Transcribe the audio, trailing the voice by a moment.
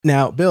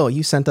Now, Bill,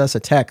 you sent us a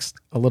text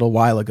a little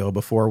while ago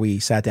before we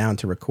sat down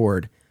to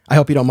record. I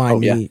hope you don't mind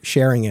me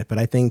sharing it, but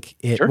I think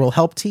it will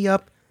help tee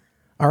up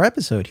our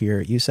episode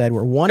here. You said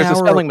we're 1 hour. There's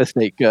a spelling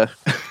mistake.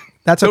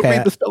 That's okay. Don't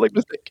read the spelling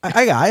mistake.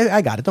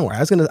 I got it. Don't worry. I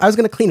was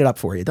gonna clean it up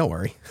for you. Don't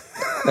worry.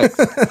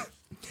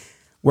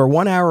 We're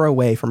 1 hour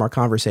away from our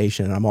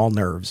conversation, and I'm all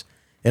nerves.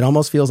 It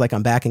almost feels like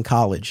I'm back in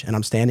college, and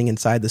I'm standing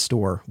inside the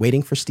store,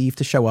 waiting for Steve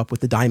to show up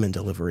with the diamond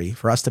delivery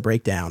for us to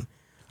break down.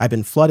 I've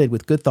been flooded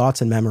with good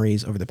thoughts and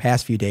memories over the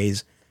past few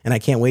days, and I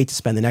can't wait to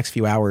spend the next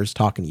few hours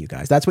talking to you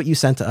guys. That's what you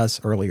sent to us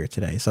earlier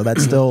today. So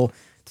that's still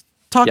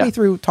talk me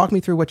through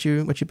what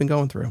you've been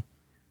going through.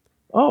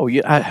 Oh,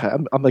 yeah,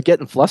 I'm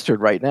getting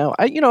flustered right now.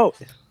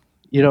 It's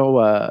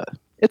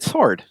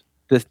hard.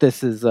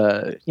 This is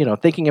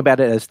thinking about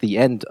it as the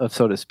end of,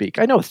 so to speak.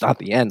 I know it's not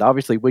the end.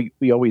 Obviously,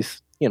 we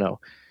always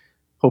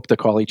hope to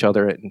call each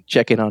other and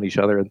check in on each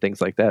other and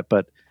things like that.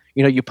 But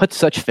you put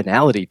such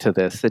finality to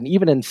this, and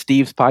even in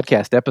Steve's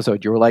podcast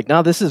episode, you were like,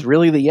 "No, this is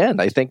really the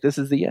end. I think this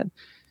is the end."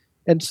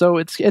 And so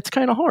it's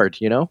kind of hard,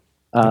 It's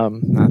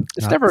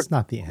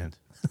not the end.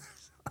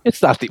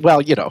 It's not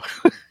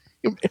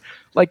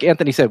like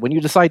Anthony said, when you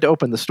decide to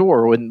open the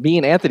store, when me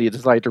and Anthony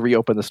decide to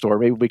reopen the store,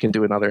 maybe we can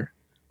do another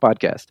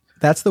podcast.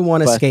 That's the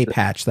one escape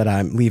hatch that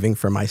I'm leaving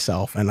for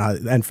myself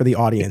and for the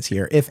audience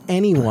here. If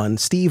anyone,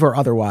 Steve or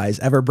otherwise,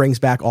 ever brings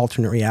back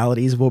alternate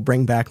realities, we'll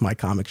bring back my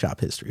comic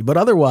shop history. But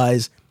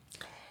otherwise,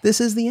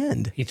 this is the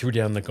end. He threw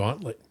down the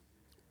gauntlet.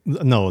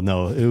 No,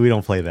 we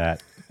don't play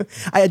that.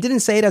 I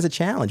didn't say it as a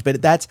challenge,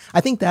 but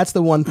I think that's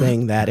the one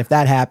thing that if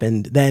that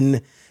happened,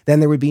 then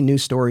there would be new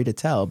story to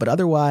tell. But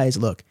otherwise,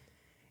 look,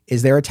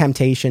 is there a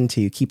temptation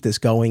to keep this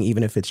going,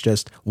 even if it's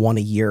just one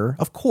a year?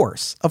 Of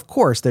course,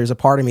 there's a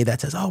part of me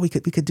that says, oh, we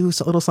could do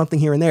a little something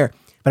here and there.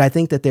 But I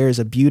think that there's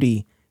a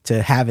beauty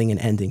to having an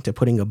ending, to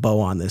putting a bow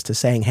on this, to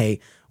saying, hey,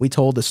 we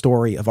told the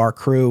story of our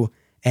crew,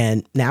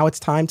 and now it's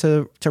time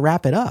to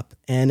wrap it up.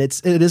 And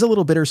it is a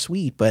little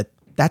bittersweet, but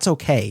that's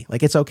okay.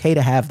 Like, it's okay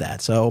to have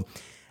that. So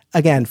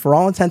again, for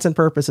all intents and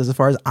purposes, as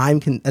far as I'm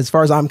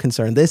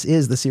concerned, this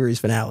is the series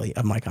finale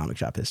of my comic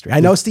shop history. I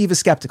know Steve is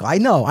skeptical. I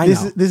know.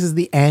 This is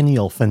the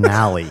annual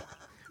finale.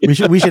 we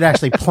should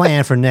actually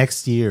plan for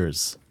next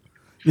year's.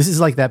 This is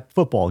like that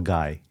football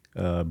guy,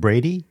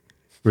 Brady,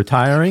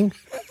 retiring.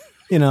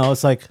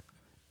 It's like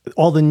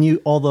all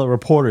the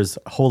reporters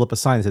hold up a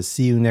sign that says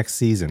 "See you next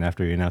season"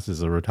 after he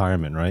announces a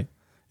retirement. Right?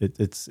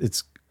 It's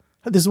this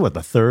is what,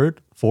 the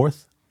third,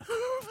 fourth.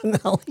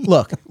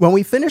 Look, when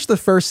we finished the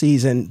first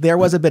season, there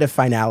was a bit of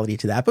finality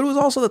to that, but it was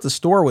also that the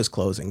store was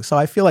closing. So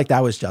I feel like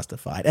that was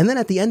justified. And then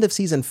at the end of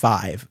season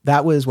 5,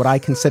 that was what I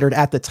considered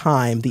at the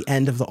time the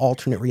end of the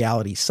alternate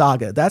reality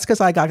saga. That's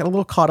because I got a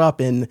little caught up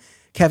in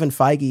Kevin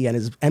Feige and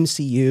his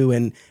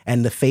MCU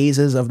and the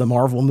phases of the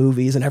Marvel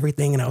movies and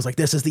everything. And I was like,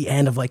 this is the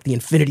end of like the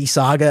Infinity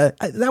Saga.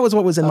 That was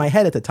what was in my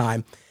head at the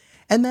time.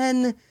 And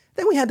then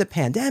we had the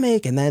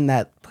pandemic, and then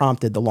that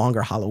prompted the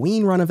longer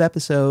Halloween run of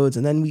episodes,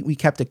 and then we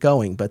kept it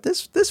going. But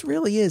this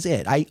really is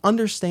it. I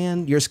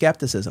understand your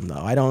skepticism,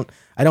 though. I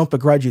don't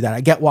begrudge you that.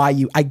 I get why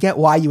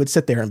you would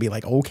sit there and be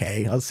like,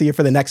 okay, I'll see you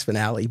for the next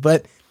finale.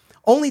 But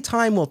only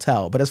time will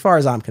tell. But as far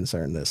as I'm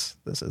concerned, this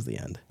is the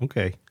end.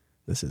 Okay.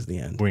 This is the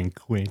end. Wink,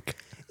 wink.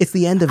 It's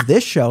the end of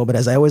this show, but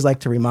as I always like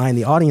to remind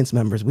the audience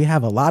members, we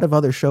have a lot of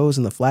other shows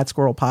in the Flat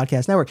Squirrel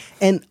Podcast Network,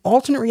 and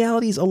Alternate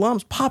Realities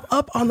alums pop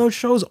up on those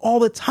shows all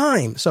the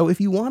time. So if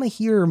you want to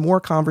hear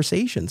more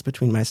conversations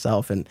between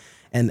myself and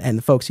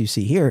the folks you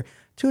see here,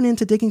 tune in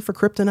to Digging for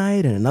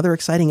Kryptonite and another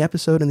exciting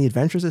episode in The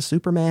Adventures of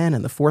Superman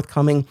and the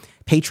forthcoming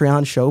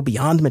Patreon show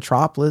Beyond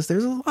Metropolis.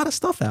 There's a lot of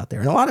stuff out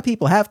there, and a lot of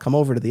people have come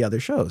over to the other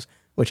shows,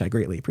 which I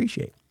greatly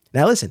appreciate.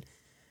 Now listen,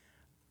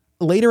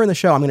 later in the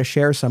show, I'm going to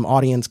share some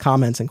audience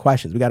comments and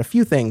questions. We got a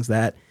few things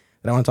that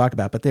I want to talk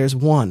about, but there's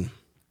one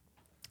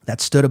that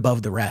stood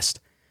above the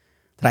rest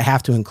that I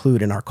have to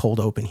include in our cold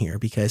open here,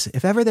 because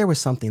if ever there was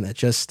something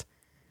that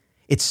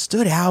it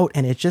stood out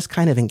and it just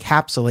kind of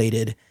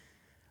encapsulated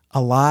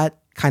a lot,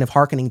 kind of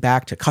hearkening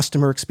back to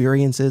customer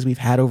experiences we've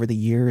had over the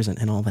years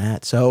and all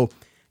that. So,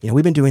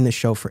 we've been doing this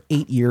show for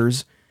 8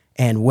 years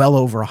and well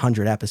over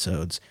 100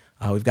 episodes.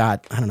 We've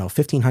got,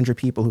 1,500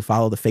 people who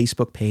follow the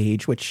Facebook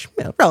page, which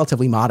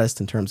relatively modest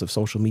in terms of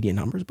social media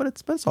numbers, but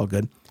it's all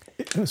good.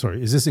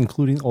 Sorry, is this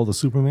including all the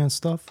Superman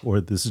stuff,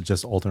 or this is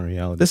just alternate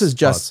reality? This is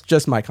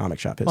just my comic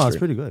shop history. Oh, that's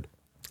pretty good.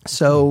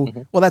 So,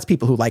 well, that's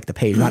people who like the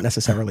page, not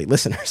necessarily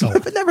listeners,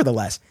 but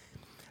nevertheless.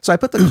 So I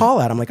put the call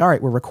out. I'm like, all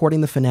right, we're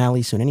recording the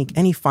finale soon.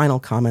 Any final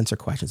comments or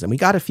questions? And we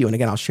got a few, and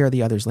again, I'll share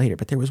the others later.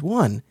 But there was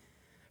one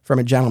from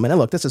a gentleman, and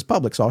look, this is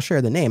public, so I'll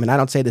share the name. And I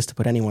don't say this to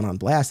put anyone on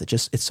blast.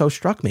 It so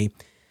struck me.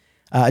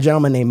 A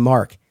gentleman named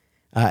Mark,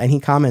 and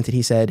he commented,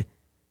 he said,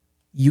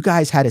 you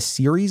guys had a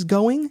series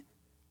going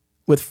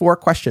with 4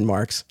 question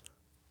marks.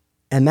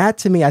 And that,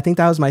 to me, I think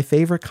that was my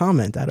favorite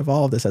comment out of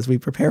all of this as we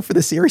prepare for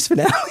the series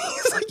finale.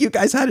 It's like, you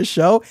guys had a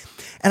show.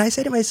 And I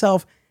say to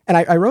myself, and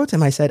I wrote to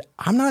him, I said,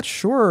 I'm not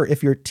sure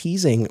if you're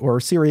teasing or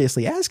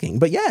seriously asking,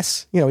 but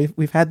yes,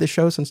 we've had this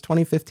show since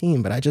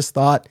 2015, but I just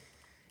thought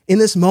in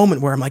this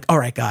moment where I'm like, all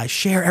right, guys,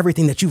 share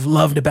everything that you've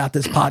loved about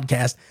this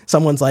podcast.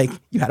 Someone's like,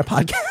 you had a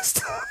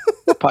podcast?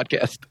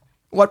 Podcast.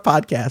 What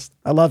podcast?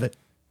 I love it.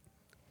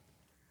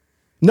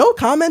 No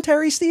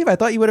commentary, Steve? I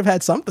thought you would have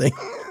had something.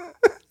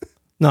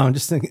 No, I'm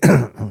just thinking.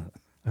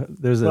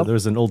 There's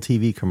an old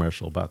TV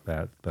commercial about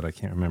that, but I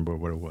can't remember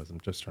what it was.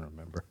 I'm just trying to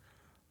remember.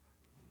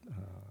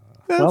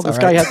 Well, this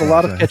guy has a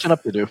lot of catching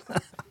up to do.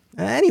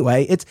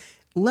 Anyway,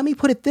 let me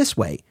put it this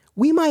way.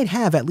 We might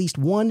have at least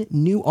one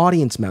new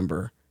audience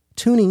member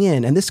tuning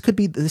in, and this could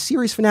be the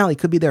series finale,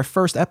 could be their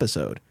first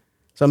episode.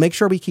 So make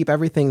sure we keep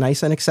everything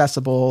nice and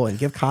accessible and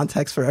give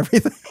context for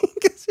everything,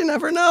 because you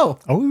never know.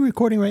 Are we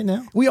recording right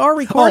now? We are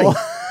recording.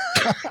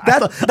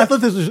 I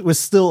thought this was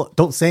still,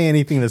 don't say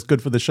anything that's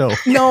good for the show.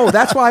 No,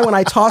 that's why when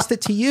I tossed it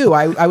to you,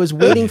 I was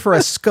waiting for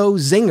a SCO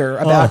zinger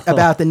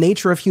about the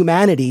nature of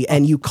humanity,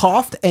 and you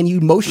coughed and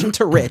you motioned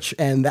to Rich,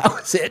 and that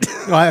was it.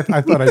 No, I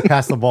thought I'd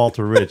pass the ball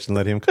to Rich and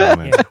let him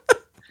comment.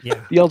 Yeah.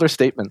 The elder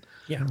statesman.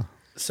 Yeah.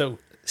 So,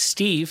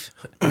 Steve,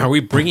 are we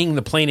bringing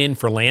the plane in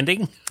for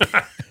landing?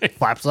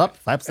 Flaps up,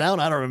 flaps down,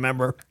 I don't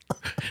remember.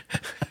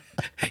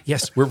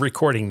 Yes, we're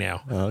recording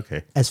now. Oh,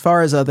 okay. As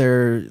far as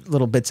other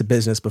little bits of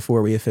business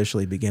before we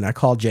officially begin, I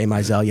called Jay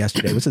Mizell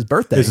yesterday. It was his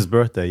birthday. It was his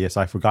birthday, yes.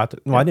 I forgot.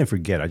 No, I didn't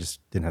forget. I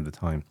just didn't have the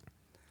time.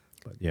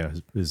 But yeah,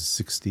 it was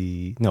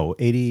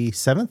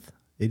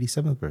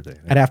 87th birthday.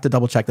 I'd have to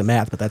double check the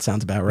math, but that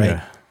sounds about right.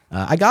 Yeah.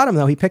 I got him,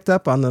 though. He picked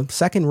up on the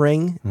second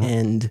ring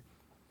and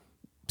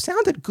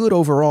sounded good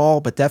overall,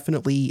 but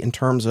definitely in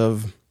terms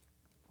of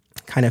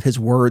kind of his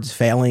words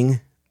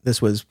failing,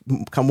 this was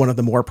one of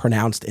the more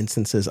pronounced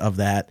instances of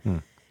that.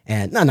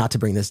 And not to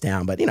bring this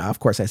down, but, of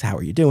course, I said, how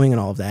are you doing and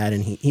all of that.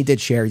 And he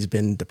did share he's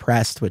been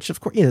depressed, which,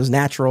 of course, is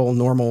natural,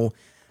 normal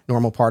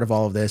part of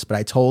all of this. But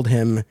I told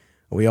him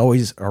we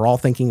always are all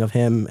thinking of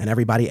him and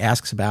everybody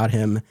asks about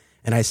him.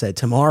 And I said,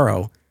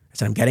 tomorrow,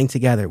 I'm getting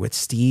together with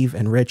Steve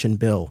and Rich and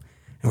Bill,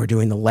 and we're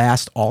doing the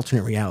last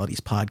Alternate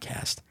Realities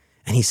podcast.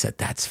 And he said,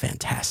 that's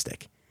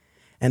fantastic.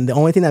 And the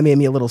only thing that made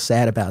me a little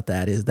sad about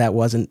that is that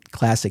wasn't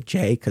Classic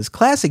Jay, because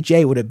Classic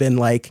Jay would have been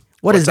like,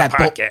 what is that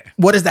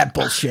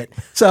bullshit?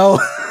 So,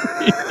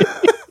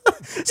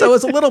 so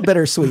it's a little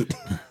bittersweet.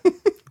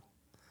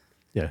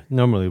 Yeah,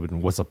 normally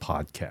what's a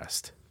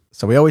podcast?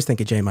 So we always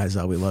think of Jay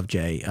Mizell. We love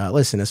Jay.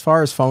 Listen, as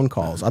far as phone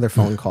calls, other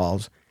phone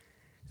calls,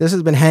 this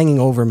has been hanging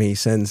over me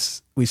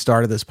since we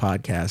started this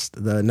podcast,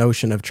 the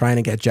notion of trying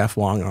to get Jeff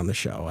Wong on the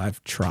show.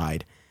 I've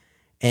tried.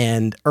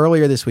 And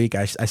earlier this week,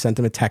 I sent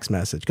him a text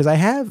message because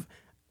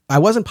I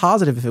wasn't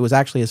positive if it was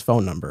actually his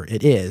phone number.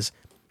 It is,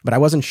 but I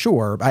wasn't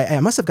sure. I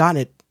must have gotten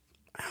it.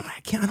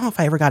 I don't know if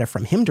I ever got it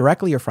from him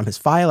directly or from his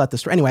file at the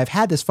store. Anyway, I've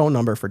had this phone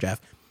number for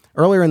Jeff.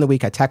 Earlier in the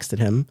week, I texted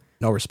him,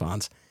 no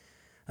response.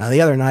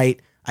 The other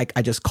night,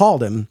 I just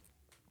called him,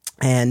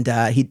 and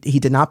he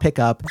did not pick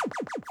up.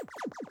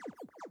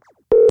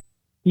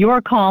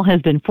 Your call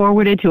has been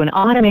forwarded to an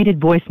automated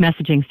voice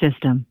messaging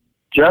system.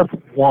 Jeff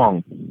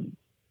Wong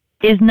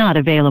is not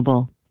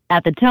available.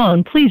 At the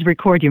tone, please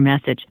record your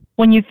message.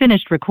 When you've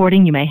finished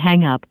recording, you may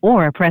hang up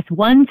or press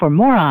 1 for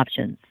more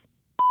options.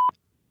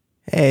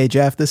 Hey,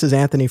 Jeff, this is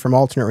Anthony from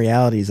Alternate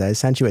Realities. I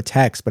sent you a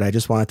text, but I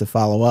just wanted to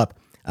follow up.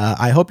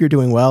 I hope you're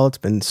doing well. It's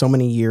been so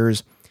many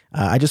years.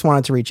 I just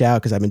wanted to reach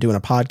out because I've been doing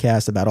a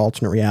podcast about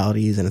alternate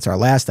realities, and it's our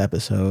last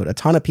episode. A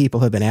ton of people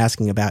have been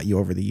asking about you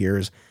over the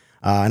years,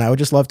 and I would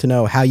just love to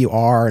know how you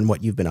are and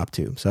what you've been up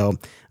to. So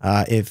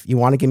if you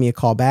want to give me a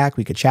call back,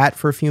 we could chat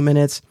for a few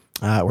minutes,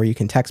 or you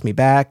can text me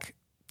back.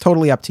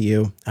 Totally up to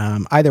you.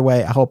 Either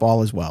way, I hope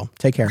all is well.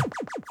 Take care.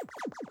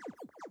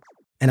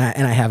 And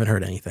I haven't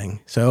heard anything.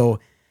 So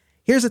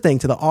here's the thing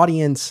to the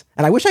audience,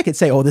 and I wish I could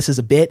say, oh, this is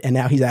a bit, and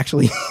now he's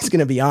going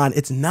to be on.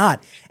 It's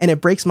not. And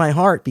it breaks my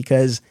heart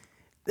because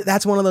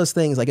that's one of those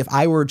things, like if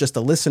I were just a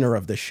listener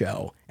of the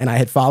show and I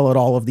had followed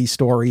all of these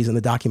stories and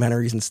the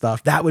documentaries and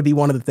stuff, that would be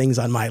one of the things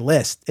on my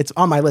list. It's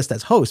on my list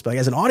as host, but like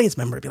as an audience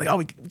member, I'd be like, oh,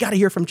 we got to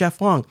hear from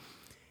Jeff Wong.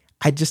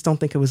 I just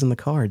don't think it was in the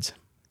cards.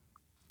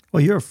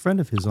 Well, you're a friend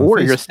of his on Or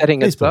Facebook, you're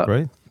setting us up,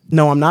 right?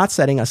 No, I'm not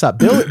setting us up.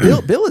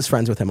 Bill is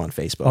friends with him on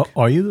Facebook.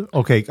 Oh, are you?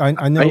 Okay,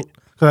 I know,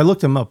 because I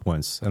looked him up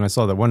once, and I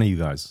saw that one of you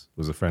guys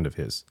was a friend of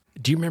his.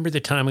 Do you remember the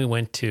time we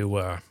went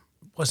to,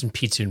 wasn't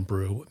Pizza and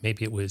Brew,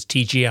 maybe it was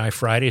TGI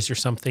Fridays or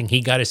something? He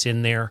got us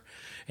in there,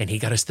 and he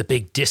got us the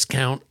big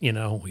discount,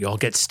 we all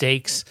get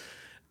steaks.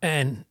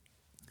 And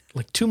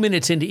like 2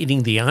 minutes into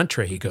eating the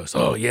entree, he goes,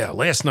 oh, yeah,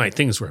 last night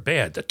things were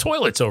bad. The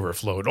toilets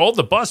overflowed. All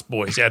the bus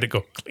boys had to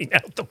go clean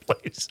out the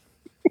place.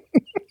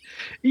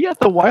 You got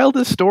the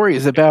wildest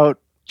stories about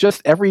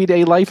just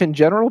everyday life in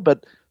general,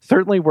 but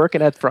certainly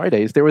working at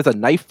Fridays. There was a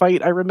knife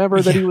fight I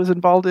remember that he was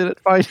involved in at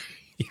Fridays.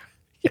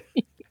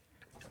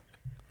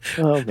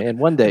 Oh, man,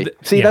 one day.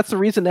 See, that's the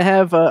reason to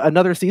have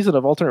another season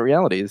of Alternate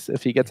Realities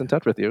if he gets in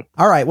touch with you.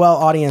 All right. Well,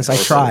 audience, I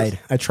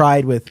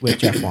tried with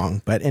Jeff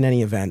Wong, but in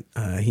any event,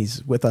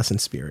 he's with us in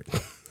spirit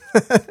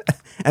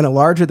and a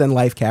larger than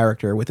life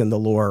character within the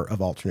lore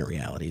of Alternate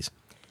Realities.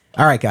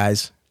 All right,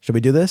 guys, should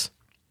we do this?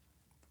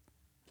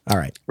 All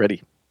right.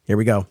 Ready. Here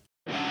we go.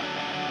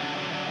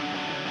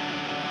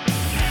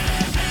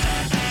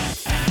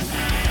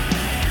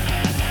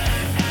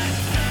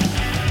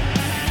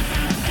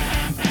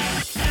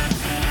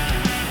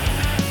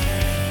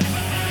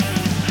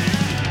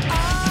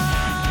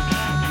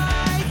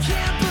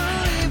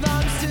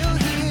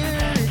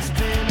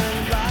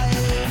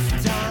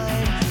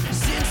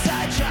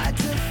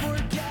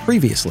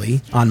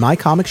 Previously on My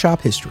Comic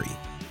Shop History.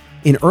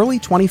 In early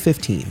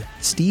 2015,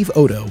 Steve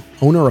Odo,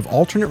 owner of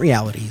Alternate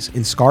Realities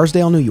in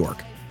Scarsdale, New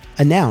York,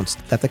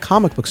 announced that the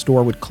comic book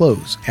store would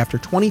close after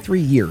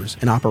 23 years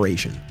in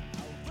operation.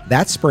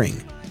 That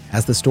spring,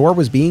 as the store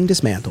was being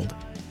dismantled,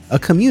 a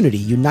community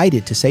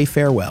united to say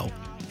farewell,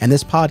 and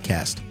this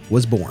podcast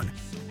was born.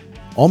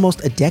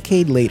 Almost a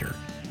decade later,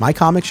 My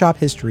Comic Shop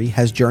History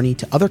has journeyed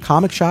to other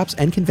comic shops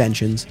and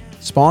conventions,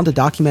 spawned a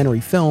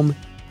documentary film,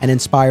 and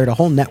inspired a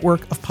whole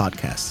network of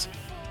podcasts.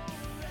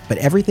 But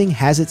everything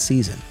has its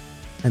season,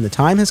 and the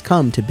time has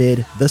come to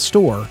bid the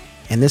store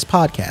and this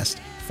podcast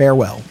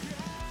farewell.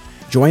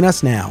 Join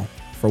us now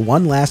for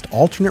one last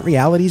Alternate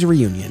Realities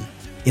reunion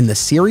in the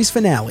series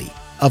finale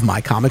of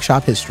My Comic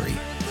Shop History.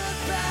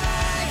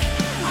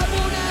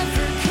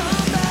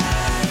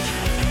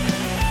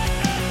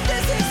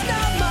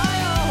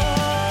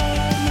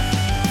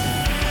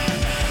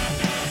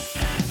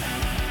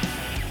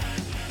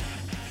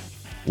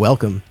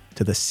 Welcome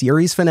to the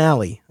series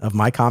finale of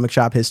My Comic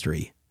Shop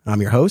History.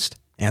 I'm your host,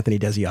 Anthony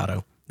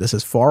Desiato. This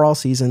is For All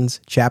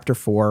Seasons, Chapter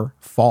 4,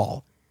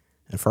 Fall.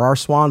 And for our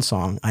swan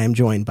song, I am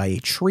joined by a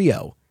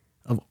trio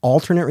of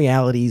Alternate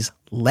Realities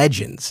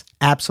legends,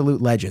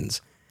 absolute legends.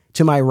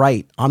 To my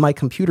right, on my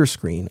computer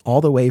screen,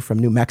 all the way from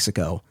New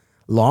Mexico,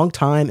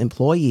 longtime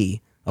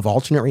employee of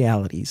Alternate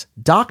Realities,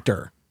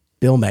 Dr.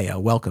 Bill Mayo.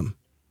 Welcome.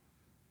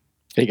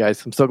 Hey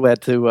guys, I'm so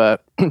glad to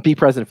be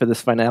present for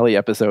this finale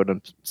episode.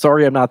 I'm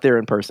sorry I'm not there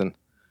in person.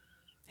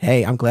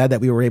 Hey, I'm glad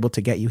that we were able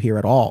to get you here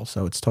at all,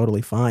 so it's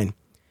totally fine.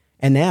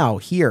 And now,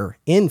 here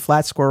in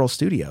Flat Squirrel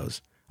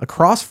Studios,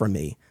 across from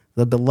me,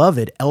 the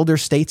beloved elder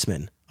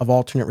statesman of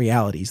Alternate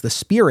Realities, the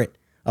spirit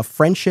of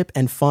friendship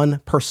and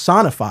fun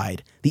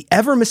personified, the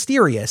ever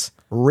mysterious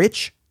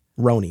Rich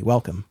Roney.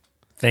 Welcome.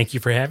 Thank you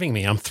for having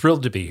me. I'm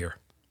thrilled to be here.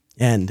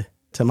 And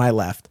to my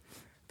left,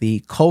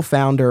 the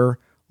co-founder,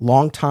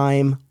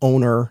 longtime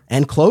owner,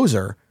 and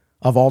closer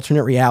of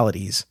Alternate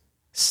Realities,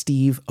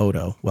 Steve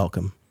Odo.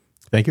 Welcome.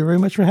 Thank you very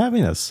much for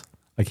having us.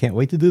 I can't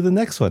wait to do the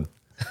next one.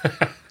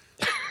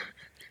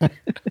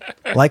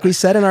 Like we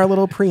said in our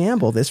little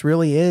preamble, this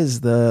really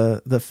is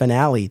the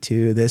finale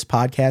to this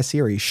podcast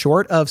series.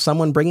 Short of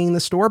someone bringing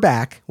the store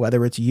back,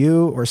 whether it's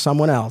you or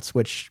someone else,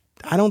 which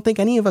I don't think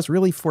any of us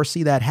really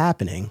foresee that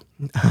happening.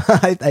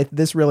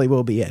 This really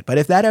will be it. But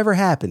if that ever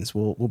happens,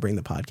 we'll bring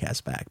the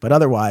podcast back. But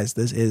otherwise,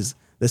 this is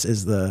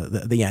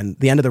the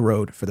end of the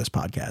road for this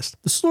podcast.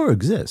 The store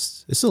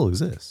exists. It still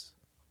exists.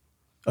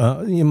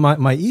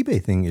 My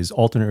eBay thing is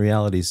Alternate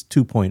Realities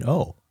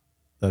 2.0.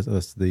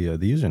 That's the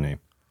username.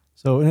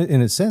 So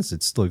in a sense,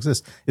 it still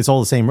exists. It's all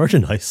the same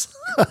merchandise.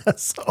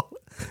 So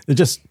it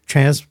just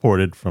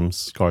transported from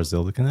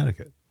Scarsdale to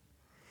Connecticut.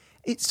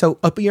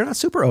 But you're not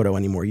Super Odo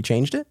anymore. You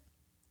changed it?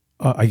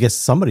 I guess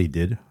somebody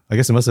did. I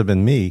guess it must have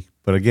been me.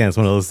 But again, it's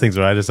one of those things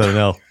where I just don't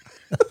know.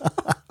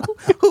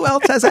 Who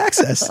else has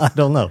access? I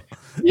don't know.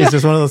 Yeah. It's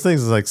just one of those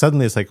things. It's like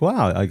suddenly it's like,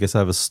 wow, I guess I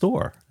have a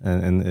store,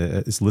 and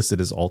it's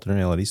listed as Alternate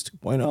Realities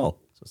 2.0. So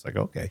it's like,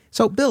 okay.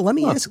 So Bill, let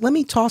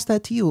me toss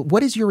that to you.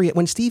 What is your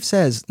when Steve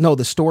says no,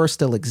 the store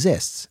still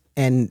exists,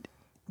 and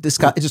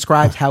it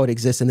describes how it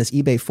exists in this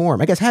eBay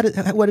form? I guess how does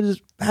that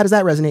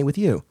resonate with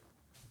you?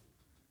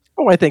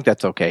 Oh, I think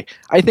that's okay.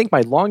 I think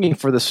my longing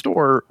for the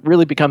store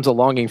really becomes a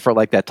longing for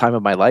like that time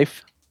of my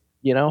life,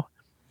 you know?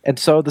 And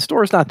so the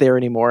store is not there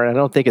anymore, and I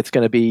don't think it's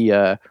going to be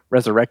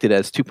resurrected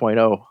as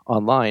 2.0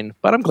 online.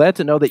 But I'm glad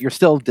to know that you're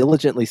still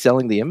diligently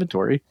selling the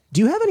inventory. Do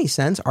you have any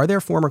sense? Are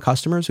there former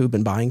customers who've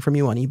been buying from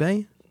you on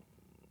eBay?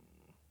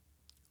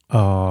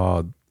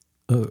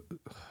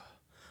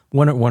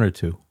 One or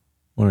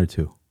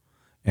two,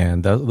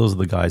 and those are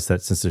the guys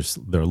that since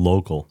they're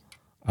local,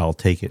 I'll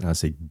take it and I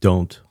say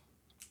don't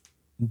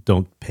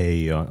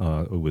pay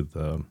with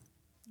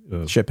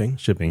shipping.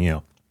 Yeah,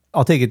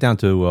 I'll take it down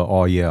to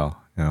oh yeah.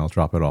 And I'll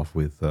drop it off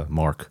with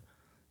Mark,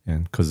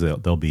 and because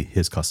they'll be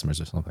his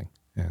customers or something,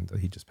 and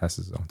he just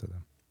passes it on to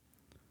them.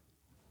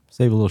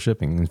 Save a little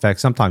shipping. In fact,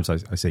 sometimes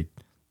I say,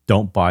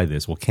 "Don't buy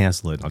this. We'll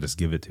cancel it. And I'll just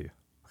give it to you."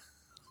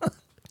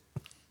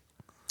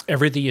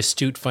 Ever the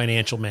astute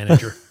financial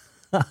manager.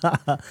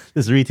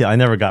 This retail, I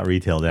never got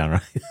retail down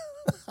right.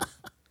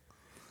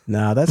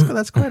 No,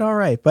 that's quite all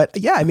right. But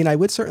yeah, I mean, I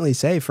would certainly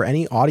say for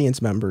any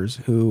audience members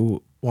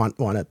who want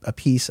a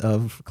piece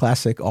of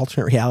classic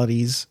Alternate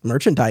Realities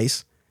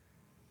merchandise.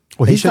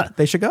 Well,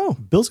 they should go.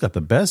 Bill's got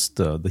the best.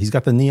 He's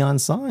got the neon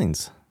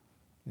signs,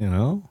 you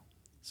know.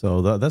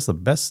 So that's the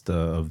best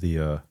of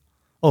the.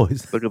 Look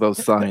at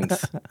those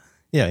signs.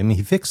 Yeah, I mean,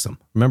 he fixed them.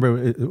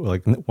 Remember,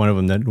 like one of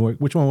them didn't work.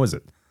 Which one was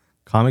it?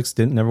 Comics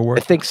never work.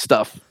 I think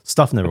stuff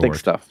never worked.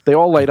 Stuff. They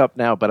all light up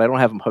now, but I don't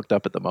have them hooked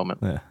up at the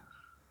moment. Yeah,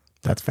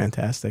 that's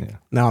fantastic. Yeah.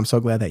 No, I'm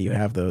so glad that you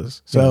have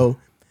those. So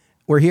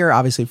we're here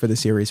obviously for the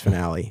series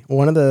finale.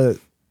 One of the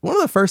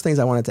first things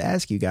I wanted to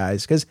ask you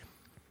guys, because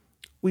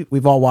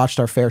we've all watched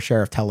our fair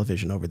share of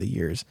television over the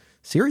years.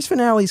 Series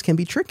finales can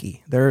be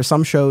tricky. There are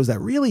some shows that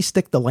really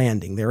stick the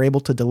landing. They're able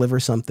to deliver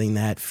something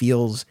that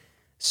feels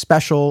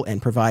special and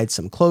provides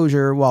some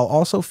closure while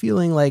also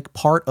feeling like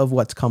part of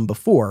what's come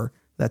before.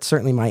 That's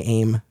certainly my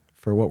aim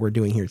for what we're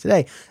doing here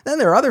today. Then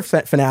there are other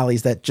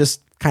finales that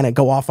just kind of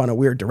go off on a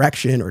weird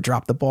direction or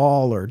drop the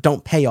ball or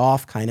don't pay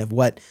off kind of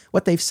what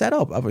they've set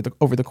up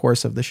over the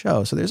course of the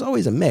show. So there's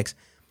always a mix.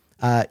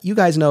 You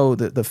guys know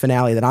the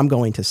finale that I'm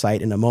going to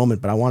cite in a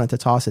moment, but I wanted to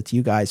toss it to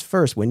you guys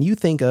first. When you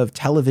think of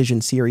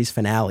television series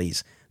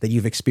finales that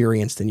you've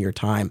experienced in your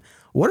time,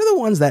 what are the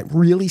ones that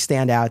really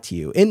stand out to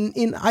you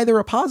in either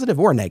a positive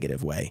or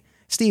negative way?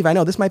 Steve, I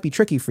know this might be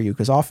tricky for you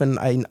because often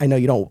I know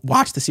you don't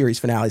watch the series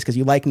finales because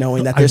you like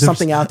knowing that there's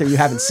something out there you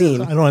haven't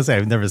seen. I don't want to say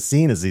I've never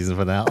seen a season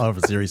finale or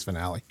a series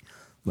finale,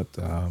 but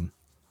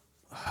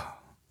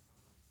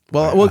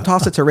well, we'll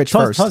toss it to Rich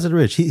first. Toss it to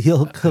Rich.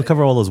 He'll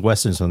cover all those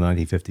westerns from the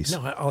 1950s.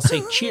 No, I'll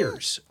say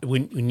Cheers.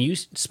 When you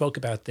spoke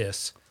about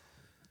this,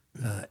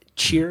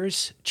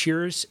 Cheers,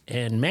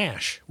 and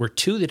MASH were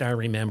two that I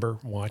remember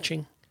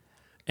watching,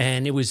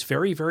 and it was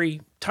very,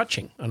 very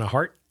touching on a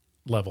heart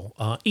level.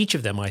 Each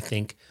of them, I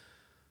think,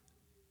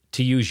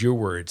 to use your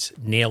words,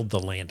 nailed the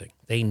landing.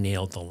 They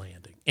nailed the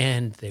landing,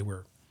 and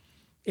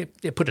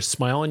it put a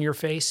smile on your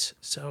face.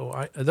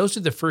 So those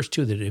are the first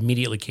two that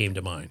immediately came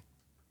to mind.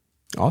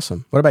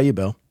 Awesome. What about you,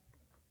 Bill?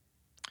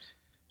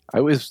 I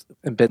always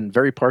have been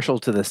very partial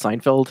to the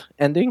Seinfeld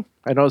ending.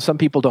 I know some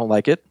people don't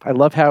like it. I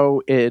love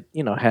how it,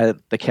 had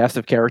the cast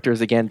of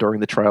characters again during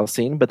the trial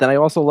scene, but then I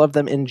also love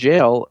them in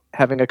jail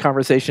having a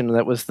conversation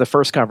that was the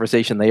first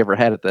conversation they ever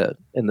had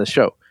in the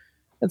show.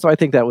 And so I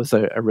think that was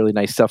a really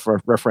nice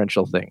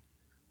self-referential thing.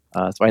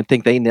 So I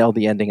think they nailed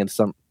the ending in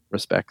some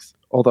respects,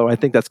 although I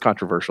think that's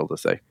controversial to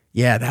say.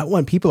 Yeah, that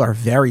one, people are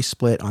very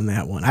split on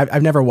that one.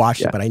 I've never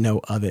watched it, but I know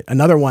of it.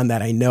 Another one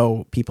that I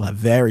know people have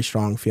very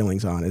strong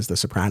feelings on is the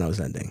Sopranos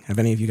ending. Have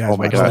any of you guys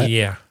watched that?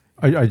 Yeah.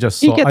 I just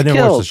He saw. gets I didn't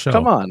killed. watch the show.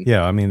 Come on.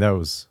 Yeah, I mean that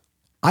was.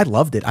 I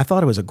loved it. I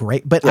thought it was a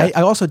great, but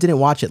I also didn't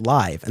watch it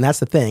live. And that's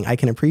the thing. I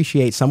can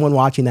appreciate someone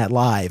watching that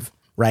live,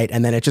 right?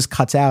 And then it just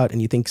cuts out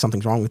and you think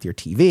something's wrong with your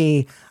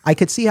TV. I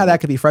could see how that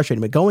could be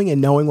frustrating, but going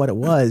and knowing what it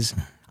was,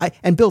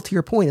 and Bill, to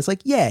your point, it's like,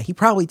 yeah, he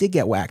probably did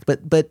get whacked.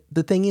 But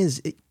the thing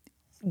is,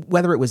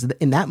 whether it was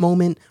in that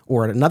moment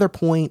or at another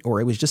point,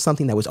 or it was just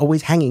something that was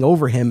always hanging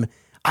over him,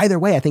 either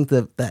way, I think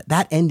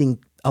that ending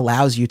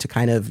allows you to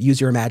kind of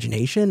use your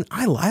imagination.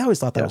 I always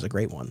thought that was a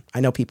great one. I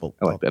know a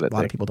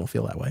lot of people don't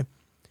feel that way.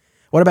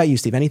 What about you,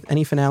 Steve?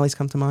 Any finales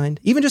come to mind?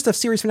 Even just a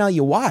series finale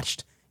you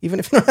watched, even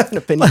if you don't have an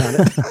opinion on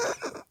it.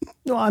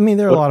 No, I mean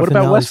there are a lot of What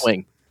finales. about West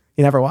Wing?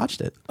 You never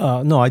watched it?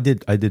 No, I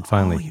did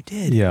finally. Oh, you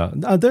did? Yeah.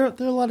 There are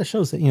a lot of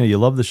shows that you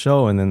love the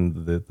show and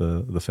then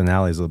the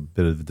finale is a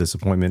bit of a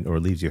disappointment or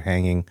leaves you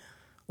hanging.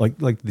 Like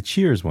the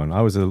Cheers one.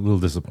 I was a little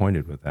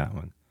disappointed with that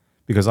one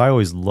because I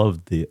always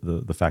loved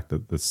the fact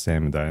that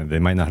Sam and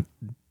Diane,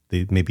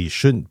 they maybe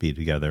shouldn't be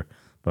together,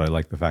 but I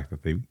like the fact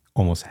that they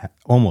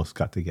almost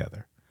got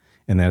together.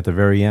 And then at the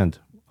very end,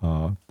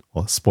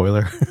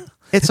 spoiler.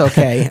 It's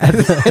okay. I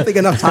think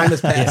enough time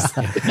has passed.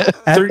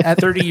 Yeah.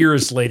 30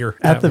 years later.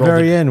 At the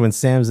very end, when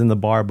Sam's in the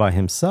bar by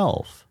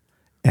himself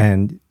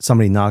and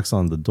somebody knocks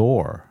on the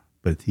door,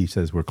 but he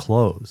says, we're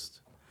closed.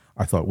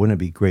 I thought,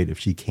 wouldn't it be great if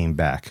she came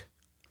back,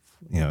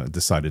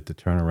 decided to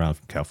turn around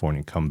from California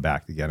and come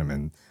back to get him,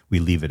 and we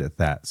leave it at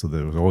that. So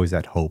there was always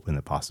that hope and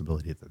the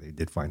possibility that they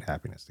did find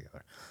happiness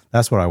together.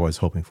 That's what I was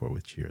hoping for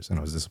with Cheers, and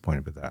I was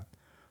disappointed with that.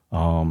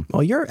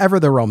 Well, you're ever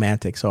the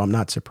romantic, so I'm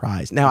not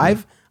surprised. Now,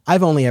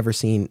 I've only ever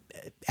seen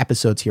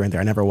episodes here and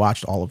there. I never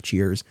watched all of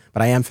Cheers,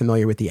 but I am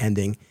familiar with the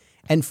ending.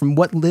 And from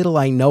what little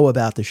I know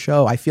about the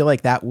show, I feel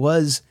like that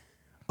was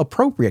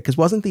appropriate because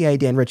wasn't the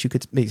idea, and Rich, you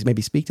could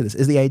maybe speak to this,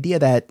 is the idea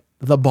that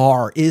the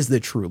bar is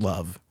the true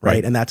love,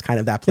 right? And that's kind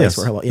of that place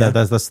where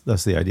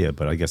that's the idea,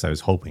 but I guess I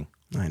was hoping.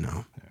 I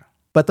know. Yeah.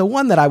 But the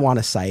one that I want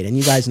to cite, and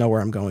you guys know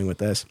where I'm going with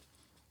this,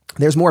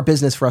 there's more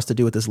business for us to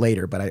do with this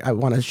later, but I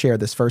want to share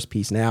this first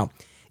piece now,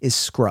 is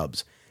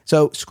Scrubs.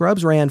 So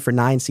Scrubs ran for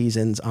 9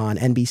 seasons on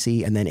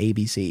NBC and then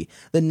ABC.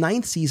 The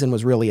 9th season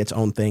was really its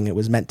own thing. It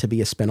was meant to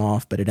be a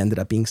spinoff, but it ended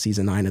up being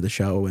season 9 of the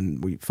show,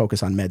 and we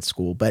focus on med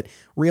school. But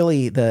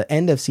really, the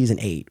end of season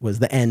 8 was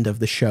the end of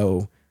the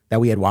show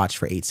that we had watched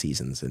for 8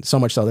 seasons, and so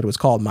much so that it was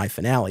called My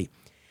Finale.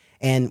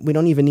 And we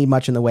don't even need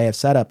much in the way of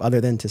setup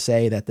other than to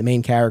say that the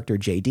main character,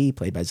 JD,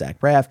 played by Zach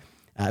Braff,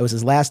 it was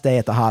his last day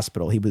at the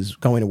hospital. He was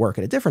going to work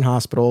at a different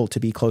hospital to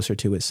be closer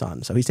to his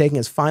son. So he's taking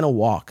his final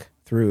walk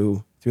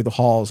through the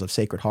halls of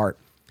Sacred Heart.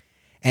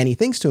 And he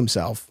thinks to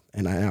himself,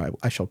 and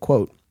I shall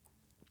quote,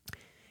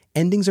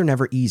 "Endings are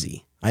never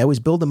easy. I always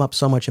build them up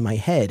so much in my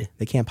head,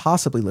 they can't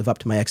possibly live up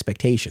to my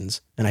expectations,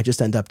 and I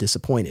just end up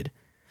disappointed.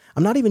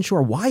 I'm not even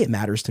sure why it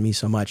matters to me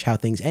so much how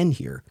things end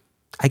here.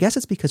 I guess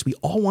it's because we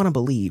all want to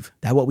believe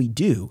that what we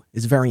do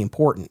is very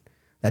important,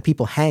 that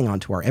people hang on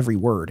to our every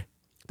word.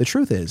 The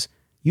truth is,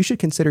 you should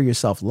consider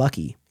yourself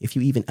lucky if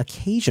you even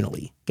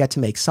occasionally get to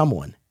make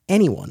someone,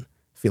 anyone,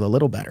 feel a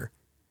little better.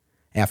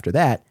 After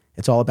that,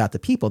 it's all about the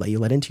people that you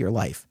let into your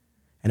life.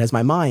 And as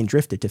my mind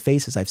drifted to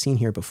faces I've seen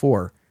here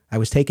before, I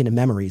was taken to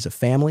memories of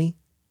family,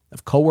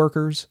 of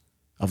coworkers,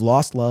 of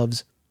lost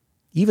loves,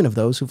 even of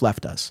those who've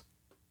left us.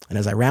 And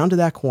as I rounded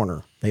that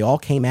corner, they all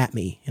came at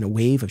me in a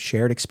wave of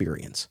shared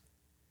experience."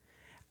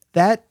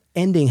 That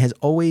ending has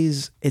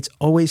always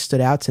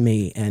stood out to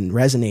me and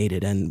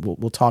resonated, and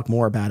we'll talk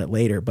more about it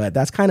later. But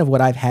that's kind of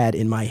what I've had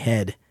in my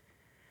head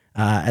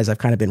as I've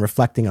kind of been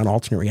reflecting on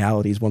alternate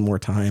realities one more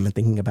time and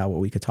thinking about what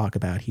we could talk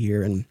about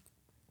here and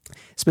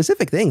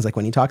specific things like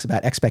when he talks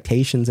about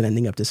expectations and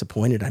ending up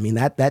disappointed. I mean,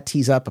 that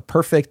tees up a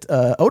perfect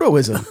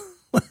Odoism.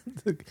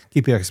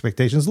 Keep your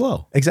expectations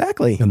low.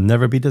 Exactly. You'll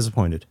never be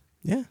disappointed.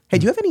 Yeah. Hey,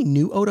 do you have any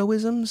new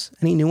Odoisms?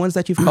 Any new ones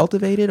that you've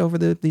cultivated over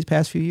these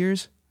past few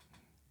years?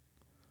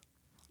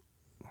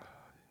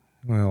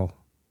 Well,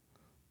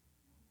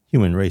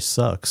 human race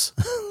sucks.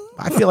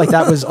 I feel like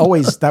that was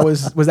always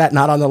was that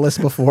not on the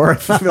list before? I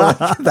feel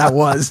like that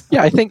was.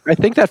 Yeah, I think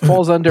that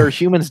falls under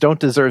humans don't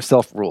deserve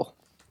self-rule.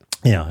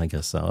 Yeah, I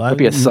guess so. That'd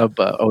be a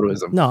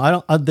sub-Odoism. No, I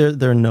don't.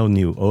 There are no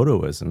new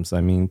Odoisms.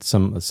 I mean,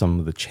 some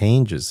of the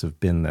changes have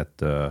been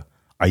that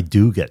I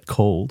do get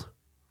cold.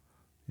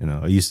 You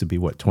know, it used to be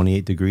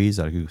 28 degrees.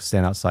 I could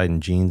stand outside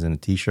in jeans and a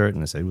t-shirt,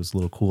 and I said it was a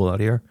little cool out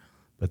here.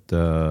 But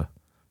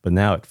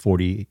now at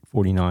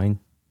 49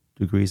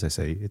 degrees, I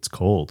say it's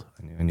cold.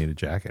 I need a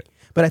jacket.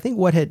 But I think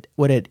what had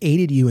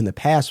aided you in the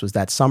past was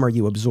that summer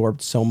you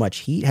absorbed so much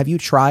heat. If you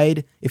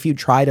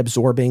tried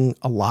absorbing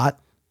a lot,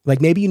 like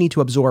maybe you need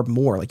to absorb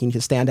more, like you need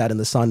to stand out in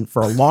the sun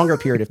for a longer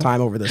period of time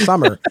over the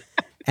summer,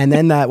 and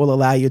then that will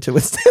allow you to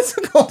withstand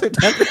some colder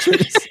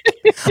temperatures.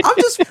 I'm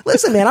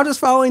just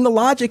following the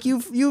logic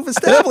you've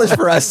established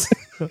for us.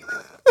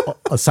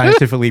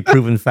 Scientifically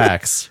proven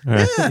facts.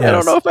 Right? I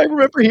don't know if I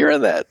remember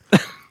hearing that.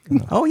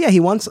 Oh yeah, he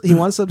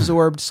once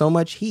absorbed so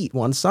much heat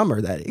one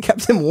summer that it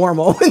kept him warm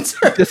all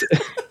winter.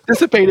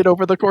 Dissipated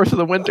over the course of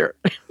the winter.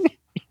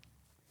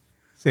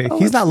 See,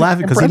 he's not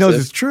laughing because he knows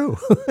it's true.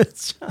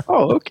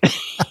 Oh, okay.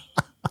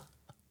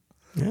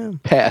 Yeah.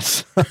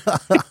 Pass.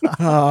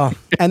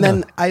 And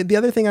then the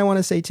other thing I want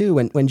to say too,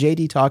 when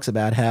JD talks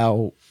about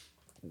how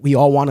we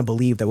all want to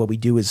believe that what we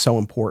do is so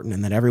important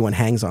and that everyone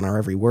hangs on our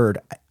every word,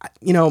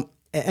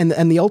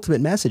 and the ultimate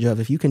message of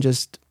if you can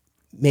just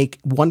make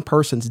one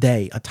person's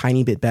day a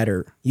tiny bit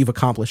better, you've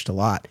accomplished a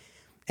lot.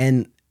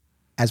 And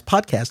as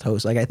podcast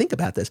hosts, like I think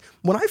about this,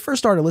 when I first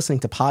started listening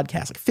to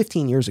podcasts like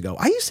 15 years ago,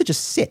 I used to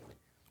just sit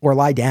or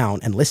lie down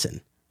and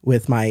listen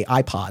with my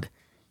iPod.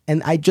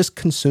 And I just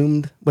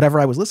consumed whatever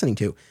I was listening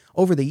to.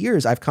 Over the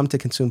years, I've come to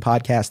consume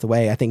podcasts the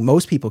way I think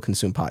most people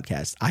consume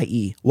podcasts,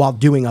 i.e. while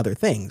doing other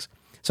things.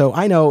 So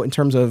I know in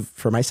terms of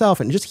for myself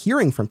and just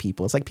hearing from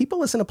people, it's like people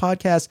listen to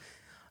podcasts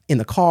in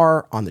the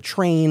car, on the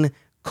train,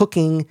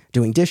 cooking,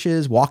 doing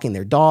dishes, walking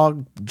their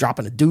dog,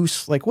 dropping a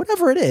deuce, like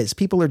whatever it is,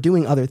 people are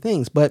doing other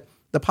things, but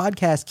the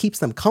podcast keeps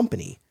them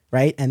company,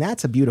 right? And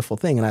that's a beautiful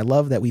thing. And I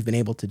love that we've been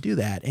able to do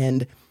that.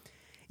 And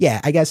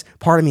yeah, I guess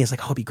part of me is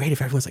like, oh, it'd be great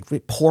if everyone's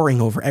like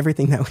poring over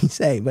everything that we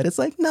say. But it's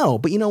like, no.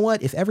 But you know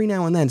what? If every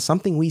now and then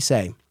something we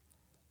say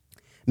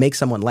makes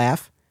someone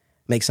laugh,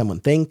 makes someone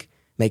think,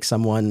 makes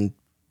someone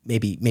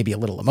maybe a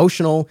little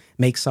emotional,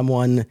 makes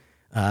someone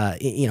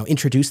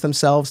introduce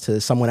themselves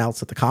to someone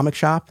else at the comic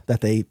shop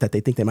that they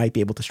think they might be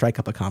able to strike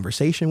up a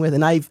conversation with.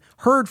 And I've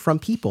heard from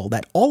people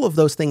that all of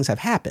those things have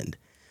happened.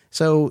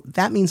 So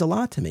that means a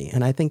lot to me.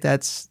 And I think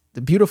that's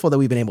beautiful that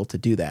we've been able to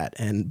do that.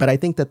 But I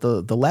think that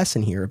the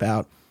lesson here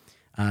about,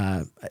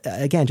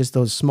 again, just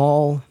those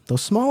small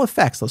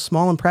effects, those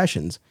small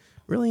impressions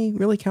really,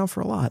 really count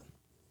for a lot.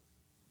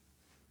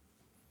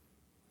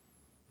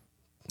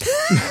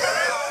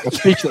 I'm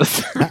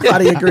speechless.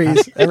 Everybody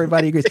agrees.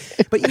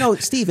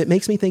 But Steve, it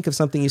makes me think of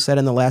something you said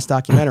in the last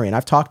documentary, and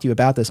I've talked to you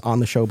about this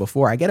on the show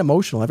before. I get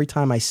emotional every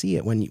time I see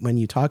it when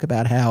you talk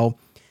about how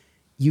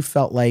you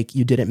felt like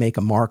you didn't make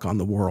a mark on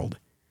the world.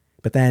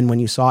 But then when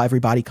you saw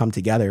everybody come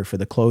together for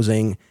the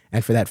closing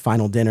and for that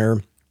final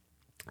dinner,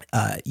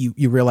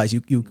 you realize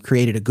you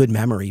created a good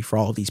memory for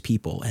all of these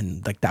people,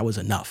 and like that was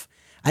enough.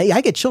 I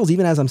get chills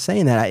even as I'm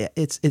saying that.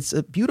 It's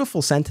a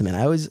beautiful sentiment.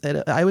 I always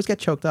get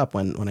choked up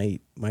when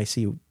I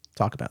see you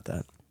talk about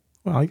that.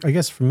 Well, I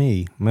guess for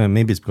me,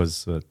 maybe it's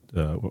because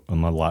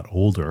I'm a lot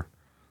older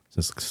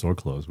since the store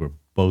closed. We're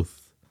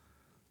both,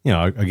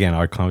 again,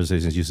 our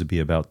conversations used to be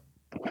about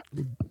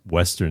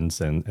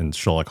Westerns and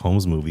Sherlock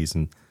Holmes movies,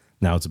 and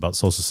now it's about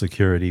Social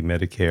Security,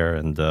 Medicare,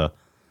 and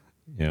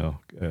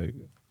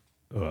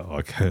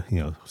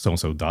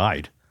so-and-so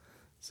died.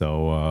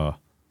 So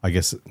I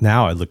guess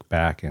now I look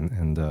back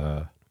and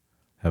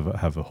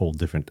have a whole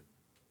different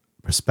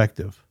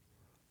perspective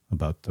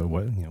about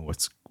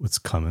what's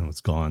coming, what's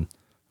gone.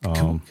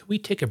 Can we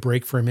take a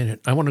break for a minute?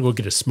 I want to go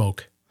get a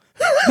smoke.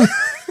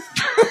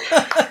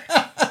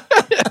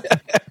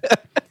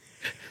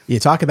 You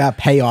talk about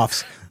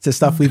payoffs to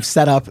stuff we've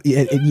set up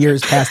in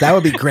years past. That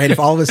would be great if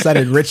all of a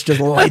sudden Rich just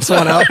lights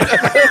one up.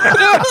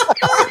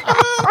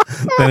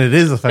 Then it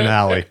is a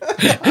finale.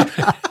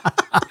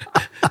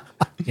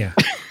 Yeah.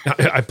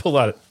 I pull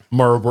out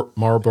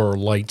Marlboro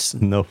Lights.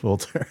 No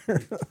filter.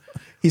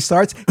 He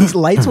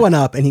lights one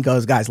up and he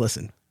goes, guys,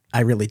 listen, I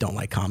really don't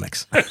like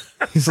comics.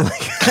 He's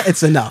like,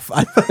 it's enough.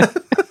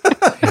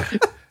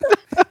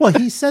 Well,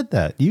 he said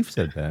that. You've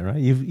said that, right?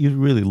 You've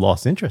really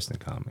lost interest in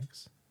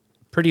comics.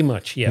 Pretty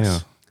much, yes. Yeah.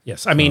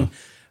 Yes. I mean,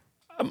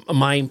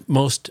 my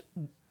most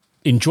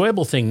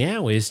enjoyable thing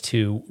now is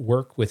to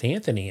work with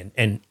Anthony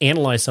and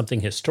analyze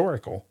something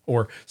historical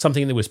or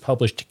something that was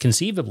published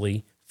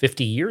conceivably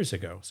 50 years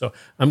ago. So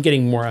I'm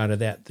getting more out of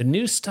that. The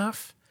new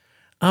stuff,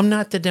 I'm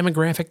not the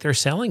demographic they're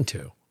selling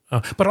to.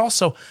 But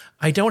also,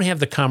 I don't have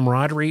the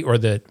camaraderie or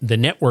the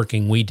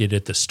networking we did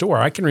at the store.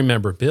 I can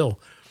remember, Bill,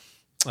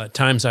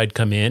 times I'd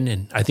come in,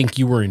 and I think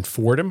you were in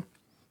Fordham,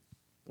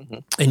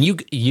 and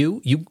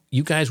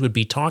you guys would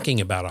be talking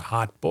about a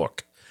hot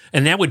book,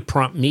 and that would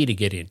prompt me to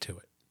get into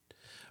it.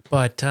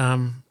 But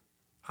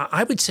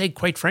I would say,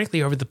 quite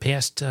frankly, over the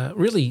past,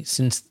 really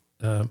since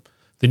the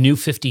new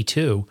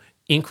 52,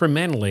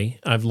 incrementally,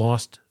 I've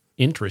lost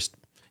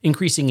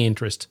increasing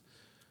interest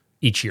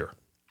each year.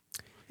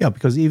 Yeah,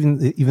 because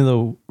even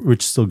though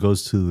Rich still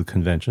goes to the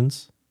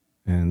conventions,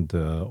 and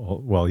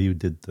you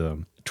did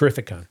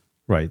Terrificon,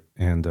 right,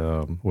 and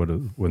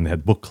when they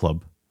had book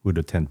club, would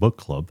attend book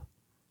club,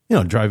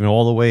 driving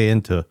all the way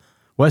into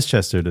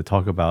Westchester to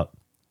talk about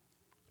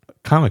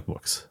comic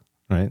books,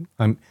 right?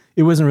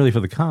 It wasn't really for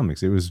the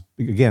comics; it was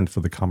again for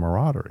the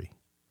camaraderie,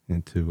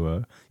 and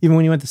to even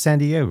when you went to San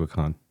Diego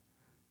Con.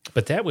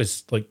 But that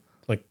was like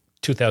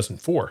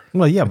 2004.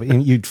 Well, yeah, but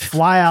you'd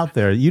fly out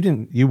there.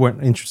 You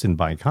weren't interested in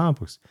buying comic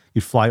books.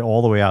 You'd fly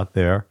all the way out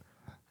there.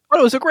 But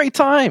it was a great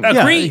time. I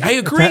agree.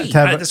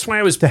 That's why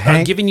I was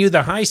giving you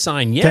the high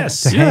sign.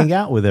 Yes. To hang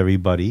out with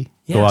everybody,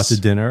 go out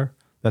to dinner,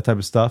 that type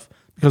of stuff.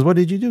 Because what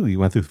did you do? You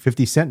went through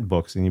 50-cent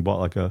books and you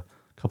bought like a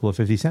couple of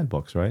 50-cent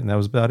books, right? And that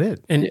was about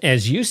it. And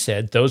as you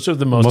said, those are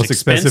the most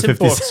expensive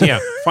books. Yeah.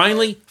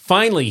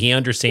 Finally, he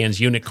understands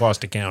unit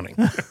cost accounting.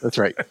 That's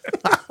right.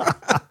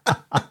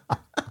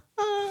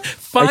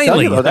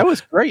 Finally, that was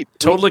great.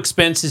 Total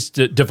expenses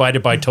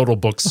divided by total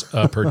books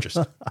purchased.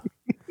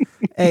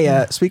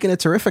 Hey, speaking of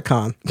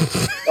Terrificon.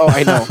 Oh,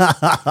 I know.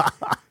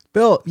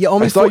 Bill, you owe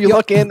me. I saw you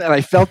look in, and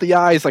I felt the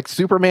eyes, like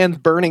Superman's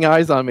burning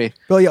eyes on me.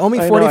 Bill, you owe me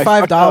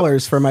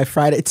 $45 for my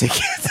Friday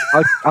ticket.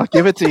 I'll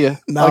give it to you.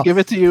 No. I'll give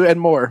it to you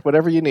and more,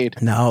 whatever you need.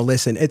 No,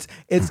 listen,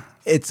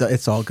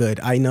 it's all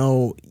good. I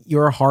know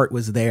your heart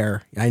was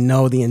there. I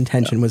know the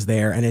intention was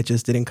there, and it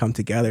just didn't come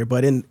together.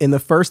 But in the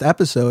first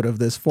episode of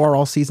this For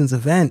All Seasons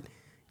event,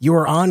 you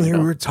were on here.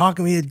 We were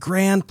talking. We had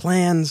grand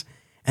plans.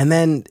 And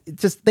then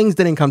just things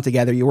didn't come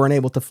together. You weren't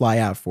able to fly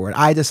out for it.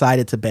 I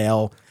decided to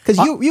bail because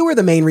you were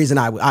the main reason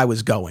I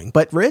was going.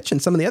 But Rich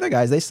and some of the other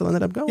guys, they still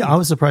ended up going. Yeah, I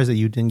was surprised that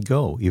you didn't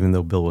go, even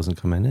though Bill wasn't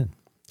coming in.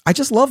 I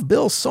just love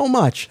Bill so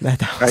much. I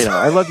know.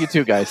 I love you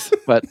too, guys.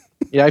 But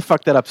yeah, I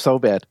fucked that up so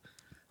bad.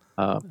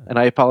 And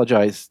I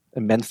apologize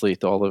immensely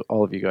to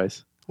all of you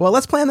guys. Well,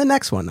 let's plan the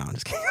next one now. I'm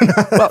just kidding.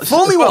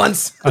 Fool me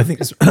once. I think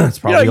it's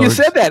probably you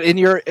said that in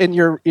your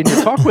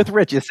talk with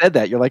Rich. You said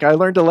that you're like, I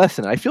learned a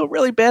lesson. I feel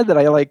really bad that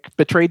I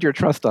betrayed your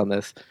trust on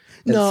this.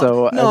 And I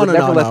would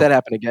never let that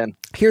happen again.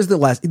 Here's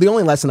the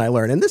only lesson I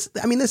learned, and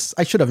this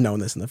I should have known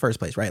this in the first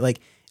place, right?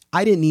 Like,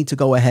 I didn't need to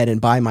go ahead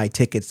and buy my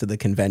tickets to the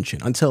convention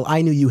until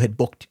I knew you had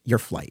booked your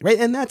flight, right?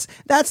 And that's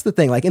the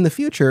thing. Like in the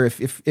future,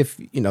 if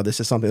this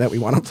is something that we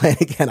want to plan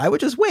again, I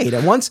would just wait.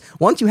 And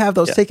once you have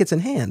those tickets in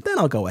hand, then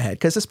I'll go ahead.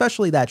 Because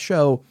especially that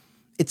show,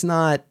 it's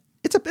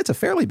a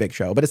fairly big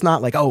show, but it's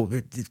not like, oh,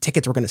 the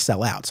tickets were going to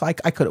sell out. So I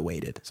could have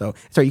waited. So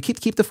you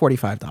keep the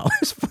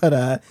 $45,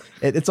 but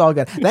it's all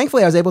good.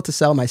 Thankfully, I was able to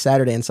sell my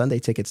Saturday and Sunday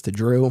tickets to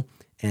Drew.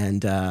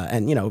 And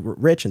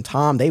Rich and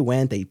Tom, they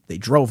went, they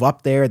drove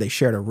up there, they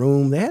shared a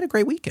room, they had a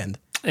great weekend.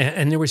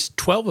 And there was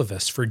 12 of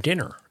us for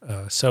dinner.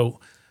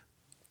 So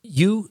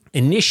you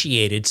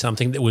initiated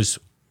something that was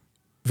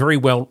very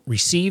well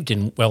received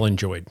and well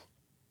enjoyed.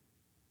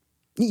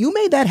 You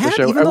made that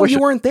happen, even though you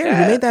weren't there.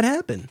 You made that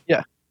happen.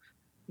 Yeah.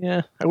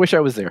 Yeah. I wish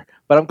I was there,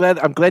 but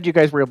I'm glad you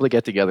guys were able to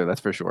get together.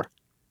 That's for sure.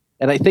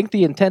 And I think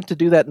the intent to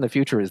do that in the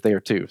future is there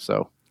too.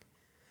 So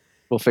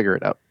we'll figure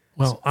it out.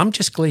 Well, I'm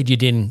just glad you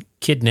didn't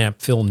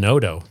kidnap Phil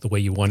Noto the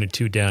way you wanted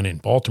to down in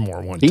Baltimore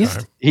one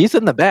time. He's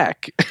in the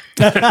back.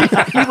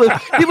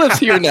 he lives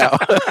here now.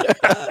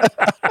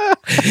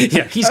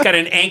 Yeah, he's got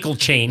an ankle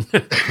chain.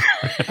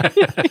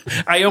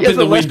 I opened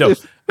the window.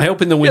 I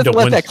opened the window. He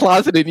hasn't left that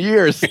closet in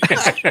years.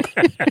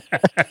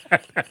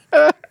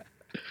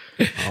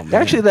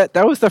 Actually,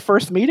 that was the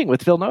first meeting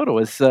with Phil Noto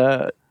was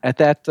at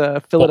that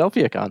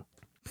Philadelphia con.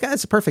 Yeah,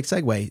 that's a perfect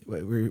segue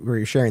where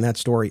you're sharing that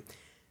story.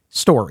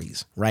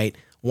 Stories, right?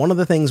 One of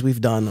the things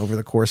we've done over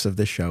the course of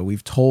this show,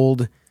 we've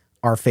told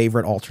our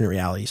favorite alternate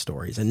reality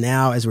stories. And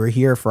now, as we're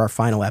here for our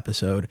final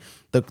episode,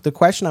 the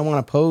question I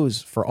want to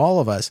pose for all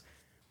of us,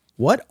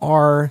 what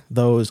are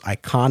those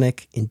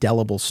iconic,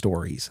 indelible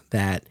stories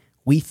that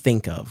we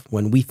think of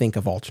when we think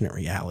of alternate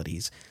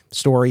realities?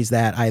 Stories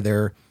that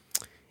either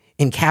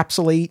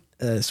encapsulate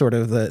sort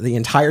of the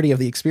entirety of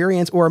the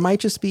experience, or it might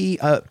just be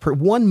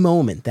one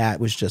moment that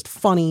was just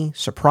funny,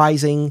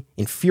 surprising,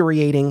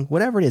 infuriating,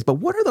 whatever it is. But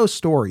what are those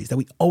stories that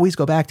we always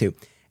go back to?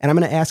 And I'm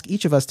going to ask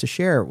each of us to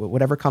share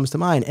whatever comes to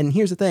mind. And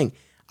here's the thing.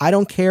 I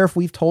don't care if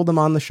we've told them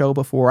on the show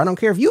before. I don't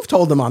care if you've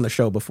told them on the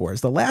show before.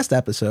 It's the last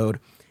episode.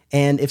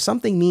 And if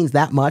something means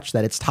that much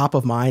that it's top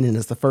of mind and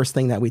is the first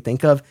thing that we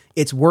think of,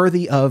 it's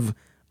worthy of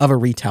a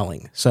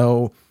retelling.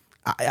 So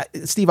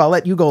Steve, I'll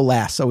let you go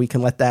last so we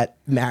can let that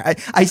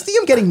I see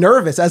him getting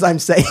nervous as I'm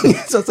saying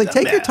it. So it's like,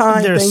 take your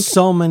time. There's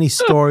so many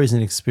stories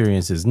and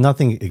experiences,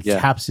 nothing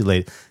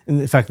encapsulated.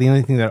 And in fact, the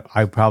only thing that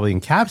I probably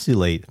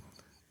encapsulate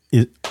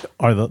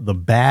are the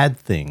bad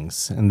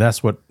things. And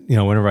that's what,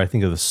 whenever I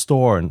think of the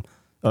store, and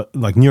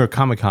like New York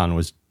Comic Con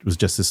was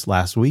just this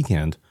last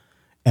weekend,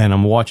 and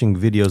I'm watching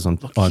videos on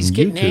He's YouTube.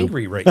 getting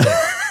angry right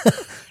now.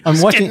 I'm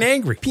watching, getting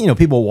angry.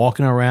 People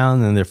walking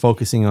around and they're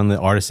focusing on the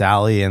artist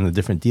alley and the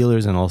different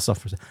dealers and all this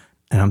stuff.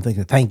 And I'm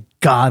thinking, thank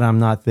God I'm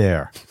not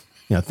there.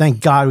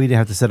 Thank God we didn't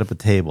have to set up a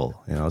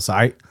table.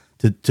 So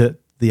to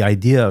the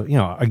idea,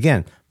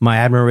 again, my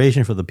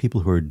admiration for the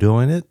people who are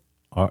doing it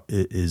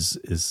is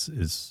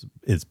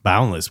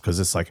boundless,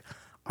 because it's like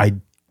I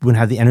wouldn't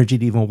have the energy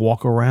to even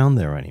walk around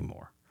there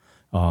anymore,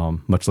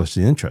 much less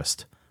the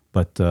interest.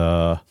 But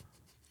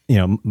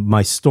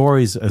my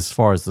stories as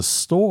far as the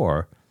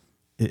store.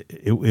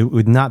 It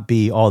would not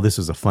be, this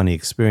was a funny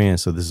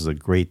experience, or this is a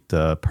great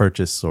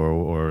purchase,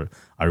 or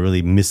I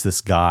really miss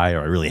this guy, or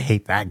I really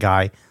hate that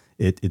guy.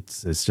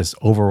 It's just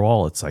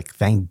overall, it's like,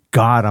 thank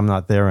God I'm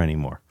not there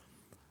anymore.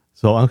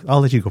 So I'll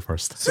let you go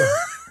first.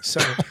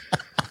 So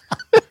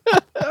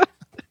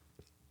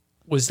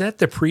was that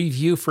the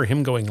preview for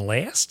him going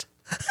last?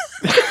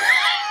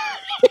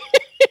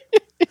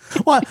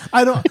 Well,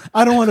 I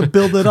don't want to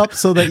build it up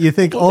so that you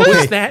think,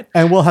 okay, that?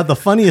 And we'll have the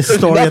funniest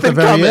story at the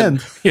very coming.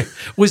 end. Yeah.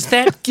 Was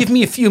that, give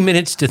me a few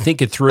minutes to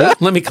think it through?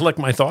 Let me collect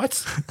my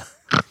thoughts.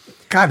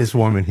 God, it's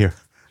warm in here.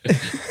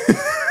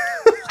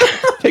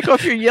 Take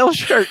off your Yale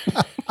shirt.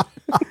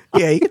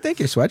 Yeah, you can take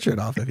your sweatshirt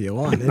off if you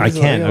want. I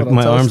can't.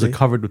 My arms are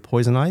covered with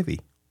poison ivy.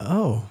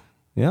 Oh.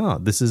 Yeah,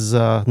 this is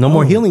no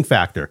more healing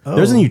factor.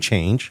 There's a new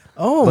change.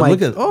 Oh But my!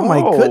 look at-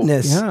 my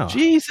goodness! Yeah.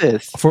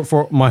 Jesus.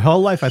 For my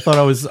whole life, I thought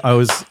I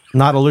was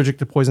not allergic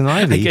to poison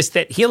ivy. I guess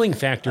that healing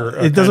factor.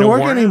 It doesn't kinda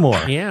work worn out.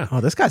 anymore. Yeah.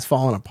 Oh, this guy's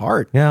falling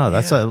apart. Yeah,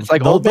 that's It's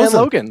like old man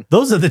Logan.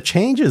 Those are the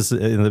changes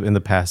in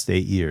the past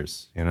 8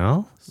 years.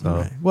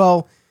 So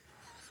Well,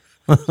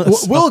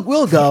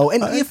 we'll go,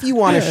 and if you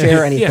want to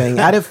share anything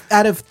out of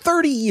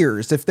 30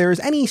 years, if there's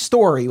any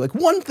story, like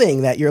one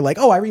thing that you're like,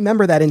 oh, I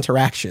remember that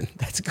interaction.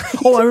 That's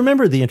great. I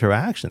remember the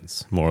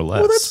interactions more or less.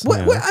 Well, that's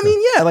what I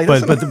mean. Yeah, like,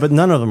 But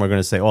none of them are going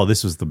to say, "Oh,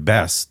 this was the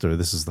best" or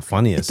 "This is the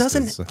funniest."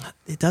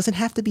 it doesn't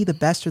have to be the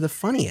best or the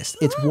funniest.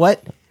 It's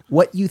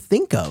what you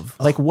think of,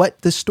 like what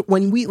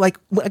when we like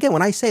again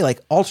when I say like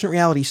alternate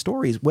reality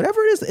stories,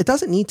 whatever it is, it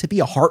doesn't need to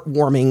be a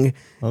heartwarming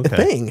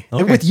thing.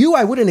 And with you,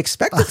 I wouldn't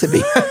expect it to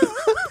be.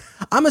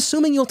 I'm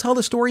assuming you'll tell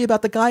the story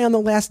about the guy on the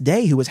last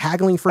day who was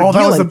haggling for that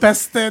healing. was the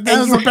best. That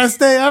was the best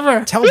day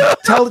ever. Tell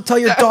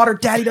your daughter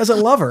daddy doesn't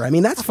love her. I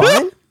mean, that's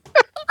fine.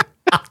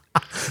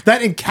 That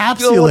Bill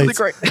encapsulates. was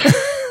great.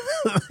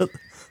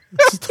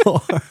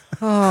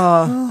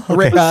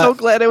 Rick, So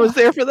glad I was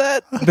there for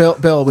that.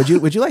 Bill, would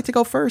you like to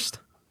go first?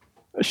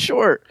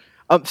 Sure.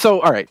 So,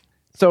 all right.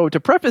 So to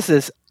preface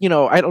this,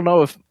 I don't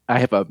know if I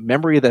have a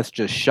memory that's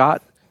just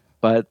shot,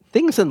 but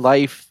things in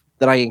life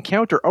that I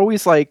encounter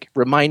always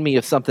remind me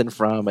of something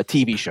from a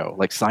TV show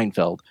like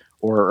Seinfeld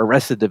or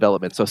Arrested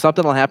Development. So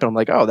something will happen. I'm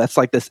like, oh, that's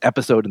like this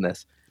episode in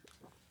this.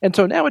 And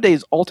so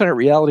nowadays, alternate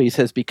realities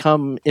has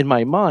become in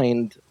my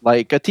mind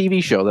like a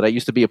TV show that I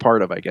used to be a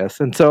part of, I guess.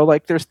 And so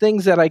there's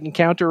things that I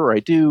encounter or I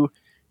do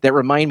that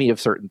remind me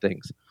of certain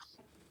things.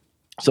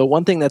 So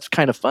one thing that's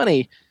kind of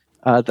funny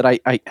that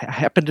I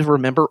happen to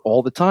remember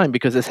all the time,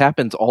 because this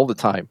happens all the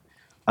time.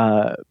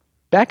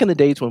 Back in the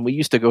days when we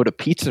used to go to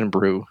Pizza and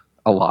Brew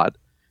a lot,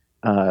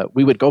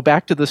 we would go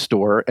back to the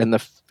store and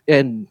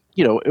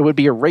it would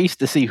be a race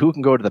to see who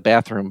can go to the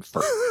bathroom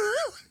first.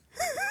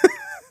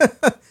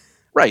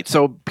 Right.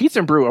 So Pizza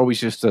and Brew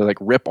always used to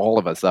rip all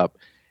of us up.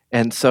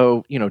 And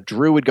so,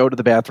 Drew would go to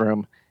the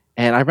bathroom.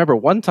 And I remember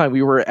one time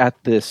we were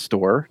at this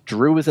store.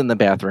 Drew was in the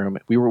bathroom.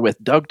 We were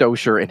with Doug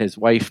Dosher and his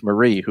wife,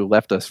 Marie, who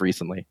left us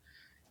recently.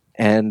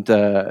 And,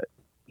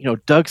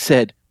 Doug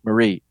said,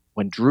 Marie,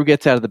 when Drew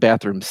gets out of the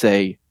bathroom,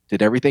 say,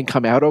 did everything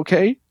come out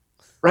okay?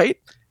 Right.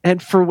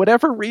 And for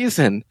whatever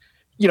reason,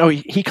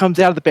 he comes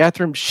out of the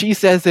bathroom, she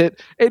says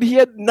it, and he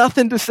had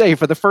nothing to say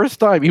for the first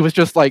time. He was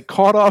just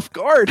caught off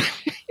guard.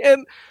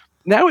 And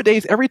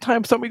nowadays, every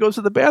time somebody goes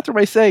to the bathroom,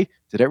 I say,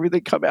 did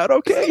everything come out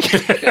okay?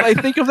 And I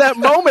think of that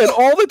moment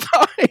all the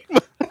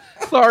time.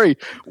 Sorry.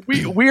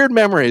 Weird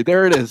memory.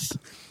 There it is.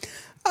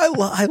 I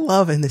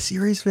love in the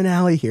series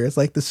finale here. It's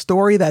like the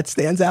story that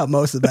stands out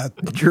most about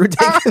Drew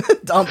taking a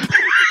dump.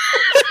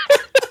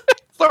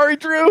 Sorry,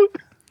 Drew.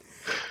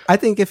 I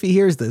think if he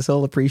hears this,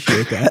 he'll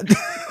appreciate that.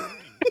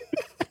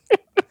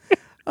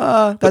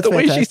 That's But the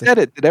way she fantastic. said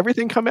it, did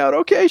everything come out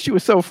okay? She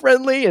was so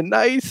friendly and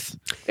nice,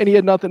 and he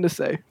had nothing to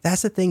say.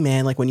 That's the thing,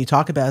 man. Like when you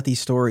talk about these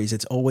stories,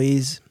 it's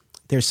always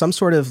there's some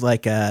sort of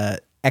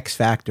X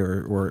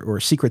factor or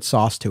secret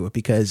sauce to it,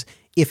 because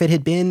if it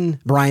had been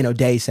Brian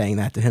O'Day saying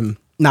that to him,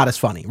 not as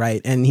funny,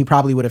 right? And he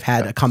probably would have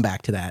had a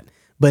comeback to that.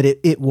 But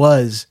it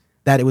was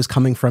that it was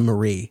coming from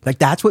Marie.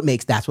 That's what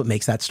makes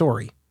that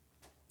story.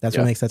 That's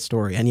what makes that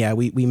story. And yeah,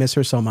 we miss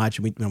her so much.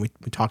 We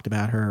talked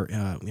about her,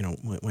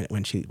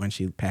 when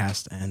she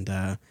passed. And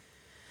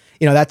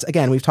that's,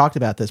 again, we've talked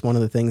about this. One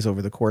of the things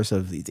over the course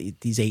of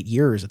these 8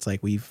 years, it's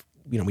like we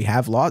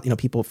have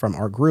people from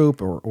our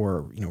group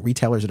or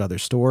retailers at other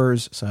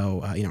stores.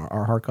 So,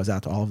 our heart goes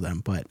out to all of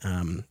them. But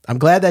I'm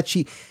glad that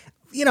she,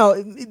 not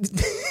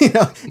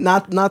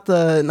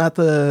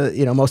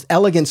the most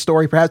elegant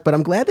story perhaps, but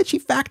I'm glad that she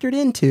factored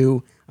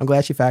into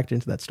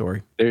that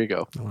story. There you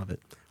go. I love it.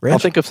 Rich? I'll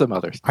think of some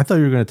others. I thought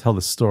you were going to tell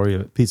the story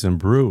of Pizza and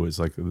Brew. Is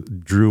like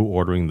Drew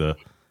ordering the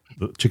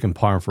chicken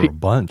parm for a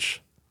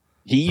bunch.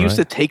 He used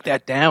to take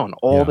that down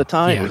all the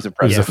time. Yeah. It was It was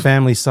impressive. a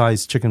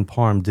family-sized chicken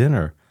parm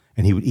dinner,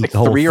 and he would eat Like the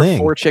whole 3 thing.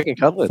 or 4 chicken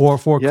cutlets.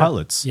 Four Yeah.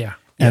 cutlets. Yeah.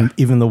 And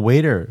even the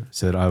waiter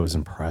said, I was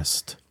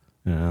impressed.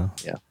 Yeah.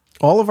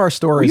 All of our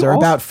stories We are all-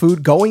 about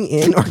food going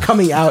in or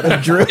coming out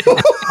of Drew.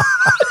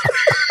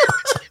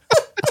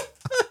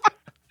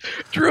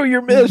 Drew,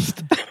 you're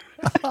missed.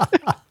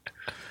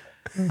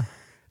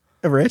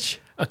 Rich?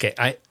 Okay,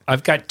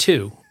 I've got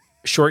 2,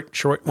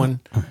 short one,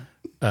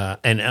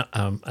 and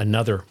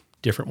another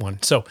different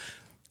one. So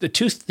the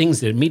 2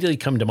 things that immediately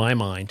come to my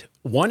mind,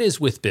 one is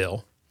with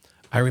Bill.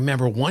 I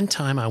remember one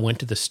time I went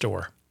to the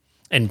store,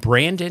 and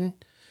Brandon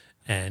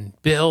and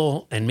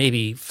Bill and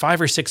maybe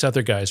 5 or 6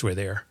 other guys were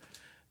there,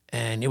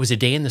 and it was a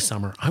day in the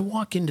summer. I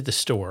walk into the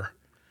store,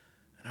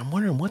 and I'm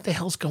wondering what the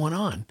hell's going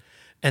on.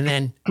 And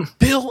then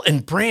Bill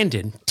and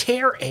Brandon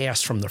tear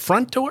ass from the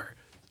front door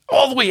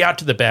all the way out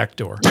to the back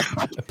door.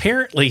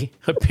 Apparently,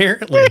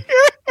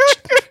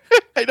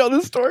 I know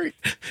this story.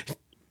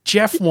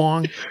 Jeff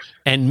Wong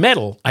and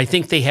Metal, I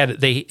think they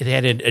had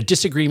a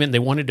disagreement. They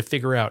wanted to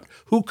figure out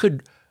who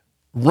could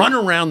run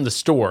around the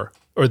store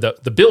or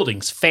the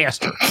buildings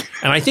faster.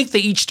 And I think they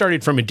each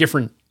started from a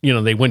different,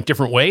 they went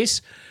different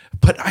ways.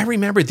 But I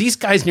remember these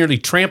guys nearly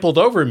trampled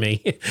over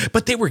me,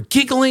 but they were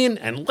giggling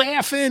and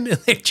laughing, and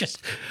they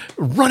just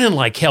running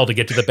like hell to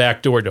get to the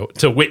back door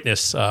to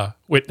witness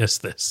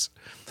this.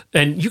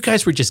 And you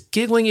guys were just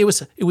giggling. It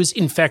was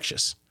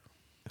infectious.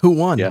 Who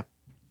won? Yeah.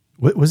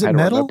 Was I it don't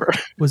Metal? remember.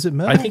 Was it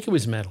Metal? I think it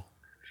was Metal.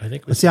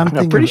 See, I'm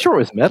I'm pretty sure it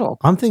was metal.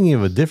 I'm thinking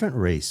of a different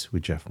race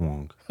with Jeff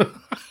Wong.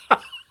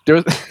 There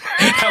was,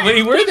 How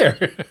many were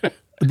there?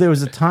 There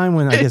was a time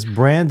when I guess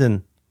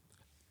Brandon,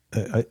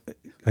 remember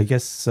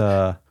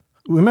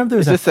there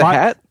was Is this the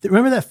hat?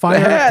 Remember that fire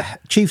hat.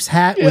 chief's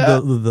hat Yeah.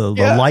 with the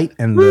Yeah. light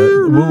and the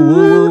woo woo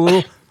woo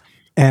woo,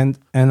 and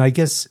I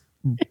guess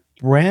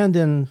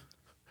Brandon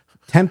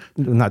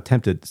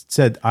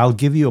said, "I'll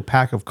give you a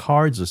pack of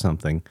cards or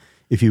something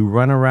if you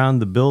run around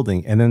the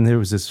building." And then there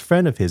was this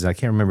friend of his, I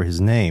can't remember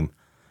his name.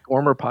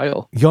 Gormer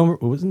Pyle. Gomer,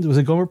 was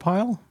it Gomer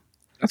Pyle?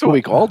 That's what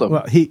we called him.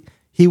 Well,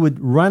 he would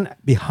run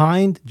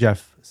behind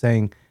Jeff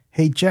saying,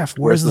 "Hey Jeff,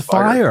 where's the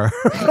fire?"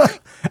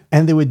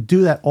 And they would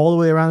do that all the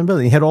way around the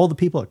building. He had all the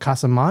people at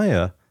Casa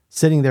Maya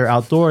sitting there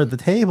outdoor at the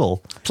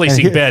table,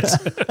 Placing bets.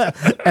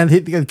 and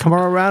he'd come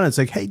around and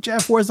say, "Hey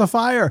Jeff, where's the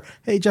fire?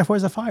 Hey Jeff,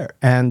 where's the fire?"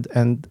 And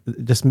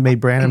it just made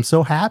Brandon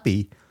so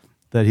happy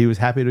that he was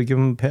happy to give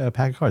him a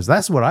pack of cards.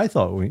 That's what I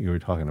thought when you were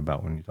talking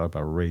about when you talk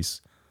about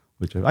race.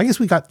 Which I guess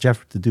we got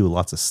Jeff to do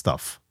lots of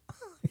stuff.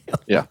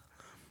 Yeah.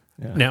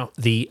 Now,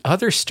 the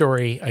other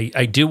story,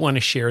 I do want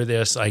to share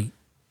this.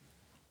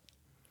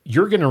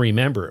 You're going to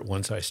remember it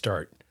once I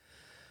start.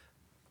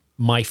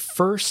 My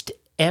first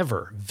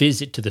ever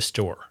visit to the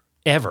store,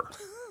 ever.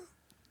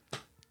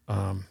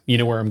 You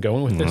know where I'm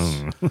going with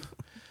this?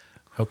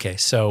 Okay,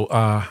 so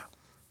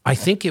I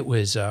think it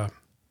was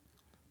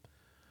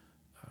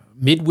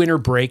midwinter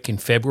break in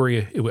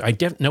February. It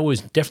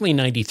was definitely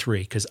 93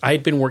 because I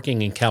had been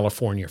working in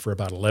California for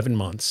about 11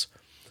 months.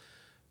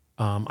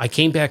 I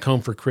came back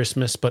home for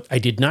Christmas, but I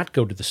did not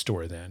go to the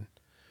store then.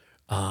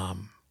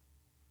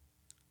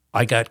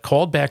 I got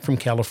called back from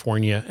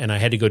California, and I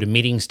had to go to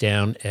meetings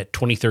down at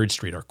 23rd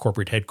Street, our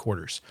corporate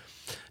headquarters.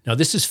 Now,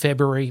 this is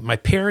February. My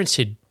parents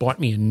had bought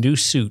me a new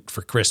suit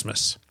for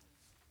Christmas.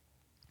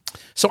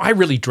 So I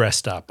really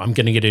dressed up. I'm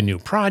going to get a new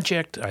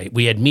project.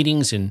 We had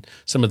meetings in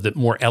some of the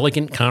more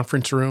elegant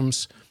conference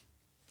rooms,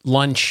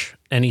 lunch,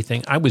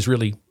 anything. I was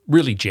really,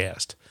 really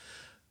jazzed.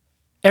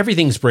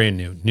 Everything's brand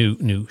new.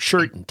 New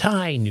shirt and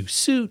tie, new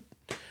suit.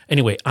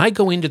 Anyway, I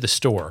go into the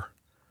store.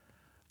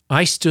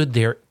 I stood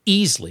there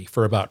easily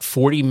for about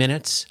 40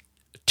 minutes,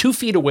 2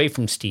 feet away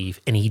from Steve,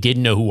 and he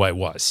didn't know who I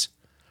was,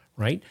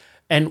 right?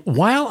 And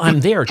while I'm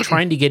there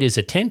trying to get his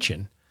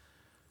attention,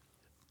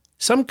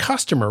 some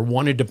customer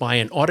wanted to buy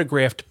an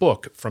autographed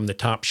book from the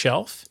top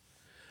shelf.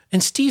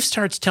 And Steve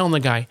starts telling the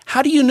guy,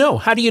 how do you know?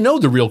 How do you know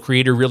the real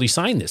creator really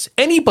signed this?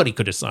 Anybody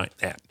could have signed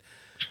that.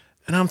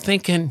 And I'm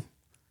thinking,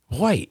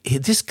 boy,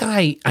 this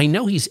guy, I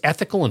know he's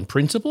ethical and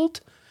principled,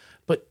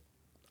 but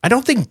I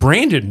don't think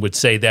Brandon would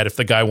say that if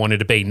the guy wanted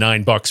to pay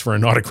 $9 for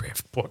an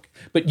autographed book.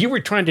 But you were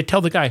trying to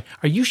tell the guy,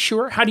 are you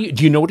sure? Do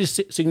you know what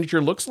his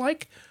signature looks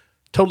like?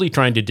 Totally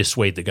trying to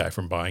dissuade the guy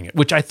from buying it,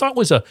 which I thought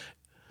was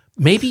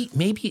maybe,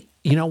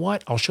 you know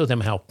what? I'll show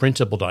them how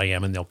principled I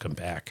am and they'll come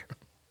back.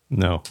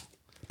 No.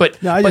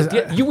 But, No,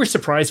 you were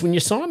surprised when you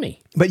saw me.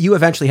 But you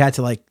eventually had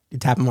to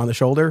tap him on the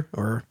shoulder,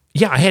 or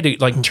Yeah, I had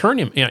to turn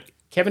him. You know,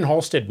 Kevin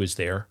Halstead was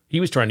there. He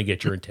was trying to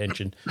get your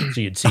attention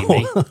so you'd see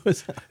me.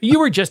 You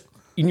were just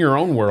in your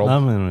own world.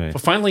 Right.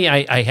 But finally,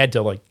 I had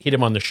to like hit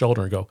him on the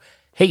shoulder and go,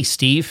 "Hey,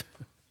 Steve."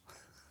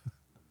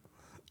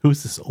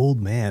 Who's this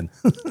old man?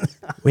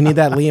 We need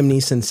that Liam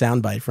Neeson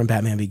soundbite from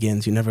Batman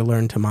Begins. You never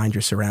learn to mind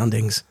your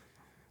surroundings.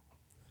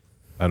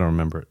 I don't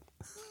remember it.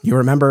 You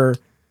remember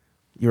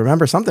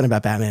something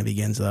about Batman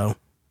Begins, though.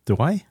 Do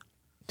I?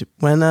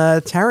 When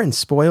Terrence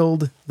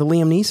spoiled the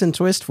Liam Neeson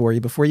twist for you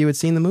before you had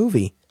seen the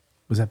movie.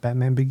 Was that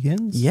Batman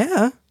Begins?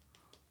 Yeah.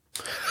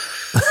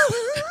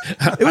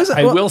 It was.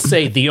 I will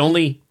say the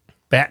only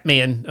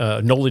Batman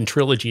Nolan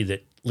trilogy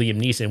that Liam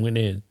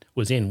Neeson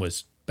was in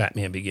was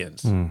Batman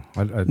Begins.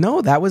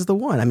 No, that was the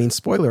one. I mean,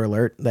 spoiler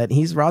alert, that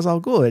he's Ra's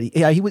al Ghul.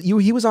 Yeah,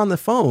 he was on the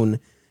phone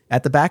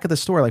at the back of the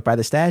store, like by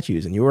the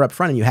statues, and you were up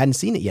front and you hadn't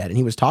seen it yet. And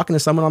he was talking to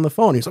someone on the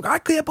phone. He was like, I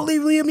can't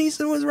believe Liam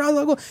Neeson was Ra's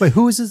al Ghul. Wait,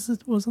 who was this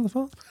that was on the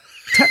phone?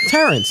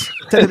 Terrence.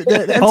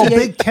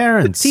 Big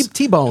Terrence.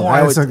 T-Bone.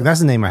 Oh,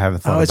 that's a name I haven't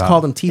thought about. I always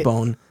called him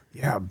T-Bone.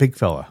 Yeah, big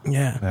fella.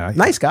 Yeah.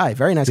 Nice guy.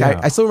 Very nice guy.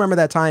 I still remember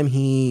that time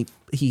he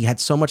had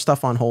so much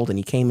stuff on hold and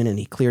he came in and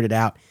he cleared it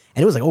out.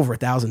 And it was like over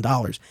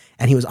 $1,000.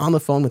 And he was on the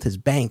phone with his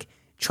bank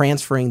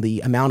transferring the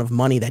amount of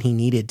money that he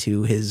needed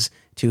to his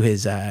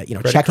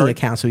checking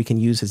account so he can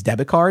use his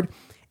debit card.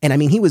 And I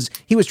mean, he was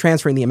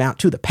transferring the amount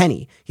to the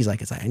penny. He's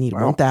like, I need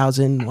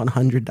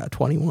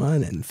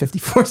 $1,121 and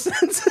 54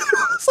 cents.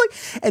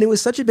 And it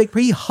was such a big.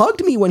 He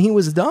hugged me when he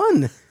was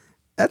done.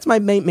 That's my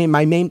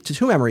main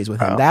two memories with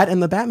him. That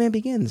and the Batman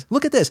Begins.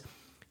 Look at this.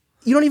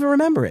 You don't even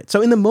remember it.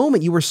 So in the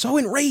moment, you were so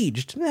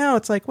enraged. Now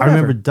it's like whatever.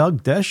 I remember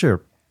Doug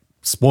Desher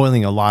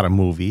spoiling a lot of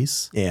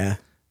movies. Yeah.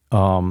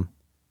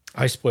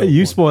 I spoiled.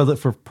 You one. spoiled it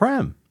for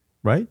Prem,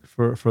 right?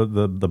 For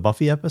the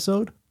Buffy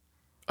episode.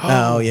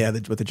 Oh yeah,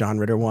 with the John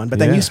Ritter one. But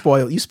then you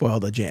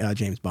spoiled the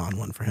James Bond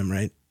one for him,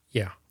 right?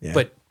 Yeah.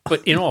 But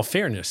in all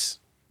fairness,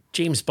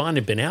 James Bond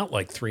had been out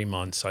like 3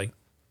 months. I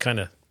kind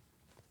of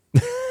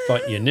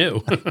thought you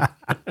knew.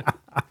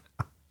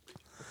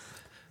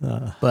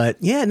 But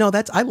yeah, no,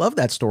 I love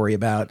that story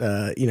about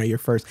your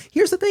first.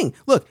 Here's the thing.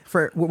 Look,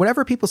 for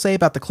whatever people say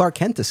about the Clark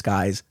Kent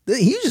disguise,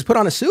 he just put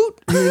on a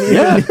suit. You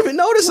didn't even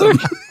notice him.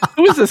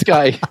 Who is this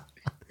guy?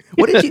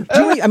 What did you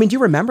do? Do you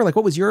remember? Like,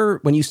 what was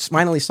when you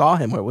finally saw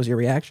him? What was your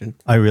reaction?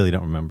 I really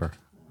don't remember.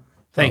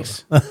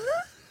 Thanks.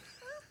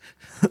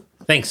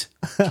 Thanks,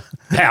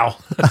 pal.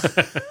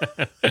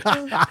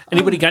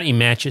 Anybody got any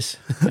matches?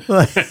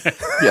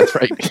 That's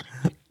right.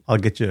 I'll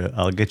get you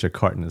a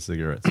carton of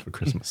cigarettes for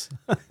Christmas.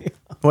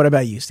 What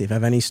about you, Steve?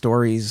 Have any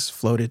stories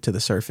floated to the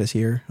surface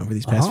here over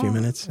these past few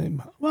minutes?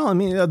 Well, I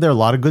mean, there are a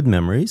lot of good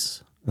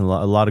memories, a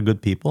lot of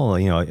good people.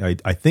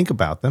 I think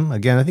about them.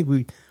 Again, I think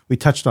we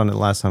touched on it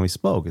last time we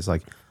spoke. It's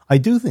like, I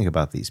do think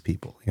about these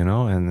people,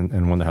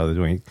 and wonder how they're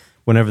doing.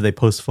 Whenever they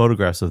post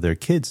photographs of their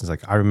kids, it's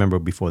like, I remember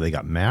before they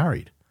got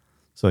married.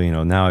 So,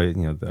 now,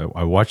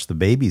 I watch the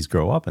babies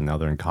grow up and now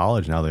they're in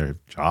college, now they have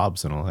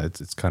jobs and all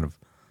that. It's kind of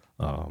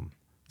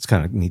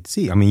neat to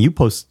see. I mean, you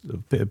post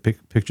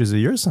pictures of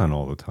your son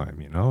all the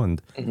time,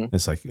 and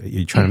it's like,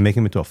 you're trying to make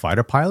him into a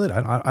fighter pilot.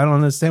 I don't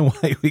understand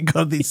why we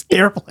go to these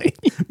airplane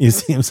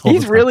museums all the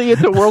He's time. really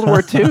into World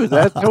War II.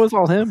 That was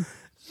all him.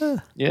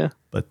 Yeah.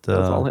 But That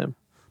was all him.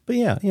 But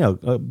yeah,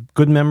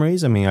 good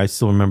memories. I mean, I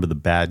still remember the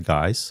bad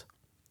guys,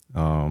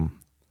 the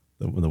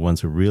ones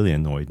who really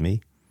annoyed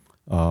me.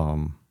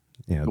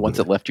 The ones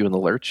that left you in the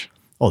lurch.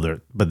 Oh,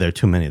 there are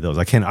too many of those.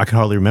 I can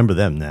hardly remember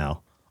them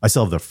now. I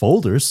still have their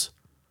folders.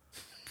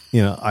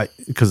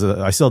 Because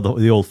I still have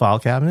the old file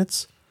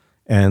cabinets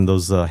and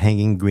those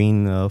hanging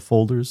green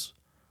folders.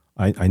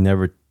 I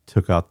never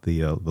took out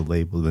the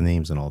label, the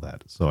names, and all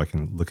that, so I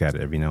can look at it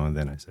every now and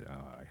then. I say,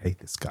 oh, I hate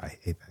this guy, I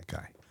hate that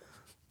guy.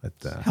 But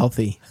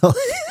healthy.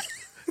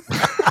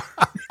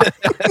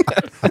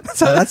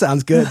 That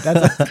sounds good.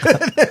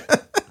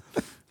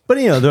 But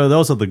there are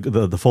also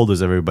the folders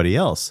of everybody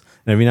else,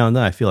 and every now and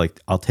then I feel like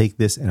I'll take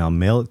this and I'll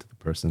mail it to the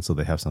person so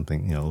they have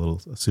something, a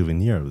little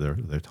souvenir of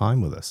their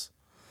time with us.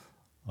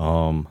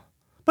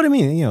 But I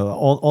mean,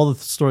 all the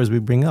stories we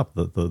bring up,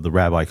 the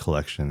rabbi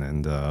collection,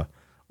 and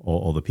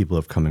all the people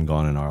who have come and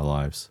gone in our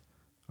lives,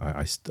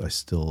 I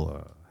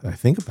still I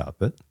think about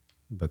it,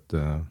 but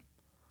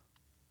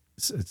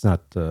it's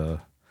not.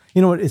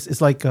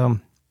 It's like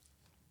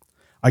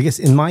I guess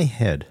in my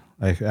head,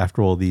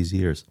 after all these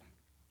years,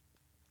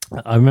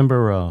 I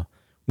remember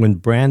when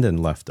Brandon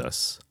left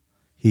us,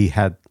 he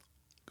had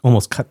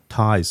almost cut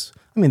ties.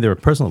 I mean, there were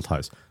personal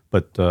ties,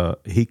 but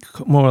he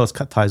more or less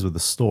cut ties with the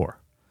store.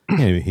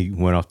 He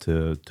went off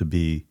to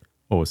be,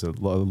 what was it,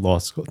 law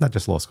school, not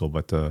just law school,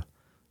 but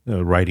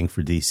writing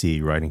for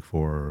DC, writing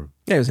for...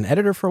 Yeah, he was an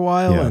editor for a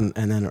while and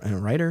then a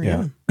writer,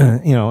 yeah.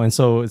 And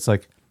so it's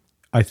like,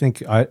 I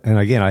think, and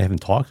again, I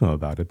haven't talked to him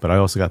about it, but I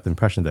also got the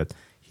impression that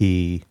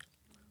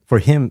for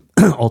him,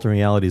 Alternate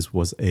Realities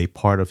was a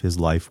part of his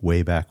life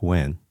way back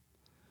when.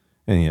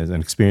 And he has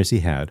an experience he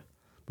had,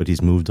 but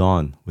he's moved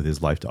on with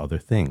his life to other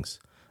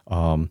things.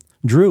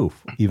 Drew,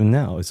 even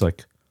now, it's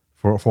like,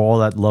 for all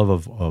that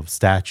love of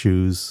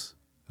statues,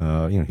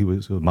 he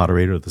was a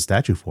moderator of the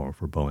statue forum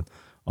for Bowen,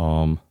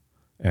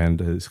 and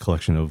his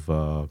collection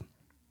of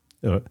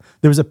There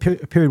was a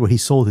period where he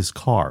sold his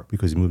car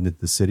because he moved into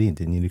the city and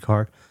didn't need a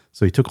car.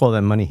 So he took all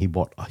that money. He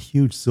bought a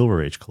huge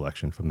Silver Age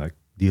collection from that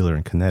dealer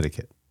in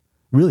Connecticut.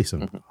 Really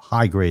some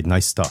high grade,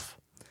 nice stuff.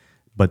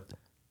 But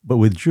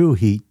with Drew,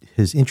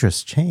 his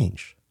interests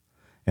changed.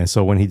 And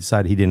so when he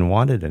decided he didn't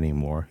want it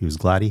anymore, he was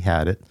glad he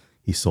had it.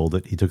 He sold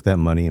it. He took that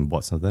money and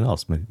bought something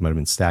else. Might have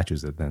been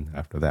statues then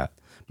after that.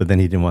 But then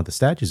he didn't want the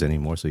statues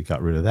anymore, so he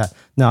got rid of that.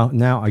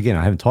 Now again,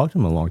 I haven't talked to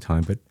him in a long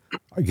time, but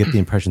I get the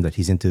impression that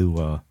he's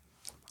into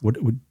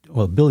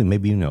well, Billy,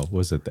 maybe you know,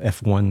 was it the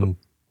F1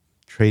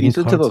 trading He's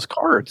cards? into those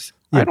cards.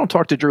 Yeah. I don't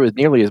talk to Drew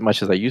nearly as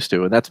much as I used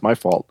to, and that's my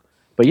fault.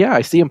 But yeah,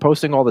 I see him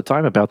posting all the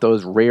time about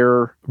those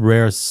rare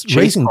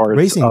racing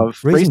cards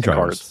of racing drivers.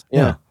 cards.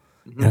 Yeah.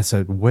 And I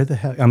said, where the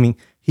hell? I mean,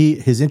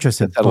 his interest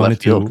had That's out of gone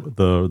left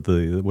into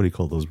the what do you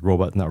call those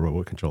not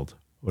robot controlled?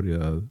 What do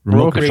you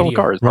Remote control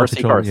radio. cars, Remote RC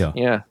control, cars.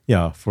 yeah.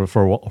 Yeah,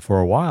 for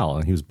a while,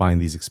 and he was buying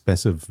these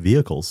expensive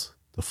vehicles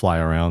to fly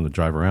around, to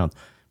drive around.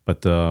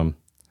 But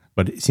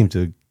it seemed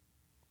to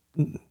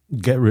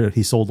get rid.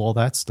 He sold all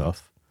that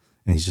stuff,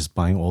 and he's just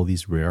buying all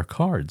these rare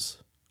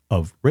cards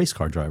of race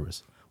car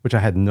drivers, which I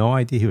had no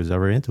idea he was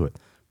ever into it.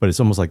 But it's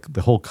almost like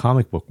the whole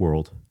comic book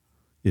world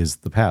is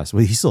the past.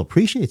 Well, he still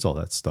appreciates all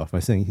that stuff.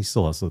 I think he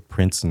still has the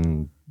prints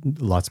and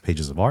lots of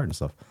pages of art and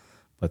stuff.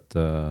 But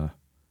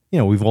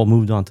we've all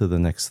moved on to the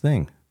next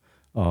thing.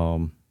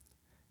 And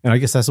I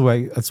guess that's the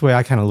way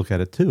I kind of look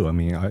at it too. I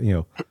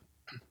mean,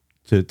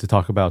 to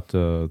talk about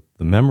the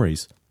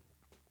memories,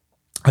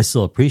 I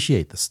still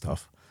appreciate this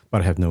stuff, but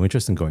I have no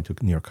interest in going to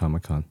New York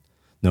Comic Con.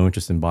 No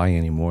interest in buying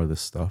any more of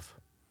this stuff.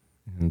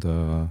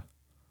 And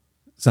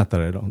it's not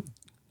that I don't.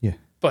 Yeah.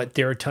 But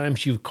there are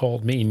times you've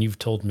called me and you've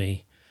told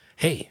me,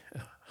 hey,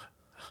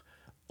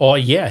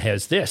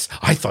 has this.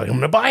 I thought I'm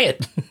going to buy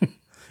it.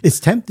 It's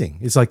tempting.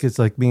 It's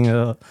like being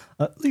a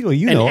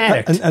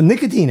addict. A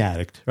nicotine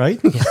addict, right?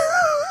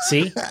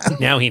 See,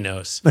 now he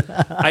knows.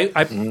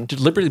 I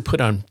deliberately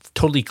put on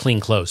totally clean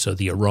clothes, so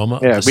the aroma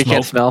of the we smoke.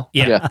 can't smell.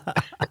 Yeah.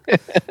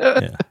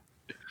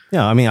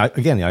 Yeah. I mean,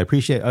 I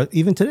appreciate.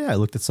 Even today, I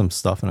looked at some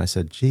stuff and I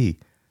said, "Gee,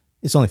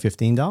 it's only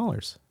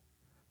 $15."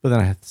 But then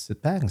I had to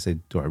sit back and say,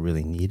 "Do I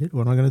really need it?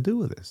 What am I going to do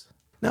with this?"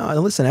 No,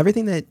 listen,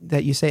 everything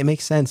that you say, it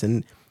makes sense.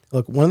 And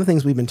look, one of the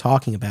things we've been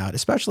talking about,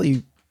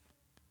 especially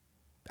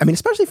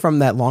from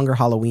that longer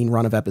Halloween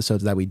run of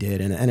episodes that we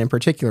did, and in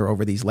particular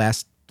over these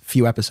last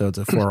few episodes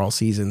of For All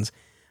Seasons,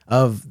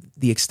 of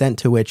the extent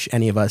to which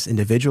any of us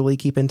individually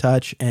keep in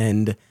touch,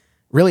 and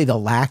really the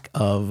lack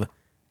of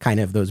kind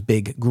of those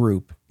big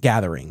group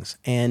gatherings.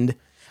 And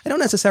I don't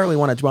necessarily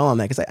want to dwell on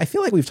that because I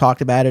feel like we've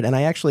talked about it, and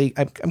I'm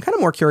kind of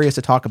more curious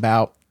to talk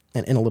about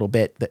in a little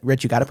bit that,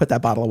 Rich, you got to put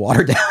that bottle of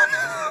water down.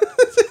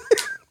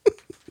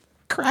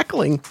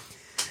 Crackling.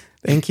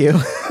 Thank you.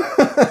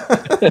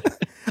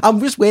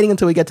 I'm just waiting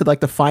until we get to like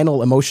the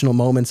final emotional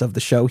moments of the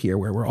show here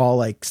where we're all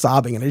like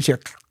sobbing and I just hear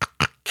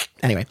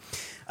anyway.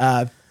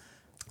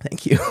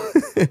 Thank you.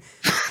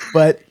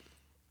 But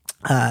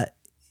I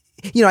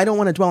don't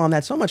want to dwell on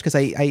that so much because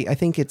I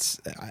think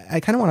I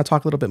kind of want to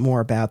talk a little bit more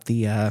about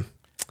the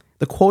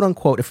quote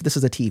unquote, if this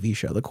is a TV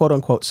show, the quote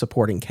unquote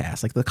supporting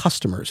cast, like the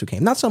customers who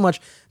came, not so much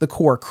the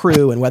core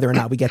crew and whether or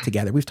not we get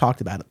together. We've talked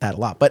about that a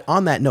lot. But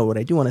on that note, what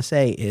I do want to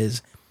say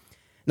is,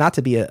 not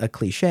to be a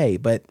cliche,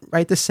 but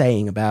right, the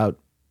saying about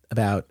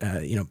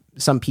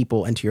some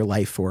people enter your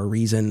life for a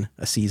reason,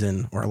 a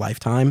season, or a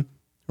lifetime,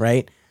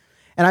 right?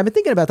 And I've been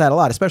thinking about that a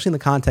lot, especially in the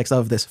context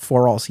of this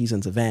For All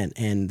Seasons event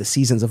and the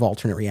seasons of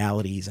alternate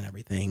realities and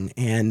everything.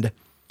 And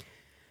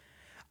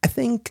I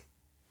think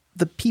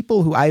the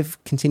people who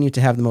I've continued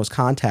to have the most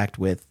contact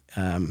with,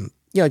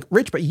 like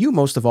Rich, but you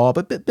most of all,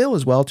 but Bill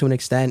as well to an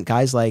extent,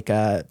 guys like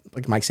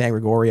Mike San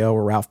Gregorio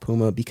or Ralph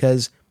Puma,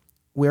 because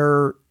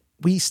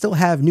we still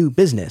have new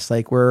business.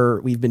 Like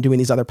we've been doing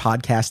these other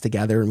podcasts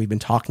together and we've been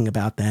talking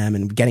about them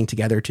and getting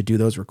together to do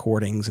those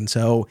recordings. And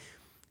so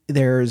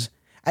and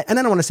I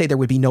don't want to say there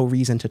would be no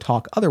reason to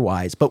talk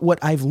otherwise, but what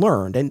I've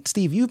learned, and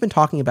Steve, you've been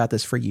talking about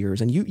this for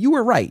years, and you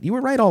were right. You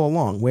were right all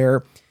along,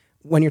 where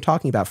when you're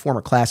talking about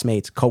former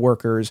classmates,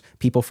 coworkers,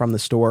 people from the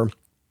store,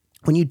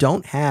 when you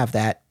don't have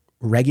that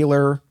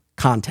regular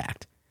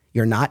contact,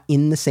 you're not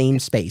in the same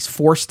space,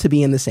 forced to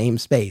be in the same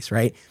space,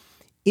 right?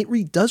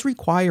 It does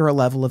require a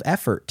level of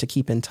effort to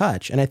keep in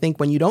touch. And I think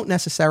when you don't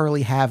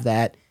necessarily have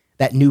that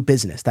new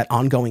business, that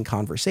ongoing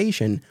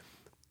conversation,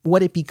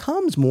 what it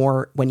becomes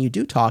more when you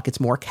do talk,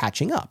 it's more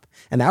catching up.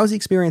 And that was the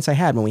experience I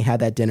had when we had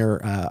that dinner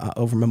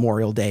over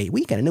Memorial Day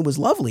weekend. And it was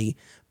lovely.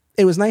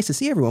 It was nice to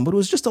see everyone, but it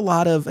was just a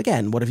lot of,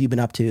 again, what have you been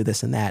up to,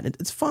 this and that.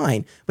 It's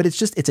fine, but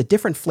it's a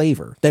different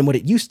flavor than what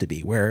it used to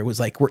be, where it was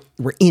like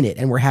we're in it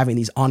and we're having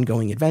these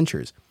ongoing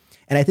adventures.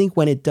 And I think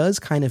when it does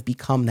kind of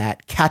become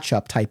that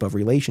catch-up type of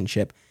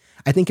relationship,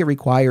 I think it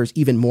requires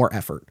even more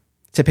effort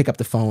to pick up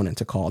the phone and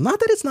to call. Not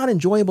that it's not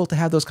enjoyable to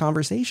have those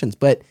conversations,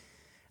 but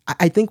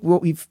I think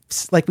what we've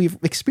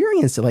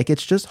experienced it, like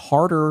it's just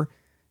harder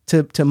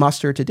to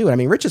muster to do it. I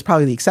mean, Rich is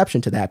probably the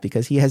exception to that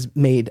because he has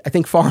made, I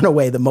think, far and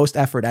away the most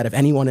effort out of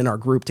anyone in our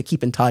group to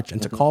keep in touch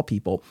and to call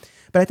people.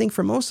 But I think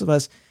for most of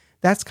us,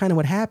 that's kind of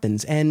what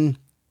happens. And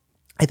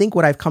I think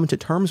what I've come to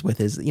terms with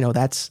is,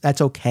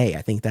 that's okay.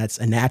 I think that's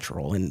a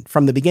natural. And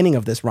from the beginning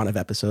of this run of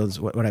episodes,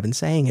 what I've been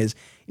saying is,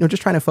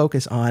 just trying to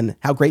focus on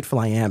how grateful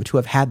I am to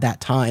have had that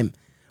time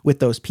with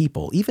those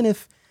people, even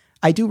if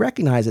I do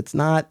recognize it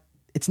never,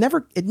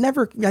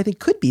 I think,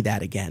 could be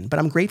that again, but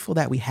I'm grateful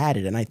that we had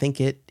it. And I think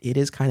it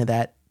is kind of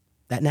that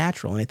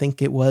natural. And I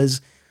think it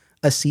was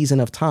a season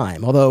of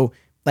time, although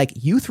like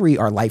you three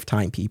are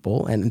lifetime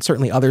people, and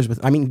certainly others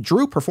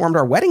Drew performed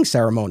our wedding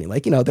ceremony.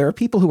 Like, there are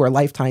people who are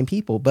lifetime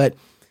people, but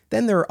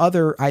then there are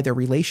other either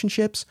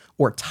relationships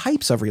or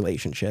types of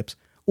relationships,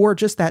 or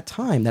just that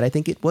time that I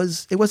think it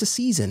was a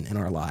season in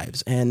our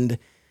lives. And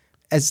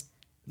as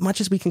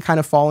much as we can kind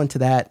of fall into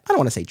that, I don't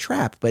want to say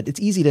trap, but it's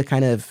easy to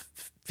kind of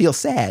feel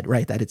sad,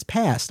 right, that it's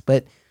past.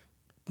 But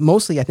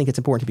mostly I think it's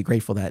important to be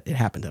grateful that it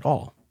happened at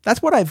all.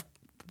 That's what I've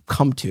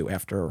come to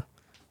after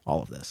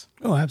all of this.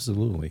 Oh,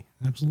 absolutely.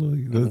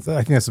 Absolutely. I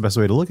think that's the best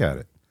way to look at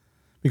it.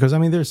 Because,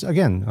 there's,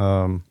 again,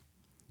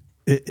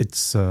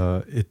 it's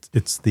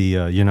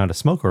the you're not a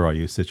smoker, are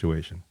you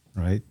situation,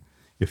 right?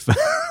 If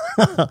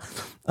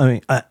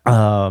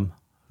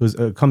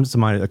comes to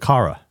mind,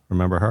 Akara,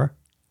 remember her?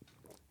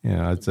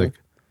 Yeah, it's like,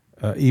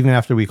 even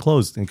after we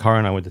closed, and Cara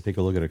and I went to take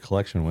a look at a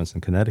collection once in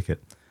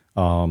Connecticut,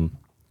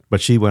 but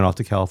she went off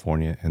to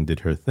California and did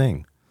her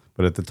thing.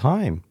 But at the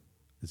time,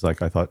 it's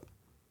like I thought,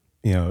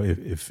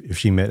 if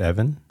she met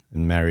Evan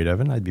and married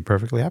Evan, I'd be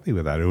perfectly happy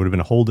with that. It would have been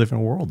a whole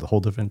different world, a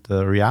whole different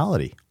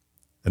reality,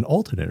 an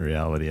alternate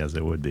reality as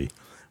it would be.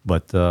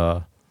 But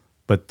and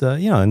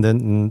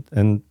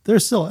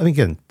there's still,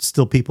 again,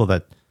 still people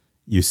that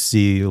you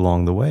see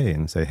along the way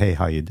and say, hey,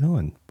 how you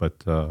doing?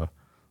 But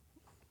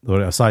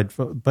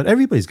but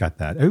everybody's got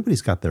that.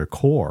 Everybody's got their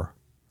core,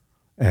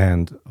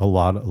 and a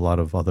lot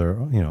of other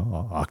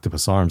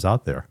octopus arms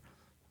out there.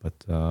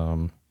 But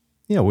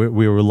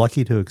we were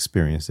lucky to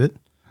experience it.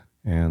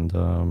 And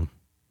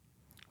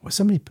was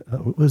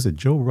it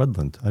Joe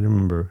Rudland? I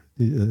don't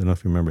know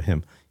if you remember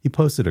him. He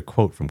posted a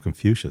quote from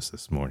Confucius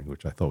this morning,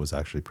 which I thought was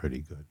actually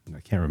pretty good. And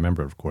I can't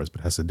remember, of course, but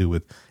it has to do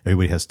with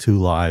everybody has two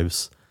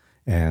lives,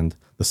 and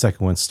the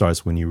second one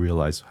starts when you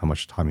realize how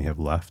much time you have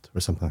left, or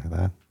something like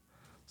that.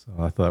 So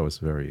I thought it was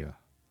very,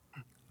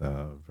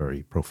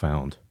 very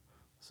profound.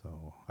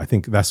 So I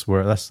think that's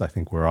where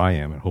I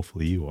am, and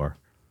hopefully you are,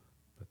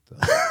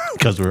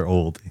 because we're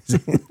old.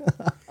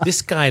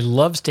 This guy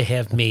loves to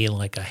have me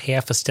like a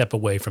half a step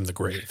away from the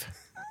grave.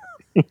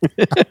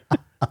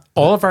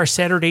 All of our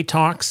Saturday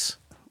talks.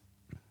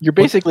 You're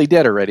basically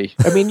dead already.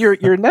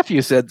 Your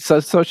nephew said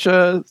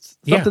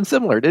something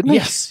similar, didn't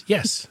he?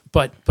 Yes,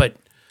 but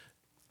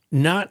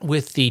not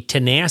with the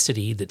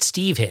tenacity that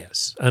Steve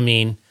has.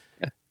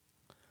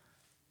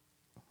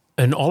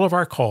 And all of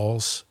our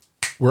calls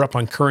were up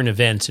on current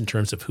events in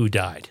terms of who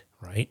died,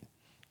 right?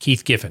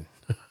 Keith Giffen.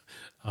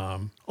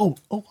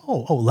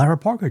 Lara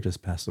Parker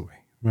just passed away.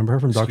 Remember her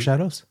from Dark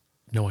Shadows?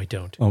 No, I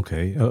don't.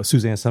 Okay.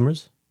 Suzanne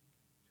Summers?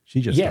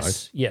 She just died.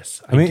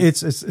 Yes.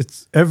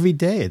 It's every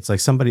day. It's like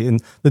somebody,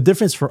 and the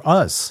difference for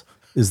us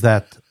is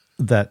that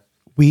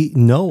we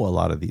know a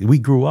lot of these. We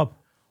grew up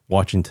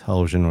watching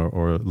television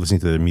or listening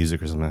to their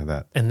music or something like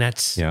that. And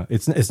that's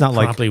it's not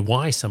probably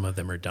why some of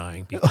them are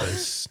dying,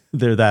 because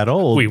they're that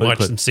old. We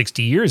watched them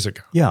 60 years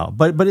ago. Yeah,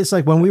 but it's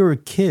like when we were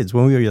kids,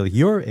 when we were like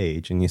your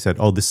age, and you said,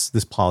 "Oh, this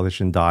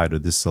politician died or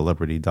this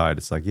celebrity died."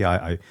 It's like,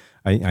 yeah,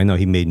 I know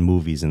he made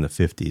movies in the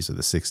 50s or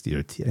the 60s, or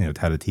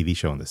had a TV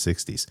show in the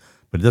 60s,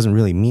 but it doesn't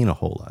really mean a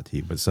whole lot to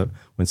you. But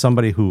when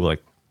somebody who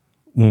like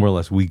more or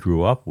less we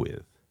grew up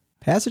with,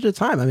 passage of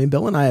time.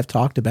 Bill and I have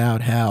talked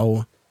about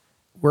how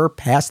we're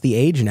past the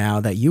age now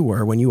that you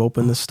were when you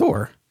opened the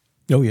store.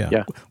 Oh,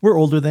 yeah. We're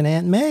older than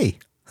Aunt May.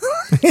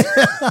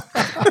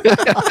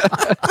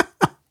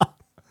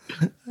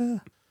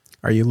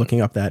 Are you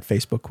looking up that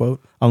Facebook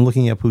quote? I'm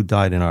looking up who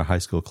died in our high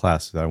school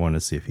class. I wanted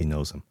to see if he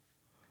knows him.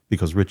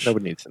 Because Rich...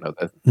 Nobody needs to know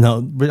that. No,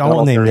 I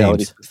won't name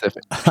names.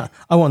 Specific.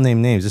 I won't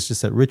name names. It's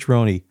just that Rich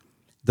Roney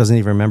doesn't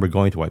even remember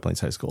going to White Plains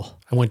High School.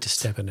 I went to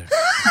Stepanek.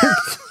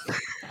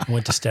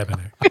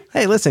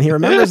 Hey, listen, he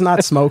remembers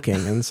not smoking,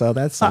 and so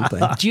that's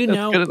something. Do you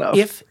know,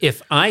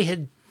 if I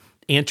had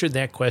answered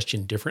that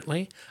question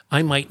differently,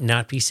 I might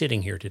not be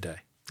sitting here today.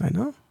 I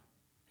know.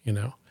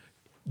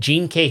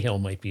 Gene Cahill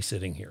might be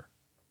sitting here.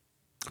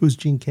 Who's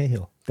Gene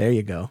Cahill? There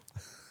you go.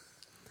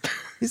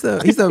 He's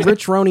the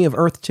Rich Roney of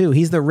Earth 2.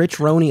 He's the Rich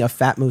Roney of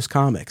Fat Moose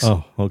Comics.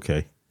 Oh,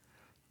 okay.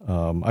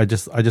 I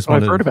just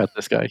I've heard about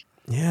this guy.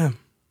 Yeah.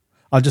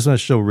 I just want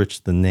to show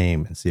Rich the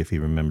name and see if he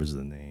remembers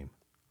the name.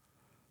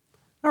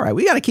 All right,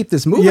 we got to keep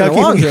this moving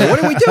along here.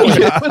 What are we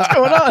doing? What's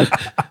going on?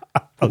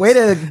 Way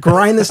to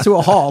grind this to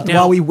a halt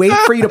while we wait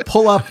for you to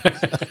pull up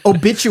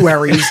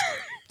obituaries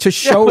to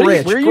show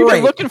Rich. Where are you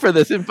looking for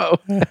this info?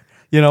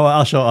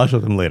 I'll show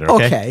them later.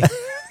 Okay.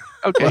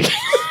 Okay.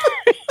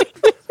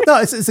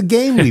 No, it's a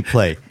game we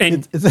play.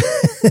 And do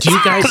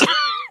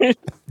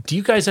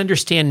you guys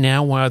understand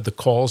now why the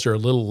calls are a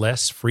little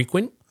less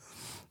frequent?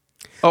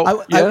 Oh, I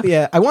want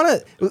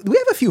to. We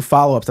have a few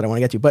follow-ups that I want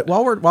to get to, but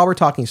while we're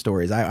talking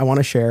stories, I want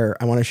to share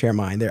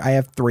mine. I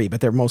have 3,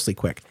 but they're mostly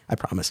quick. I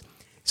promise.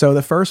 So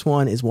the first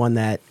one is one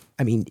that,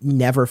 I mean,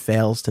 never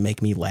fails to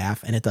make me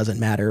laugh, and it doesn't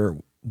matter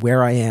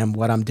where I am,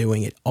 what I'm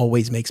doing, it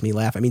always makes me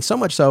laugh. I mean, so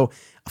much so,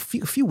 a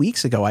few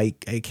weeks ago, I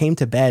came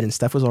to bed and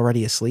Steph was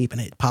already asleep,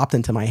 and it popped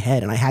into my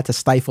head, and I had to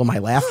stifle my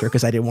laughter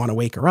because I didn't want to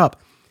wake her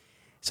up.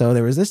 So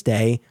there was this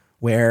day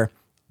where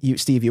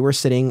Steve, you were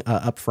sitting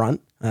up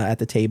front at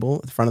the table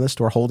at the front of the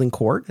store holding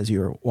court, as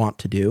you wont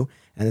to do,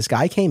 and this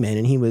guy came in,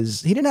 and he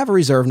didn't have a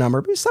reserve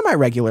number, but he was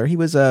semi-regular. He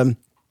was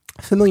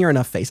familiar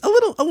enough face, a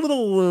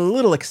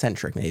little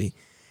eccentric maybe.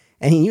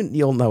 And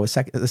you'll know as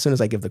soon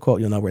as I give the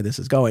quote, you'll know where this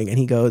is going. And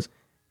he goes,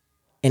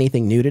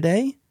 "Anything new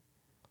today?"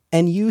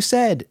 And you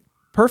said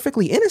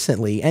perfectly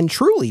innocently and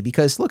truly,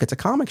 because look, it's a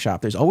comic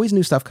shop. There's always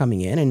new stuff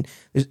coming in, and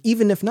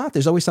even if not,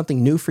 there's always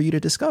something new for you to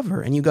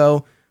discover. And you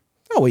go,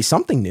 "Always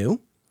something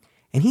new."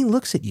 And he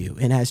looks at you,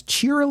 and as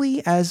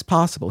cheerily as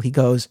possible, he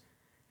goes,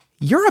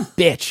 "You're a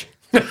bitch."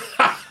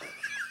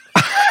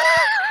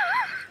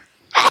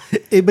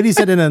 But he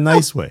said it in a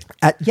nice way.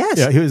 Yes.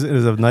 Yeah, it was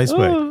a nice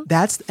way.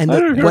 I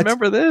don't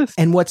remember this.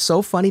 And what's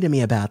so funny to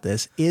me about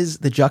this is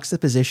the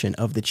juxtaposition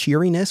of the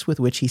cheeriness with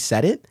which he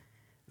said it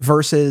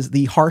versus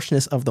the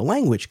harshness of the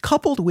language,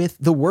 coupled with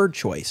the word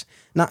choice.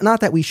 Not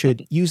that we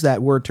should use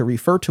that word to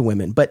refer to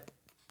women, but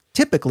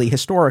typically,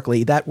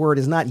 historically, that word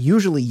is not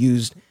usually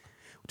used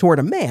toward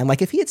a man.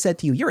 Like if he had said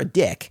to you, "You're a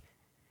dick,"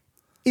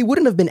 it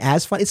wouldn't have been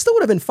as funny. It still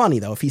would have been funny,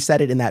 though, if he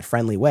said it in that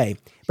friendly way.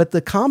 But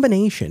the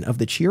combination of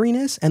the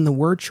cheeriness and the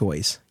word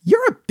choice,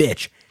 "You're a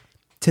bitch,"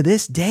 to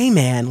this day,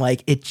 man,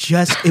 like it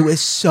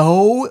was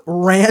so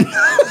random.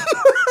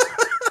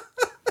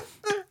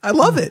 I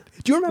love it.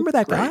 Do you remember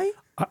that guy?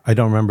 I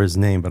don't remember his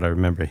name, but I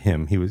remember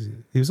him. He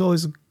was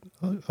always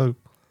a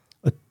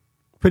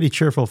pretty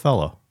cheerful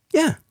fellow.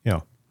 Yeah.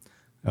 You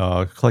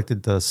know,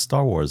 collected the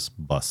Star Wars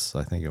bus,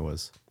 I think it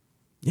was.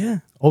 Yeah.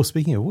 Oh,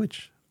 speaking of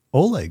which,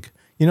 Oleg.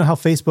 You know how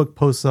Facebook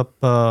posts up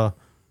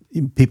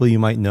people you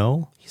might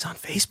know? He's on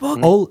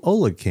Facebook?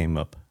 Oleg came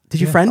up. Did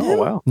you friend him?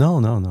 Wow. No.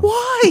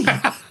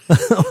 Why?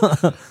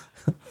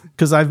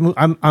 Because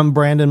I'm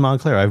Brandon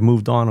Montclair. I've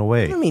moved on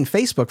away. I mean,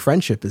 Facebook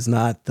friendship is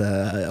not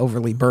the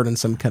overly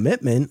burdensome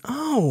commitment.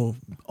 Oh,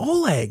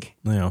 Oleg.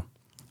 Yeah.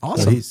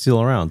 Awesome. But he's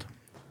still around.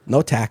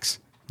 No tax.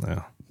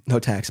 Yeah. No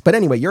tax. But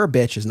anyway, "You're a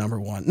bitch" is number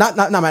one.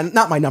 Not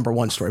my number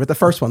one story, but the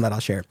first one that I'll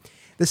share.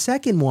 The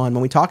second one,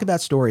 when we talk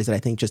about stories that I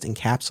think just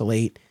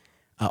encapsulate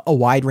a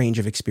wide range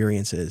of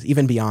experiences,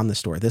 even beyond the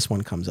store, this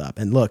one comes up.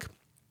 And look,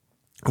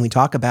 when we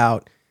talk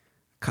about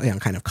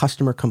kind of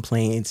customer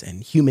complaints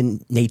and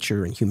human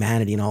nature and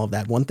humanity and all of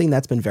that, one thing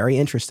that's been very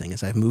interesting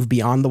is I've moved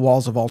beyond the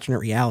walls of alternate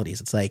realities.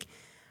 It's like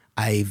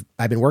I've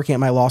been working at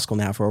my law school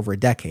now for over a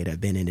decade.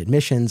 I've been in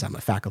admissions. I'm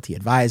a faculty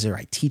advisor.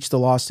 I teach the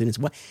law students.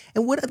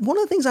 And one of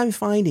the things I'm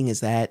finding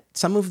is that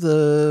some of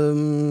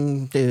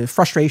the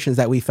frustrations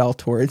that we felt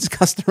towards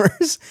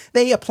customers,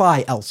 they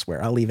apply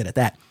elsewhere. I'll leave it at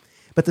that.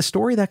 But the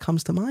story that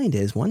comes to mind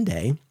is one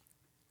day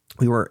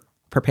we were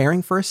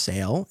preparing for a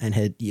sale and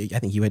I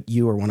think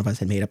you or one of us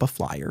had made up a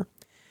flyer,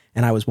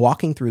 and I was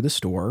walking through the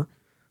store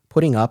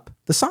putting up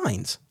the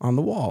signs on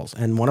the walls,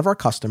 and one of our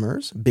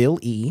customers, Bill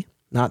E.,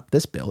 not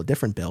this Bill, a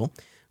different Bill,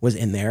 was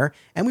in there,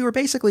 and we were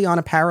basically on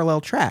a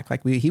parallel track.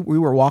 Like we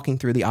were walking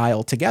through the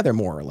aisle together,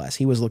 more or less.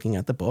 He was looking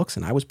at the books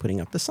and I was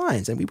putting up the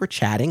signs, and we were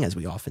chatting as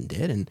we often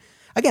did. And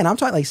again, I'm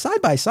talking like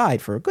side by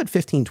side for a good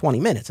 15, 20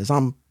 minutes as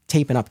I'm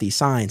taping up these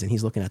signs and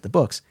he's looking at the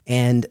books.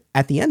 And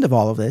at the end of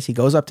all of this, he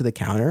goes up to the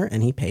counter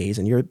and he pays,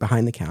 and you're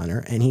behind the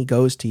counter, and he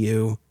goes to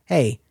you,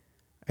 "Hey,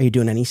 are you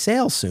doing any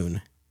sales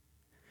soon?"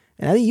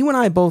 And I think you and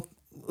I both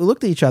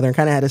looked at each other and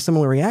kind of had a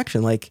similar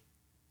reaction. Like,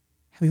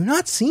 have you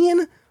not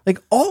seen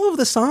like all of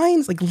the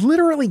signs like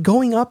literally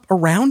going up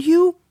around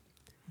you?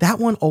 That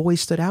one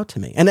always stood out to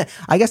me. And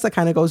I guess that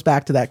kind of goes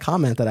back to that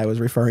comment that I was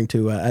referring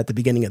to at the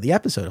beginning of the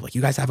episode of like, you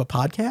guys have a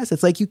podcast?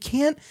 It's like, you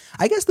can't,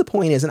 I guess the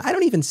point is, and I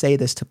don't even say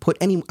this to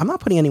I'm not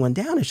putting anyone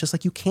down. It's just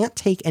like, you can't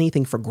take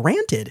anything for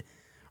granted,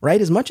 right?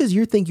 As much as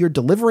you think you're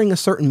delivering a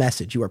certain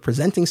message, you are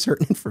presenting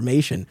certain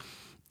information,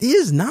 it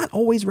is not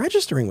always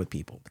registering with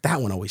people. But that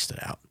one always stood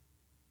out.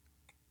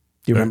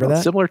 Do you remember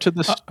that? Similar to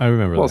the I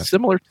remember that.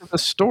 Similar to the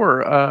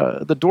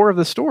store, the door of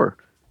the store.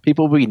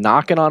 People would be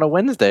knocking on a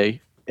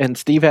Wednesday, and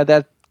Steve had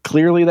that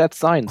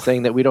sign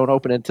saying that we don't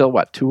open until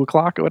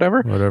 2:00 or whatever.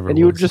 And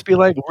you would just be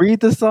like,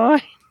 "Read the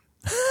sign."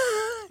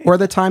 Or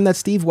the time that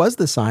Steve was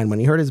the sign when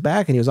he hurt his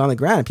back and he was on the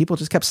ground, and people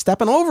just kept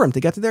stepping over him to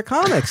get to their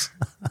comics.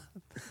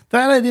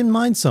 That I didn't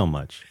mind so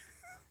much.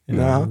 You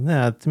know? No?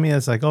 Yeah, to me,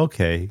 it's like,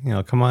 okay,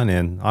 come on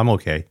in. I'm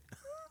okay.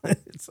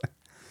 It's like,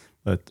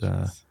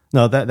 but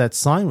no, that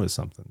sign was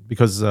something,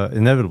 because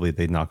inevitably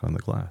they'd knock on the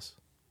glass.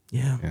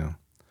 Yeah. Yeah.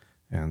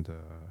 And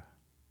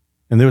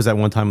there was that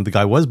one time the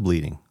guy was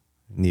bleeding.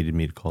 Needed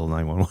me to call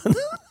 911.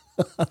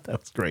 That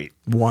was great.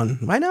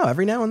 I know,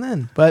 every now and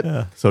then. But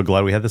yeah, so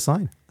glad we had the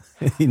sign.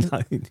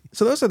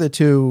 So those are the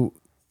two.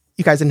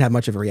 You guys didn't have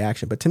much of a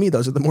reaction, but to me,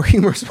 those are the more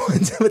humorous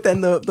ones. But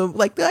then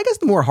I guess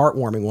the more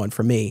heartwarming one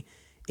for me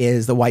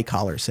is the white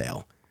collar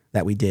sale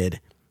that we did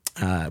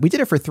we did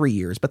it for 3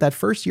 years, but that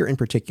first year in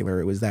particular,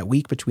 it was that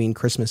week between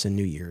Christmas and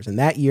New Year's. And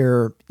that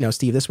year,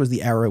 Steve, this was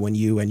the era when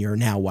you and your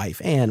now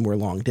wife, Ann, were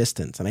long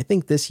distance. And I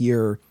think this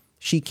year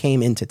she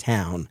came into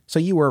town. So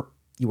you were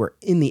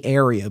in the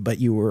area, but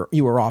you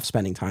were off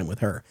spending time with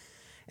her.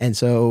 And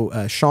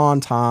so Sean,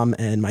 Tom,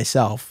 and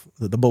myself,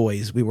 the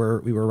boys, we were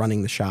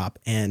running the shop.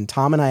 And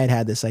Tom and I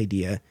had this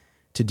idea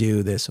to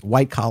do this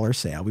white collar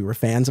sale. We were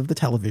fans of the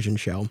television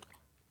show,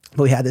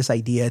 but we had this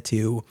idea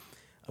to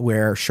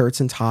wear shirts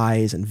and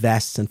ties and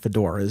vests and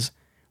fedoras,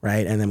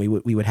 right? And then we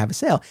would have a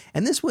sale.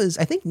 And this was,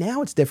 I think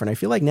now it's different. I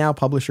feel like now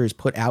publishers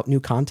put out new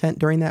content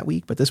during that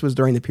week, but this was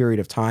during the period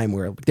of time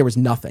where there was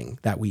nothing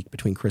that week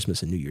between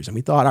Christmas and New Year's. And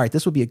we thought, all right,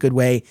 this would be a good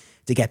way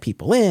to get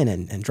people in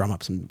and drum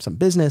up some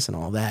business and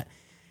all that.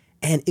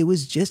 And it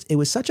was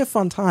such a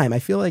fun time. I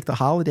feel like the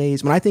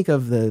holidays, when I think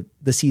of the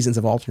seasons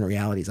of alternate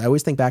realities, I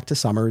always think back to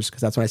summers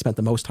because that's when I spent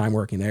the most time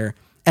working there.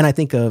 And I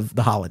think of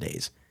the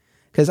holidays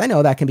because I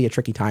know that can be a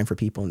tricky time for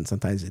people and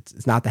sometimes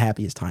it's not the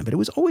happiest time. But it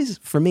was always,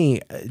 for me,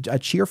 a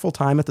cheerful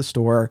time at the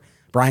store.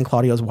 Brian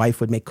Claudio's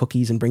wife would make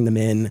cookies and bring them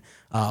in,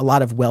 a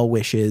lot of well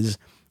wishes.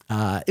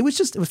 It was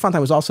a fun time.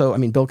 It was also,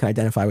 Bill can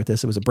identify with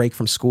this. It was a break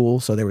from school,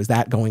 so there was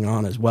that going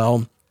on as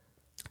well.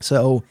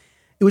 So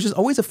it was just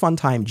always a fun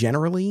time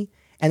generally.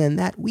 And then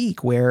that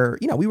week where,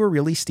 we were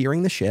really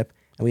steering the ship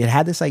and we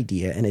had this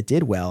idea and it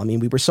did well.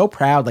 We were so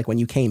proud, like when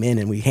you came in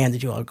and we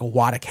handed you like a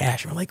wad of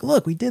cash and we're like,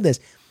 look, we did this.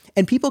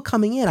 And people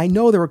coming in, I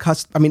know there were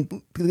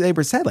they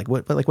were said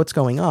what's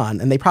going on?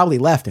 And they probably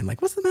left and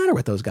like, what's the matter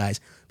with those guys?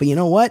 But you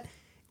know what?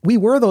 We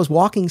were those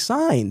walking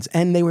signs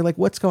and they were like,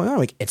 what's going on?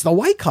 Like, it's the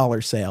white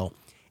collar sale.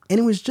 And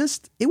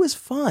it was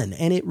fun.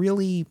 And it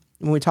really,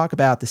 when we talk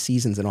about the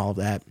seasons and all of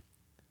that,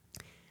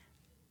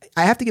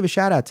 I have to give a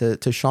shout out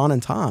to Sean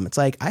and Tom. It's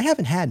like, I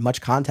haven't had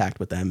much contact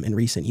with them in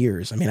recent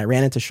years. I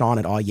ran into Sean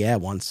at Aw Yeah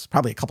once,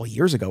 probably a couple of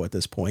years ago at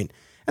this point.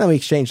 And then we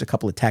exchanged a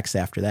couple of texts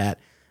after that.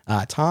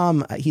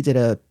 Tom, he did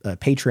a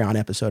Patreon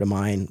episode of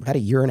mine about a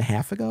year and a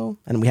half ago,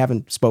 and we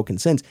haven't spoken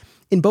since.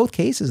 In both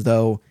cases,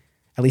 though,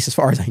 at least as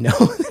far as I know,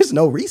 there's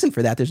no reason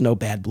for that. There's no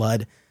bad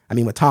blood.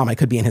 With Tom, I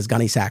could be in his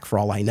gunny sack for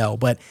all I know.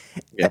 But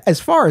as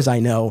far as I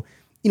know,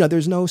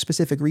 there's no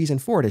specific reason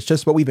for it. It's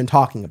just what we've been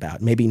talking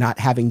about, maybe not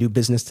having new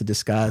business to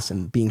discuss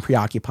and being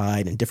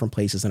preoccupied in different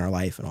places in our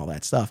life and all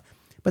that stuff.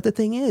 But the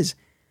thing is,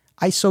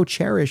 I so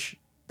cherish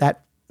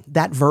that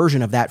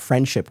version of that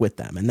friendship with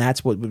them. And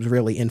that's what was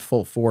really in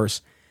full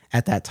force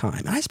at that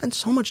time. And I spent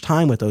so much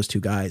time with those two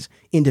guys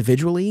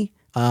individually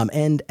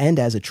and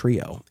as a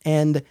trio.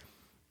 And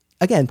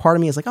again, part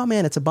of me is like, oh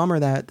man, it's a bummer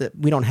that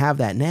we don't have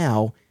that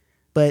now.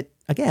 But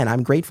again,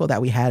 I'm grateful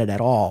that we had it at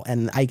all.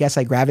 And I guess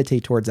I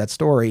gravitate towards that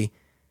story.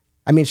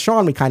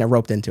 Sean, we kind of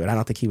roped into it. I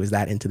don't think he was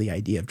that into the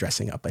idea of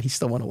dressing up, but he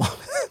still went along.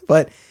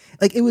 But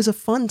like, it was a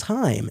fun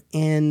time.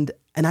 And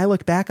I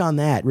look back on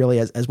that really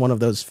as one of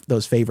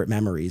those favorite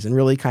memories and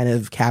really kind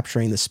of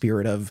capturing the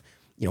spirit of,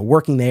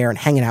 working there and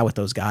hanging out with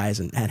those guys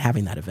and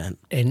having that event.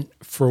 And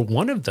for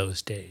one of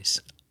those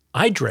days,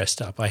 I dressed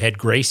up. I had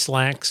gray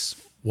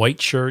slacks, white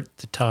shirt,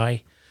 the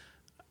tie.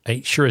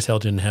 I sure as hell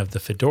didn't have the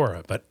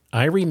fedora, but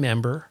I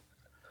remember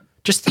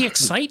just the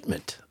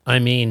excitement.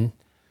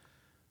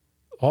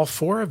 All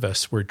four of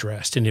us were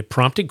dressed and it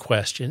prompted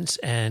questions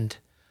and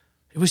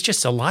it was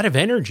just a lot of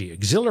energy,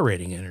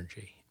 exhilarating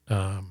energy.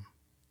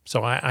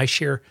 So I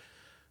share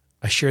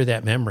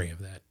that memory of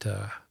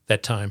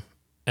that time.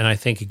 And I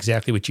think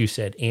exactly what you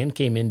said. Ann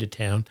came into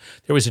town.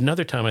 There was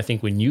another time, I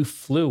think, when you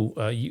flew,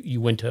 you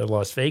went to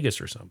Las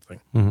Vegas or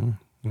something.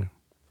 Mm-hmm.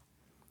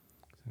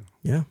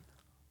 Yeah.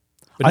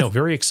 But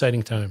very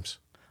exciting times.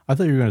 I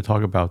thought you were going to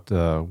talk about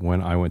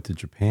when I went to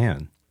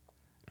Japan.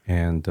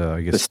 And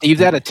I guess the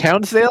Steve's out of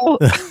town sale?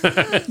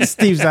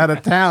 Steve's out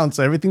of town,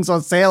 so everything's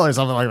on sale or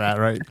something like that,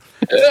 right?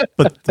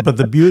 But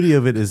the beauty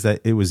of it is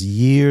that it was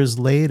years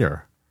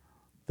later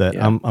that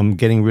I'm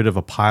getting rid of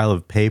a pile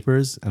of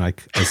papers, and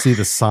I see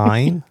the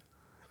sign,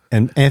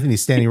 and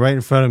Anthony's standing right in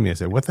front of me. I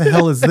said, "What the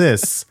hell is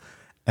this?"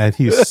 And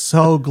he was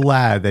so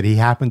glad that he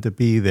happened to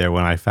be there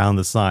when I found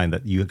the sign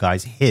that you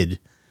guys hid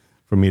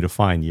for me to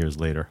find years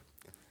later.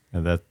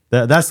 And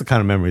that's the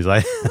kind of memories I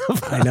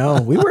have. I know.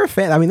 We were a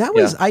fan. That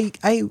was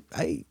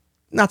I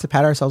not to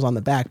pat ourselves on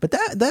the back, but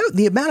that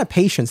the amount of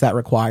patience that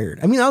required.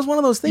 That was one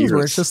of those things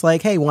where it's just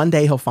like, hey, one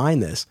day he'll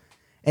find this.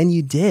 And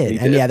you did.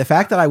 The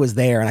fact that I was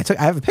there and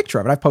I have a picture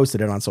of it. I've posted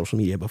it on social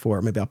media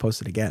before. Maybe I'll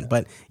post it again.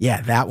 But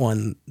yeah, that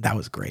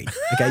was great.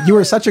 Okay, you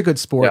were such a good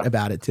sport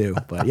about it too.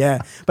 But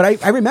yeah.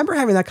 But I remember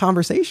having that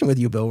conversation with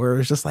you, Bill, where it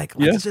was just like,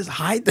 let's just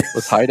hide this.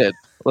 Let's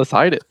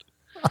hide it.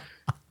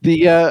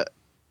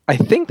 I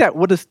think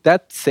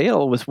that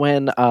sale was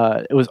when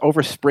it was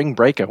over spring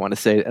break, I want to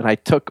say, and I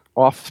took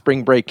off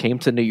spring break, came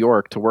to New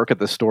York to work at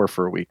the store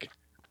for a week.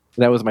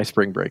 That was my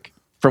spring break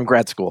from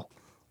grad school.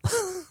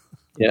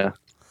 Yeah.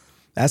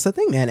 That's the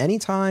thing, man.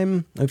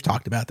 Anytime, we've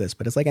talked about this,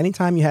 but it's like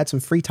anytime you had some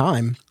free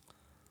time,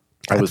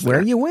 that's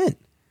where you went.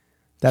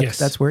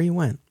 That's where you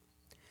went.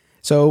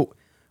 So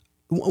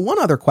one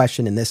other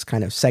question in this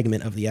kind of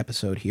segment of the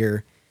episode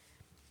here.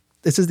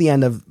 this is the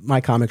end of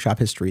my Comic Shop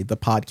History, the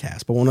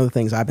podcast. But one of the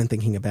things I've been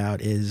thinking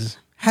about is,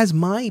 has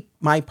my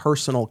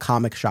personal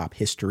comic shop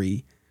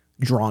history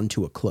drawn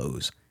to a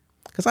close?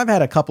 Because I've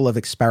had a couple of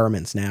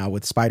experiments now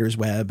with Spider's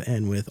Web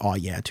and with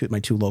my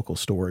two local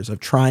stores of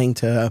trying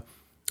to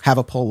have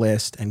a pull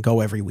list and go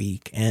every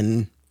week.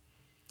 And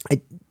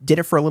I did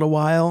it for a little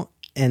while,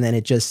 and then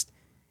it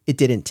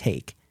didn't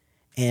take.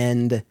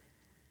 And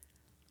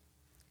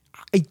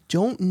I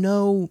don't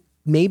know,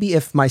 maybe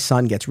if my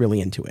son gets really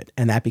into it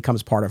and that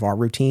becomes part of our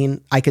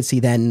routine, I could see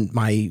then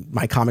my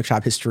comic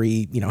shop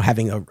history,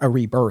 having a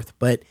rebirth.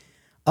 But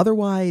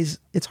otherwise,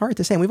 it's hard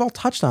to say. And we've all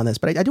touched on this,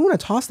 but I do want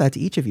to toss that to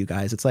each of you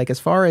guys. It's like, as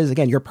far as,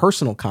 again, your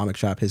personal comic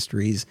shop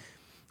histories,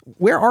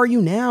 where are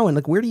you now? And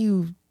like, where do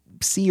you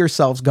see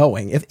yourselves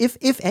going,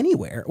 if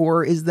anywhere?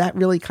 Or is that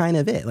really kind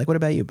of it? Like, what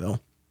about you, Bill?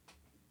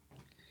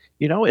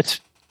 It's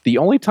the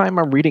only time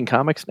I'm reading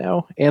comics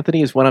now,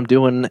 Anthony, is when I'm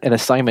doing an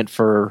assignment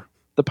for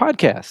the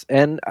podcast.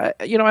 And I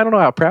don't know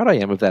how proud I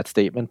am of that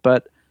statement,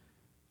 but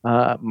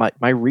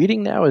my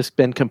reading now has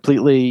been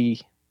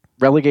completely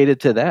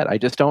relegated to that. I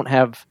just don't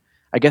have,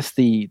 I guess,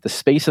 the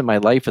space in my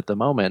life at the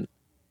moment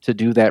to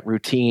do that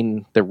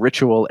routine, the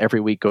ritual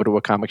every week, go to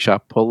a comic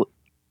shop, pull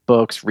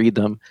books, read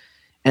them.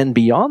 And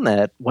beyond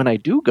that, when I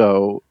do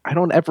go, I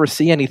don't ever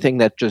see anything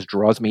that just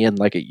draws me in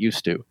like it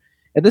used to.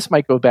 And this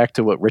might go back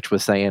to what Rich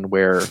was saying,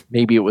 where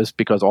maybe it was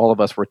because all of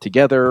us were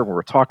together, we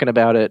were talking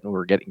about it, and we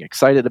were getting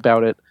excited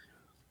about it.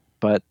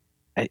 But,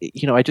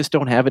 I just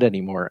don't have it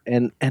anymore.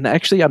 And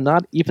actually, I'm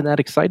not even that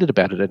excited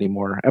about it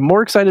anymore. I'm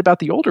more excited about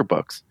the older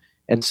books.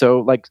 And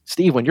so, like,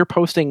 Steve, when you're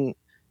posting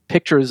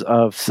pictures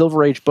of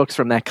Silver Age books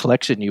from that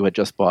collection you had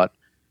just bought,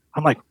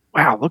 I'm like,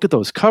 wow, look at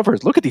those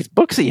covers. Look at these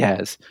books he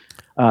has.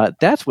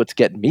 That's what's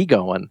getting me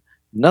going.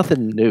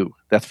 Nothing new,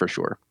 that's for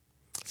sure.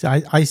 See,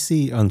 I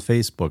see on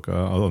Facebook,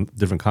 on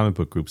different comic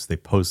book groups, they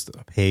post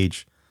a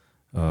page,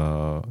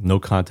 no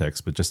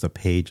context, but just a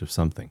page of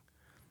something.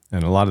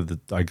 And a lot of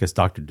I guess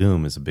Dr.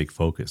 Doom is a big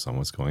focus on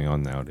what's going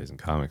on nowadays in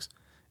comics.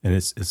 And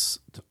it's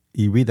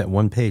you read that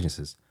one page and it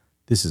says,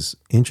 this is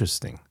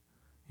interesting.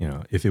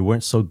 If it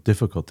weren't so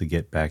difficult to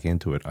get back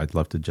into it, I'd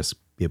love to just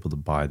be able to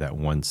buy that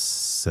one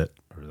set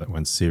or that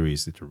one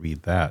series to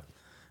read that.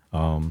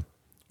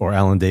 Or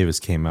Alan Davis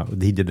came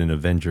out. He did an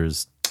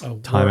Avengers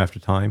Time After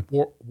Time.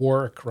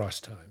 War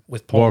Across Time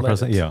with Paul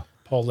Levitz. Yeah.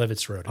 Paul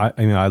Levitz wrote it.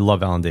 I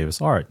love Alan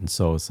Davis art. And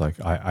so it's like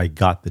I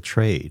got the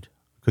trade.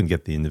 Couldn't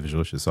get the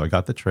individual issues. So I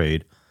got the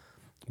trade,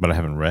 but I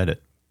haven't read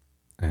it.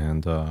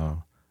 And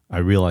I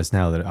realize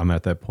now that I'm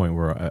at that point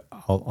where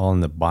I'll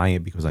end up buying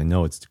it because I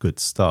know it's good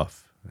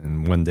stuff.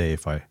 And one day,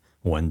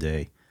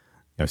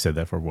 I've said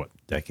that for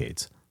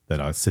decades,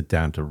 that I'll sit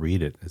down to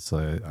read it. It's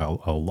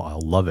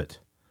I'll love it,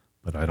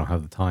 but I don't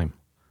have the time.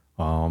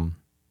 And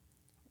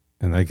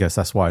I guess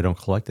that's why I don't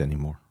collect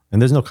anymore.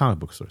 And there's no comic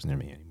book stores near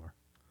me anymore.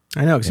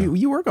 I know, because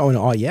you were going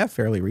to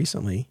fairly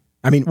recently.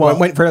 I mean,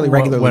 went fairly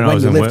regularly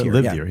when you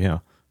lived here. Yeah.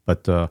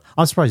 But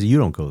I'm surprised that you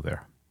don't go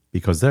there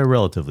because they're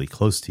relatively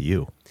close to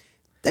you.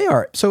 They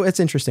are. So it's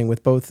interesting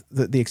with both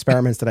the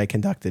experiments that I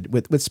conducted.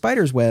 With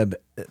Spider's Web,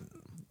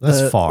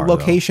 that's far.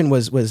 Location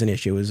was an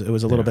issue. It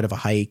was a little bit of a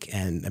hike,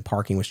 and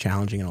parking was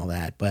challenging and all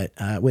that. But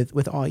with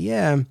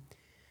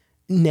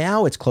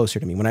now it's closer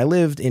to me. When I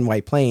lived in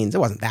White Plains, it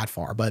wasn't that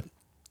far, but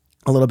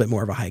a little bit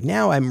more of a hike.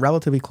 Now I'm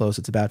relatively close.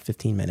 It's about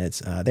 15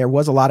 minutes. There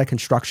was a lot of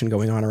construction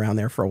going on around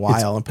there for a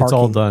while. And parking, it's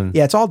all done.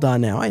 Yeah, it's all done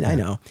now. I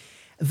know.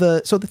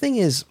 So the thing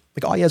is,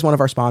 like, All Yeah is one of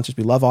our sponsors.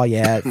 We love All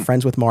Yeah.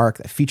 Friends with Mark.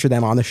 I feature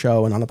them on the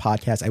show and on the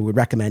podcast. I would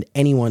recommend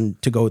anyone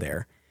to go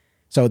there.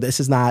 So this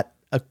is not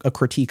a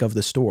critique of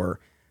the store,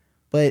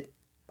 but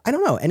I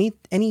don't know.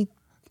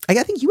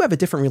 I think you have a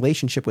different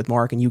relationship with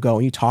Mark, and you go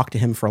and you talk to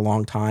him for a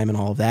long time and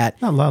all of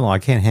that. Not long. I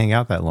can't hang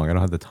out that long. I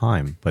don't have the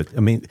time. But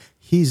I mean,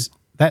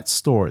 that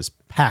store is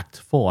packed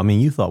full. I mean,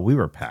 you thought we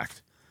were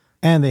packed,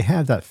 and they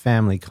have that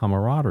family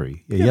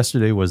camaraderie. Yeah.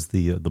 Yesterday was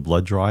the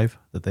blood drive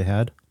that they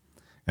had,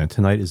 and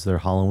tonight is their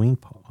Halloween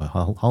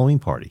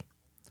party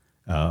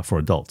for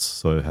adults.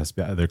 So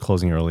they're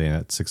closing early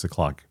at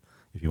 6:00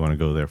 if you want to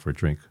go there for a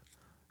drink.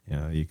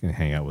 You can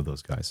hang out with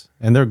those guys,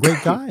 and they're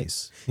great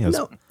guys.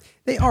 No,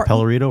 they are.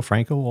 Pellerito,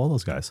 Franco, all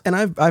those guys. And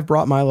I've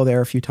brought Milo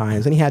there a few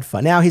times, and he had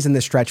fun. Now he's in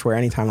this stretch where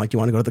anytime, like, do you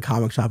want to go to the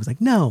comic shop? He's like,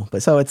 no.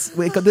 But so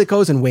it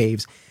goes in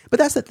waves. But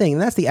that's the thing,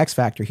 and that's the X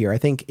factor here. I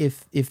think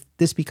if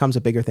this becomes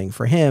a bigger thing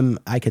for him,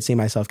 I could see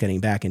myself getting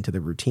back into the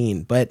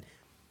routine. But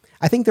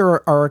I think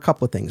there are a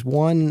couple of things.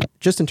 One,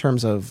 just in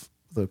terms of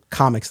the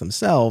comics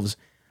themselves,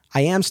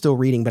 I am still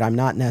reading, but I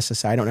don't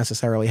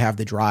necessarily have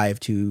the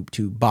drive to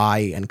buy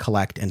and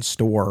collect and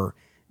store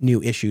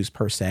new issues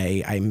per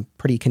se. I'm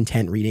pretty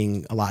content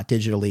reading a lot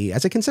digitally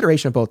as a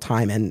consideration of both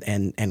time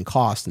and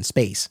cost and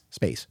space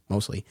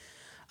mostly.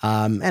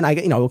 And I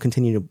will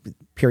continue to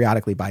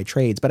periodically buy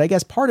trades, but I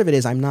guess part of it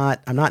is I'm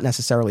not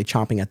necessarily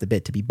chomping at the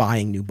bit to be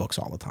buying new books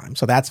all the time.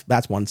 So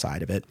that's one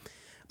side of it.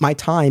 my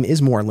time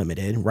is more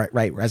limited,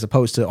 right? As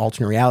opposed to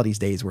alternate realities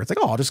days where it's like,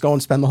 oh, I'll just go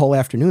and spend the whole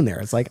afternoon there.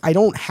 It's like, I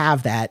don't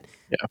have that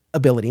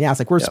ability now. It's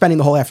like, we're spending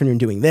the whole afternoon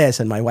doing this,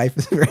 and my wife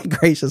is very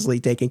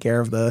graciously taking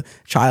care of the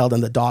child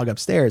and the dog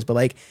upstairs. But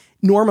like,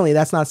 normally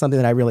that's not something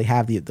that I really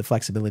have the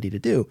flexibility to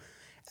do.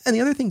 And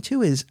the other thing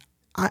too is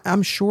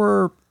I'm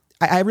sure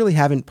I really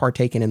haven't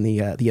partaken in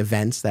the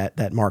events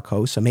that Mark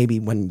hosts. So maybe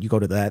when you go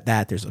to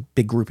that there's a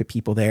big group of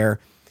people there.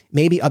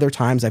 Maybe other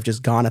times I've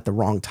just gone at the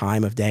wrong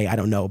time of day. I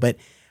don't know. But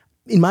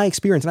in my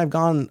experience, and I've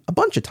gone a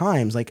bunch of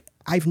times, like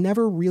I've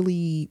never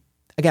really,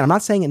 again, I'm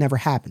not saying it never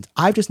happens.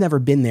 I've just never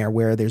been there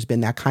where there's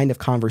been that kind of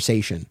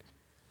conversation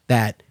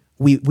that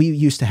we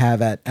used to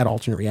have at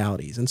alternate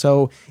realities. And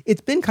so it's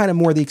been kind of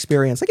more the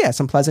experience, like, yeah,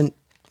 some pleasant,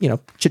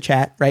 chit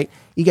chat, right?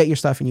 You get your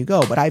stuff and you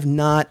go. But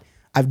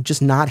I've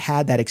just not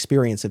had that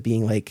experience of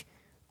being like,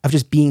 of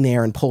just being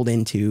there and pulled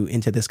into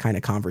this kind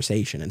of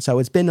conversation. And so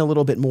it's been a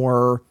little bit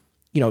more,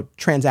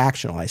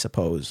 transactional, I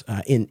suppose,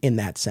 in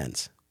that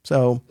sense.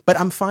 So, but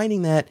I'm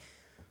finding that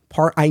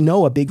I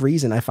know a big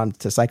reason I found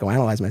to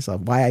psychoanalyze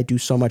myself, why I do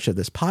so much of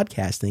this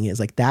podcasting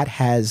is like that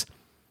has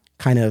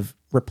kind of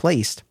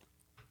replaced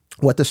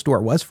what the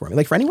store was for me.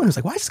 Like for anyone who's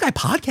like, why is this guy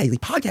podcasting? He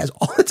podcasts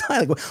all the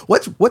time. Like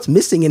what's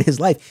missing in his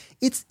life?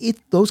 It's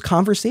those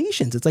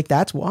conversations. It's like,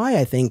 that's why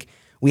I think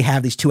we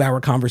have these 2-hour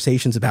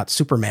conversations about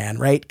Superman,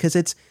 right? Because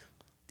it's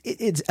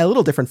a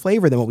little different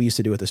flavor than what we used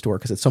to do at the store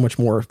because it's so much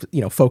more,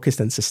 focused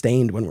and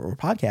sustained when we're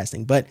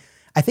podcasting. But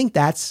I think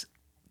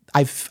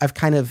I've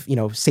kind of,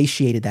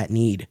 satiated that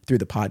need through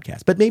the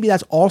podcast. But maybe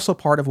that's also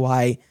part of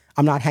why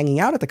I'm not hanging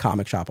out at the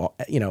comic shop,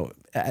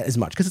 as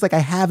much, because it's like I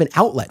have an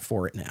outlet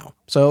for it now.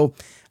 So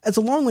it's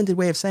a long-winded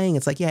way of saying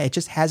it's like, yeah, it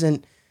just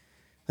hasn't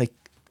like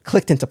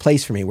clicked into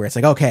place for me where it's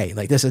like, okay,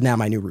 like this is now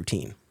my new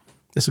routine.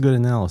 That's a good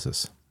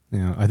analysis.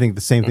 I think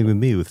the same thing with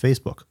me with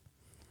Facebook.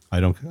 I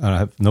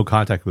have no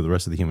contact with the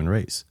rest of the human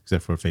race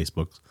except for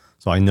Facebook.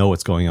 So I know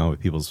what's going on with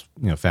people's,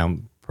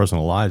 found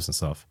personal lives and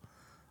stuff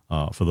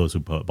for those who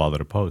bother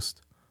to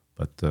post.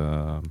 But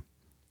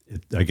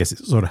I guess it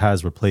sort of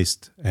has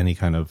replaced any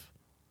kind of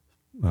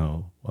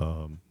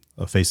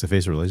a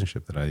face-to-face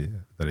relationship that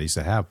I used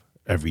to have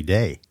every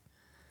day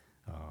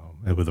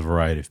with a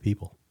variety of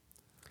people.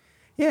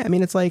 Yeah, I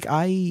mean, it's like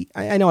I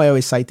know I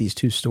always cite these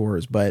two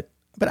stores, but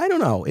I don't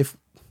know if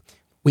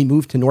we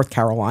moved to North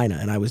Carolina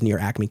and I was near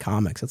Acme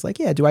Comics. It's like,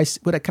 yeah, could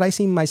I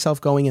see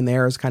myself going in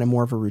there as kind of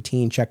more of a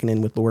routine, checking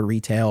in with Lord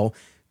Retail?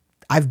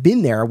 I've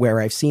been there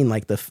where I've seen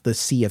like the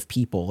sea of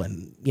people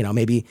and,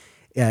 maybe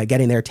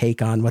getting their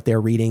take on what they're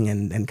reading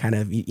and kind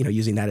of,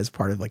 using that as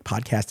part of like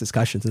podcast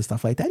discussions and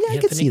stuff like that. Yeah, I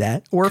could see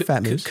that. Or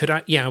Fat Moose. Could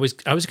I? Yeah, I was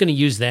going to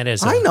use that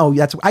as I know.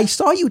 I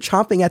saw you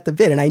chomping at the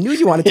bit and I knew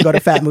you wanted to go to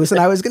Fat Moose and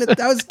I was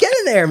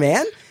getting there,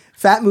 man.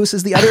 Fat Moose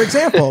is the other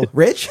example.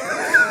 Rich?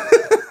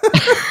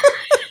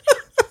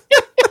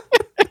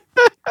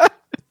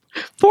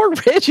 Poor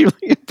Rich, you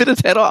bit his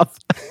head off.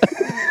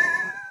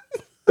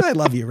 I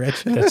love you,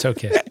 Rich. That's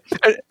okay.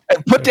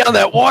 And put down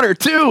that water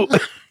too.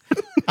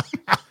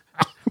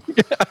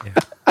 Yeah.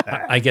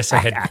 I guess I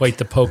had quite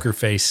the poker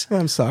face.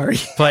 I'm sorry.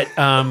 But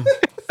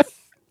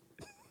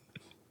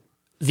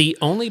the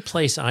only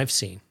place I've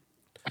seen,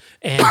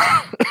 and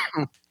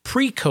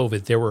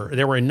pre-COVID,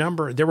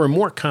 there were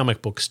more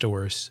comic book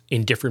stores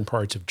in different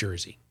parts of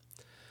Jersey.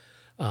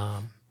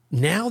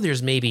 Now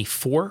there's maybe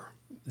 4.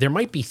 There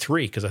might be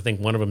 3 because I think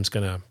one of them's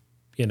going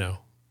to,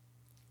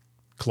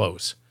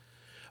 close.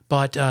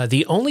 But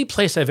the only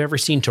place I've ever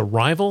seen to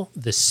rival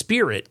the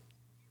spirit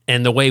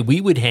and the way we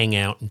would hang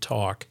out and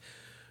talk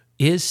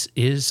is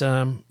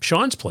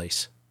Sean's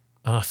place,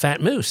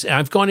 Fat Moose.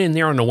 I've gone in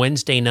there on a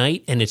Wednesday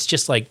night, and it's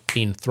just like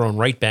being thrown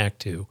right back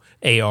to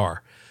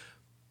AR.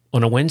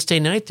 On a Wednesday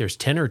night, there's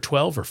 10 or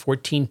 12 or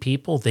 14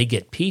 people. They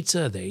get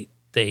pizza.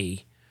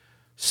 They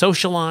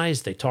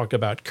socialize. They talk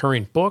about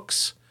current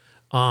books.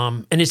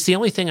 And it's the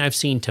only thing I've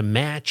seen to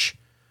match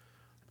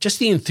just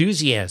the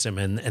enthusiasm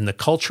and the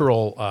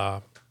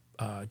cultural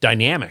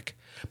dynamic.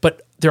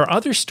 But there are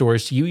other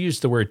stores, you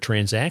used the word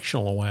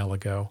transactional a while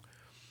ago.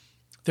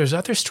 There's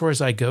other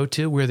stores I go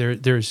to where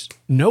there's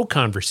no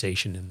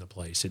conversation in the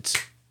place. It's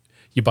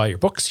you buy your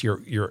books,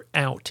 you're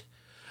out.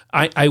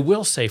 I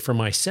will say for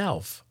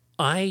myself,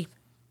 my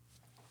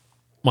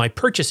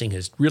purchasing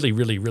has really,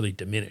 really, really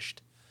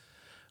diminished.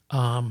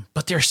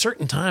 But there are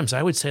certain times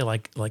I would say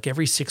like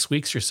every 6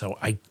 weeks or so,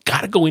 I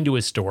got to go into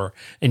a store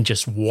and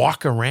just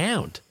walk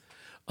around.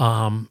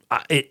 I'm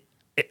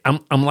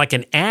like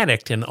an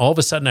addict, and all of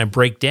a sudden I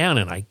break down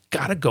and I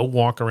got to go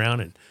walk around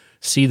and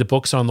see the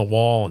books on the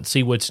wall and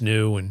see what's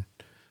new. And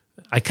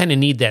I kind of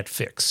need that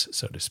fix,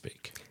 so to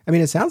speak. I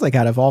mean, it sounds like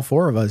out of all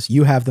 4 of us,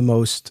 you have the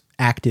most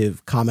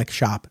active comic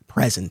shop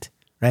present,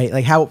 right?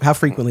 Like how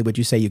frequently would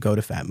you say you go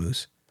to Fat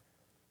Moose?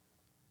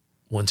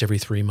 Once every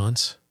 3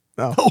 months.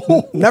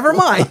 Oh, never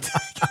mind.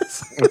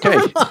 Okay.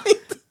 Never mind.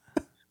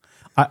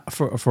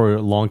 For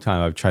a long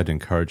time, I've tried to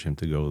encourage him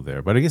to go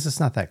there, but I guess it's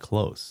not that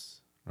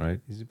close, right?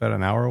 He's about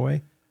an hour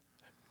away.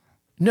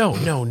 No.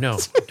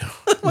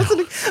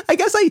 I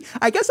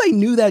guess I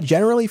knew that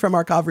generally from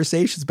our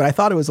conversations, but I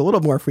thought it was a little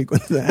more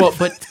frequent than that. Well,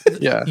 but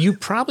Yeah. you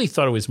probably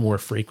thought it was more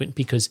frequent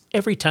because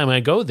every time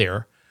I go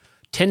there,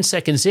 10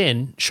 seconds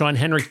in, Sean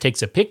Henrik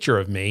takes a picture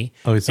of me,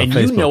 Oh, it's on and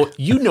Facebook.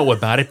 you know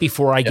about it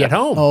before I get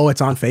home. Oh,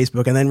 it's on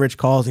Facebook. And then Rich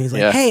calls and he's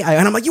like, Yeah. hey,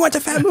 and I'm like, you went to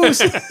Fat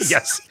Moose.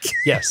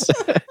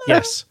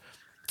 Yes.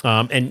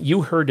 And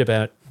you heard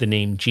about the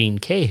name Gene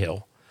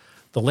Cahill.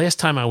 The last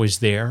time I was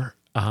there,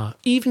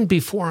 even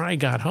before I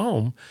got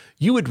home,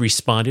 you had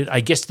responded, I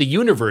guess the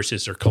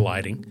universes are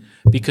colliding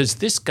because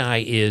this guy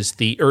is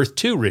the Earth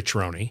 2 Rich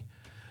Roney.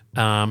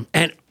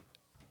 And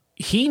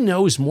he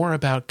knows more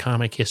about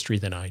comic history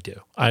than I do.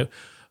 I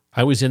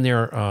was in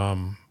there,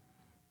 I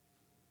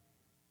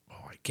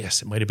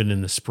guess it might have been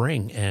in the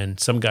spring, and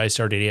some guy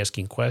started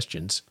asking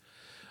questions.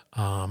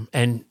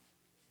 And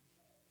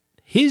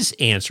his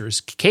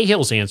answers,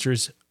 Cahill's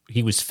answers,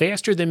 he was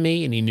faster than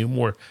me and he knew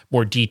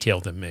more detail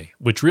than me,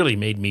 which really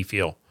made me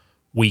feel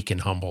weak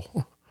and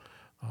humble.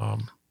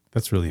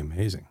 That's really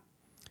amazing.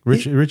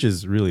 Rich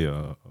is really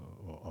an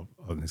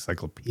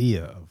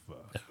encyclopedia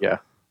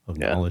of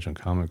knowledge on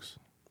comics.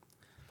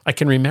 I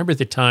can remember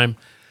the time,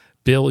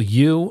 Bill,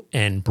 you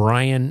and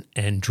Brian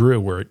and Drew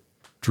were at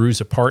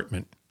Drew's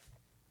apartment.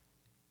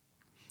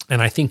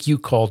 And I think you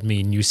called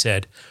me and you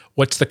said,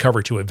 what's the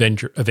cover to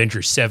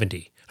Avengers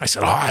 70? I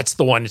said, that's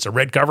the one. It's a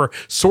red cover.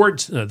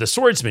 The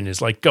swordsman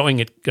is like going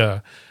at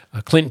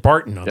Clint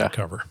Barton on the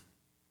cover.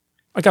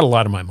 I got a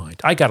lot in my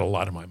mind. Want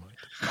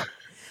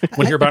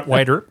to hear about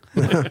White Earp?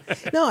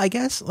 No, I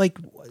guess I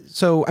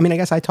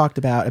guess I talked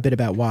a bit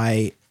about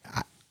why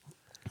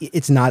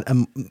it's not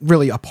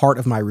really a part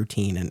of my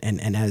routine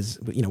and as,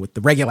 with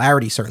the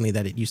regularity certainly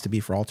that it used to be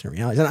for alternate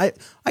realities. And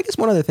I guess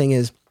one other thing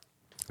is,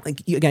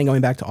 again,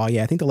 going back to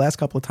I think the last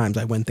couple of times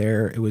I went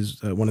there, it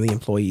was one of the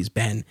employees,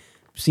 Ben,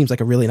 seems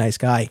like a really nice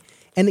guy.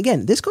 And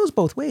again, this goes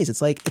both ways.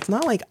 It's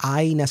not like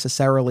I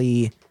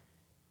necessarily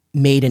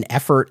made an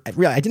effort.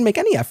 Really, I didn't make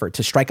any effort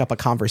to strike up a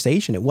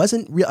conversation. It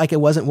wasn't it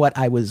wasn't what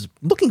I was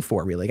looking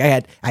for. Really,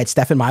 I had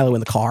Steph and Milo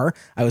in the car.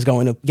 I was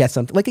going to get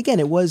something.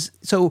 Again, it was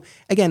so.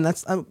 Again,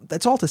 that's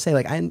all to say.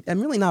 I'm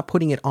really not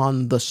putting it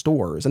on the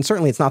stores, and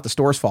certainly it's not the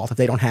store's fault if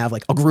they don't have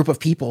a group of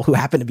people who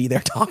happen to be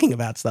there talking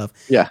about stuff.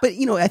 Yeah. But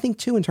I think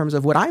too, in terms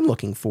of what I'm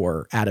looking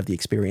for out of the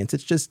experience,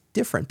 it's just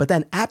different. But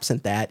then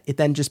absent that, it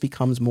then just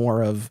becomes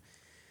more of.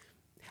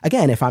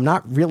 Again, if I'm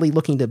not really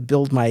looking to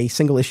build my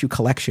single issue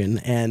collection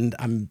and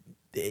I'm,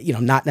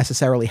 not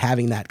necessarily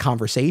having that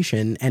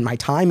conversation and my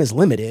time is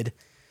limited,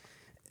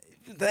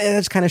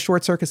 that's kind of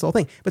short circuits the whole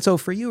thing. But so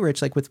for you,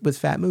 Rich, with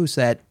Fat Moose,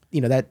 that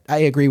I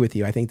agree with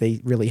you. I think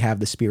they really have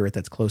the spirit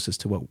that's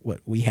closest to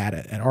what we had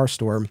at our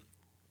store.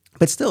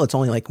 But still, it's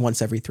only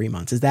once every 3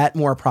 months. Is that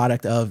more a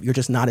product of you're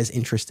just not as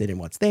interested in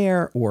what's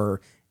there, or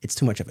it's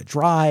too much of a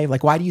drive?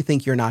 Why do you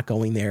think you're not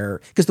going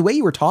there? Because the way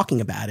you were talking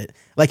about it,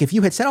 if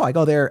you had said, I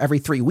go there every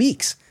 3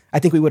 weeks, I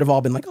think we would have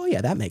all been like, oh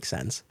yeah, that makes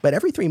sense. But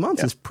every 3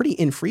 months is pretty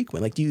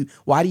infrequent.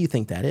 Why do you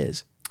think that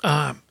is?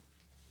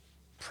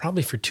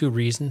 Probably for two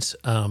reasons.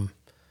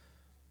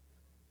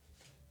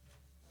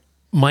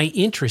 My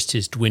interest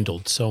has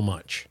dwindled so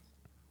much,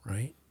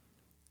 right?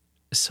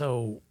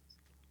 So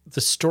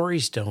the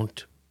stories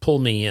don't pull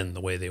me in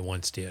the way they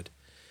once did.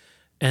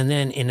 And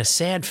then in a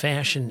sad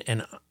fashion,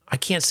 and I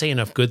can't say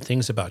enough good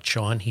things about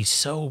Sean. He's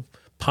so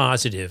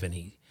positive and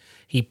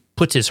he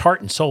puts his heart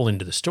and soul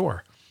into the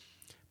store.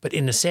 But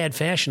in a sad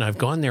fashion, I've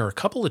gone there a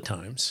couple of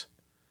times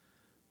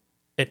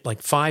at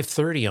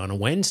 5:30 on a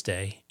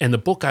Wednesday, and the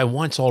book I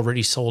want's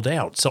already sold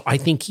out. So I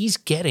think he's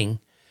getting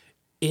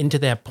into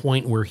that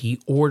point where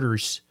he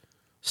orders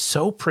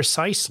so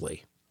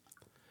precisely.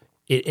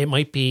 It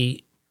might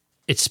be,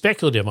 it's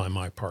speculative on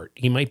my part.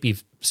 He might be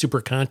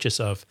super conscious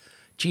of,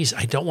 geez,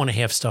 I don't want to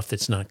have stuff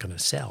that's not going to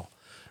sell.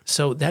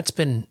 So that's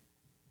been,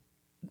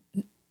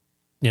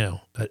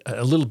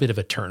 a little bit of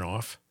a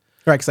turnoff.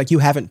 Right, because you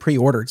haven't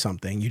pre-ordered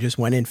something. You just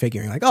went in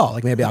figuring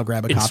maybe I'll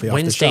grab a copy off the shelf.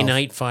 It's Wednesday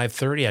night,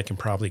 5:30. I can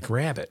probably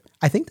grab it.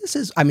 I think this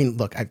is,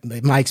 look,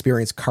 my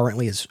experience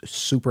currently is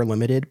super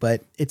limited,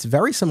 but it's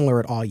very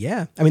similar at all.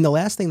 Yeah. The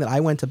last thing that I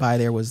went to buy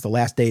there was The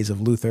Last Days of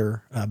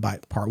Luther by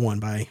Part 1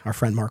 by our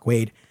friend Mark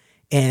Wade.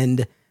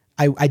 And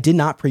I did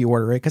not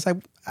pre-order it because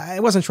I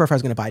wasn't sure if I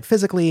was going to buy it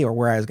physically or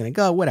where I was going to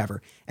go,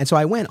 whatever. And so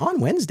I went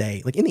on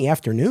Wednesday, in the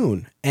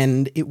afternoon,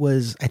 and it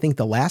was, I think,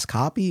 the last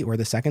copy or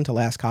the second to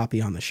last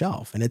copy on the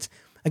shelf. And it's,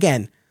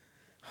 again,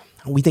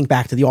 we think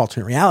back to the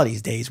alternate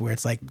realities days where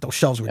it's those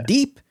shelves were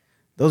deep.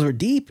 Those were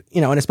deep,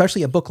 and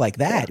especially a book like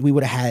that, we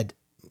would have had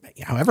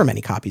however many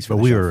copies for But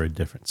the we shelf. were a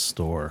different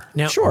store.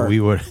 Now, sure. We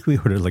would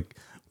have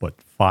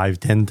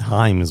 5-10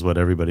 times what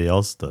everybody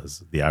else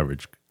does, the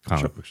average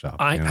comic book shop.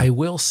 I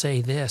will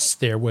say this.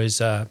 There was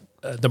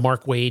the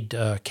Mark Wade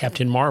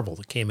Captain Marvel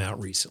that came out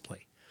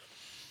recently.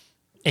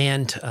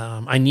 And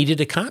I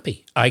needed a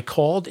copy. I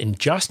called and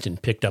Justin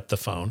picked up the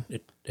phone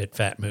at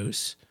Fat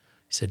Moose.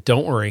 He said,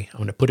 don't worry, I'm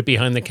going to put it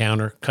behind the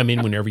counter. Come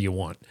in whenever you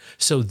want.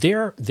 So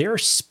their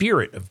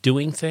spirit of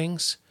doing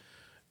things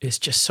is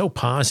just so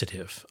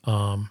positive.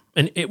 And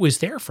it was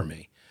there for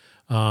me.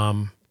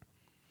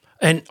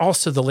 And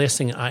also the last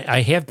thing,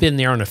 I have been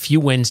there on a few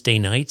Wednesday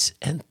nights,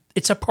 and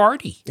it's a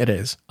party. It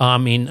is. I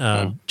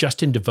mean,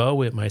 Justin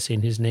DeVoe, am I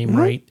saying his name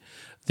right?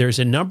 There's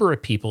a number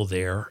of people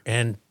there,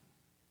 and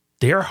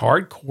they're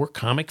hardcore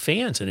comic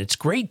fans, and it's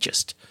great.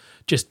 Just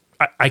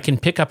I can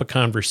pick up a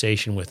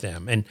conversation with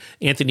them. And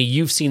Anthony,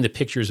 you've seen the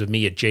pictures of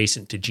me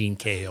adjacent to Gene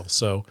Cahill,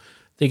 so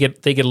they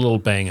get a little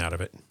bang out of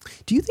it.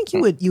 Do you think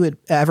you would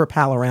ever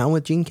pal around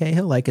with Gene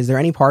Cahill? Like, is there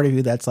any part of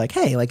you that's like,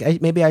 hey,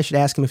 like maybe I should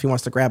ask him if he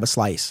wants to grab a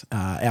slice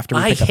after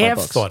we pick up our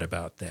books? thought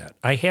about that.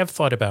 I have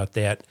thought about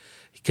that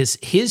because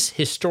his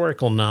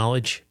historical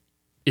knowledge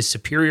is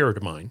superior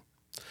to mine.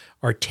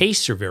 Our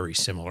tastes are very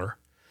similar,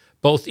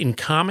 both in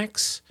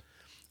comics,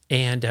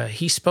 and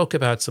he spoke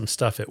about some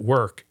stuff at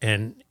work,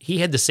 and he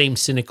had the same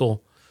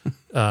cynical,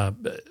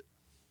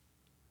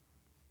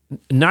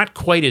 not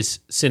quite as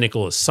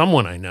cynical as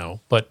someone I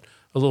know, but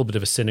a little bit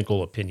of a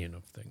cynical opinion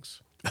of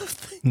things.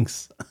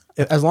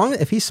 As long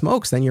as if he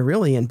smokes, then you're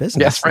really in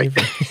business. That's right.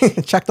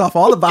 You've checked off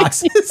all the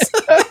boxes.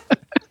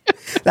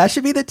 That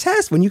should be the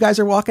test. When you guys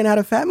are walking out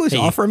of Fat Moose,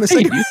 offer him a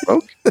cigarette. You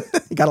smoke?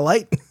 You got a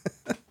light?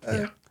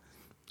 Yeah.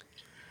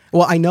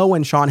 Well, I know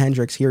when Sean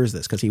Hendricks hears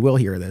this, because he will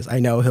hear this, I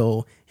know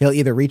he'll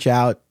either reach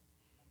out,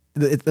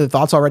 the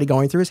thought's already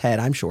going through his head,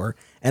 I'm sure,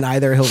 and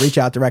either he'll reach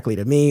out directly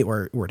to me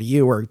or to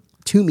you or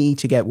to me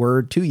to get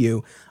word to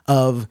you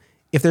of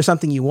if there's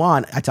something you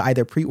want to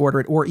either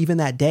pre-order it or even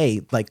that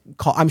day, like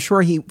call. I'm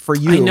sure he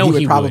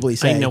would probably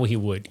say. I know he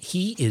would.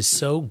 He is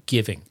so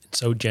giving,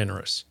 so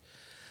generous.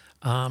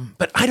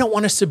 But I don't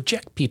want to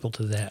subject people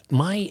to that.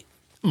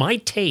 My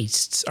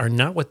tastes are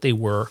not what they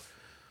were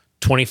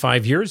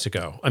 25 years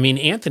ago. I mean,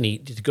 Anthony,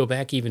 to go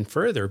back even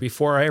further,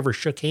 before I ever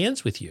shook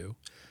hands with you,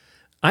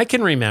 I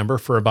can remember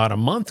for about a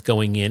month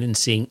going in and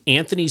seeing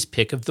Anthony's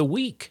pick of the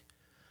week.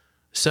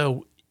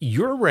 So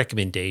your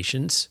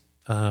recommendations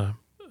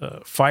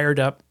fired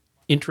up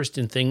interest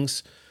in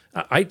things.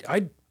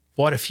 I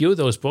bought a few of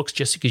those books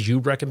just because you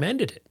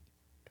recommended it.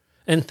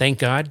 And thank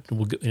God,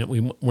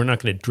 we're not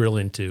going to drill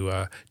into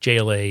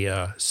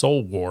JLA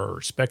Soul War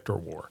or Spectre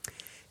War.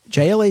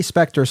 JLA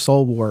Spectre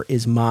Soul War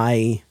is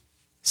my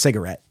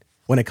cigarette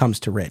when it comes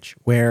to Rich,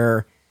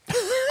 where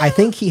I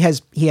think he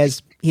has,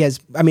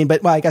 I mean,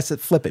 but well, I guess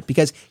flip it,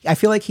 because I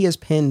feel like he has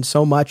pinned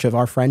so much of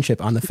our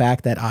friendship on the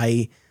fact that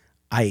I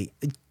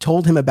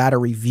told him about a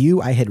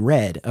review I had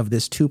read of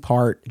this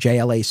 2-part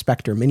JLA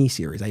Spectre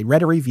miniseries. I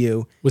read a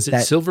review. Was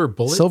it Silver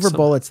Bullet? Silver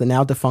Bullet's the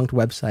now defunct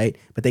website,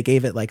 but they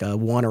gave it like a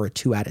 1 or a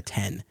 2 out of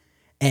 10.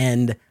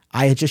 And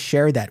I had just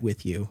shared that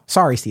with you.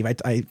 Sorry, Steve.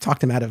 I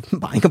talked him out of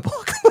buying a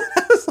book.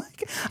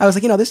 I was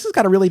like, this has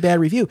got a really bad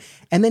review.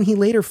 And then he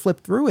later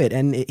flipped through it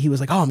and he was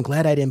like, oh, I'm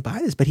glad I didn't buy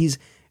this. But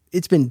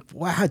it's been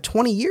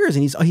 20 years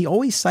and he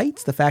always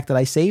cites the fact that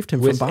I saved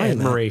him from buying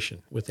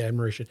With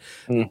admiration.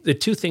 The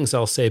two things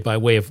I'll say by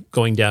way of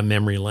going down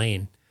memory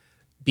lane,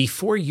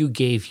 before you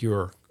gave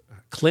your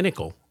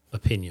clinical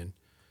opinion,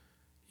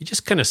 you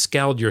just kind of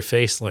scowled your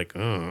face like,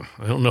 oh,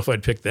 I don't know if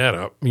I'd pick that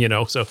up,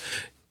 so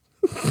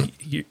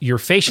your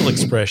facial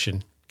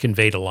expression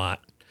conveyed a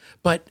lot.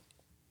 But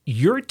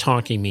you're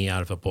talking me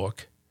out of a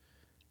book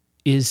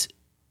is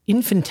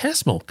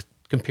infinitesimal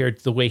compared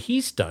to the way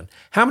he's done.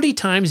 How many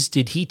times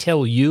did he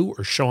tell you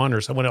or Sean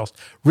or someone else,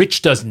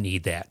 Rich doesn't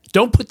need that.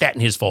 Don't put that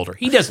in his folder.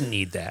 He doesn't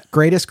need that.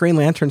 Greatest Green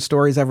Lantern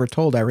stories ever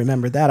told. I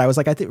remember that. I was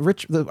like, I think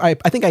Rich, I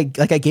think I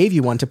gave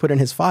you one to put in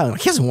his file. I'm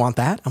like, he doesn't want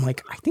that. I'm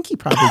like, I think he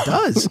probably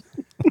does.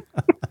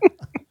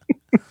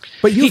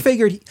 But you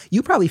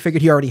probably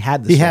figured he already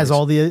had this. He has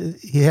all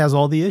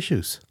the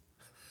issues.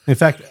 In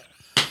fact,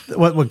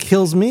 what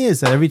kills me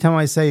is that every time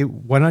I say,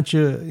 why don't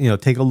you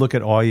take a look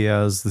at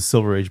Oya's The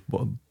Silver Age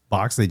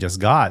box they just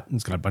got.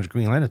 It's got a bunch of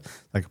Green Lanterns.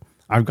 Like,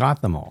 I've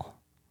got them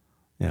all.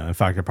 In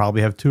fact, I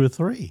probably have 2 or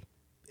 3.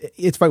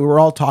 It's funny. We were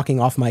all talking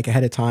off mic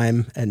ahead of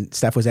time, and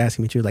Steph was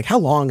asking me too, like, how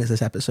long is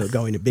this episode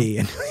going to be?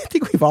 And I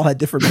think we've all had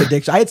different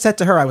predictions. I had said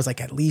to her, I was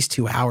like, at least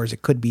 2 hours.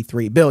 It could be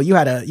 3. Bill,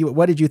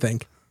 what did you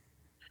think?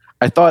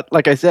 I thought,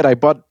 like I said, I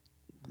bought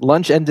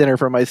lunch and dinner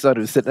for my son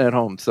who's sitting at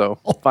home. So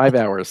 5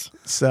 hours.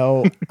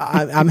 So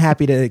I'm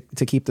happy to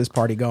keep this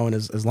party going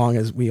as long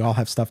as we all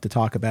have stuff to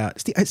talk about.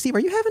 Steve, are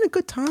you having a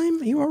good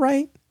time? Are you all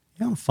right?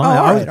 Yeah, I'm fine.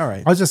 Oh, all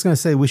right. I was just going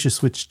to say we should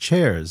switch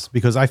chairs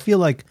because I feel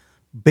like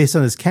based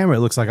on this camera, it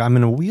looks like I'm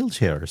in a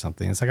wheelchair or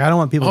something. It's like, I don't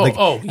want people to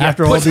think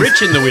after all these,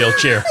 Rich in the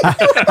wheelchair.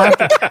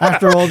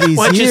 after all these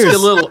years. Just a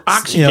little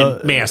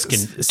oxygen mask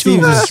and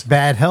Steve's in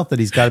bad health that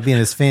he's got to be in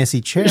his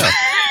fancy chair.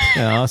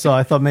 So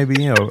I thought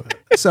maybe,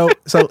 So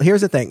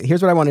here's the thing.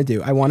 Here's what I want to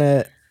do. I want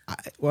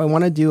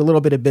to do a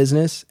little bit of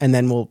business and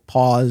then we'll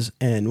pause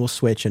and we'll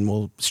switch and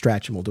we'll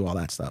stretch and we'll do all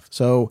that stuff.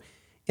 So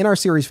in our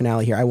series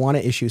finale here, I want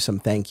to issue some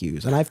thank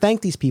yous. And I've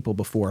thanked these people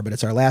before, but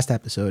it's our last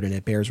episode and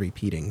it bears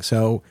repeating.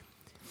 So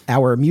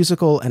our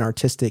musical and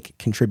artistic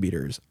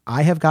contributors.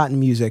 I have gotten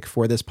music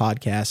for this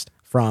podcast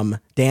from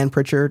Dan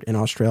Pritchard in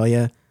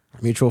Australia,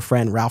 our mutual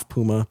friend Ralph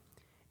Puma,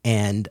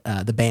 and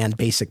the band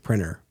Basic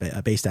Printer,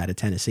 based out of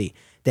Tennessee.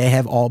 They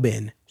have all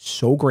been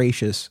so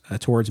gracious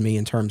towards me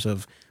in terms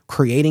of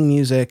creating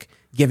music,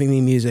 giving me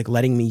music,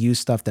 letting me use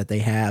stuff that they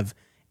have.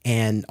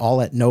 and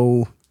all at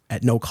no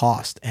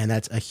cost. And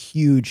that's a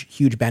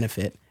huge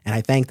benefit. And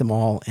I thank them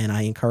all. And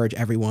I encourage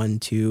everyone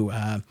to,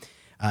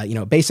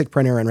 Basic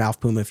Printer and Ralph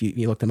Puma, if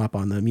you look them up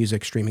on the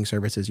music streaming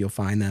services, you'll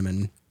find them.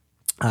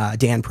 And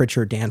Dan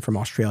Pritchard, Dan from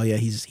Australia,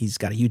 he's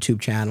got a YouTube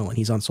channel and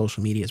he's on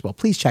social media as well.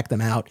 Please check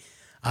them out.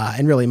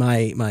 And really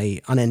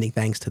my unending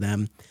thanks to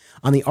them.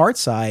 On the art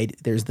side,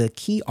 there's the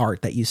key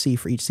art that you see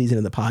for each season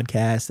of the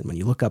podcast. And when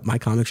you look up My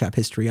Comic Shop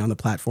history on the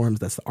platforms,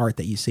 that's the art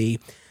that you see.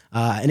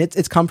 And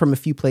it's come from a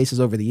few places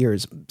over the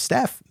years.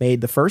 Steph made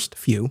the first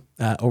few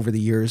over the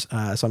years,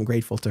 so I'm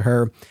grateful to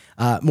her.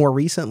 More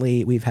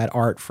recently, we've had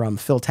art from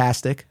Phil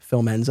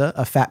Menza,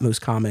 a Fat Moose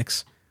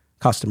Comics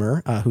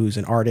customer, who's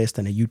an artist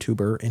and a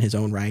YouTuber in his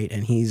own right.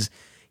 And he's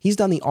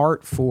done the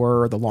art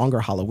for the Long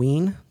R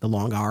Halloween,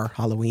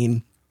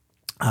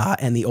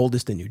 and the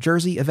Oldest in New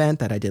Jersey event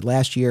that I did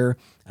last year,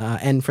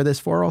 and for this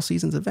For All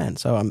Seasons event.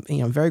 So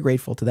I'm very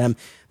grateful to them.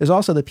 There's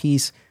also the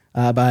piece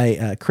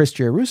by Chris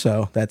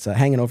Giarusso that's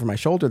hanging over my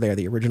shoulder there,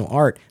 the original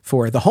art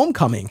for The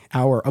Homecoming,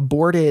 our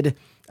aborted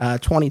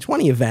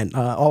 2020 event,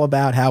 all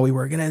about how we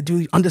were going to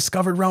do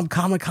Undiscovered Realm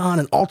Comic-Con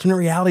and Alternate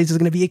Realities is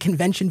going to be a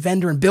convention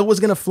vendor and Bill was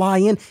going to fly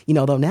in.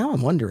 Though now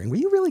I'm wondering, were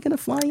you really going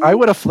to fly in? I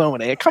would have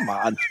flown in. Come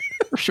on,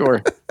 for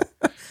sure.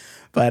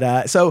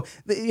 But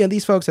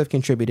these folks have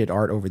contributed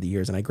art over the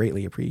years, and I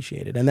greatly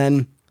appreciate it. And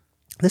then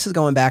this is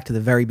going back to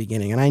the very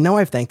beginning, and I know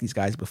I've thanked these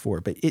guys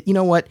before, but you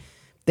know what?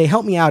 They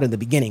helped me out in the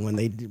beginning when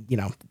they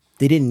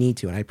didn't need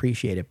to, and I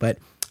appreciate it. But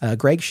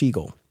Greg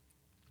Schiegel,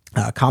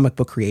 comic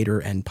book creator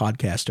and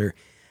podcaster,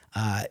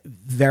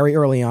 very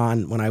early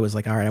on when I was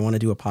like, all right, I want to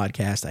do a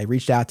podcast, I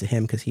reached out to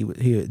him because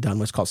he had done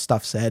what's called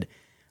Stuff Said.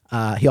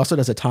 He also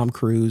does a Tom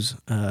Cruise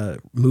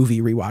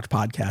movie rewatch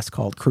podcast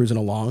called Cruising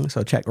Along,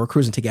 or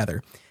Cruising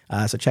Together.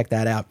 So check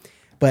that out.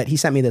 But he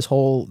sent me this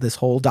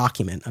whole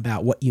document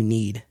about what you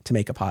need to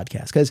make a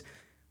podcast, because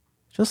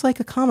just like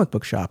a comic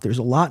book shop, there's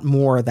a lot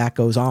more that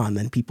goes on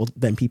than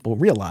people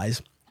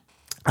realize.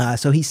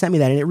 So he sent me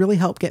that, and it really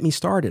helped get me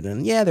started.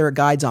 And yeah, there are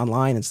guides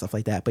online and stuff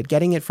like that, but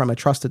getting it from a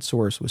trusted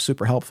source was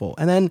super helpful.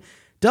 And then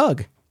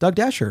Doug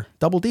Desher,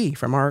 Double D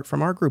from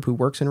our group, who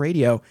works in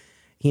radio,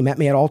 he met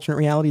me at Alternate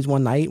Realities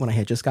one night when I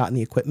had just gotten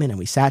the equipment, and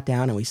we sat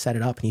down and we set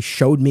it up, and he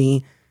showed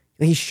me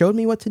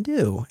what to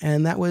do.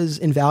 And that was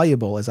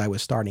invaluable as I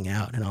was starting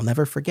out. And I'll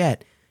never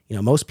forget,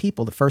 most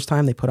people, the first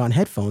time they put on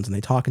headphones and they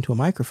talk into a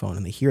microphone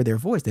and they hear their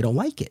voice, they don't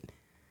like it.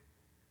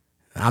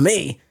 Not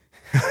me.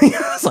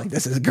 I was like,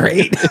 this is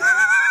great.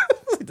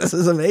 This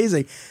is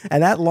amazing.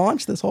 And that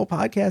launched this whole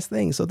podcast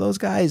thing. So those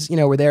guys,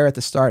 were there at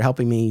the start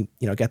helping me,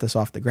 get this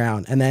off the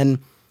ground. And then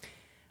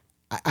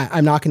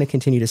I'm not going to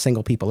continue to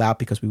single people out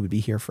because we would be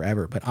here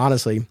forever. But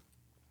honestly,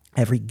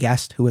 every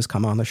guest who has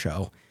come on the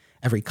show,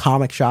 every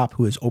comic shop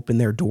who has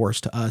opened their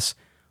doors to us,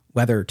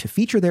 whether to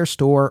feature their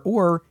store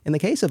or, in the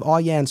case of Aw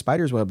Yeah and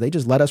Spider's Web, they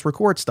just let us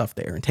record stuff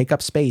there and take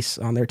up space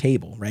on their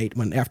table, right,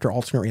 after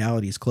Alternate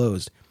Realities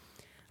closed.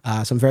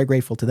 So I'm very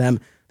grateful to them.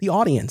 The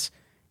audience,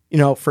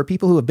 for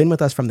people who have been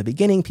with us from the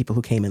beginning, people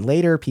who came in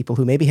later, people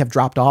who maybe have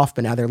dropped off,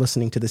 but now they're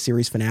listening to the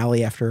series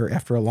finale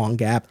after a long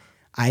gap,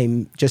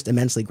 I'm just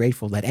immensely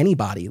grateful that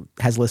anybody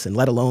has listened,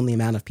 let alone the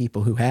amount of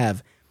people who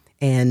have.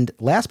 And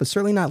last but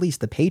certainly not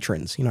least, the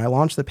patrons. I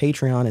launched the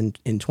Patreon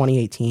in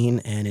 2018,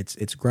 and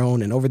it's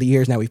grown. And over the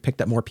years now, we've picked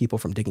up more people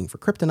from Digging for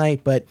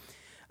Kryptonite, but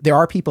there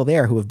are people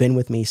there who have been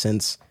with me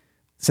since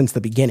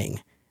the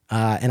beginning,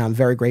 and I'm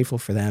very grateful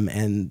for them.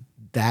 And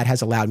that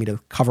has allowed me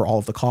to cover all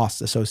of the costs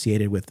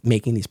associated with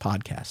making these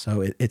podcasts.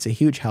 So it's a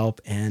huge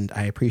help, and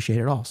I appreciate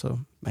it all.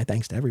 So my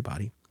thanks to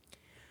everybody.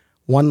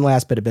 One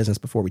last bit of business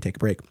before we take a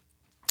break.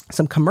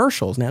 Some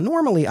commercials. Now,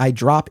 normally I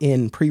drop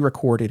in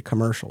pre-recorded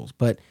commercials,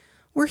 but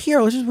we're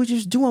here. We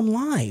just do them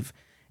live.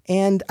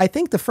 And I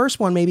think the first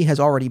one maybe has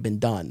already been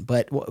done,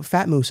 but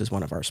Fat Moose is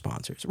one of our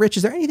sponsors. Rich,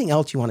 is there anything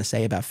else you want to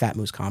say about Fat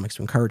Moose Comics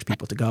to encourage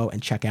people to go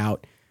and check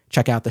out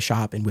the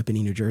shop in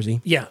Whippany, New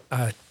Jersey? Yeah.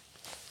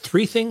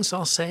 3 things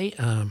I'll say.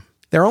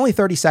 They're only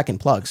 30-second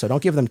plugs, so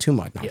don't give them too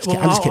much. No, I'm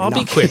just kidding. I'll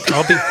be quick.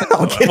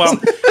 Well,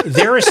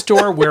 they're a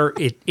store where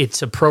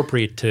it's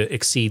appropriate to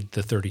exceed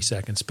the 30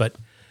 seconds. But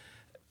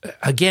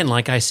again,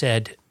 like I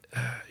said,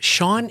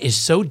 Sean is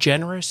so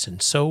generous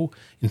and so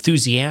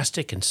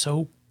enthusiastic and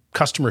so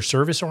customer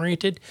service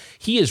oriented.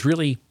 He is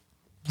really,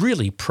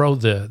 really pro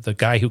the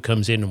guy who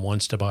comes in and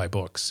wants to buy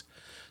books.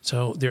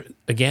 So there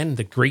again,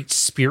 the great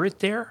spirit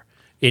there.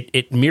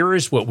 It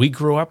mirrors what we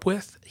grew up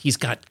with. He's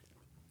got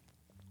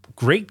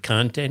great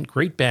content,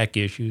 great back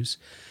issues.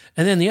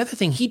 And then the other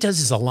thing he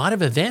does is a lot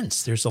of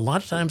events. There's a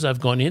lot of times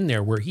I've gone in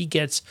there where he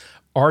gets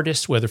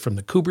artists, whether from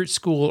the Kubert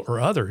School or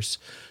others.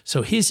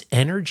 So his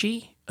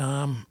energy,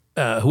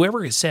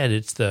 whoever said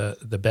it's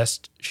the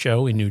best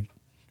show or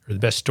the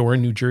best store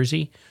in New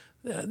Jersey,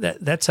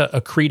 that's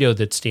a credo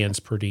that stands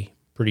pretty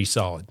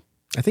solid.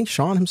 I think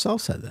Sean himself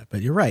said that,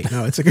 but you're right.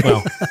 No, it's a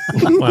good.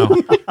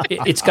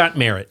 It's got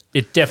merit.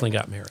 It definitely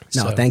got merit.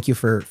 No, thank you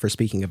for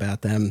speaking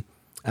about them.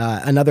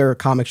 Another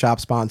comic shop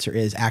sponsor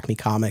is Acme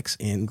Comics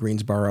in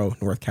Greensboro,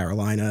 North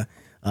Carolina.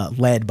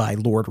 led by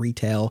Lord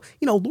Retail.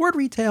 You know, Lord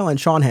Retail and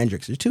Sean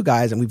Hendricks are two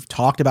guys, and we've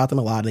talked about them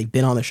a lot. They've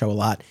been on the show a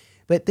lot,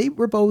 but they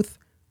were both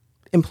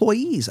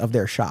employees of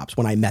their shops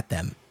when I met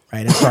them,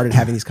 right? And started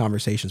having these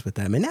conversations with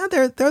them. And now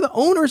they're the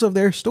owners of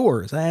their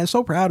stores. I'm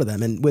so proud of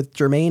them. And with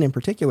Jermaine in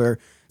particular,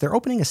 they're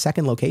opening a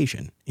second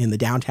location in the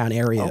downtown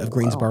area of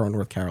Greensboro,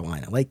 North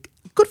Carolina. Like,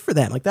 good for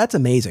them. Like, that's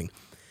amazing.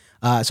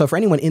 So for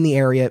anyone in the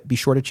area, be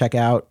sure to check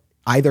out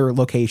either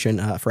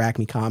location for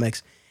Acme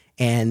Comics.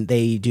 And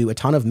they do a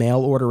ton of mail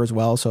order as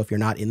well. So if you're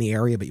not in the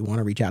area, but you want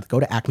to reach out, go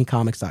to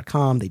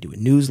acmecomics.com. They do a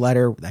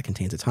newsletter that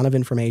contains a ton of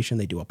information.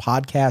 They do a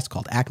podcast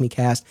called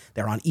AcmeCast.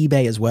 They're on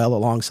eBay as well,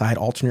 alongside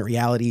Alternate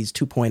Realities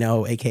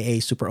 2.0, aka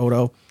Super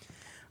Odo.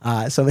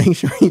 So make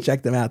sure you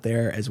check them out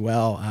there as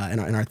well.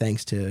 And our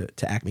thanks to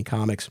Acme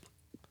Comics.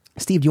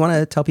 Steve, do you want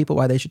to tell people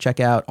why they should check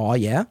out Aw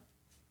Yeah?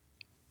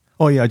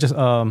 Oh yeah, I just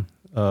want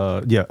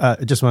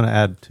to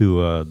add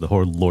to the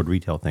whole Lord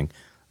Retail thing.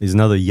 He's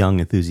another young,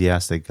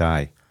 enthusiastic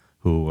guy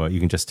who you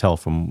can just tell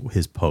from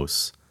his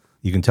posts.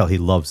 You can tell he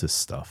loves this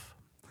stuff.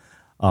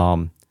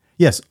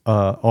 Yes,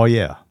 Oh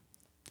Yeah,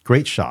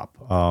 great shop.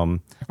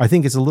 I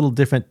think it's a little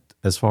different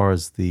as far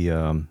as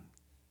the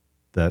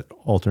that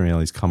alternate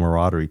realities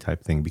camaraderie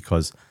type thing,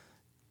 because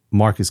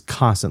Mark is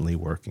constantly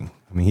working.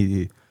 I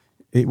mean,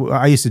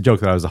 I used to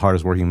joke that I was the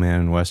hardest working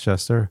man in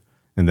Westchester,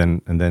 and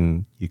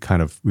then you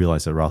kind of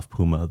realize that Ralph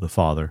Puma, the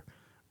father,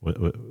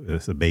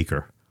 was a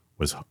baker,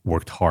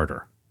 worked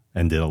harder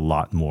and did a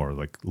lot more,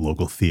 like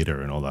local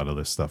theater and all that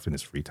other stuff in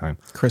his free time.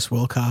 Chris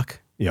Wilcock.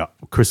 Yeah,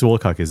 Chris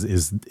Wilcock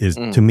is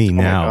to me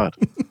now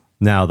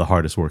the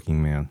hardest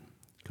working man,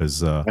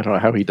 because I don't know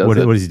how he does what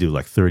it. What does he do?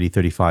 Like 30,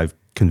 35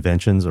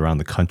 conventions around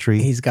the country.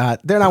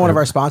 They're not one of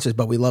our sponsors,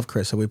 but we love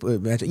Chris. So we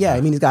mentioned, yeah,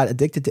 I mean, he's got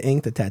Addicted to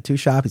Ink, the tattoo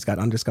shop. He's got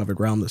Undiscovered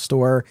Realm, the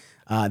store.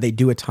 They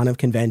do a ton of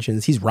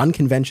conventions. He's run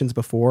conventions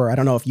before. I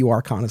don't know if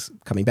URCon is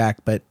coming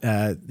back, but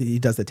he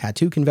does the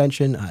tattoo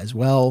convention as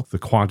well. The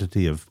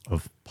quantity of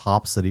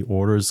pops that he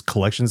orders,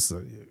 collections,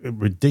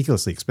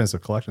 ridiculously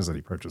expensive collections that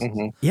he purchases.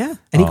 Mm-hmm. Yeah,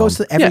 and he goes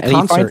to every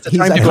concert. He's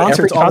at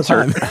concerts all the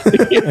time.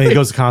 And he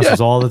goes to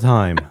concerts all the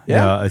time.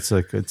 Yeah, it's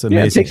amazing.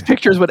 Yeah, he takes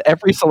pictures with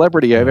every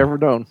celebrity I've ever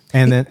known.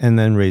 And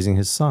then raising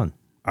his son.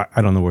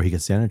 I don't know where he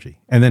gets the energy.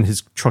 And then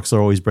his trucks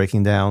are always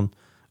breaking down.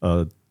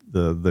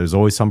 There's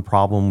always some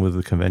problem with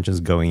the conventions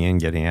going in,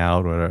 getting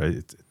out. Whatever.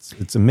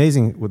 It's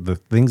amazing with the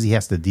things he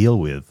has to deal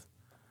with,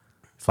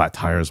 flat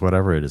tires,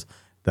 whatever it is,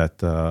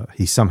 that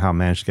he somehow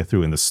managed to get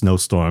through in the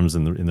snowstorms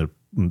and in the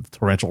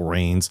torrential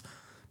rains.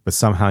 But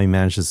somehow he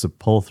manages to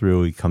pull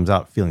through. He comes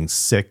out feeling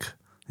sick,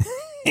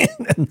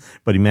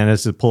 but he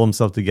managed to pull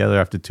himself together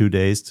after 2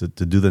 days to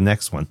do the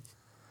next one.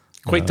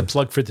 Quite the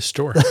plug for the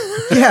store.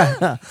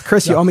 Yeah.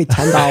 Chris, you owe me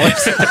 $10.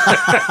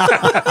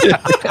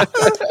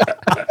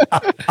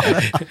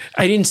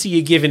 I didn't see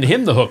you giving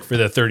him the hook for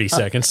the 30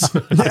 seconds.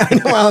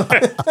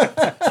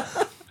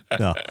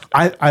 No,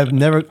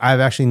 I've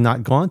actually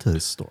not gone to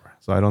his store,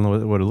 so I don't know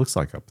what it looks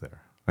like up there.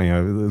 I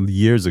mean,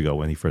 years ago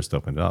when he first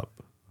opened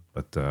up,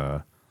 but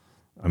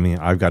I mean,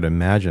 I've got to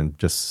imagine,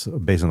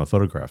 just based on the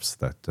photographs,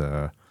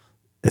 that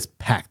it's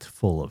packed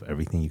full of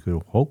everything you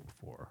could hope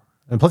for.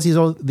 And plus, he's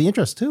all the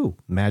interest too,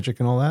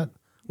 magic and all that,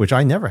 which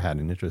I never had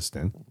an interest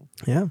in.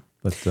 Yeah.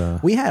 But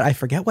I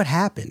forget what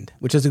happened,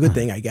 which is a good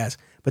thing, I guess.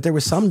 But there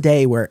was some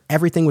day where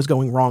everything was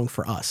going wrong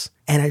for us.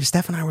 And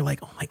Steph and I were like,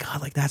 oh my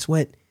God, like that's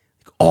what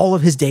all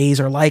of his days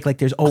are like. Like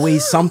there's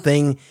always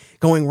something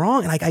going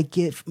wrong. And like I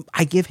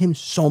give him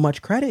so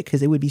much credit,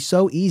 because it would be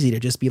so easy to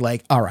just be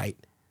like, all right,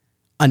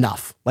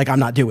 enough. Like I'm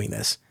not doing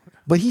this.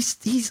 But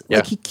he's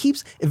like, he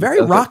keeps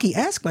very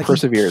Rocky-esque. Like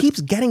he keeps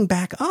getting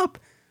back up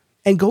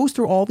and goes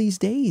through all these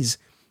days,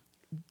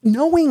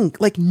 knowing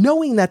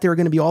that there are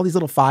going to be all these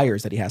little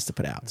fires that he has to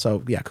put out.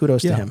 So yeah,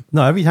 kudos to him.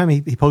 No, every time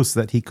he posts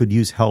that he could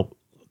use help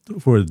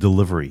for a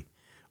delivery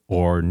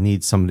or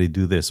needs somebody to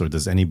do this, or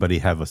does anybody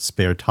have a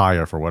spare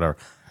tire for whatever,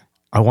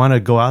 I want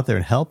to go out there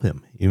and help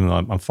him. Even though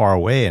I'm far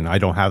away and I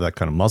don't have that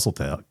kind of muscle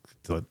to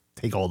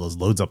take all those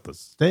loads up the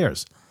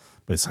stairs.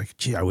 But it's like,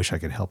 gee, I wish I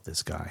could help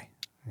this guy.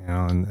 You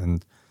know,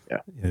 and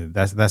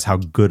that's how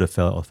good a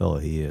fellow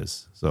he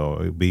is. So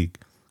it'd be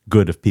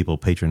good if people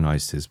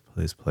patronized his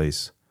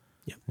place.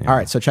 Yeah. All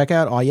right, so check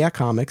out Aw Yeah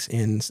Comics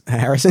in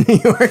Harrison, New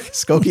York,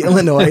 Skokie,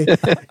 Illinois,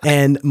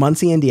 and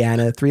Muncie,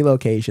 Indiana, 3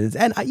 locations.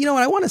 And you know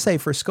what I want to say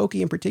for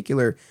Skokie in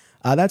particular,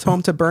 that's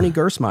home to Bernie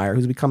Gersmeyer,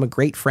 who's become a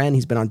great friend.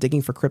 He's been on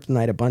Digging for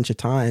Kryptonite a bunch of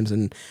times.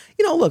 And,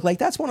 you know, look, like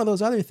that's one of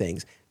those other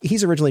things.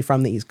 He's originally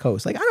from the East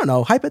Coast. Like, I don't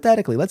know,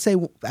 hypothetically, let's say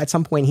at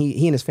some point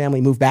he and his family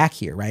move back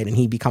here, right? And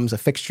he becomes a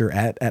fixture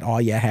at Aw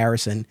Yeah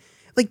Harrison.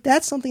 Like,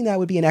 that's something that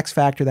would be an X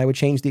factor that would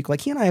change the,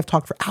 like, he and I have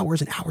talked for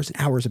hours and hours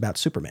and hours about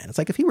Superman. It's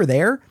like, if he were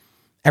there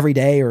every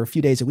day or a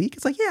few days a week,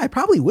 it's like, yeah, I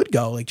probably would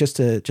go, like, just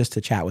to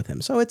chat with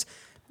him. So it's,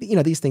 you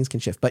know, these things can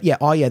shift. But yeah,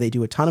 Aw Yeah, they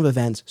do a ton of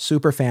events,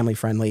 super family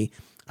friendly.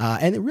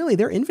 And really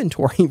their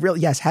inventory really,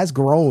 yes, has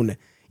grown,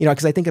 you know,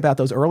 because I think about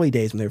those early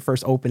days when they were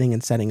first opening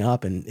and setting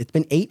up, and it's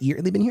been 8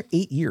 years, they've been here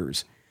 8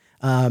 years.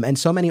 And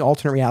so many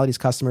alternate realities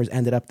customers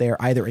ended up there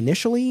either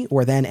initially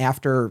or then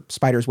after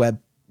Spider's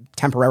Web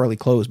temporarily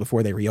closed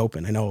before they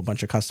reopened. I know a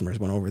bunch of customers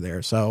went over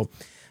there. So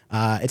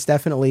it's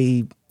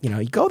definitely,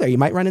 you go there, you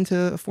might run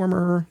into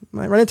Sean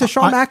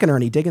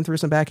McInerney digging through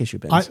some back issue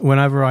bins.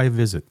 Whenever I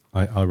visit,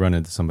 I'll run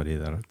into somebody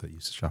that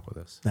used to shop with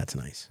us. That's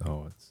nice.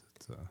 So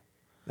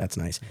that's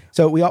nice. Yeah.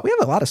 So we have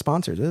a lot of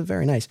sponsors. It's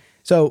very nice.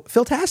 So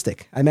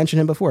Philtastic, I mentioned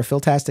him before.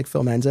 Philtastic,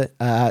 Phil Menza.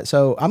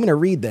 So I'm going to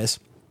read this.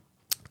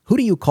 Who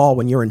do you call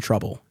when you're in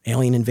trouble?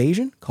 Alien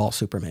invasion? Call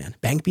Superman.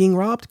 Bank being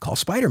robbed? Call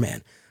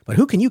Spider-Man. But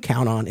who can you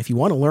count on if you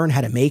want to learn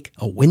how to make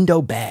a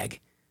window bag?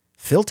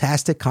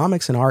 Philtastic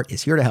Comics and Art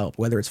is here to help.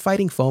 Whether it's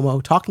fighting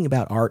FOMO, talking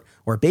about art,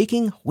 or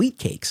baking wheat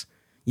cakes,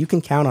 you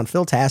can count on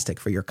Philtastic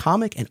for your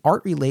comic and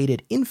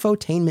art-related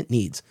infotainment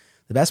needs.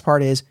 The best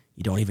part is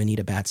you don't even need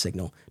a bat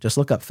signal. Just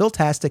look up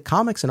Philtastic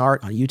Comics and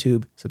Art on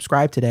YouTube.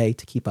 Subscribe today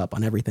to keep up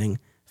on everything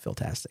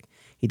Philtastic.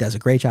 He does a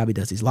great job. He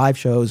does these live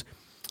shows.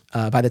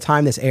 By the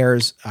time this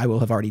airs, I will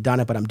have already done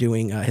it, but I'm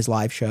doing his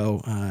live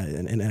show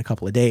in a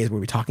couple of days where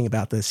we're talking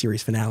about the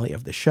series finale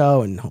of the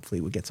show, and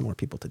hopefully we'll get some more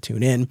people to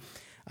tune in.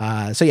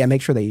 So yeah,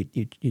 make sure that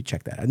you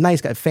check that. A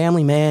nice guy,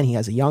 family man. He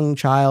has a young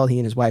child. He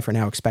and his wife are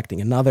now expecting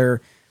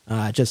another.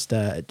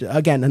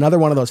 Again, another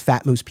one of those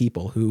Fat Moose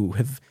people who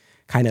have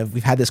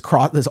we've had this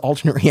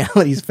alternate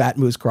realities Fat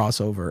Moose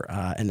crossover,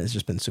 and has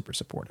just been super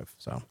supportive.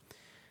 So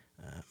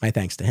my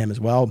thanks to him as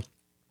well.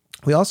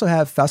 We also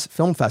have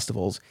film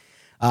festivals,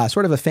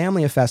 sort of a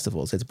family of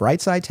festivals. It's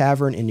Brightside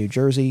Tavern in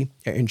Jersey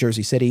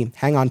City,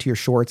 Hang On to Your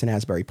Shorts in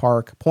Asbury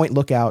Park, Point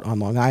Lookout on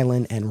Long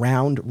Island, and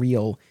Round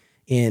Reel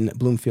in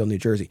Bloomfield, New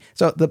Jersey.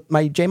 So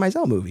my Jay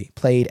Mizell movie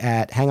played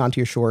at Hang On to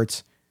Your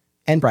Shorts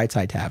and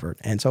Brightside Tavern.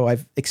 And so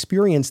I've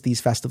experienced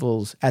these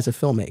festivals as a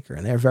filmmaker,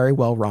 and they're very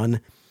well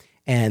run.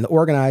 And the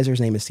organizer's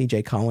name is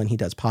CJ Cullen. He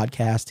does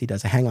podcasts. He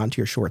does a Hang On to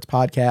Your Shorts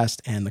podcast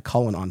and the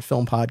Cullen on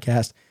Film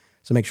podcast.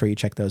 So make sure you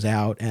check those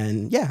out.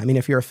 And yeah, I mean,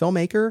 if you're a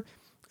filmmaker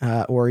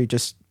or you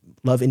just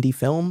love indie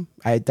film,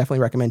 I definitely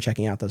recommend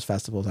checking out those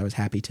festivals. I was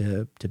happy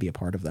to be a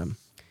part of them.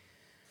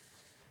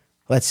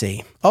 Let's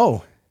see.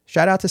 Oh,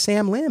 shout out to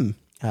Sam Lim,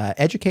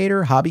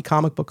 educator, hobby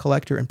comic book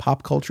collector, and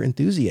pop culture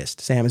enthusiast.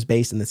 Sam is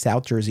based in the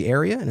South Jersey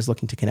area and is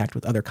looking to connect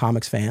with other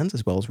comics fans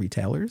as well as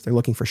retailers. They're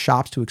looking for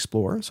shops to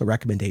explore, so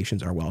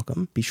recommendations are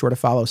welcome. Be sure to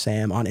follow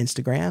Sam on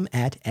Instagram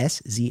at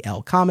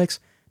SZL Comics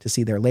to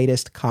see their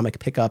latest comic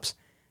pickups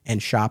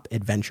and shop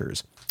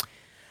adventures.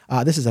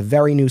 This is a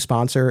very new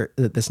sponsor,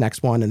 this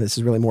next one, and this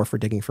is really more for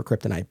Digging for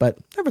Kryptonite. But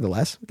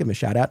nevertheless, give them a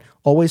shout out.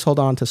 Always hold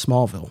on to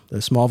Smallville, the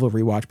Smallville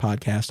Rewatch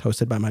podcast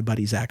hosted by my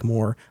buddy Zach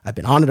Moore. I've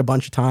been on it a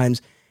bunch of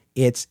times.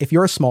 If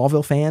you're a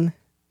Smallville fan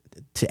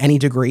to any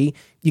degree,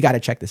 you got to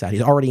check this out.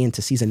 He's already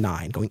into season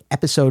 9, going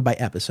episode by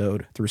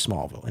episode through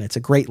Smallville. And it's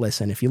a great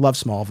listen. If you love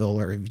Smallville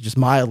or if you're just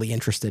mildly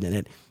interested in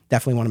it,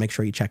 definitely want to make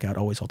sure you check out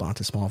Always Hold On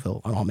to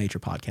Smallville on all major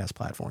podcast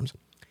platforms.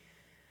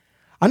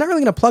 I'm not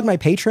really going to plug my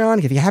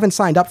Patreon. If you haven't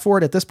signed up for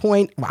it at this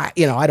point, I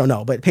don't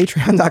know, but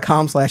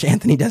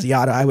patreon.com/Anthony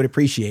Desiato, I would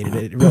appreciate it.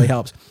 It really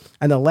helps.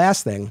 And the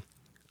last thing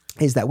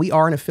is that we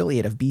are an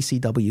affiliate of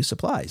BCW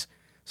Supplies.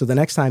 So the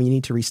next time you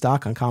need to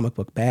restock on comic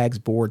book bags,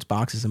 boards,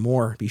 boxes, and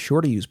more, be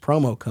sure to use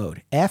promo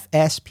code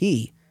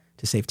FSP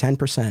to save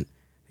 10%,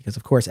 because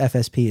of course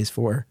FSP is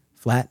for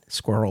Flat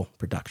Squirrel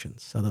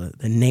Productions. So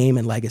the name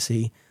and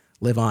legacy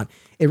live on.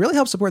 It really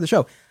helps support the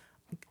show.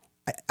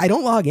 I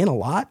don't log in a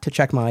lot to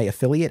check my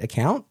affiliate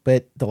account,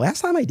 but the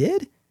last time I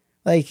did,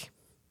 a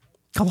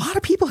lot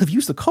of people have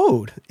used the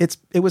code.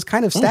 It was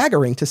kind of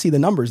staggering to see the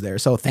numbers there.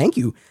 So thank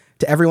you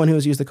to everyone who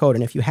has used the code.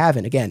 And if you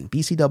haven't, again,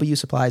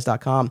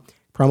 bcwsupplies.com,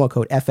 promo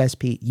code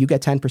FSP, you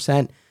get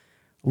 10%. A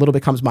little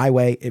bit comes my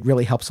way. It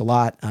really helps a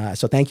lot.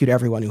 So thank you to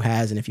everyone who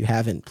has. And if you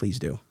haven't, please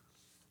do.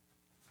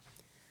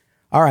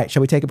 All right.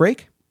 Shall we take a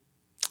break?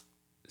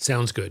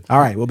 Sounds good. All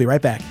right. We'll be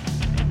right back.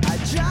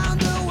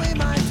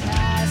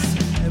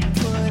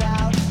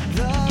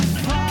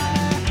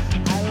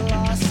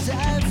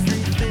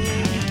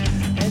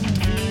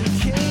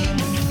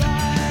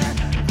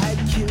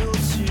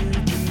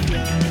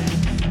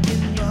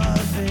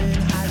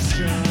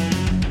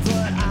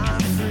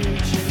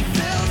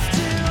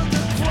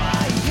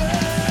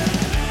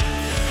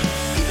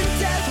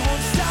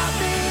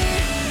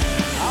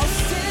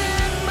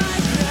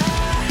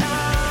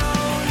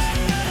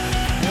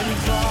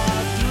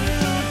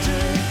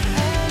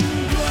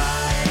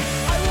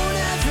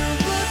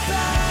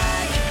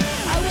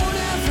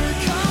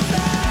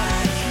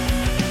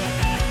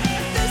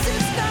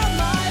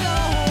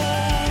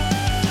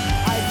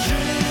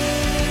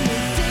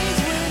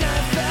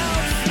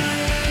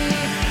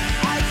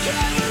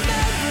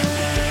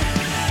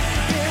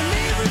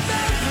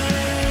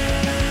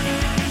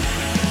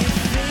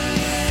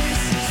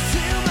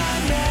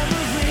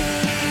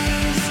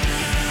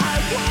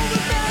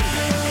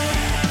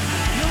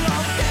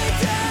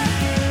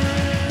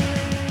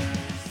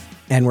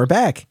 And we're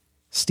back.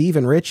 Steve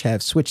and Rich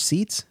have switched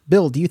seats.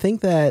 Bill, do you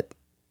think that,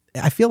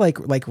 I feel like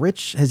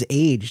Rich has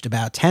aged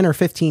about 10 or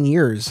 15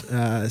 years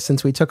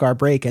since we took our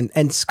break, and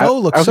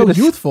Sko looks so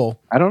youthful.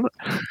 I don't know.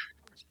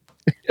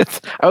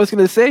 I was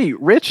going to say,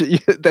 Rich,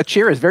 that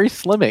chair is very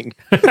slimming.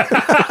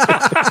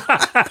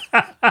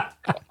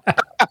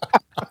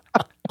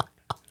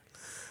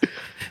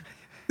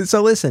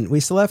 So listen, we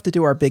still have to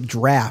do our big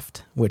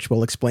draft, which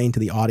we'll explain to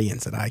the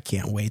audience, and I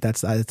can't wait.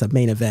 It's a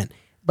main event.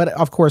 But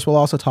of course, we'll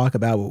also talk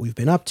about what we've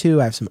been up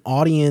to. I have some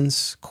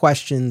audience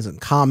questions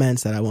and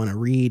comments that I want to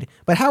read.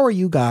 But how are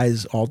you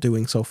guys all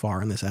doing so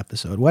far in this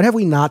episode? What have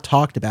we not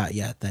talked about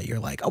yet that you're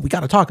like, oh, we got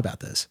to talk about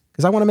this?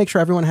 Because I want to make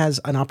sure everyone has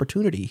an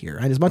opportunity here.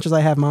 And as much as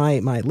I have my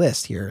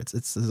list here,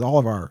 it's all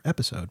of our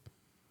episode.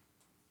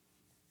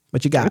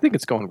 What you got? I think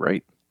it's going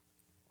great.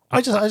 I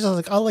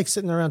like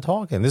sitting around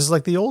talking. This is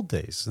like the old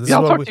days.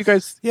 I'll talk to you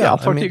guys. I'll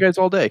talk to you guys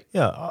all day.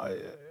 Yeah.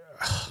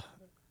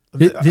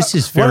 This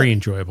is very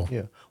enjoyable.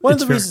 Yeah. One of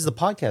the reasons the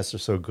podcasts are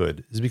so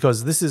good is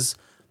because this is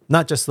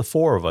not just the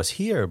four of us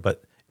here,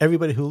 but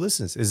everybody who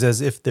listens is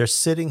as if they're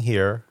sitting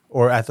here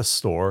or at the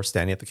store,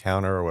 standing at the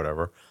counter or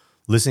whatever,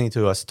 listening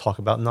to us talk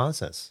about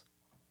nonsense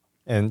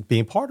and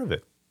being part of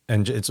it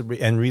and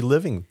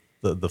reliving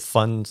the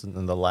fun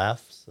and the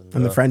laughs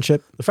and the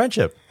friendship. The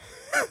friendship.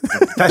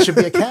 That should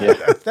be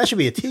that should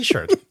be a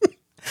T-shirt.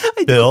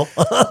 Bill,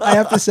 I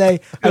have to say,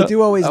 I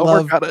do always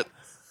love.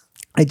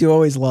 I do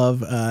always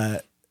love.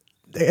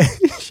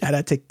 Shout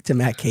out to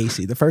Matt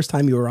Casey. The first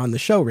time you were on the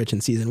show, Rich,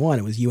 in season 1,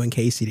 it was you and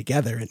Casey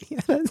together, and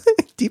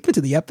deep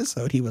into the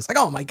episode, he was like,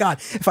 "Oh my god,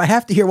 if I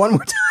have to hear one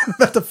more time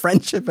about the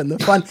friendship and the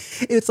fun,"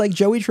 it's like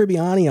Joey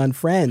Tribbiani on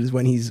Friends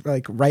when he's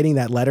like writing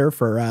that letter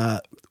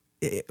for.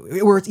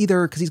 Or it's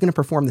either because he's going to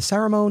perform the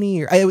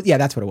ceremony or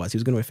that's what it was. He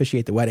was going to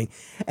officiate the wedding,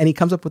 and he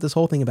comes up with this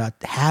whole thing about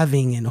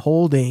having and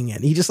holding,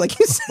 and he just like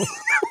he's saying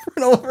over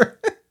and over.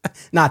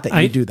 Not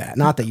that you do that.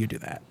 Not that you do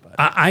that.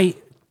 But.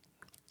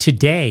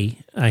 Today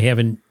I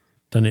haven't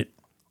done it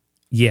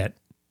yet.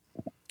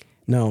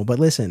 No, but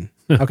listen.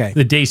 Okay,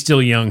 the day's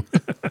still young.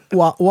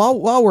 while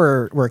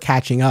we're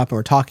catching up and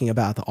we're talking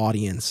about the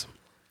audience,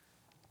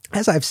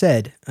 as I've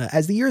said,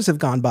 as the years have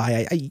gone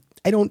by,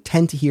 I don't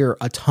tend to hear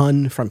a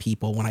ton from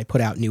people when I put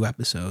out new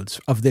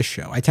episodes of this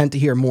show. I tend to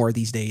hear more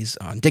these days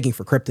on Digging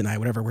for Kryptonite,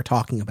 whatever we're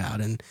talking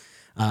about, and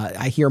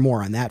I hear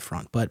more on that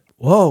front. But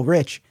whoa,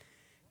 Rich,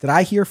 did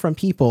I hear from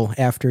people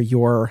after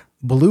your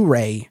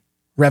Blu-ray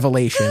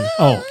revelation?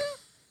 Oh,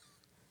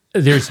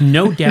 there's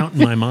no doubt in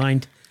my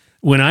mind.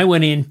 When I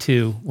went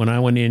into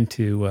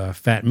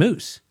Fat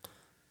Moose,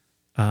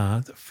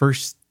 the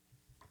first,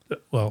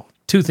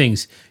 two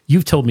things.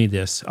 You've told me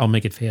this. I'll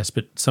make it fast.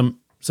 But some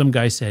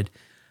guy said,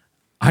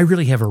 I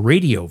really have a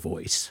radio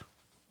voice.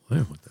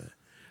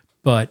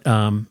 But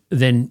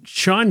then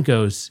Sean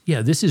goes,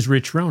 yeah, this is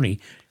Rich Roney.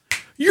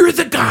 You're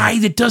the guy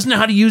that doesn't know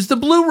how to use the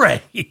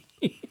Blu-ray.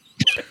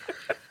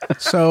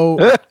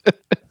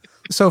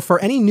 So for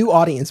any new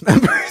audience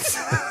members,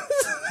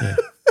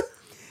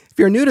 if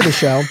you're new to the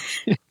show,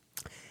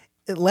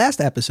 last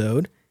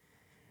episode,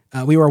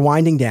 we were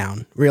winding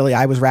down. Really,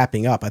 I was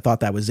wrapping up. I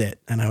thought that was it.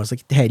 And I was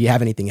like, hey, do you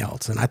have anything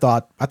else? And I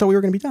thought we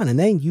were going to be done. And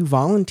then you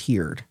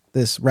volunteered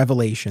this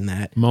revelation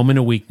that moment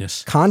of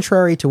weakness.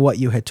 Contrary to what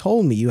you had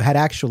told me, you had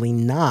actually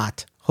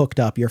not hooked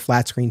up your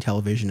flat screen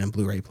television and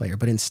Blu-ray player,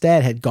 but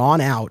instead had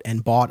gone out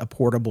and bought a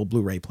portable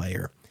Blu-ray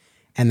player.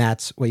 And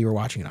that's what you were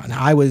watching it on.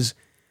 Now,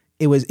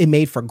 it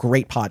made for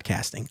great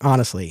podcasting,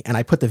 honestly. And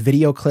I put the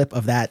video clip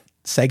of that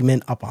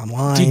segment up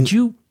online. Did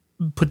you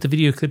put the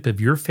video clip of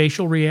your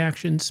facial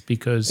reactions?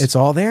 Because it's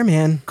all there,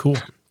 man. Cool.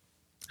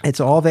 It's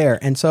all there.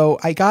 And so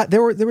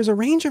there was a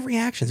range of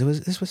reactions.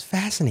 This was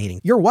fascinating.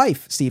 Your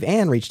wife, Steve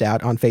Ann, reached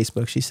out on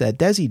Facebook. She said,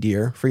 Desi,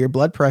 dear, for your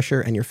blood pressure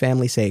and your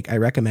family's sake, I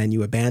recommend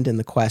you abandon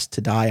the quest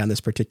to die on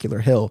this particular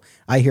hill.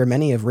 I hear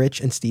many of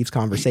Rich and Steve's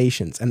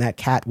conversations, and that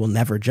cat will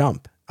never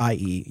jump,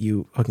 i.e.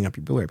 you hooking up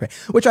your Blu-ray player,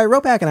 which I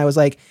wrote back and I was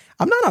like,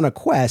 I'm not on a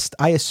quest.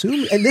 I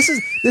assume, and this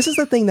is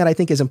the thing that I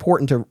think is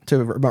important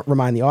to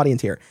remind the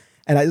audience here.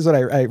 And this is what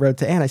I wrote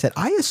to Ann. I said,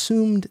 I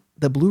assumed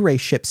the Blu-ray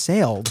ship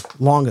sailed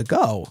long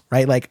ago,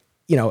 right? Like,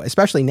 you know,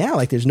 especially now,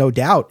 like there's no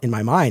doubt in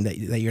my mind that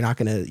you're not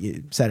going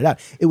to set it out.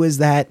 It was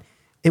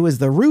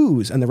the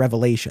ruse and the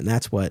revelation.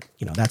 That's what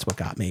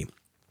got me.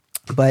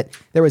 But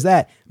there was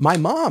that. My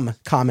mom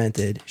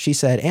commented, she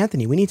said,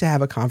 Anthony, we need to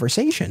have a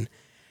conversation.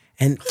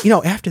 And,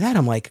 after that,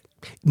 I'm like,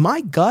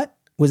 my gut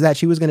was that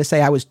she was going to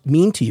say I was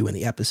mean to you in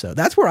the episode.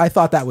 That's where I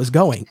thought that was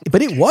going,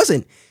 but it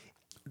wasn't.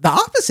 The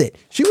opposite.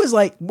 She was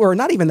like, or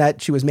not even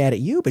that she was mad at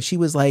you, but she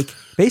was like,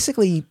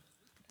 basically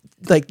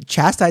like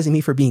chastising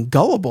me for being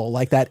gullible,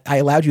 like that I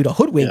allowed you to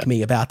hoodwink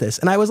me about this.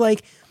 And I was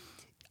like,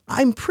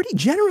 I'm pretty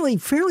generally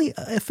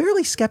a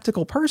fairly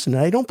skeptical person.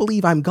 And I don't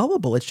believe I'm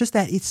gullible. It's just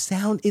that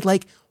it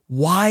like,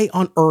 why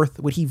on earth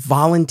would he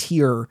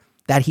volunteer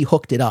that he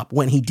hooked it up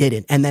when he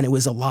didn't? And then it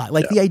was a lie.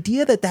 Like the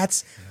idea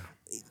that's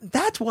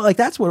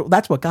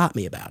what got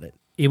me about it.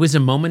 It was a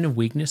moment of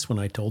weakness when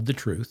I told the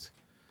truth.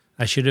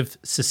 I should have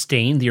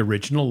sustained the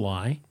original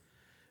lie,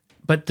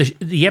 but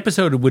the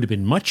episode would have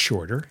been much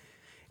shorter.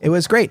 It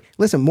was great.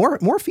 Listen,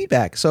 more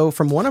feedback. So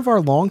from one of our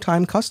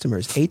longtime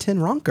customers, Aten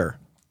Ronker,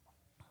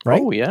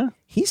 right? Oh, yeah.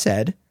 He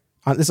said,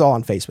 this is all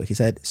on Facebook, he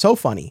said, so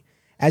funny.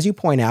 As you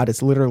point out,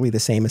 it's literally the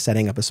same as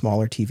setting up a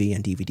smaller TV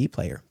and DVD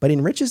player. But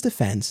in Rich's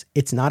defense,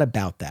 it's not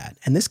about that.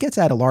 And this gets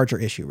at a larger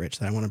issue, Rich,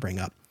 that I want to bring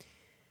up.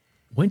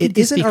 When did It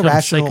this isn't become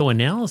irrational.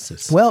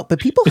 psychoanalysis? Well, but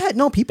people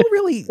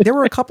really, there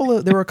were a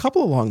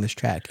couple along this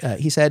track.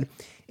 He said,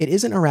 it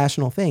isn't a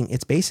rational thing.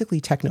 It's basically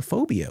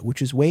technophobia,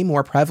 which is way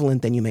more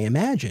prevalent than you may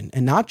imagine.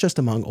 And not just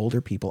among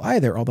older people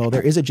either, although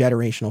there is a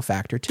generational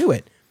factor to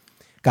it.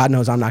 God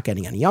knows I'm not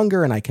getting any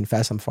younger, and I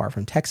confess I'm far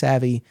from tech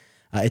savvy.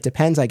 It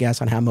depends, I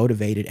guess, on how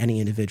motivated any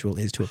individual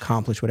is to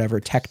accomplish whatever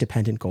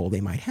tech-dependent goal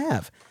they might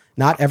have.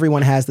 Not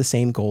everyone has the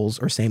same goals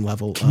or same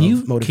level of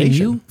motivation. Can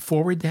you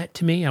forward that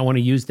to me? I want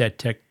to use that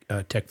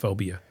tech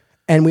phobia.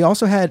 And we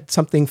also had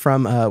something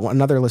from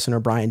another listener,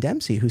 Brian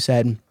Dempsey, who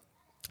said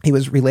he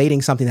was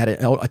relating something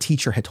that a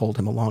teacher had told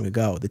him long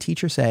ago. The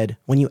teacher said,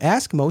 when you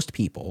ask most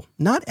people,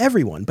 not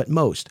everyone, but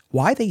most,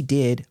 why they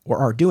did or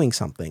are doing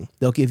something,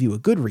 they'll give you a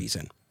good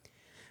reason.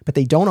 But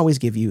they don't always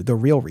give you the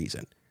real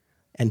reason.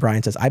 And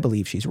Brian says, I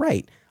believe she's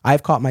right.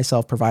 I've caught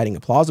myself providing a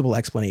plausible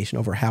explanation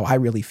over how I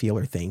really feel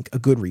or think, a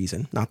good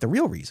reason, not the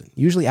real reason,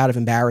 usually out of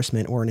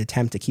embarrassment or an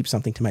attempt to keep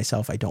something to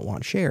myself I don't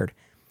want shared.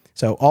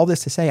 So all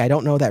this to say, I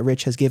don't know that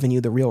Rich has given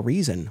you the real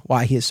reason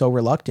why he is so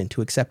reluctant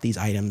to accept these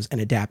items and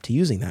adapt to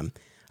using them.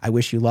 I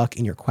wish you luck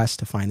in your quest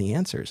to find the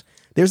answers.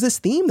 There's this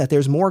theme that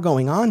there's more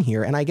going on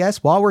here. And I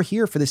guess while we're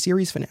here for the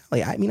series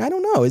finale, I mean, I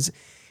don't know.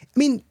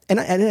 And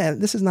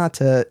this is not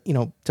to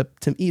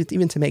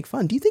even to make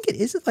fun. Do you think it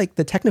is like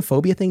the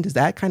technophobia thing? Does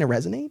that kind of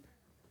resonate?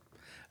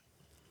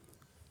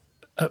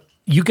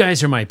 You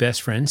guys are my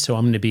best friends, so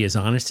I'm going to be as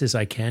honest as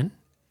I can.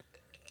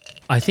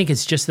 I think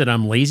it's just that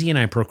I'm lazy and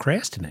I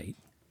procrastinate.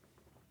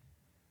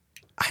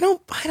 I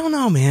don't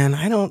know, man.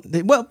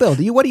 Well, Bill,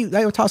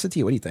 I'll toss it to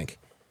you. What do you think?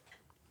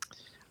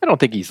 I don't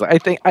think he's. I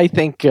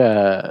think.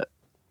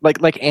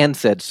 Like Ann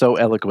said so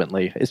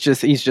eloquently, he's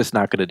just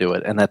not going to do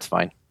it, and that's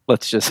fine.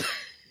 Let's just,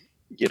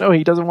 he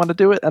doesn't want to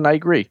do it, and I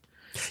agree.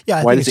 Yeah,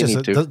 I Why think does it's he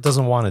just need to?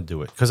 doesn't want to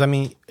do it. Because, I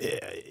mean,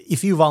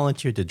 if you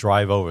volunteered to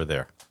drive over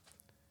there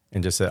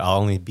and just said, I'll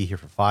only be here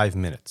for 5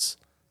 minutes,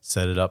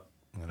 set it up,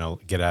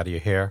 get out of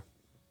your hair.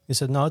 He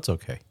said, no, it's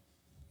okay.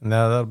 And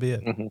that'll be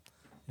it. Mm-hmm.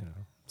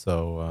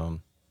 So,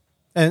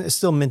 and it's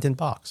still mint in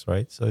box,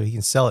 right? So he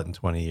can sell it in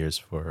 20 years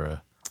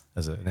for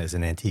as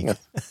an antique.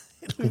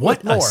 Yeah.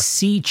 What a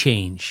sea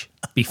change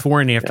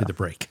before and after the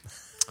break.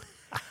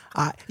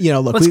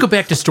 Look, Let's go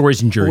back to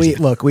stories in Jersey.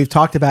 We've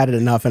talked about it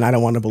enough, and I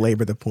don't want to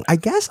belabor the point. I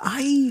guess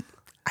I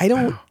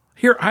don't.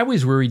 Here, I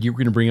was worried you were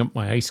going to bring up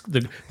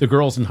the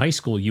girls in high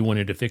school you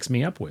wanted to fix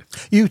me up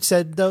with. You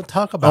said don't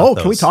talk about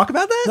those. Can we talk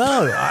about that?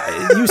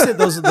 No, you said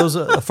those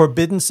are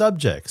forbidden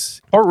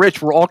subjects. Or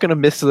Rich, we're all going to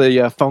miss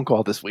the phone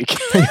call this week.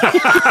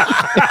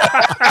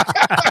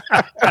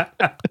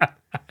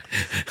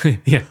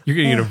 Yeah, you're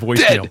going to get a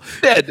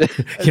voicemail. Dead.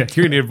 Yeah,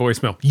 you're going to get a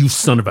voicemail. You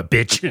son of a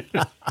bitch.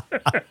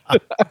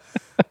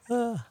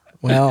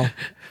 Well,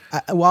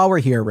 while we're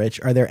here,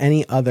 Rich, are there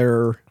any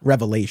other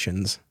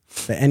revelations?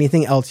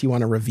 Anything else you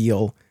want to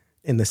reveal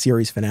in the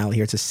series finale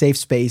here? It's a safe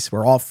space.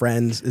 We're all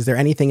friends. Is there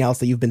anything else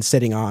that you've been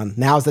sitting on?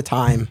 Now's the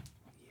time.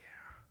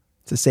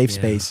 It's a safe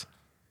space.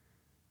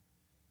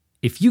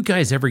 If you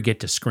guys ever get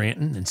to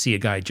Scranton and see a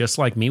guy just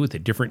like me with a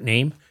different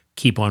name,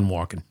 keep on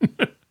walking.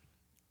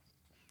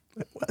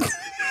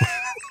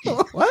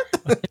 What?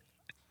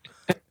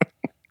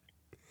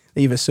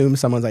 You've assumed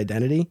someone's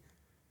identity?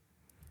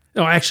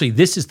 No, actually,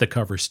 this is the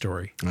cover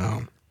story.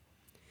 Oh.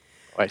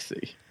 I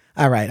see.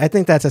 All right. I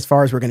think that's as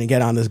far as we're going to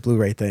get on this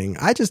Blu-ray thing.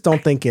 I just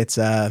don't think it's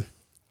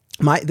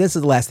this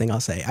is the last thing I'll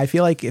say. I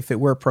feel like if it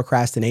were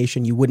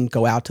procrastination, you wouldn't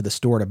go out to the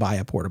store to buy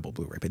a portable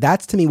Blu-ray. But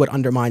that's to me what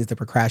undermines the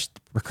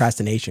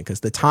procrastination,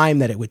 because the time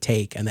that it would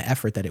take and the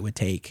effort that it would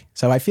take.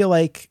 So I feel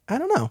like, I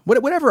don't know,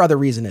 whatever other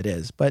reason it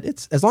is, but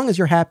it's as long as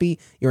you're happy,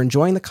 you're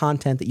enjoying the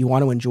content that you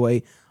want to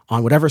enjoy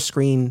on whatever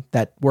screen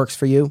that works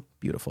for you.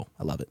 Beautiful.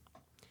 I love it.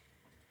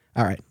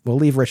 All right. We'll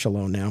leave Rich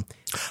alone now.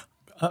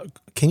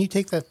 Can you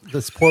take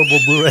this portable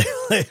Blu-ray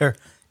player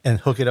and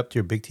hook it up to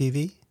your big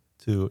TV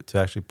to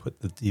actually put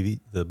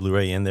the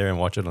Blu-ray in there and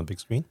watch it on the big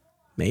screen?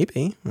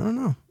 Maybe. I don't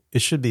know.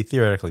 It should be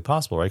theoretically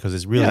possible, right? Because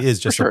it really is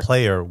just a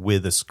player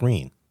with a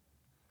screen.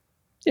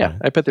 Yeah,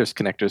 I bet there's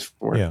connectors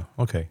for it. Yeah,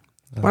 okay.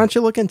 Why don't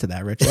you look into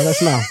that, Rich? Let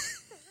us know.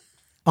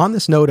 On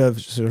this note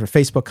of sort of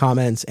Facebook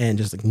comments and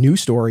just like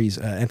news stories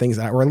and things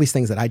or at least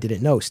things that I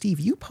didn't know, Steve,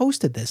 you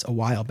posted this a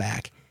while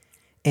back,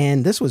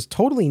 and this was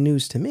totally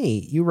news to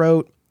me. You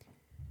wrote,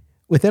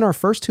 within our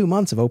first 2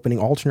 months of opening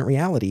Alternate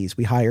Realities,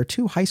 we hired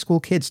 2 high school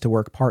kids to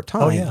work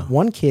part-time. Oh, yeah.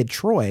 One kid,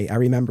 Troy, I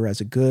remember as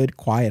a good,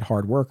 quiet,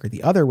 hard worker.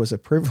 The other was a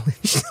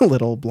privileged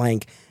little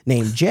blank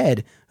named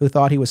Jed, who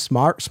thought he was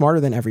smarter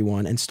than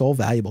everyone and stole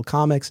valuable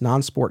comics,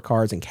 non-sport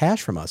cards, and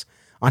cash from us.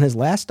 On his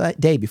last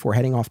day before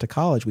heading off to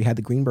college, we had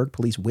the Greenberg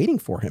police waiting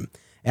for him.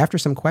 After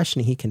some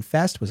questioning, he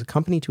confessed, was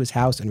accompanied to his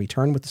house, and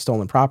returned with the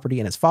stolen property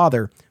and his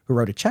father, who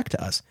wrote a check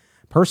to us.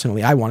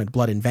 Personally, I wanted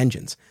blood and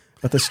vengeance,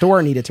 but the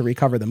store needed to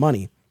recover the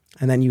money.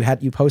 And then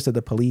you posted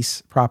the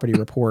police property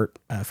report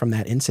from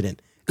that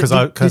incident.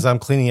 Because I'm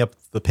cleaning up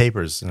the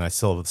papers and I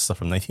still have the stuff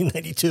from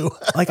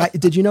 1992.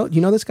 Did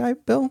you know this guy,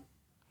 Bill?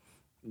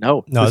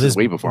 No, this is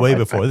way before. Way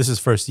before. This is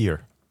first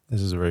year.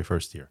 This is the very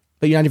first year.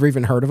 But you never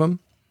even heard of him?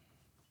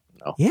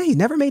 know. Yeah, he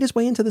never made his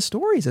way into the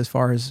stories as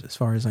far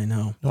as I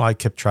know. No, I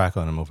kept track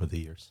on him over the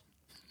years.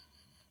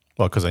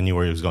 Well, because I knew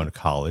where he was going to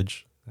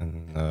college,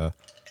 and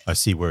I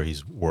see where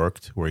he's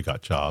worked, where he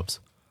got jobs.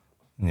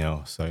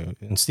 So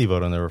and Steve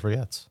Odo never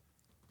forgets.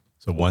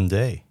 So one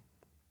day,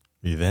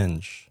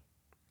 revenge.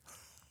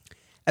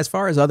 As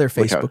far as other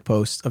Facebook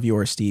posts of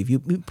yours, Steve,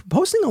 you're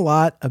posting a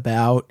lot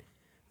about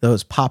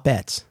those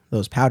popettes,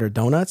 those powdered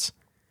donuts.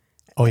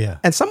 Oh yeah.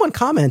 And someone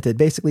commented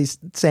basically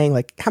saying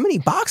like, how many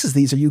boxes of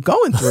these are you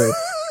going through?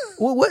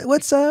 Well,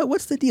 what's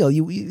the deal?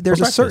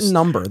 There's a certain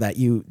number that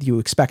you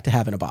expect to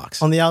have in a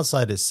box. On the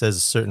outside, it says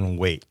a certain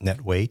weight,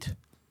 net weight.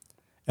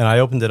 And I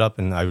opened it up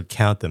and I would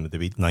count them to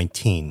be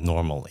 19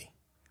 normally.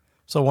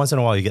 So once in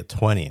a while you get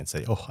 20 and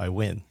say, oh, I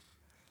win.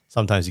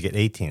 Sometimes you get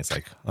 18. It's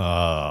like,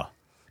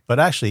 But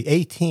actually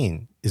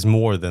 18 is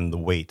more than the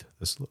weight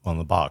on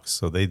the box.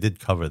 So they did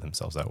cover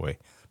themselves that way.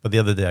 But the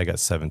other day I got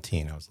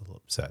 17. I was a little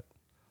upset.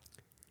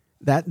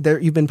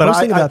 You've been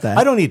posting about that.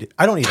 I don't need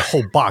a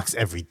whole box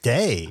every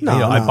day.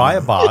 No, I buy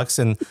a box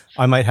and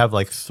I might have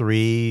like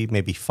 3,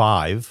 maybe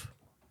 5.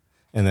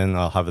 And then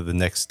I'll have it the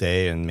next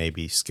day and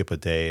maybe skip a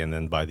day. And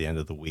then by the end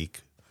of the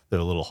week, they're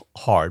a little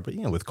hard. But,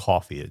 with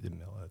coffee, it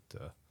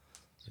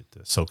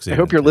soaks in. I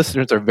hope your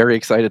listeners are very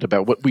excited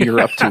about what we are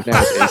up to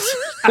nowadays.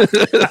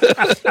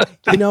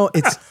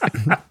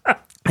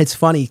 It's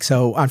funny.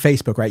 So on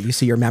Facebook, right, you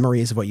see your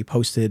memories of what you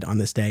posted on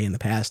this day in the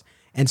past.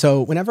 And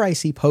so whenever I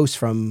see posts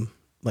from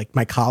like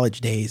my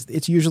college days,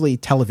 it's usually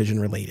television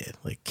related.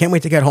 Like, can't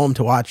wait to get home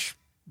to watch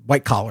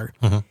White Collar.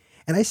 Mm-hmm.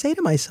 And I say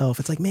to myself,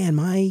 it's like, man,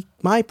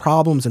 my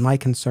problems and my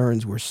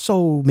concerns were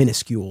so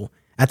minuscule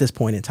at this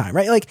point in time,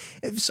 right? Like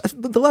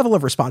the level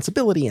of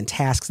responsibility and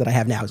tasks that I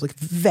have now is like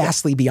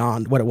vastly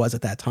beyond what it was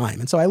at that time.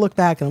 And so I look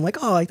back and I'm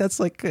like, oh, like that's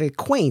like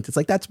quaint. It's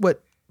like, that's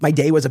what my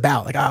day was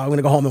about. Like, oh, I'm going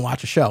to go home and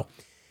watch a show.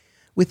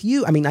 With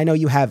you, I mean, I know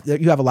you have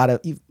a lot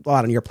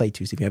on your plate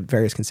too, Steve. You have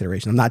various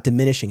considerations. I'm not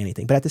diminishing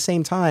anything, but at the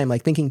same time,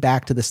 like thinking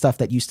back to the stuff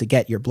that used to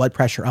get your blood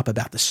pressure up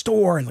about the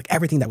store and like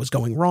everything that was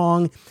going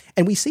wrong,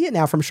 and we see it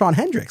now from Sean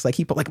Hendricks. Like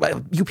he put like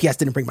UPS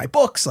didn't bring my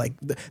books, like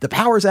the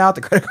power's out,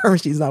 the credit card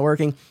machine's not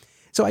working.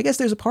 So I guess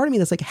there's a part of me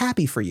that's like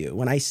happy for you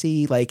when I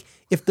see like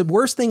if the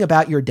worst thing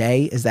about your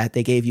day is that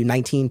they gave you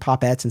 19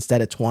 popettes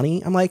instead of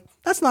 20, I'm like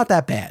that's not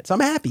that bad. So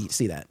I'm happy to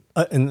see that.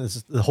 And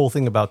this, the whole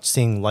thing about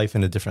seeing life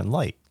in a different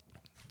light.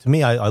 To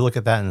me, I look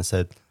at that and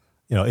said,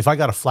 if I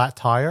got a flat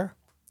tire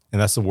and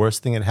that's the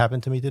worst thing that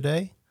happened to me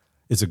today,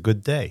 it's a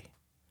good day.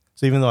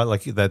 So even though I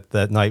like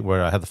that night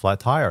where I had the flat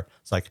tire,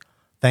 it's like,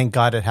 thank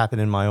God it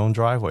happened in my own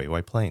driveway,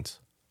 White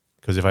Plains.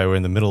 Because if I were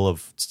in the middle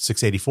of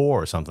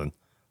 684 or something,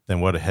 then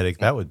what a headache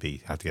that would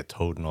be. Have to get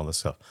towed and all this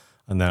stuff.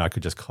 And then I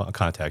could just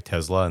contact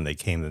Tesla and they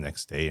came the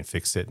next day and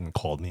fixed it and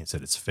called me and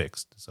said it's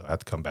fixed. So I had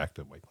to come back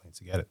to White Plains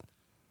to get it.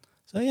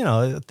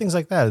 So, things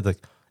like that. Like,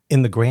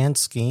 in the grand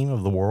scheme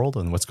of the world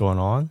and what's going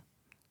on,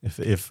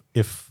 if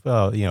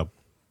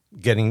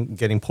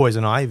getting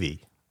poison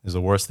ivy is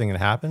the worst thing that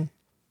happened,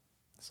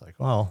 it's like,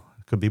 well,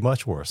 it could be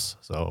much worse.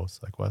 So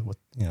it's like, what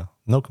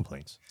no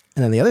complaints.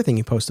 And then the other thing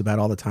you post about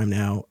all the time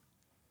now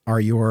are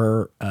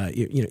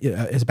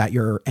is about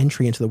your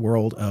entry into the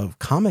world of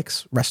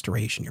comics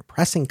restoration. You're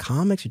pressing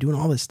comics. You're doing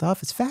all this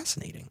stuff. It's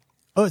fascinating.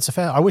 Oh,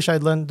 I wish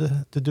I'd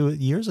learned to do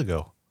it years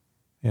ago.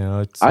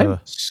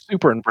 I'm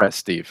super impressed,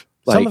 Steve.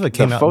 Like, some of it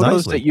came out nicely. The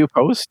photos that you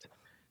post,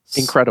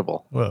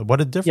 incredible. Well,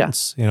 what a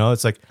difference! Yeah.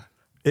 It's like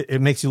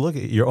it makes you look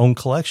at your own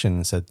collection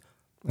and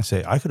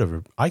say, I could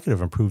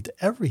have improved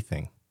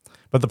everything.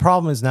 But the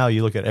problem is now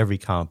you look at every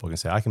comic book and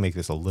say, I can make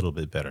this a little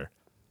bit better.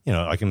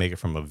 I can make it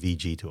from a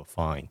VG to a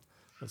fine.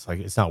 It's like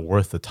it's not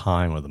worth the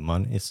time or the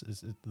money. It's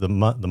the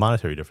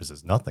monetary difference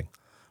is nothing,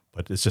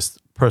 but it's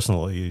just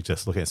personal. You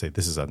just look at it and say,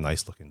 this is a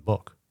nice looking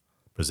book,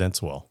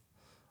 presents well.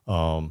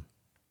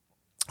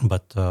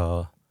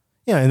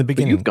 In the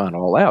beginning, but you've gone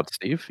all out,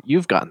 Steve.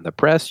 You've gotten the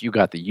press. You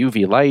got the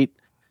UV light.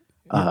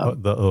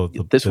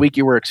 This week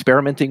you were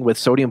experimenting with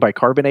sodium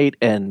bicarbonate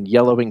and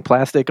yellowing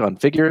plastic on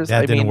figures.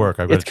 That didn't work.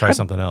 I'm going to try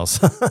something else.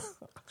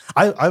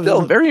 I was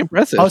still very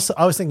impressive.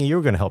 I was thinking you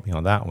were going to help me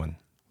on that one.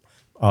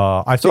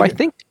 I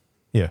think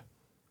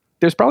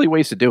there's probably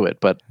ways to do it,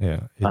 but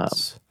yeah,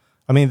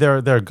 there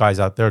are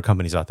guys out there,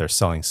 companies out there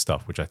selling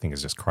stuff, which I think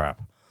is just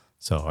crap.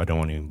 So I don't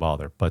want to even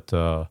bother. But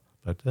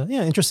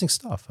interesting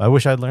stuff. I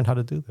wish I'd learned how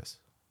to do this.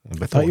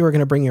 I thought you were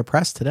going to bring your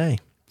press today.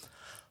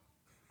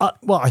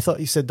 Well, I thought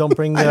you said don't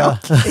bring. I'm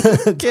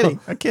kidding.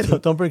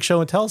 Don't bring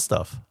show and tell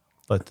stuff.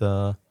 But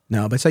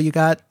no. But so you've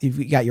got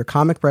your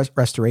comic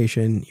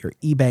restoration. You're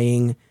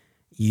eBaying.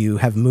 You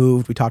have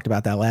moved. We talked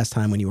about that last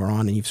time when you were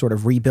on, and you've sort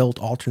of rebuilt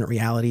alternate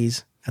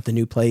realities at the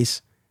new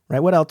place.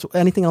 Right. What else?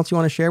 Anything else you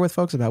want to share with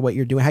folks about what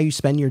you're doing? How you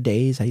spend your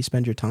days? How you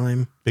spend your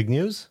time? Big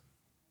news.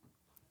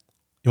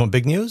 You want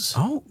big news?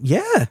 Oh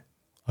yeah.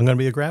 I'm going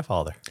to be a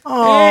grandfather.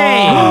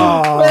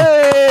 Oh,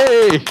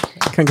 hey!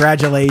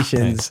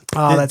 Congratulations. Hey.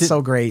 Oh, that's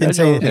so great. Didn't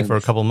say anything for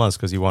a couple of months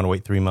because you want to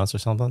wait 3 months or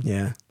something.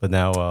 Yeah. But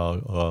now,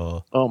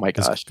 oh my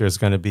gosh, there's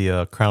going to be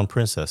a crown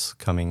princess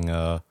coming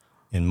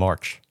in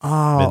March.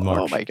 Oh, mid-March.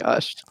 Oh my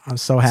gosh. I'm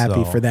so happy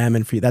So- for them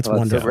and for you. That's Oh,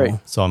 that's so wonderful.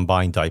 great. So I'm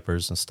buying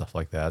diapers and stuff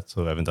like that,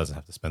 so Evan doesn't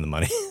have to spend the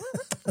money.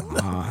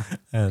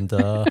 And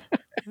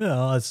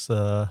it's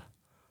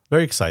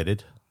very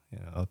excited.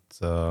 It's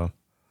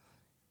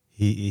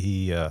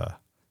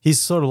he's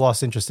sort of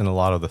lost interest in a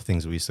lot of the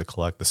things we used to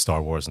collect, the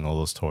Star Wars and all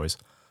those toys,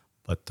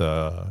 but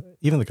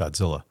even the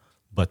Godzilla.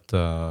 But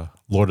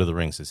Lord of the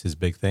Rings is his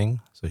big thing,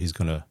 so he's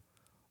gonna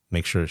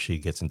make sure she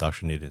gets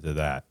indoctrinated to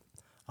that.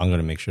 I'm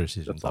gonna make sure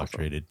she's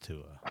indoctrinated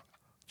to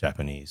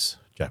Japanese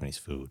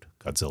food,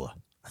 Godzilla.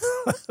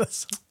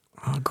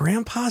 Oh,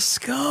 Grandpa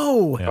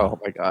Sco. Yeah. Oh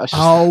my gosh.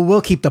 Oh,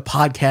 we'll keep the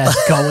podcast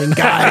going,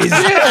 guys.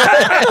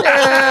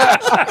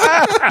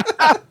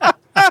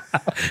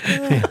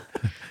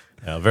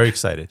 Yeah, very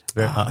excited.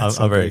 I'm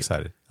so very great.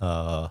 excited.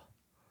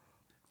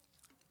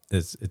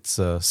 It's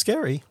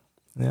scary,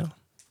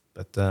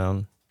 but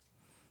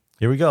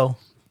here we go.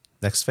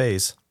 Next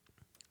phase.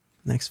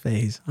 Next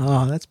phase.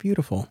 Oh, that's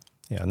beautiful.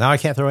 Yeah, now I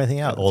can't throw anything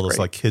out. All those great.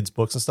 like kids'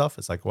 books and stuff.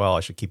 It's like, well, I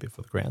should keep it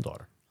for the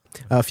granddaughter.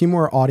 A few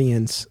more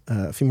audience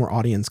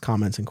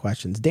comments and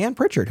questions. Dan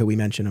Pritchard, who we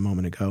mentioned a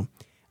moment ago,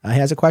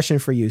 has a question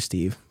for you,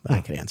 Steve.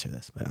 I could answer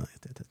this, but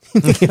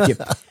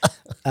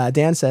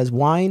Dan says,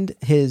 wind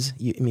his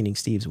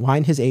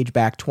age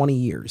back 20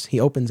 years. He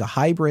opens a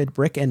hybrid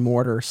brick and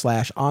mortar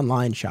 /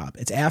 online shop.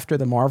 It's after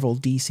the Marvel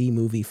DC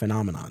movie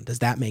phenomenon. Does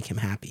that make him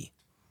happy?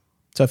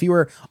 So if you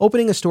were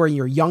opening a store and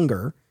you're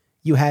younger,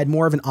 you had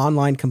more of an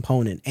online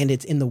component, and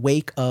it's in the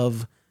wake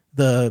of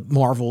the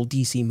Marvel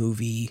DC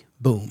movie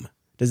boom.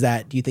 Do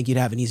you think you'd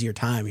have an easier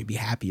time? You'd be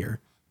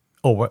happier?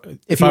 Oh,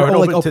 If I you were were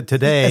like, open to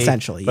today,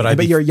 essentially, but yeah, I'd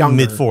but be you're younger.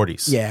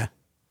 mid-40s. Yeah.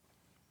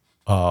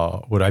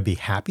 Would I be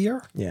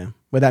happier? Yeah.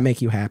 Would that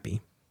make you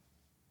happy?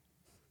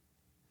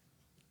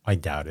 I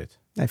doubt it.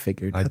 I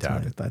figured. I That's doubt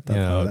what it. I thought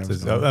that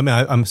was going. I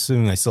mean, I'm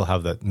assuming I still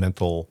have that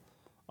mental.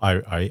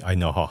 I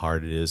know how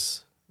hard it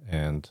is,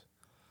 and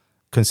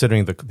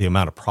considering the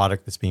amount of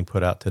product that's being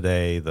put out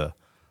today, the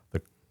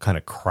kind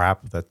of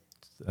crap that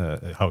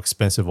how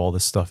expensive all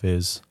this stuff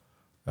is,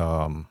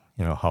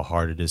 how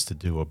hard it is to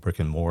do a brick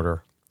and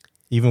mortar,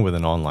 even with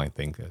an online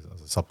thing as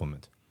a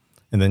supplement,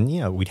 and then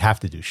we'd have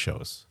to do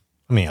shows.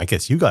 I mean, I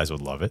guess you guys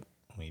would love it.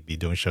 We'd be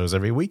doing shows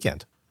every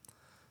weekend,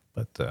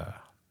 but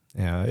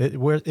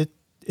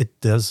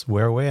it does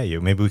wear away at you.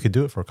 Maybe we could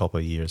do it for a couple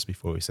of years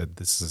before we said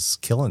this is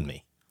killing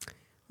me.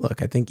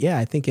 Look, I think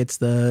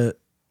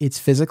it's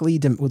physically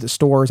with the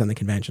stores and the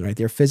convention, right?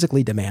 They're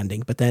physically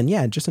demanding, but then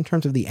just in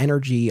terms of the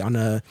energy on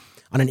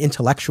an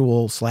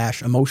intellectual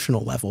 /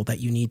 emotional level that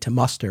you need to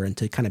muster and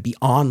to kind of be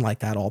on like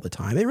that all the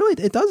time,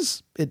 it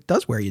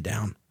does wear you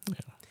down.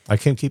 I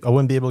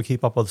wouldn't be able to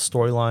keep up with the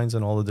storylines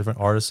and all the different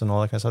artists and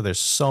all that kind of stuff. There's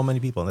so many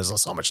people and there's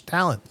so much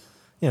talent.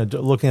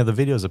 Looking at the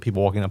videos of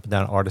people walking up and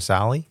down Artist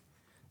Alley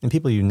and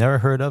people you never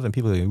heard of and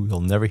people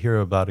you'll never hear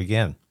about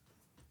again.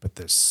 But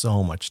there's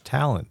so much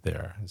talent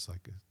there. It's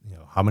like,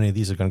 how many of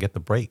these are going to get the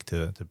break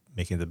to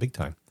making it the big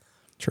time?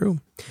 True.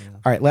 Yeah.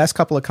 All right, last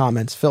couple of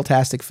comments.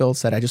 Philtastic Phil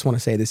said, I just want to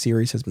say this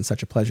series has been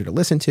such a pleasure to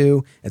listen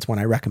to. It's one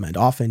I recommend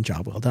often.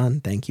 Job well done.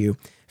 Thank you.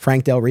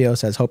 Frank Del Rio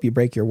says, hope you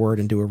break your word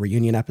and do a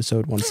reunion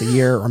episode once a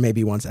year or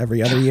maybe once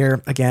every other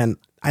year. Again,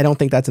 I don't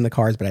think that's in the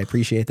cards, but I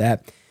appreciate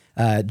that.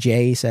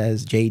 JD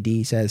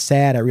says,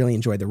 sad. I really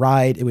enjoyed the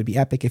ride. It would be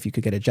epic if you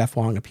could get a Jeff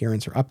Wong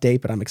appearance or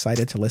update, but I'm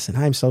excited to listen.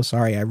 I'm so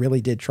sorry. I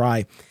really did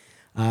try.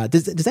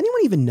 Does anyone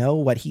even know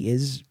what he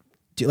is?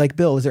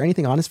 Bill, is there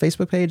anything on his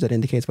Facebook page that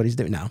indicates what he's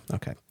doing? No.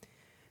 Okay.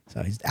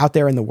 So he's out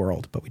there in the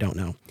world, but we don't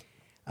know.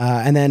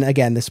 And then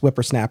again, this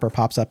whippersnapper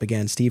pops up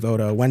again. Steve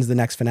Odo, when's the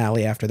next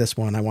finale after this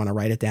one? I want to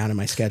write it down in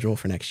my schedule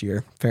for next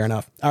year. Fair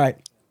enough. All right.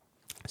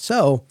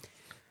 So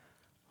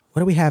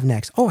what do we have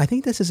next? Oh, I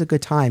think this is a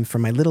good time for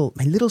my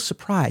little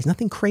surprise.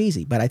 Nothing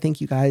crazy, but I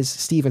think you guys,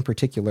 Steve in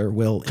particular,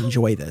 will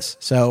enjoy this.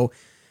 So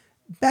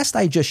best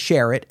I just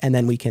share it and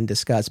then we can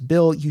discuss.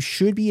 Bill, you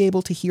should be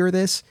able to hear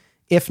this.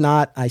 If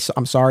not,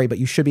 I'm sorry, but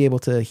you should be able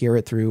to hear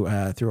it through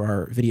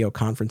our video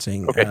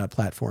conferencing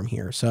platform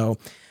here. So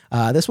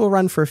this will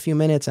run for a few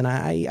minutes, and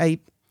I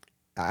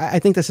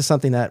think this is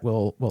something that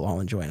we'll all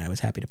enjoy, and I was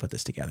happy to put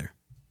this together.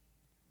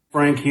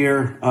 Frank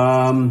here.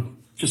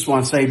 Just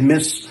want to say,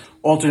 miss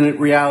alternate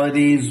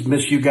realities,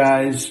 miss you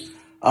guys.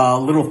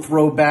 Little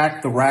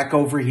throwback, the rack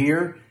over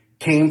here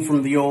came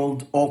from the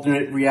old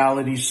alternate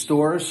reality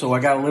store, so I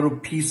got a little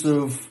piece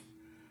of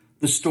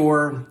the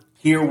store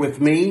here with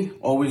me.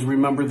 Always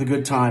remember the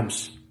good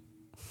times.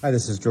 Hi,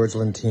 this is George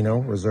Lentino,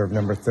 reserve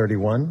number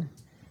 31.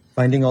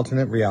 Finding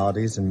alternate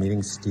realities and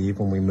meeting Steve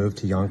when we moved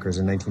to Yonkers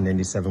in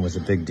 1997 was a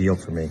big deal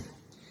for me.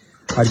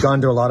 I'd gone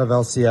to a lot of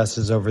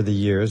LCSs over the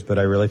years, but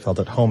I really felt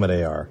at home at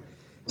AR.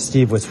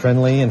 Steve was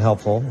friendly and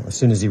helpful as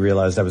soon as he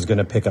realized I was going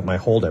to pick up my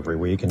hold every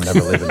week and never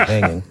leave him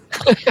hanging.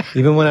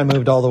 Even when I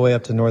moved all the way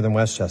up to northern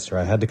Westchester,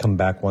 I had to come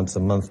back once a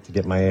month to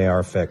get my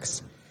AR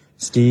fix.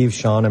 Steve,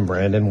 Sean, and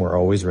Brandon were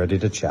always ready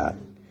to chat.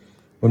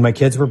 When my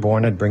kids were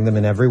born, I'd bring them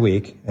in every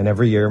week, and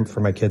every year for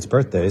my kids'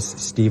 birthdays,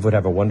 Steve would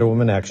have a Wonder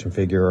Woman action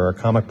figure or a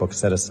comic book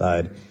set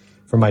aside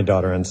for my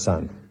daughter and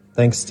son.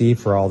 Thanks, Steve,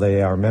 for all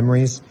the AR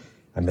memories.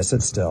 I miss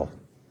it still.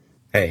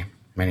 Hey,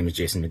 my name is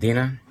Jason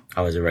Medina.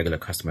 I was a regular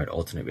customer at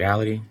Alternate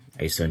Reality.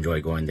 I used to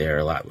enjoy going there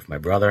a lot with my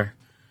brother.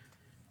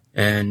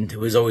 And it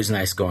was always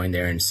nice going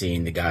there and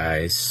seeing the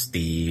guys,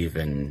 Steve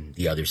and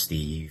the other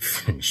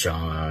Steve and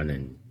Sean,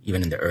 and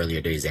even in the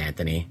earlier days,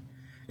 Anthony,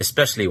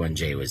 especially when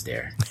Jay was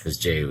there, because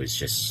Jay was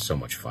just so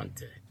much fun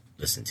to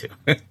listen to.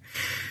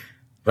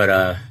 But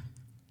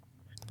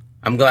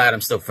I'm glad I'm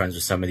still friends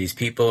with some of these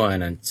people,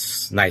 and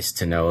it's nice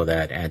to know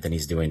that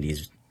Anthony's doing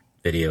these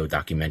video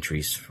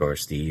documentaries for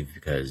Steve,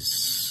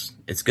 because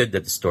it's good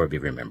that the store be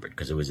remembered,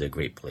 because it was a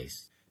great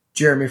place.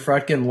 Jeremy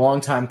Frutkin,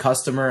 longtime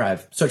customer. I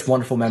have such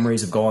wonderful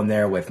memories of going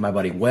there with my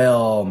buddy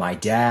Will, my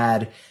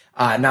dad.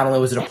 Not only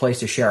was it a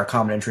place to share our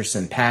common interests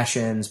and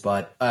passions,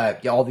 but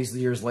all these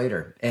years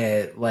later,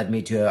 it led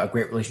me to a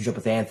great relationship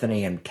with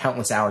Anthony and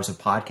countless hours of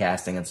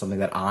podcasting, and something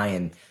that I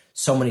and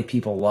so many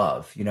people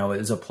love. You know, it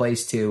was a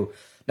place to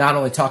not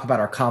only talk about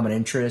our common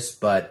interests,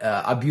 but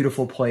a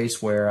beautiful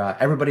place where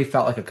everybody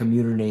felt like a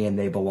community and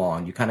they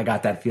belonged. You kind of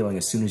got that feeling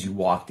as soon as you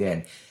walked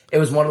in. It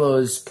was one of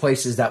those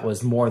places that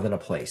was more than a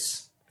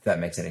place, if that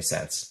makes any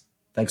sense.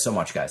 Thanks so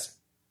much, guys.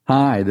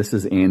 Hi, this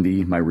is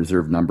Andy. My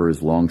reserve number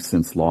is long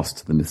since lost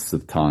to the mists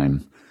of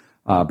time.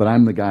 But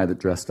I'm the guy that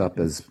dressed up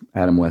as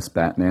Adam West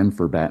Batman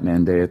for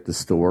Batman Day at the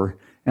store,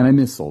 and I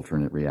miss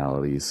alternate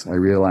realities. I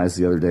realized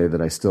the other day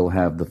that I still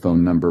have the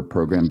phone number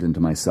programmed into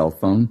my cell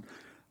phone,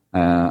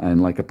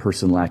 and like a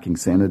person lacking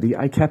sanity,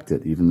 I kept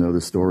it, even though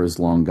the store is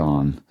long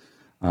gone.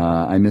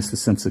 I miss the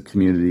sense of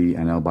community.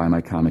 I now buy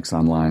my comics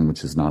online,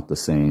 which is not the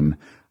same.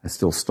 I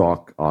still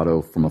stalk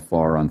Otto from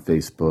afar on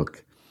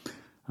Facebook.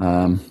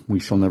 We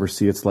shall never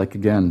see its like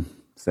again.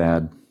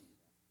 Sad.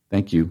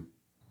 Thank you.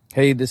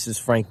 Hey, this is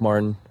Frank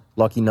Martin.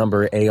 Lucky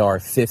number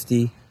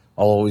AR50.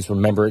 I'll always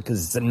remember it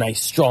because it's a nice,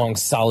 strong,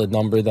 solid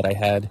number that I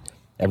had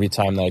every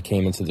time that I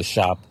came into the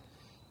shop.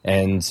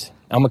 And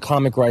I'm a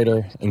comic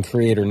writer and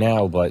creator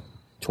now, but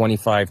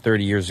 25,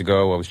 30 years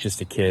ago, I was just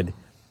a kid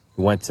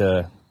who went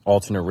to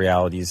alternate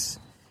realities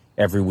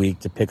every week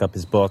to pick up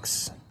his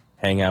books,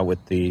 hang out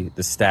with the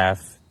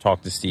staff,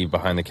 talk to Steve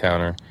behind the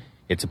counter.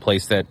 It's a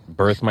place that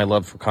birthed my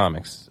love for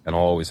comics, and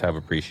I'll always have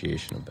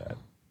appreciation of that.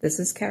 This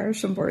is Kara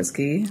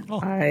Shimborski.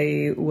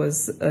 I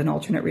was an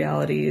alternate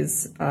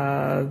realities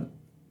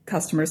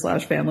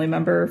customer/family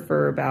member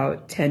for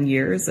about 10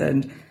 years,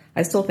 and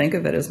I still think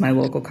of it as my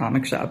local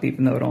comic shop,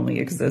 even though it only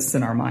exists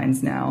in our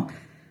minds now.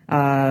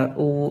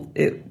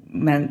 It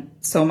meant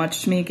so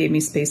much to me, gave me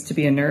space to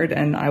be a nerd,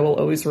 and I will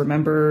always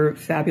remember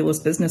fabulous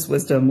business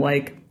wisdom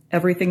like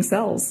everything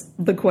sells.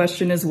 The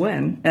question is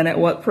when and at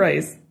what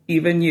price.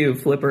 Even you,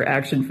 Flipper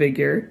action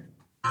figure.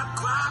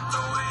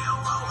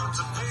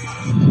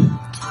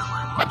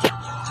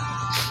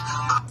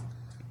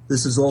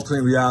 This is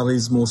Alternate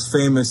Reality's most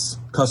famous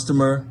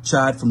customer,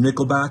 Chad from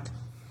Nickelback,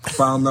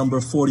 file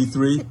number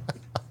 43.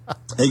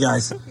 Hey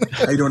guys,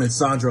 how you doing? It's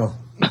Sandro.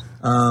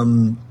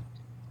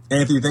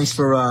 Anthony, thanks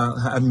for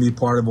having me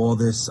part of all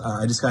this.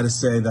 I just got to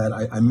say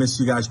that I miss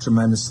you guys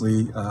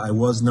tremendously. I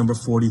was number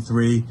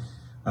 43.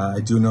 I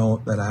do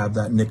know that I have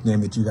that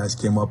nickname that you guys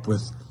came up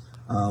with.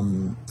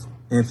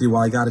 Anthony,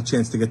 while I got a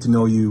chance to get to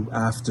know you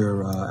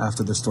after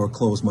the store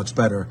closed much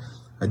better,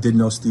 I did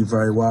know Steve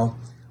very well.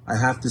 I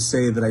have to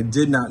say that I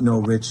did not know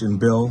Rich and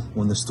Bill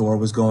when the store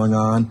was going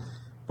on,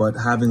 but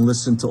having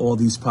listened to all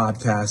these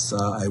podcasts,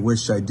 I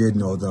wish I did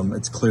know them.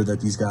 It's clear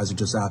that these guys are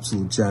just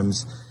absolute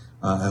gems.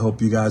 I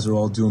hope you guys are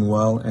all doing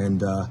well,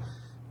 and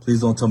please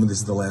don't tell me this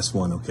is the last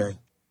one, okay?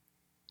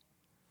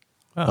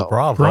 Oh,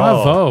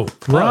 bravo.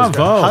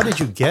 Bravo. How did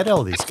you get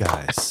all these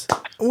guys?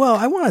 Well,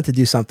 I wanted to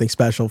do something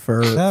special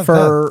for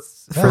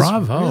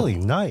really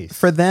nice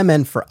for them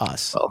and for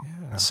us. Oh.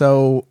 Yeah.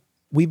 So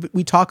we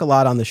talk a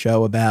lot on the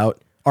show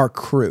about our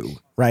crew,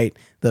 right?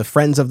 The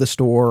friends of the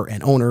store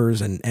and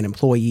owners and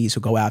employees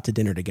who go out to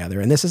dinner together.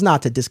 And this is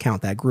not to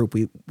discount that group.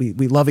 We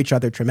love each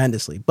other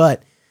tremendously.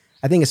 But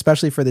I think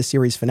especially for the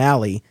series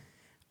finale,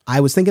 I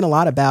was thinking a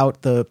lot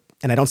about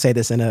and I don't say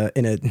this in a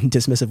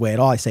dismissive way at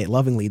all. I say it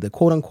lovingly, the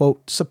quote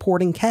unquote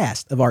supporting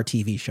cast of our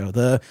TV show,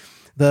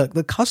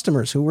 the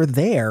customers who were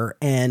there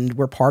and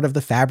were part of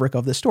the fabric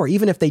of the store.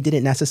 Even if they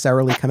didn't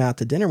necessarily come out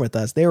to dinner with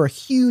us, they were a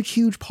huge,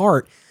 huge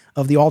part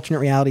of the alternate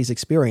realities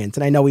experience.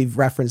 And I know we've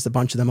referenced a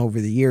bunch of them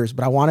over the years,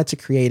 but I wanted to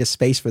create a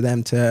space for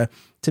them to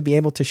be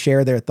able to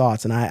share their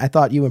thoughts. And I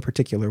thought you in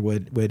particular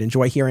would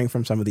enjoy hearing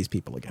from some of these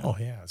people again. Oh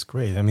yeah, it's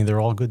great. I mean,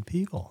 they're all good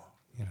people,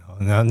 you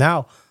know.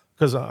 Now,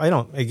 because I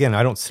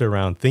don't sit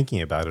around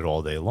thinking about it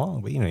all day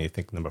long, but you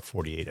think number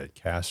 48 at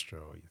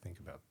Castro, you think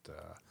about,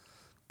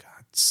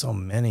 so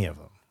many of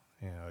them.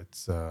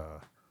 It's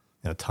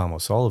Tom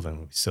O'Sullivan,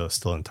 we're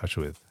still in touch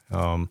with.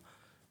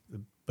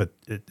 But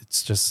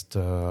it's just,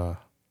 God,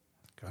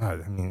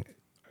 I mean,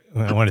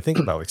 when I think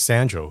about like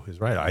Sandro,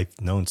 who's right.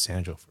 I've known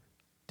Sandro for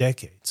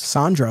decades.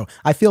 Sandro.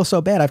 I feel so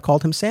bad. I've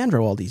called him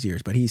Sandro all these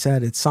years, but he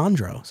said it's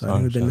Sandro. So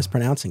I've been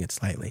mispronouncing it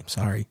slightly.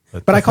 Sorry.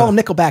 But I call him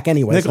Nickelback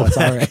anyway, so it's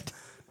all right.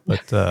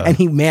 But, and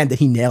did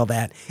he nail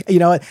that? You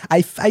know,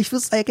 I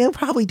was like, he'll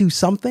probably do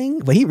something,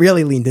 but he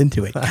really leaned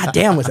into it. God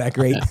damn, was that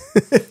great?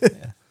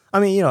 I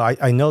mean,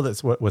 I know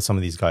that's what some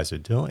of these guys are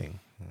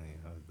doing.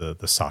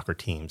 the soccer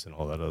teams and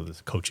all that other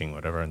coaching,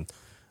 whatever.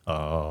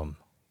 And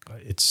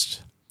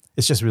it's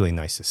just really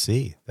nice to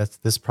see. This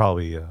is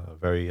probably a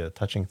very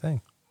touching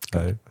thing.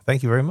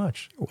 Thank you very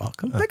much. You're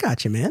welcome. I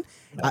got you, man.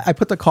 I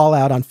put the call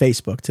out on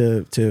Facebook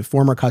to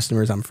former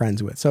customers I'm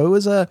friends with. So it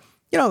was a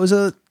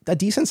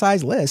decent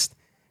sized list.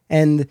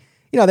 And,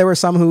 there were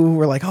some who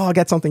were like, oh, I'll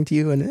get something to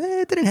you. And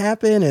it didn't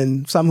happen.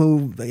 And some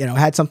who,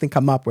 had something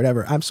come up,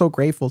 whatever. I'm so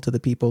grateful to the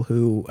people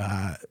who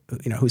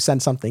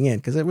sent something in,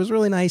 because it was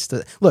really nice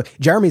to look.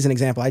 Jeremy's an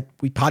example.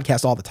 We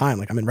podcast all the time.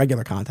 Like, I'm in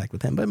regular contact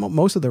with him, but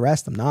most of the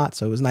rest I'm not.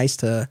 So it was nice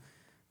to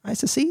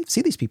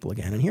see these people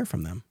again and hear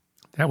from them.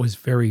 That was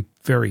very,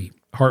 very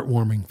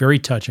heartwarming, very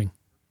touching.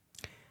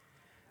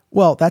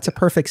 Well, that's a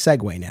perfect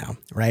segue now,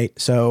 right?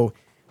 So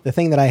the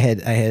thing that I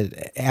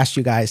had asked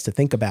you guys to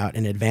think about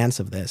in advance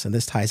of this, and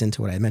this ties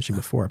into what I mentioned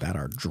before about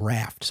our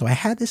draft. So I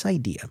had this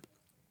idea,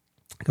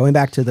 going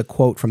back to the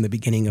quote from the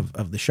beginning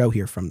of the show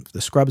here from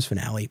the Scrubs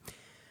finale,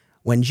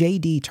 when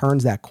JD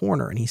turns that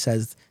corner and he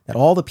says that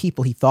all the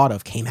people he thought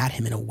of came at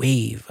him in a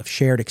wave of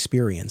shared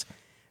experience.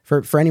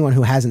 For anyone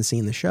who hasn't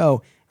seen the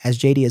show, as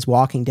JD is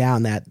walking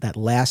down that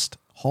last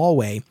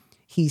hallway,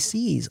 he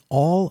sees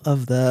all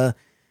of the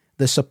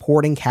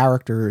supporting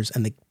characters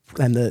and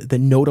the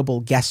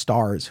notable guest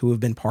stars who have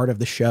been part of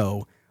the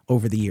show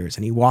over the years.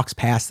 And he walks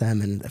past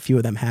them, and a few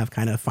of them have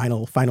kind of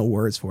final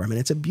words for him. And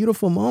it's a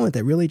beautiful moment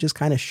that really just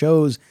kind of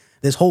shows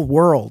this whole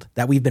world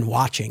that we've been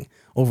watching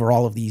over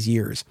all of these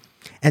years.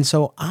 And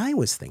so I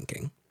was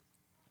thinking,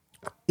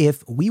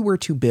 if we were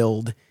to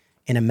build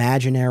an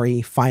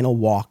imaginary final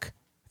walk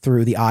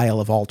through the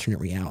aisle of alternate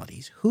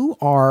realities, who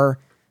are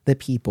the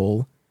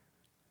people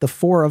the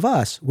four of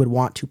us would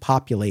want to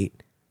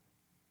populate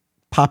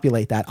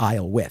that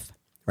aisle with,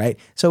 right?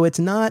 So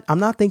I'm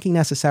not thinking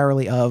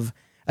necessarily of,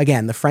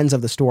 again, the friends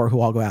of the store who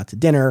all go out to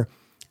dinner,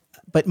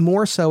 but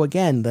more so,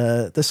 again,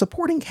 the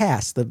supporting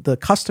cast, the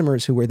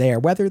customers who were there,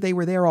 whether they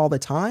were there all the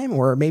time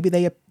or maybe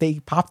they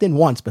popped in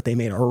once, but they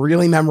made a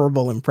really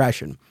memorable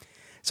impression.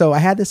 So I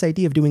had this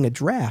idea of doing a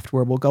draft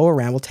where we'll go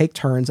around, we'll take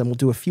turns, and we'll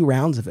do a few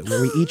rounds of it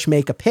where we each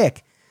make a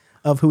pick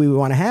of who we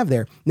want to have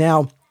there.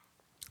 Now,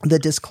 the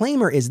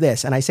disclaimer is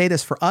this, and I say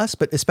this for us,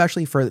 but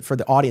especially for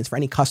the audience, for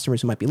any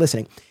customers who might be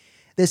listening.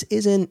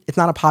 It's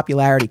not a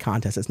popularity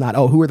contest. It's not,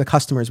 who are the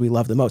customers we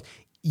love the most?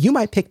 You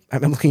might pick,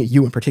 I'm looking at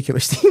you in particular,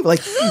 Steve,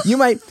 like you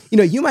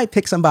might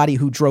pick somebody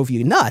who drove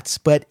you nuts,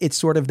 but it's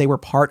sort of, they were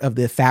part of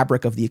the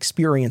fabric of the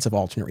experience of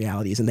alternate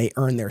realities and they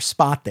earned their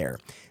spot there.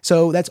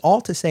 So that's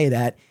all to say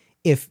that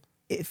if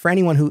for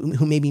anyone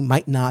who maybe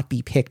might not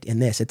be picked in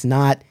this, it's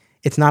not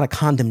a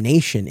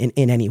condemnation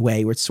in any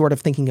way. We're sort of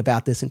thinking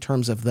about this in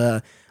terms of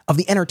the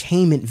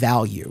entertainment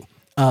value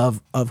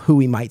of who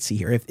we might see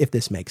here, if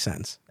this makes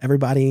sense.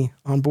 Everybody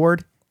on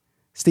board?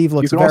 Steve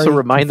looks very You can also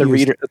remind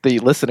confused. the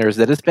listeners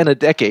that it's been a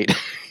decade.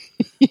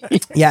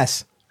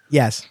 Yes.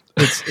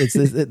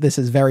 This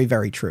is very,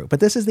 very true. But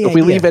this is the If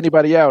idea. we leave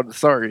anybody out,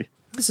 sorry.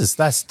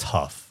 That's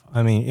tough.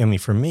 I mean,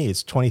 for me,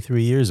 it's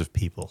 23 years of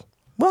people.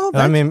 Well,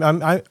 I mean,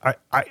 I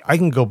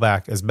can go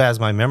back, as bad as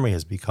my memory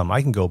has become,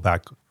 I can go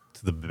back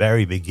to the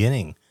very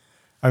beginning.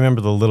 I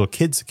remember the little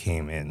kids that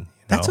came in.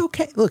 That's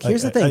okay. Look,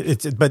 here's the thing.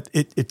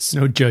 It's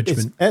no judgment.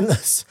 It's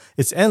endless.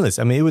 It's endless.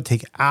 I mean, it would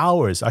take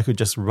hours. I could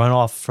just run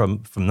off from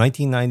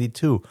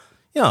 1992.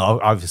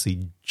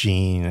 Obviously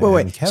Gene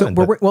and Kevin.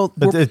 So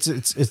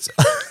it's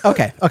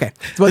okay.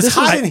 Well, this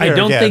I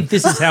don't think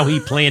this is how he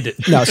planned it.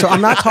 No, so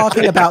I'm not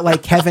talking about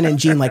like Kevin and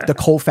Gene, like the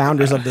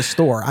co-founders of the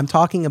store. I'm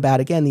talking about,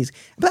 again, but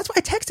that's why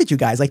I texted you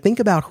guys. Like, think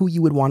about who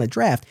you would want to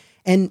draft.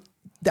 And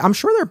I'm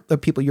sure there are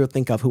people you'll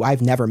think of who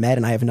I've never met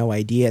and I have no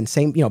idea. And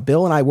same,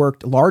 Bill and I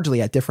worked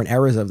largely at different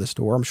eras of the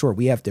store. I'm sure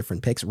we have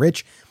different picks.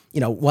 Rich,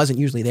 wasn't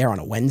usually there on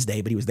a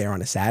Wednesday, but he was there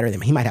on a Saturday. I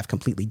mean, he might have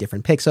completely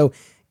different picks. So,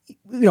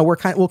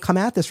 we'll come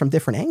at this from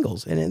different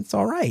angles, and it's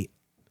all right.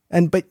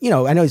 But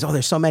I know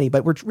there's so many,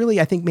 but we're really,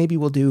 I think maybe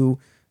we'll do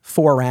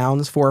 4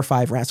 or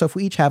 5 rounds. So if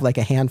we each have like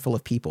a handful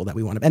of people that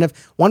we want to, and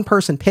if one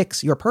person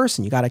picks your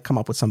person, you got to come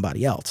up with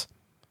somebody else.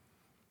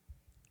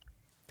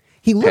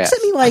 He looks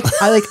at me like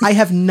I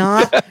have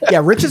not. Yeah,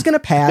 Rich is going to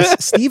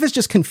pass. Steve is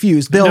just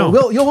confused. Bill,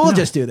 we'll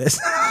just do this.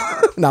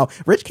 No,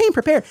 Rich came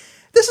prepared.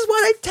 This is what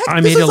I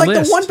texted. This is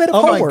like the one bit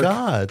of homework. Oh my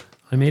God.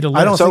 I made a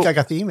list. I don't think I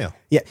got the email.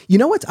 Yeah. You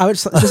know what? I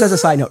was just as a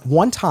side note,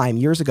 one time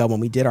years ago when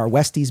we did our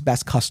Westie's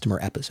Best Customer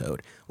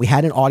episode, we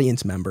had an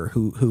audience member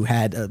who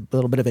had a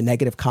little bit of a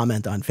negative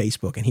comment on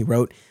Facebook, and he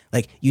wrote,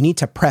 like, you need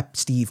to prep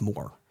Steve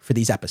more for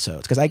these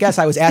episodes, because I guess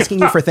I was asking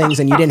you for things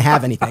and you didn't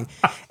have anything.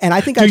 And I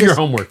think Do your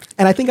homework.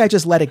 And I think I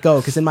just let it go,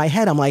 because in my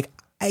head I'm like,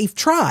 I've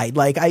tried.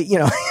 Like,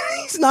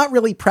 he's not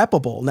really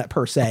preppable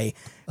per se.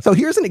 So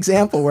here's an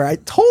example where I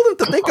told him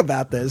to think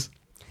about this.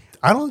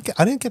 I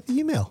didn't get the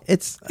email.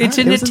 It's in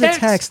the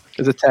text.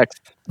 It's a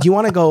text. Do you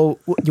want to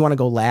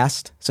go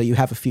last? So you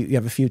have a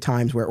few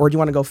times or do you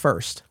want to go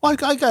first? Well,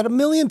 I got a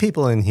million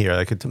people in here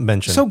I could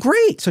mention. So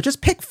great. So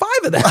just pick 5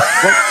 of them.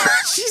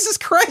 Jesus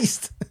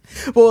Christ.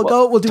 We'll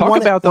do talk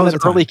one about one those at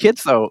a time. early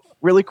kids though,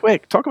 really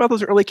quick. Talk about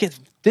those early kids.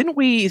 Didn't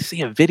we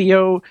see a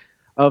video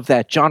of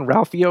that John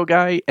Ralphio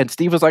guy, and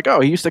Steve was like,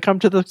 "Oh, he used to come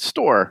to the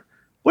store.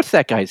 What's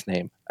that guy's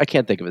name? I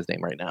can't think of his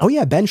name right now." Oh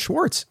yeah, Ben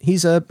Schwartz.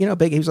 He's a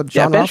big. He's a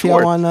John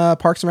Ralphio on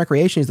Parks and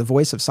Recreation. He's the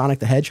voice of Sonic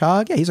the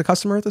Hedgehog. Yeah, he's a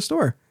customer at the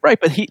store. Right,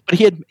 but he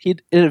had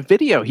in a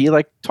video he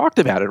like talked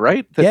about it,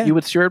 right? That you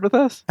would share it with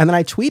us. And then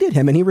I tweeted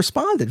him, and he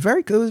responded.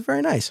 Very good. It was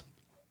very nice.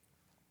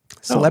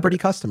 Celebrity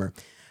customer.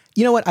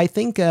 You know what? I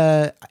think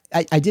I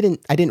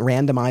didn't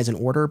randomize an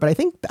order, but I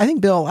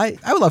think Bill, I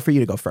would love for you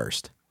to go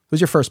first.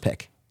 Who's your first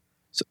pick?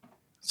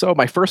 So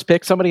my first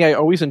pick, somebody I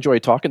always enjoy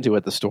talking to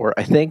at the store,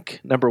 I think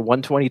number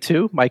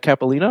 122, Mike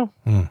Capolino.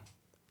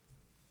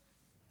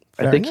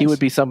 I think he would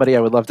be somebody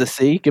I would love to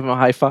see. Give him a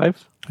high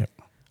five.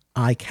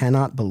 I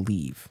cannot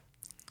believe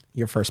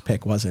your first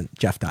pick wasn't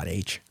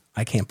Jeff.H.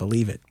 I can't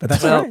believe it, but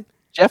that's well, all right.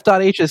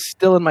 Jeff.H is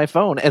still in my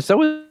phone, and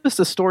so is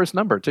the store's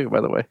number too,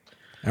 by the way.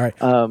 All right.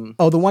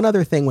 The one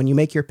other thing, when you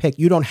make your pick,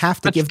 you don't have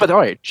to give. But all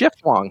right, Jeff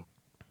Wong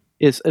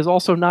is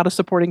also not a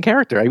supporting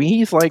character. I mean,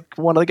 he's like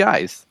one of the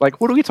guys.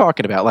 Like, what are we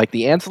talking about? Like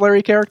the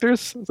ancillary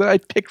characters? I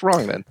picked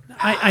wrong then.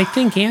 I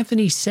think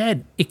Anthony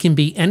said it can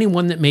be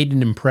anyone that made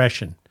an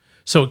impression.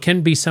 So it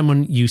can be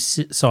someone you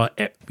saw,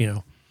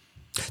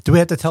 Do we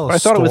have to tell a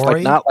story? I thought it was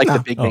like not like the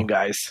big name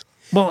guys.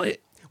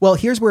 Well,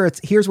 here's where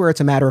it's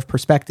a matter of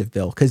perspective,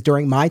 Bill, because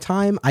during my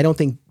time, I don't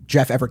think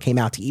Jeff ever came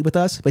out to eat with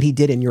us, but he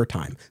did in your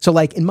time. So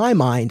like in my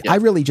mind, I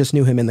really just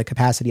knew him in the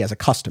capacity as a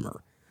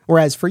customer.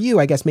 Whereas for you,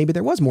 I guess maybe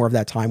there was more of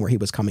that time where he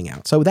was coming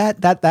out. So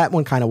that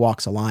one kind of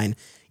walks a line.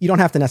 You don't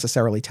have to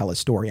necessarily tell a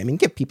story. I mean,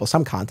 give people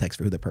some context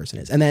for who the person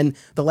is. And then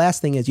the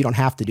last thing is you don't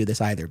have to do this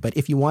either. But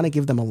if you want to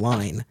give them a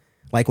line,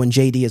 like when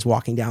JD is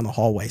walking down the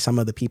hallway, some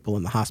of the people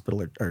in the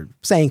hospital are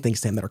saying things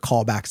to him that are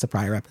callbacks to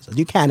prior episodes.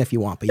 You can if you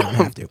want, but you don't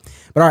have to.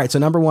 But all right, so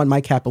number 1,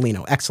 Mike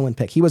Capolino. Excellent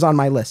pick. He was on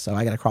my list, so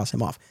I got to cross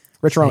him off.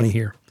 Rich Roney.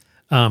 Here.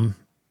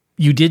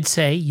 You did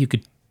say you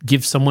could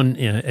give someone,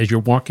 as you're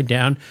walking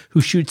down,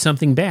 who shoots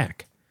something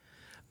back.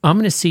 I'm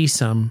going to see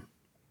some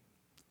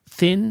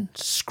thin,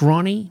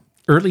 scrawny,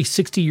 early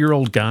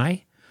 60-year-old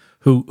guy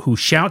who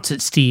shouts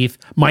at Steve,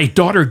 "My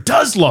daughter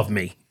does love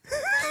me."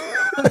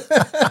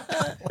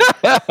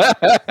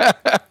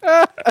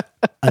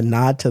 A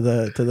nod to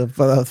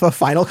the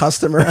final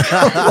customer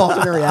of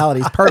Alternate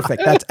Realities.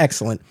 Perfect. That's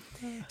excellent.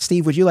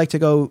 Steve, would you like to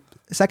go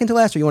second to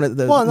last, or you want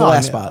the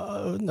last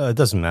spot? No, it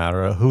doesn't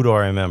matter. Who do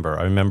I remember?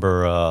 I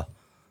remember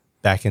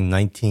back in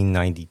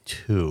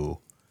 1992,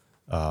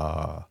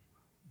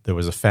 there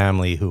was a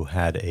family who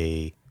had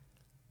a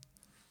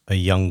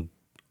young,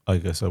 I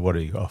guess,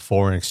 a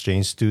foreign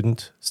exchange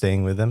student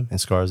staying with them in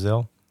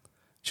Scarsdale.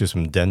 She was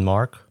from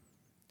Denmark.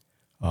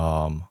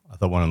 I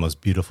thought one of the most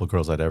beautiful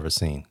girls I'd ever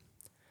seen.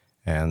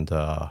 And,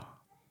 of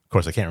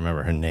course, I can't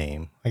remember her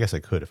name. I guess I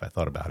could if I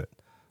thought about it.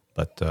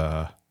 But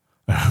I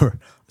remember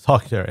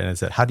talking to her, and I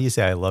said, "How do you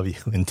say I love you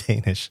in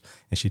Danish?"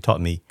 And she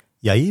taught me,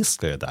 "Jeg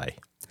elsker dig."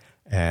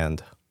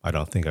 And I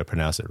don't think I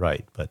pronounced it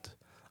right, but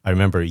I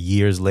remember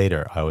years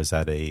later, I was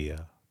at a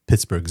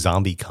Pittsburgh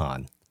Zombie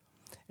Con,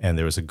 and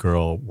there was a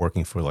girl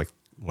working for like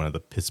one of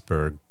the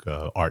Pittsburgh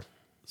art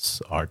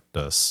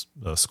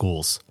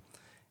schools.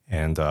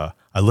 And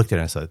I looked at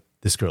her and I said,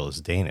 "This girl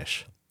is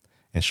Danish."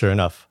 And sure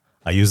enough,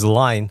 I used the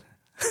line.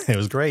 It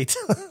was great.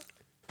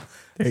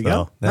 There you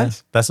go.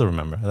 Nice. That's a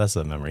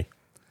memory.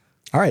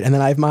 All right, and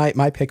then I have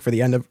my pick for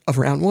the end of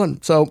round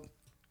 1. So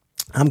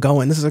I'm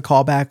going. This is a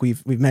callback.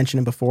 We've mentioned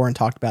him before and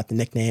talked about the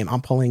nickname.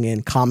 I'm pulling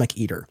in Comic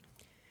Eater.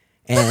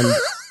 And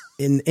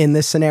in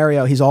this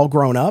scenario, he's all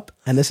grown up,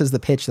 and this is the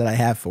pitch that I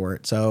have for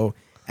it. So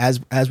as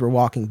we're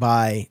walking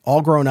by,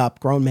 all grown up,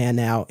 grown man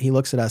now, he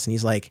looks at us and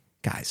he's like,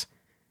 "Guys,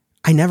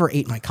 I never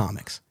ate my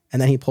comics."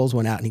 And then he pulls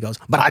one out and he goes,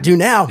 "But I do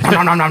now."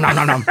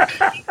 No.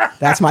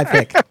 That's my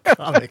pick.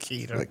 Comic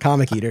Eater.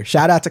 Comic Eater.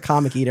 Shout out to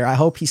Comic Eater. I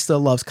hope he still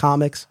loves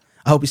comics.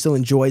 I hope he still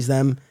enjoys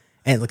them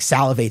and like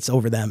salivates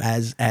over them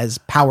as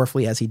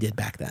powerfully as he did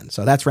back then.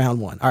 So that's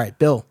round 1. All right,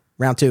 Bill,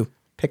 round 2.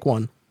 Pick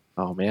one.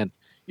 Oh man.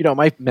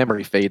 My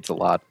memory fades a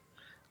lot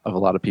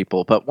of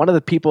people, but one of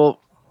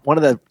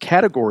the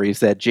categories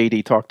that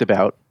JD talked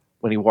about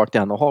when he walked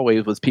down the hallway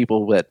was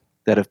people that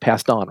have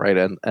passed on, right?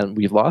 And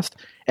we've lost.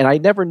 And I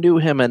never knew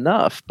him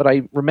enough, but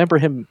I remember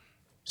him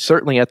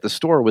certainly at the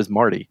store was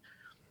Marty.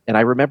 And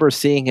I remember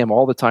seeing him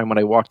all the time when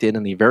I walked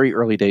in the very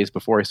early days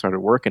before I started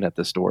working at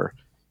the store.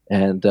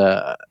 And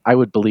I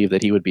would believe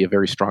that he would be a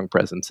very strong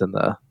presence in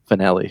the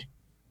finale.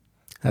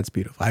 That's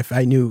beautiful.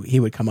 I knew he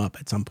would come up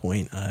at some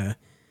point.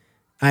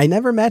 I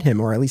never met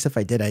him, or at least if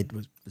I did, I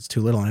was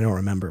too little and I don't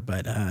remember.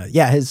 But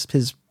his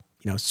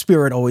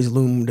spirit always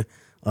loomed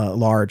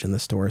large in the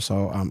store.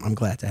 So I'm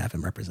glad to have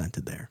him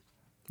represented there.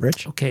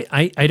 Rich? Okay,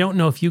 I don't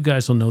know if you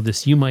guys will know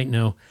this. You might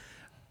know.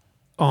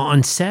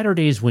 On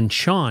Saturdays when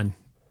Sean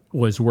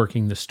was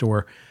working the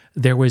store,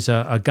 there was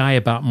a guy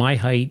about my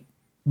height,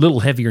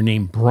 little heavier,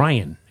 named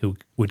Brian, who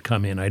would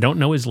come in. I don't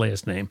know his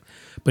last name,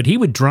 but he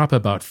would drop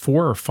about $400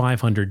 or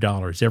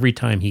 $500 every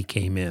time he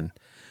came in.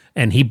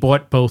 And he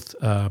bought both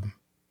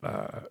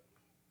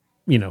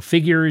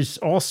figures,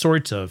 all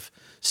sorts of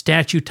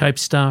statue type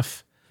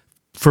stuff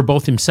for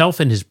both himself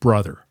and his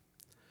brother.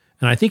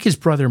 And I think his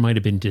brother might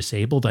have been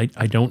disabled. I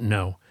don't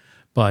know.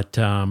 But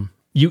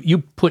you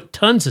put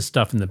tons of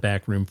stuff in the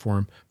back room for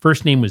him.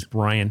 First name was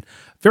Brian.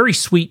 Very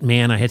sweet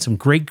man. I had some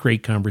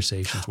great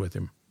conversations with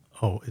him.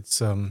 Oh,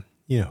 it's,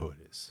 you know who it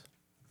is.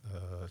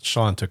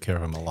 Sean took care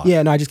of him a lot.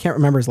 Yeah, no, I just can't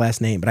remember his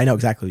last name, but I know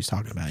exactly who he's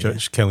talking about. Yeah.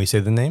 Can we say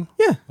the name?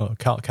 Yeah. Oh,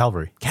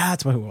 Calvary. Yeah,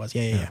 that's what it was.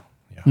 Yeah.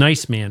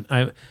 Nice man.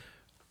 I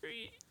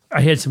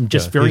had some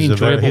just very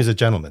enjoyable. He's a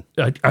gentleman.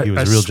 He was a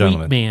real sweet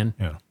gentleman. Man.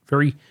 Yeah.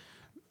 Very,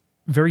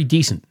 very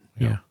decent.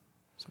 Yeah.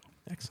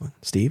 Excellent.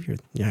 Steve, your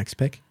next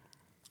pick?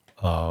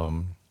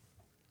 I'm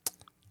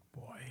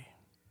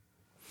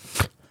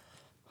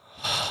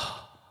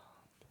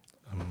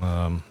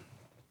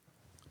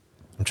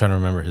trying to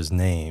remember his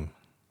name.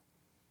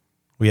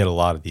 We had a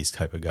lot of these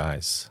type of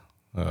guys.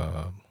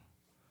 Well,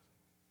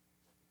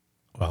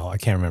 I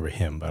can't remember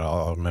him, but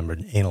I'll remember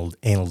Anal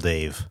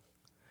Dave.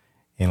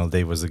 Anal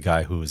Dave was the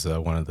guy who was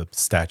one of the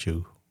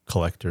statue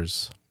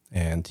collectors,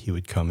 and he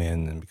would come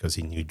in, and because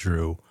he knew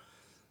Drew,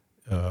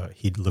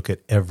 he'd look at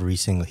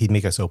he'd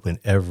make us open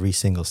every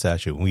single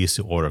statue. We used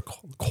to order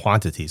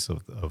quantities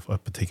of a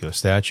particular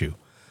statue,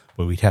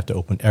 but we'd have to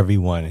open every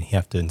one, and he'd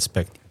have to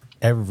inspect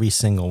every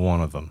single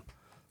one of them.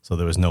 So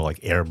there was no like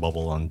air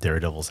bubble on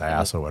Daredevil's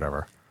ass or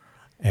whatever.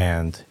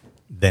 And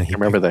then he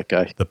remember that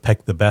guy. The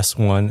best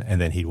one,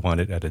 and then he'd want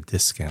it at a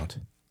discount.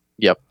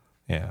 Yep.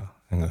 Yeah.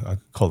 And I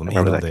called him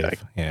remember Anal that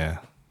Dave. guy. Yeah.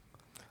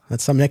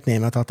 That's some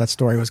nickname. I thought that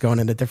story was going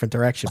in a different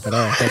direction, but all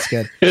right, that's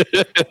good.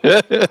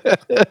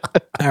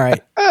 All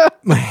right. I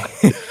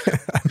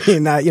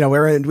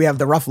mean, we have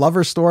the rough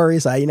lover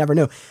stories. You never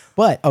knew.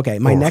 But okay,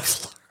 my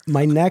next.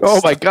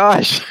 Oh my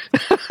gosh.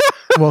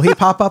 Will he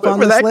pop up on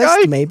Remember this that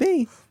list? guy?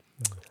 Maybe.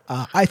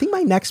 I think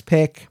my next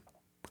pick,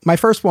 my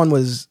first one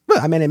was,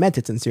 I mean, I meant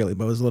it sincerely,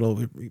 but it was a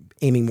little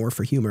aiming more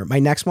for humor. My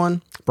next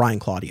one, Brian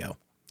Claudio.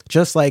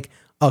 Just like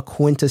a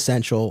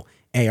quintessential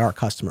AR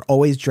customer,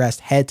 always dressed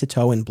head to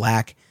toe in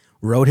black,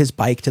 rode his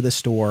bike to the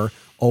store,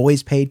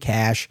 always paid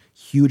cash,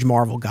 huge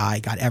Marvel guy,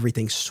 got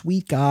everything.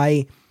 Sweet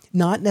guy,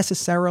 not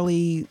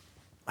necessarily,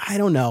 I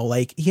don't know,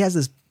 like he has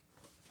this,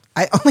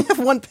 I only have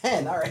one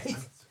pen, all right.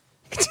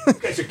 You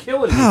guys are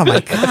killing me. Oh my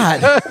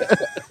God.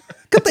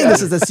 Good thing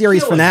this is the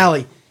series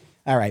finale.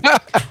 All right.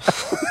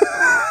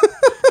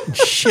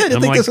 Shit, I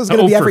didn't think this was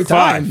going to be every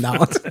time.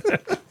 No.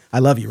 I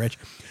love you, Rich.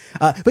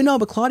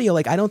 But Claudio,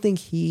 like, I don't think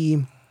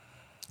he,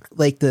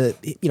 like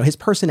his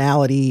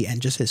personality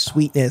and just his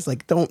sweetness,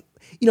 like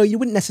you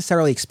wouldn't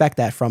necessarily expect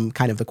that from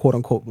kind of the quote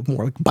unquote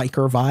more like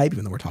biker vibe,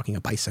 even though we're talking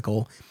a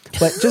bicycle,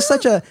 but just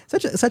such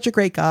a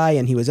great guy.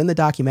 And he was in the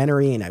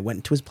documentary, and I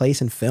went to his place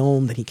and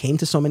filmed, and he came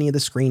to so many of the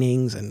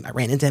screenings, and I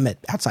ran into him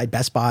outside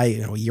Best Buy,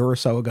 a year or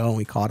so ago, and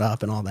we caught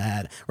up and all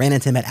that. Ran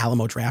into him at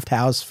Alamo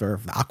Drafthouse for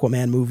the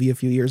Aquaman movie a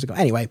few years ago.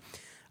 Anyway,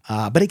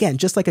 but again,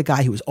 just like a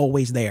guy who was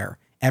always there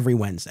every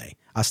Wednesday.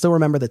 I still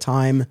remember the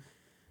time.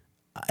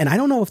 And I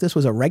don't know if this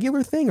was a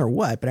regular thing or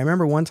what, but I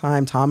remember one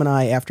time Tom and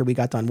I, after we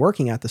got done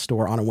working at the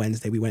store on a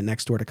Wednesday, we went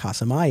next door to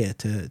Casa Maya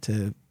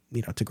to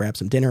grab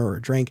some dinner or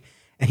a drink.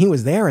 And he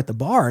was there at the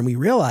bar, and we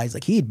realized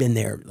like he'd been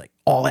there like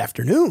all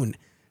afternoon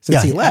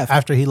since he left.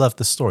 After he left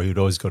the store, he would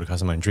always go to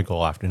Casa Maya and drink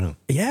all afternoon.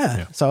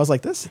 Yeah. So I was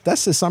like,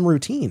 this is some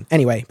routine.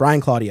 Anyway,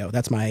 Brian Claudio,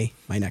 that's my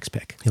next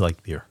pick. He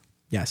liked beer.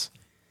 Yes.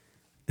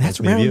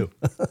 That's maybe round. you.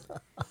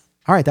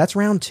 All right, that's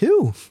round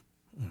 2.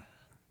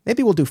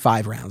 Maybe we'll do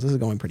 5 rounds. This is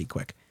going pretty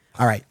quick.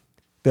 All right,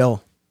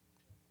 Bill,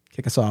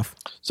 kick us off.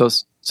 So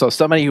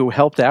somebody who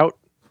helped out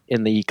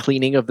in the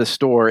cleaning of the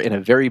store in a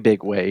very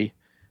big way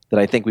that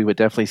I think we would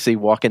definitely see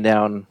walking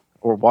down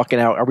or walking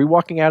out. Are we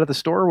walking out of the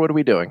store, or what are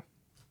we doing?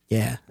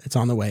 Yeah, it's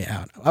on the way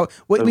out.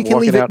 We can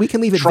leave it. We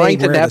can leave it trying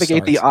vague to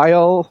navigate the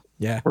aisle.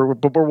 Yeah, we're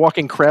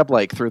walking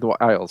crab-like through the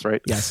aisles,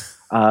 right? Yes.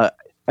 I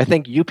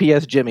think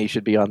UPS Jimmy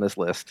should be on this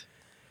list.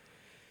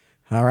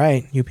 All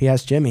right,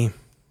 UPS Jimmy.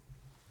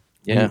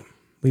 Yeah.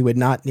 We would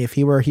not, if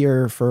he were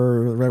here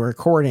for a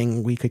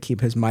recording, we could keep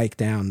his mic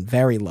down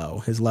very low.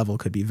 His level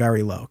could be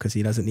very low because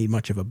he doesn't need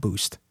much of a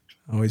boost.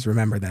 Always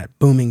remember that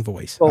booming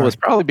voice. Well, it was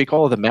probably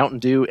because of the Mountain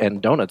Dew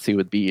and donuts he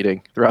would be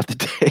eating throughout the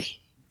day.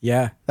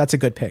 Yeah, that's a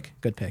good pick.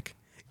 Good pick.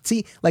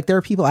 See, like there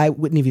are people I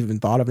wouldn't have even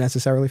thought of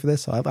necessarily for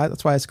this. So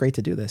that's why it's great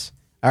to do this.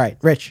 All right,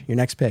 Rich, your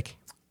next pick.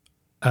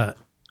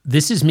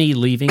 This is me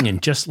leaving,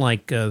 and just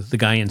like the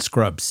guy in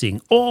Scrubs, seeing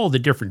all the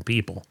different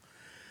people.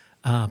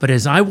 But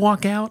as I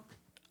walk out,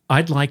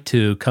 I'd like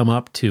to come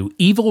up to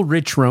Evil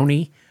Rich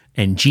Roney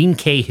and Gene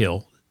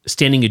Cahill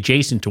standing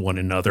adjacent to one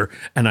another,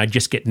 and I'd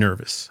just get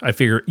nervous. I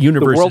figure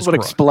universe. The world would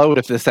explode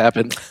if this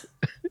happened.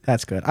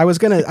 That's good. I was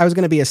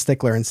gonna be a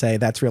stickler and say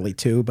that's really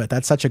 2, but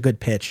that's such a good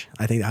pitch.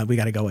 I think we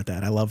got to go with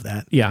that. I love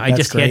that. Yeah,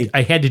 that's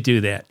I had to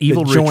do that.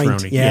 Evil Rich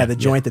Roney. Yeah, the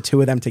joint, the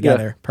 2 of them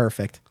together. Yeah.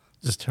 Perfect.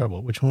 This is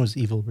terrible. Which one was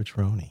Evil Rich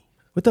Roney?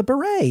 With the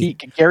beret.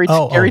 Gary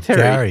Terry.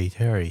 Gary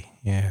Terry.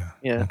 Yeah.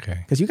 Yeah. Okay.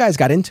 Because you guys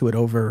got into it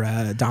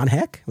over Don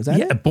Heck. Was that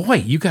it? Yeah, boy,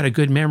 you got a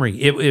good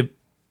memory.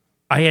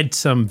 I had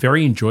some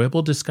very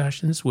enjoyable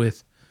discussions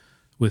with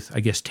I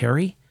guess,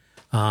 Terry.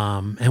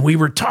 And we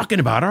were talking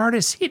about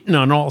artists hitting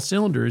on all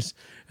cylinders.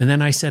 And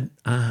then I said,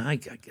 I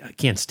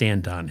can't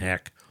stand Don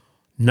Heck.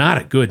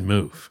 Not a good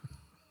move.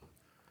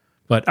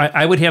 But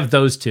I would have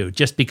those two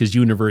just because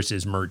Universe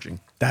is merging.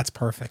 That's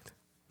perfect.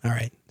 All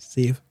right,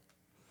 Steve.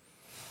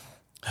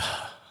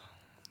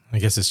 I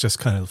guess it's just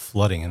kind of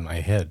flooding in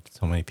my head.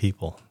 So many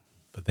people,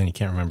 but then you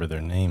can't remember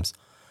their names.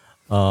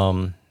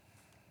 There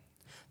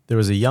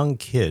was a young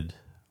kid,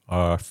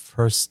 our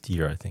first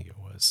year, I think it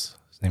was.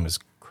 His name was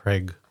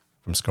Craig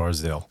from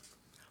Scarsdale.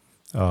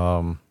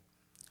 Quiet,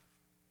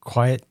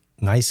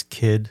 nice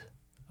kid.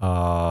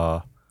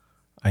 I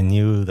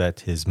knew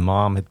that his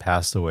mom had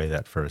passed away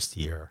that first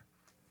year.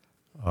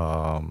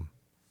 But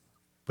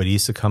he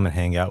used to come and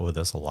hang out with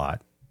us a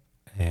lot.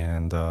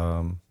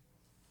 And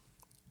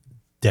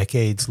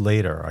decades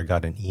later, I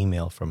got an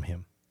email from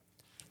him.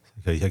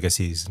 I guess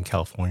he's in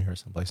California or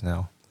someplace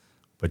now.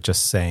 But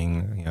just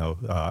saying,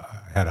 I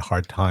had a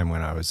hard time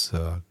when I was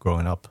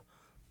growing up.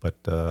 But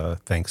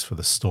thanks for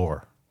the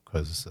store,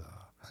 because it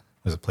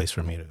was a place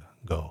for me to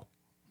go.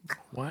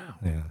 Wow.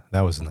 Yeah,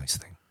 that was a nice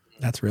thing.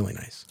 That's really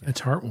nice. It's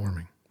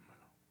heartwarming.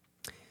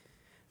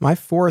 My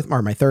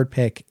third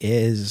pick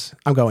is,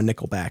 I'm going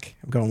Nickelback.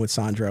 I'm going with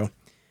Sandro.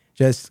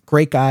 Just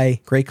great guy,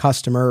 great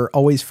customer,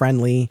 always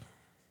friendly.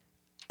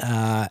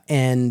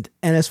 And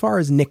as far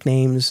as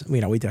nicknames, we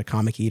did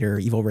Comic Eater,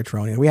 Evil Rich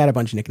Ronin. We had a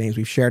bunch of nicknames.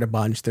 We've shared a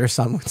bunch. There's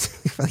some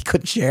I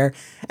couldn't share.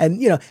 And,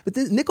 but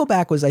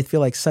Nickelback was, I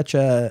feel like, such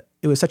a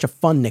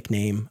fun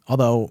nickname.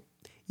 Although,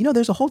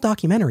 there's a whole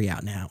documentary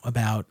out now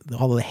about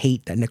all the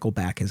hate that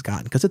Nickelback has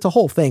gotten, because it's a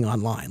whole thing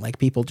online. Like,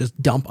 people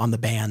just dump on the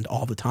band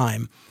all the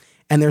time.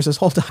 And there's this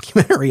whole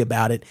documentary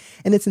about it.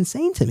 And it's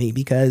insane to me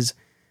because,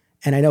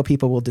 and I know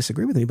people will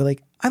disagree with me, but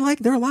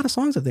there are a lot of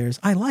songs of theirs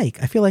I like.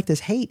 I feel like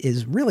this hate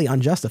is really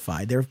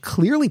unjustified. They're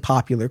clearly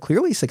popular,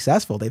 clearly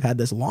successful. They've had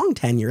this long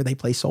tenure. They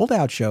play sold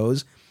out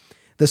shows.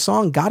 The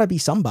song Gotta Be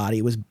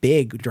Somebody was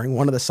big during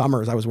one of the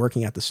summers I was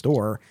working at the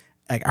store.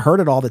 I heard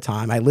it all the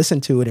time. I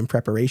listened to it in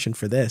preparation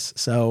for this.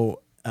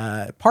 So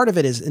part of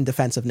it is in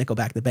defense of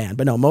Nickelback, the band,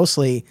 but no,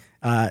 mostly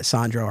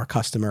Sandro, our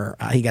customer,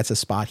 he gets a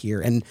spot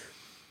here. And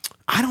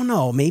I don't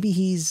know, maybe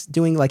he's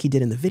doing like he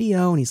did in the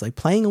video and he's like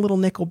playing a little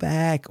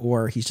Nickelback,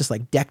 or he's just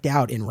like decked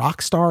out in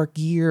rock star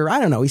gear. I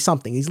don't know. He's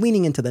something. He's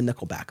leaning into the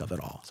Nickelback of it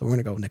all. So we're going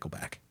to go with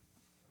Nickelback.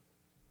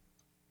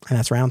 And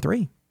that's round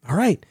 3. All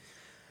right.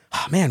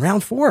 Oh, man,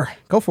 round 4.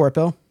 Go for it,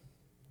 Bill.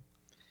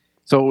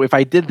 So if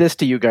I did this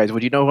to you guys,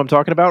 would you know who I'm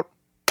talking about?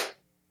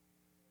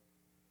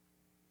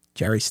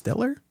 Jerry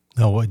Stiller?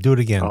 No, do it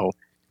again. Oh.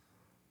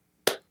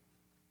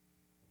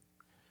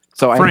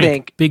 So Frank, I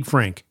think Big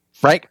Frank.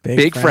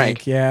 Big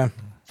Frank. Yeah.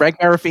 Frank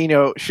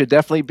Marafino should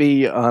definitely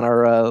be on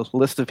our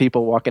list of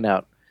people walking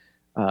out.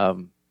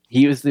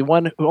 He was the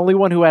only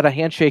one who had a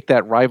handshake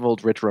that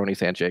rivaled Rich Roney's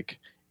handshake,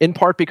 in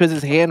part because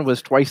his hand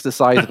was twice the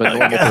size of a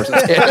normal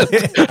person's hand.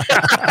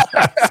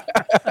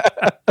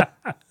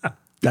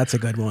 That's a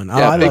good one.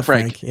 Yeah, I Big love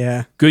Frank.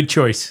 Yeah. Good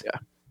choice. Yeah.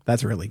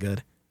 That's really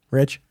good.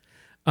 Rich?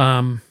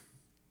 Tom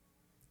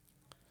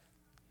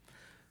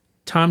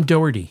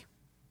Doherty.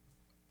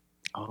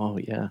 Oh,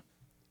 yeah.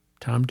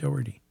 Tom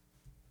Doherty.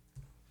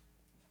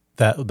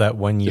 That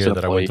one year Just an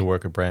that I went to employee.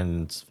 work at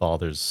Brandon's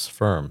father's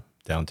firm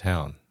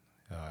downtown,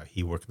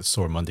 he worked the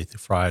store Monday through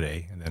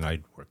Friday, and then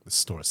I'd work the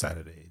store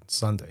Saturday and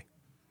Sunday.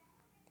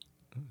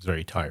 It was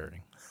very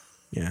tiring.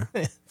 Yeah.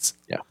 Yeah.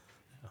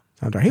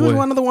 He was Boy.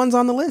 one of the ones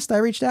on the list I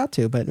reached out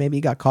to, but maybe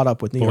he got caught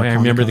up with New York Boy, I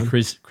remember Comic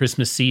the Con.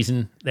 Christmas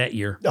season that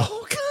year.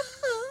 Oh,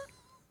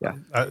 Yeah.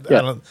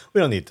 we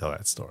don't need to tell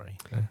that story.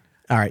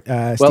 All right,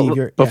 Well, Steve,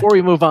 you're... before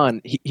we move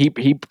on, he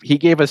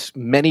gave us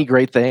many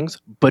great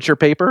things. Butcher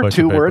paper,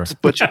 Butcher 2 paper. words,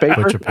 butcher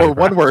paper, Butcher or paper.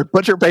 1 word,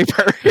 butcher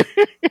paper.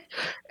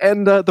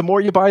 And the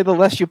more you buy, the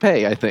less you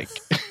pay, I think.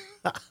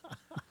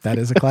 That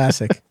is a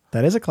classic.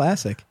 That is a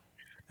classic.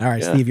 All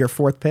right, Yeah. Steve, your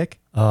 4th pick?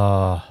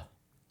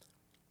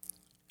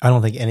 I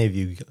don't think any of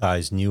you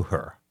guys knew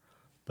her,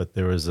 but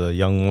there was a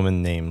young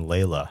woman named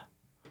Layla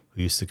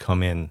who used to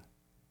come in.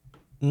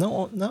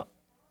 No,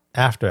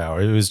 after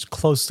hour. It was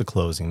close to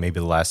closing, maybe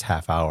the last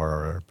half hour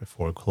or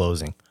before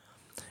closing.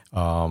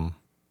 And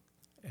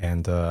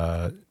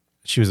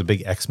she was a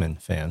big X-Men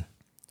fan.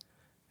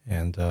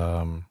 And,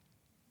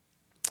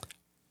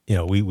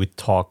 we would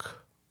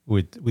talk,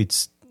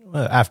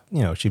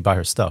 she'd buy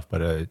her stuff,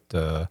 but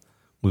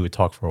we would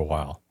talk for a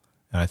while.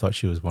 And I thought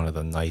she was one of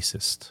the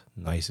nicest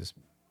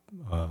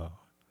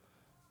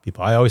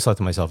people. I always thought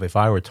to myself, if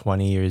I were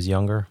 20 years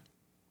younger,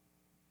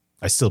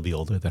 I'd still be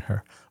older than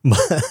her.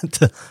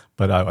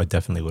 But I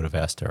definitely would have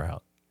asked her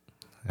out.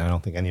 And I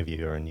don't think any of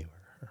you ever knew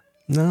her.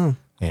 No.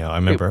 I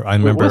remember.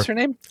 What was her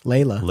name?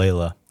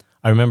 Layla.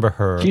 I remember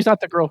her. She's not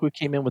the girl who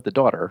came in with the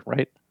daughter,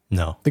 right?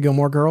 No. The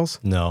Gilmore Girls?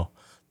 No.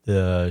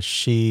 Her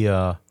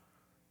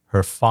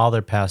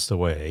father passed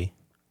away,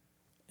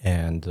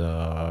 and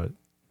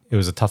it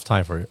was a tough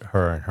time for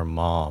her and her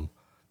mom.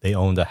 They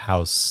owned a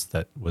house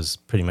that was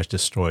pretty much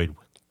destroyed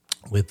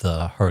with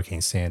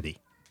Hurricane Sandy.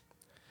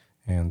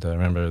 And I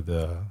remember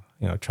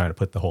trying to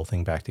put the whole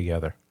thing back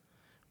together.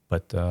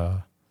 But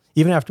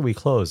even after we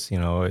closed,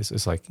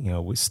 it's like,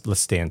 let's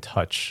stay in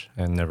touch,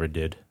 and never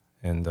did.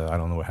 And I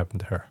don't know what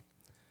happened to her.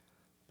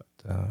 But,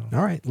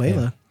 All right, Layla.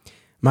 Yeah.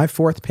 My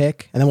fourth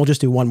pick, and then we'll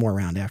just do one more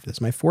round after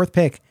this. My fourth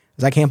pick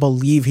is I can't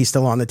believe he's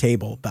still on the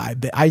table.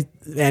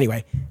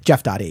 Anyway,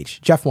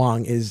 Jeff.H. Jeff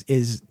Wong is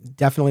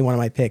definitely one of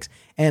my picks.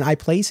 And I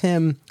place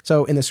him,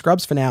 so in the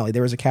Scrubs finale,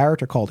 there was a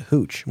character called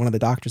Hooch, one of the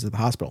doctors at the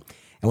hospital.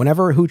 And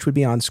whenever Hooch would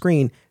be on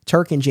screen,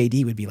 Turk and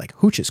JD would be like,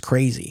 Hooch is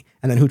crazy.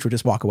 And then Hooch would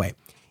just walk away.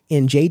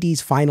 In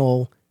JD's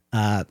final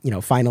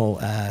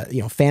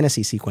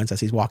fantasy sequence as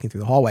he's walking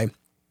through the hallway,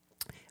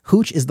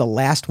 Hooch is the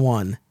last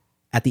one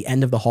at the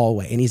end of the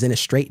hallway, and he's in a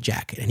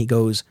straitjacket, and he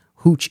goes,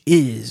 Hooch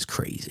is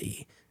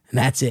crazy. And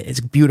that's it. It's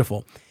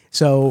beautiful.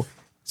 So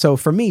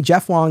for me,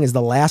 Jeff Wong is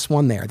the last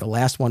one there, the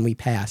last one we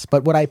pass.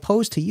 But what I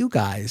pose to you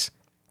guys,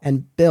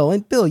 and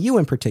Bill, you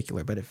in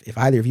particular, but if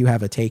either of you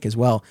have a take as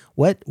well,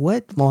 what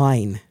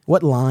line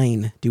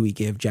do we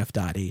give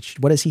Jeff.H?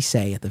 What does he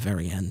say at the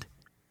very end?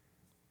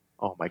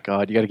 Oh my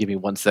God, you got to give me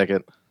 1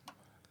 second.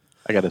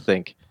 I got to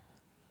think.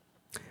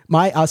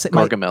 I'll say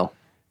Gargamel.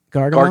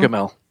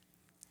 Gargamel?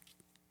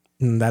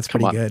 That's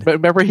pretty good.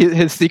 Remember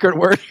his secret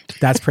word?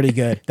 That's pretty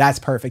good. That's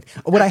perfect.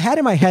 What I had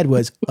in my head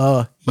was,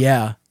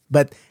 yeah.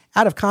 But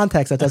out of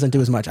context, that doesn't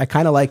do as much. I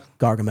kind of like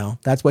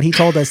Gargamel. That's what he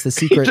told us, the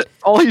secret.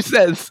 All he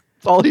says.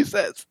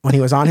 When he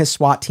was on his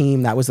SWAT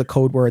team, that was the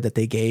code word that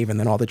they gave, and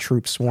then all the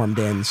troops swarmed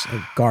in. So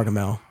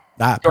Gargamel.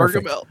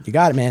 Perfect. Gargamel. You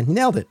got it, man. You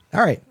nailed it.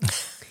 All right.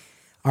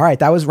 All right,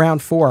 that was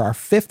round 4, our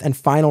 5th and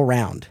final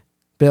round.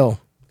 Bill,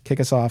 kick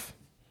us off.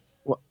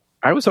 Well,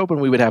 I was hoping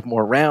we would have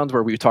more rounds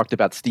where we talked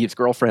about Steve's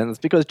girlfriends,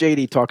 because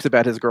JD talks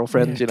about his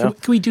girlfriends, you know.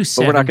 Can we do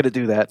 7? But we're not going to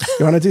do that.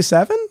 You want to do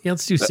 7? Yeah,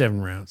 let's do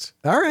 7 rounds.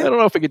 All right. I don't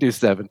know if we could do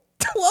 7.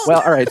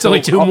 Well, all right. It's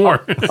only 2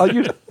 more.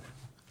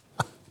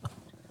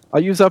 I'll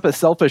use up a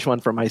selfish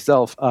one for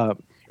myself.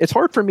 It's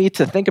hard for me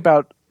to think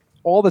about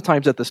all the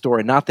times at the store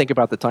and not think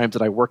about the times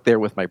that I worked there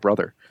with my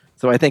brother.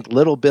 So I think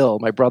Little Bill,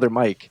 my brother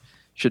Mike,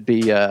 should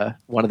be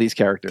one of these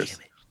characters.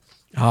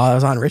 Oh, that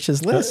was on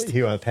Rich's list.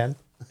 You want a pen?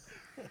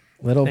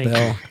 Little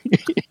Bill.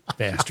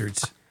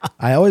 Bastards.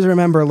 I always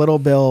remember Little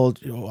Bill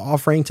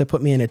offering to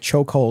put me in a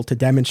chokehold to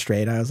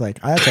demonstrate. I was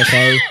like, that's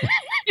okay.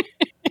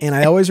 And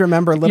I always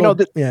remember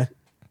yeah.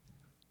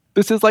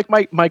 This is like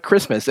my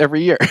Christmas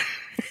every year.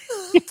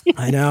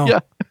 I know. Yeah.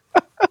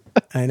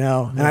 I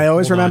know. And I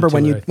always remember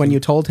when you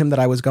told him that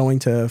I was going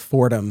to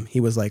Fordham, he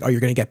was like, "Oh,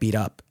 you're going to get beat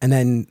up." And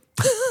then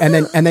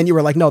you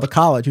were like, "No, the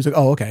college." He was like,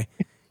 "Oh, okay."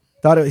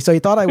 So he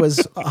thought I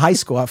was high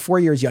school, 4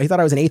 years young. He thought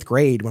I was in 8th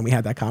grade when we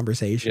had that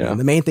conversation. Yeah. And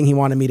the main thing he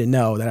wanted me to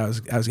know that I was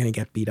going to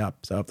get beat up.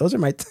 So those are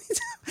my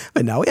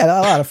but no, we had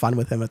a lot of fun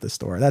with him at the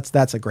store.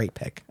 That's a great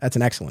pick. That's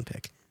an excellent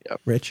pick. Yep.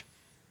 Rich?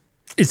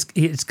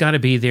 It's got to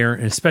be there,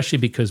 and especially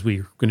because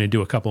we're going to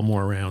do a couple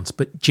more rounds.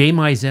 But Jay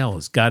Mizell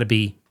has got to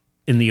be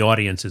in the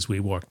audience as we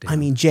walked in. I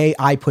mean,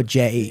 I put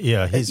Jay.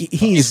 Yeah,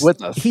 he's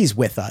with us. He's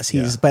with us.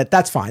 But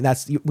that's fine.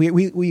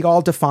 We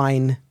all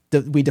define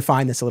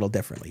this a little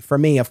differently. For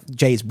me, if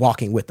Jay's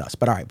walking with us,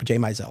 but all right, but Jay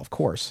Mizell, of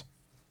course.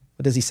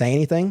 But does he say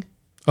anything?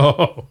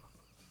 Oh,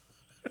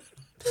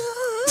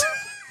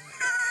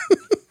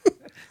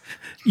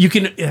 you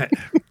can.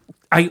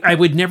 I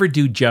would never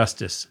do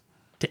justice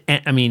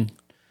to. I mean,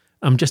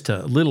 I'm just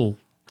a little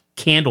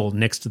candle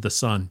next to the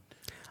sun.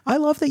 I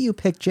love that you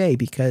picked Jay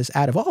because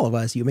out of all of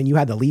us, you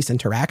had the least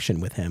interaction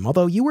with him.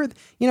 Although you were,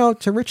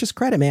 to Rich's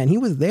credit, man, he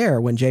was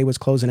there when Jay was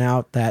closing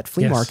out that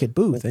flea market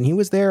booth, and he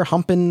was there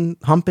humping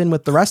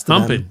with the rest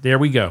of them. There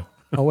we go.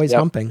 Always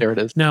humping. There it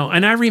is. No,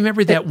 and I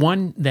remember that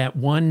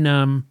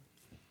one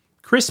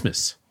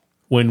Christmas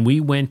when we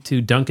went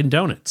to Dunkin'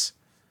 Donuts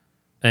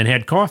and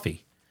had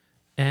coffee,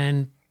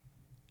 and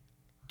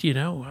Jay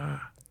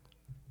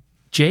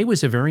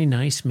was a very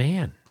nice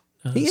man.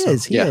 He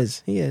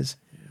is.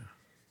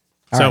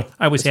 So right.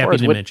 I was happy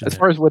to mention that. As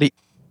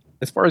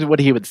far as what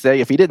he would say,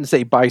 if he didn't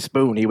say "by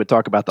spoon," he would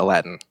talk about the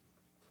Latin.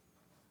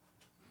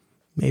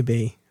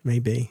 Maybe.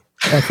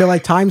 I feel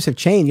like times have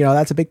changed.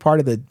 That's a big part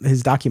of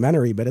his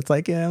documentary. But it's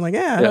like, I don't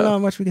know how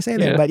much we can say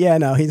there. But he's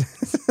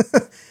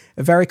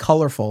a very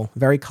colorful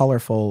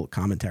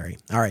commentary.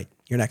 All right,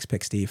 your next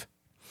pick, Steve.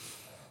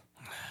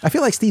 I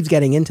feel like Steve's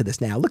getting into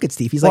this now. Look at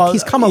Steve. He's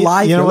he's come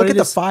alive. Look at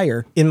the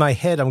fire. In my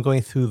head, I'm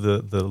going through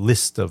the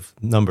list of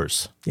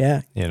numbers.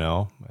 Yeah.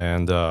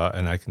 And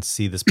I can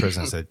see this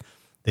person said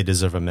they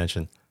deserve a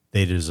mention.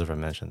 They deserve a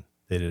mention.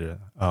 They did.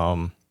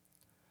 I'm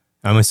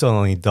still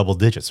only double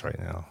digits right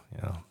now.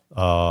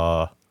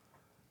 I'm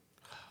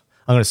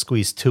going to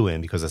squeeze 2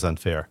 in because that's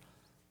unfair.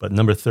 But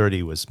number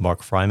 30 was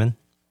Mark Fryman.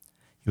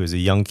 He was a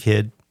young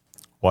kid.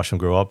 Watched him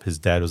grow up. His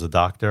dad was a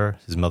doctor.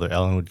 His mother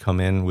Ellen would come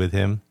in with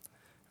him.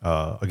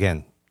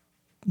 Again,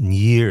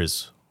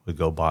 years would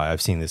go by.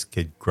 I've seen this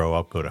kid grow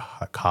up, go to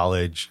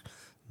college.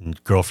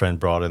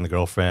 Girlfriend brought in the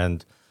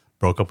girlfriend,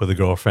 broke up with the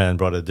girlfriend,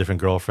 brought a different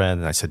girlfriend.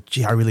 And I said,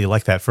 gee, I really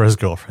like that first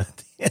girlfriend.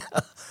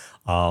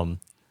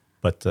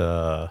 But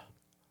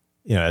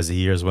as the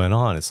years went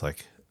on, it's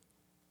like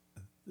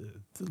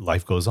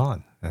life goes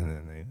on and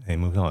then they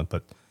moved on.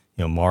 But,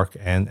 Mark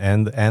and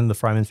the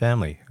Fryman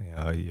family,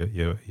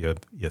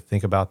 you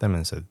think about them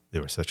and said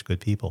they were such good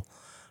people.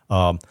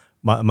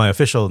 My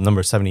official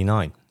number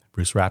 79,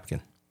 Bruce Rapkin.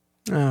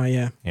 Oh,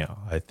 yeah. You know,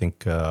 I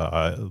think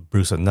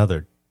Bruce,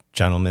 another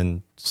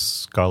gentleman,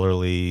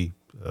 scholarly,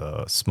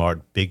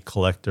 smart, big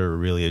collector,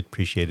 really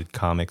appreciated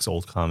comics,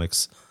 old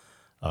comics.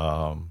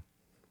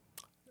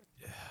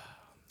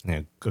 You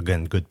know,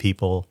 again, good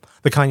people.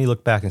 The kind you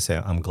look back and say,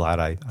 I'm glad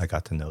I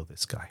got to know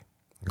this guy.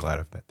 I'm glad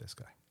I've met this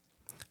guy.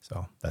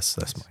 So that's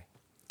my.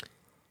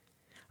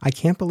 I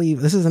can't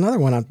believe this is another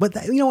one.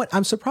 But you know what?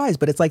 I'm surprised,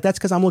 but it's like, that's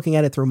because I'm looking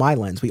at it through my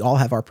lens. We all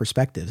have our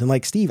perspectives. And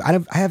like, Steve, I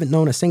haven't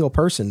known a single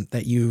person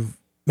that you've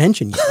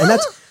mentioned yet. And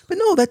but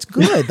no, that's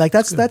good. Like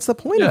that's the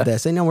point of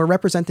this. And, you know, we're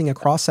representing a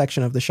cross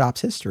section of the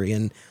shop's history.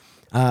 And,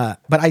 but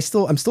I'm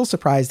still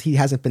surprised he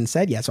hasn't been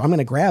said yet. So I'm going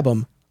to grab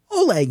him.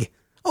 Oleg.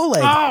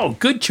 Oh,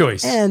 good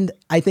choice. And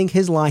I think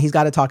his line, he's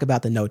got to talk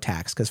about the no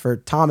tax, because for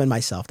Tom and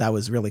myself, that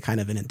was really kind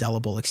of an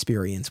indelible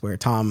experience where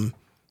Tom,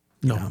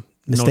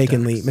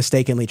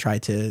 mistakenly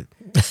tried to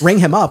ring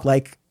him up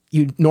like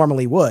you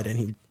normally would, and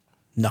he,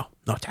 no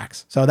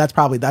tax. So that's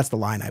the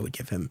line I would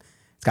give him.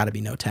 It's got to be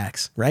no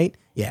tax, right?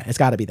 Yeah, it's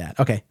got to be that.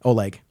 Okay,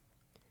 Oleg.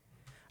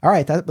 All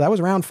right, that was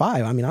round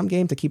 5. I mean, I'm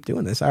game to keep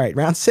doing this. All right,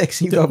 round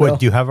 6. You go, Bill.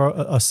 Do you have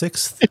a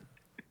sixth?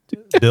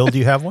 Bill, do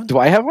you have one? Do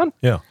I have one?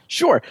 Yeah.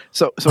 Sure.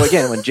 So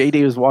again, when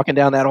JD was walking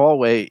down that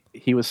hallway,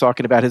 he was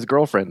talking about his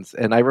girlfriends.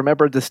 And I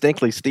remember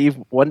distinctly, Steve,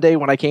 one day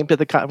when I came to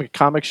the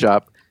comic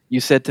shop, you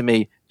said to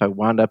me, if I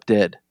wound up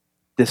dead,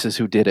 this is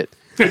who did it.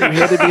 You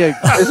handed me a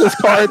business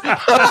card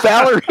of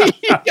Valerie.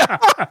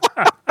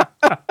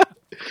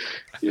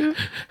 Yeah.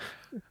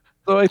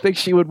 So I think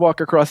she would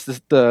walk across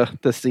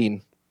the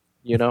scene,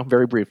 you know,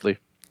 very briefly.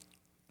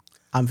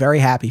 I'm very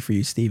happy for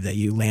you, Steve, that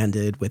you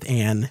landed with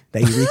Anne,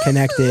 that you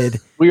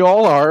reconnected. We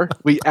all are.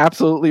 We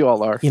absolutely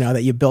all are. You know,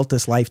 that you built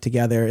this life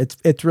together.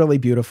 It's really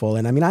beautiful.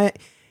 And I mean,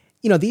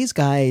 these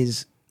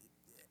guys,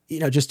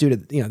 you know, just due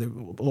to, you know, they're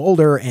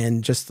older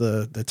and just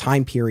the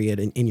time period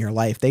in your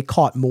life, they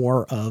caught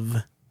more of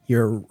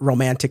your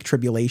romantic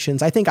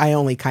tribulations. I think I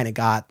only kind of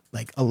got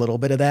like a little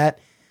bit of that.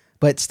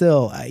 But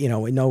still, you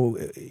know,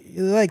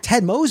 like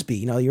Ted Mosby,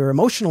 you know, your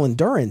emotional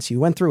endurance, you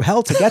went through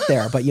hell to get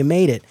there, but you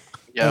made it.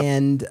 Yep.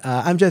 And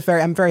I'm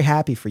very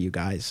happy for you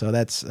guys. So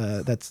that's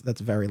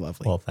very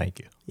lovely. Well, thank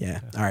you.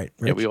 Yeah. All right.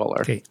 Rich. Yeah, we all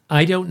are. Okay.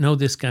 I don't know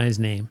this guy's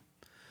name,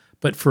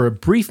 but for a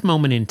brief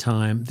moment in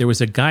time, there was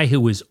a guy who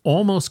was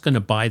almost going to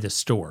buy the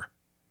store,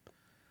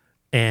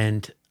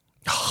 and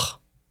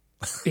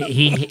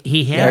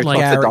he had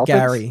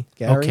Gary.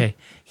 Okay.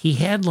 He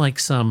had like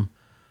some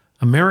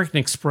American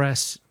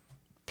Express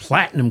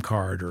Platinum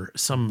card or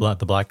some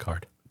the black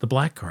card. The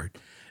black card,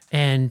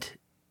 and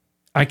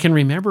I can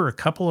remember a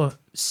couple of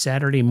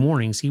Saturday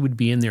mornings he would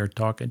be in there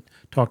talking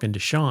to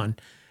Sean,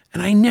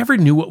 and I never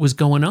knew what was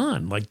going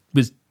on. Like,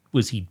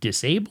 was he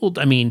disabled?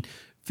 I mean,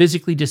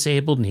 physically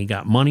disabled, and he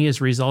got money as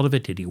a result of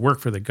it? Did he work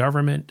for the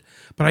government?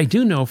 But I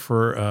do know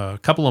for a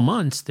couple of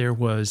months there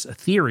was a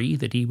theory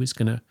that he was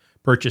going to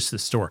purchase the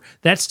store.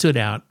 That stood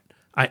out.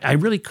 I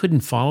really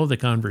couldn't follow the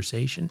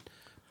conversation,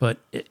 but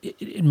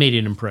it made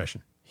an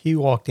impression. He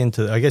walked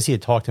into, I guess he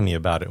had talked to me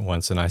about it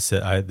once, and I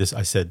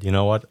said, you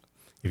know what?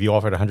 If you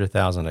offered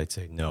 $100,000, I'd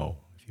say no.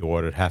 If you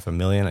ordered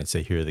 $500,000, I'd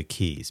say here are the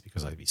keys,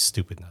 because I'd be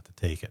stupid not to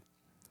take it.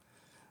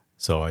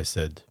 So I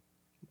said,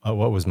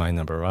 what was my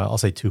number? I'll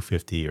say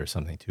 250 or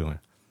something. 200.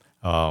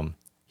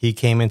 He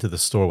came into the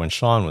store when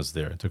Sean was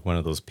there and took one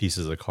of those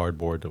pieces of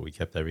cardboard that we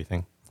kept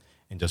everything,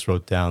 and just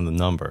wrote down the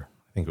number.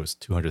 I think it was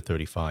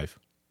 235,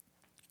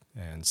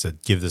 and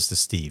said, "Give this to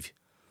Steve.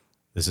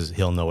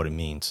 He'll know what it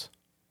means."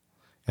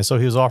 And so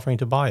he was offering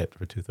to buy it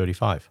for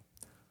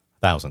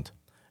 $235,000,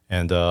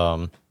 and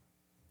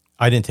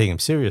I didn't take him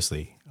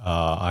seriously.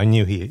 I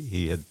knew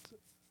he had,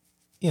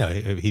 you know,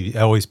 he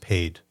always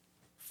paid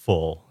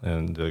full,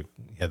 and he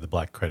had the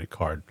black credit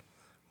card,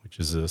 which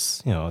is a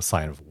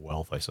sign of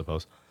wealth, I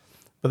suppose.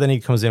 But then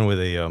he comes in with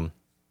a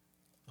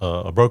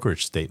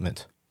brokerage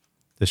statement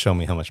to show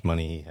me how much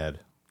money he had,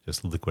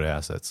 just liquid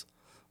assets.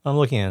 I'm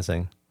looking at it and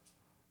saying,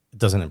 it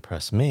doesn't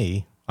impress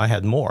me. I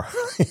had more,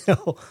 you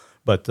know,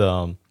 but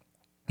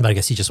I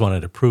guess he just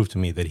wanted to prove to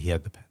me that he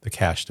had the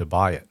cash to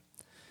buy it.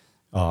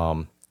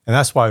 And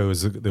that's why there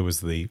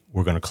was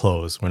we're going to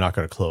close. We're not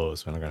going to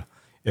close.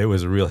 It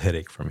was a real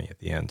headache for me at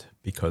the end,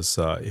 because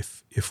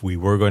if we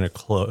were going to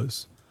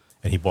close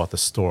and he bought the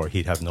store,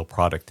 he'd have no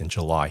product in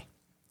July.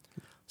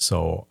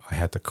 So I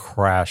had to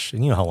crash.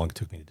 And you know how long it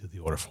took me to do the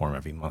order form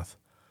every month.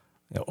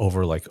 You know,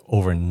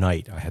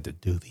 overnight, I had to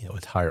do the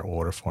entire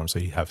order form so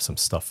he'd have some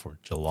stuff for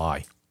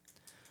July.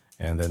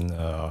 And then,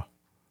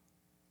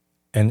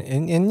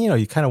 and you know,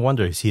 you kind of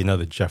wonder, is he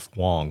another Jeff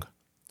Wong,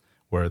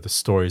 where the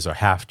stories are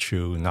half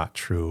true, not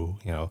true?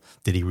 You know,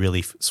 did he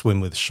really swim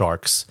with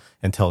sharks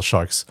and tell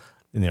sharks,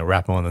 you know,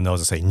 wrap him on the nose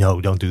and say, no,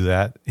 don't do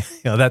that? You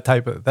know,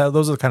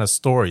 those are the kind of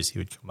stories he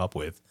would come up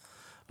with.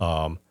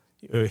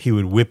 He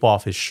would whip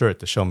off his shirt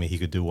to show me he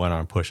could do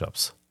one-arm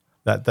push-ups,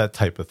 that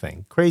type of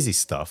thing. Crazy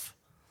stuff.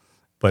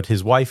 But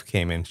his wife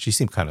came in, she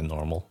seemed kind of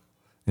normal,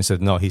 and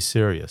said, no, he's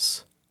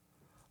serious.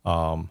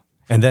 And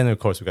then, of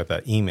course, we got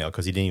that email,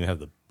 because he didn't even have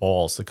the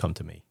balls to come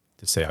to me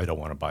to say, I don't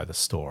want to buy the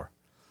store.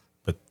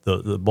 But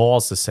the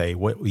balls to say,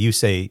 what you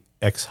say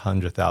X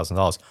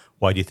 $100,000,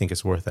 why do you think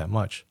it's worth that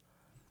much?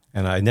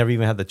 And I never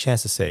even had the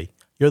chance to say,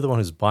 you're the one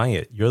who's buying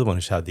it. You're the one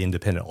who's had the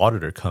independent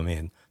auditor come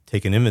in,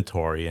 take an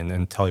inventory, and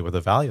then tell you what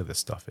the value of this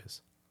stuff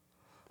is.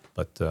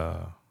 But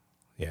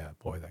yeah,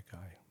 boy, that guy.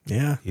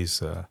 Yeah.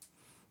 He's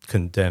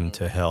condemned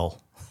to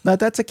hell.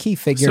 That's a key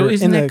figure. So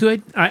isn't that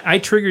good? I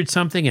triggered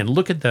something, and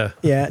look at the...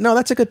 Yeah, no,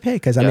 that's a good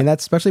pick, because I mean,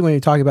 that's especially when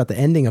you're talking about the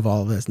ending of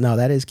all of this. No,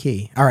 that is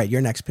key. All right,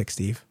 your next pick,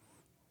 Steve.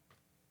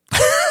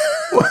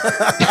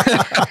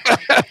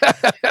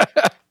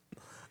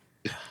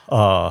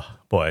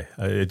 Boy,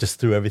 it just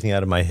threw everything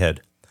out of my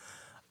head.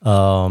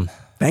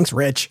 Thanks,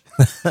 Rich.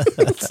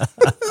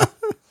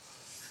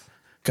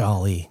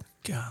 Golly.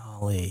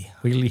 Will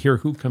you hear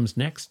who comes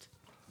next?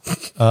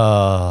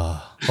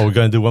 Are we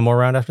going to do one more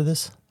round after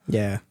this?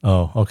 Yeah.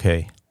 Oh,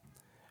 okay.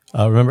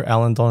 Remember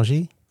Alan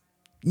Dongy?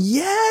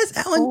 Yes,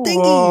 Alan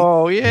Dingy.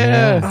 Oh,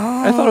 yeah.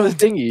 I thought it was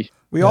Dingy.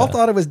 We all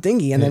thought it was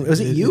Dingy, and then was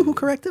it you who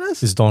corrected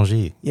us? It's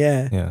Dongy.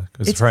 Yeah. Yeah,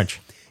 because it's French.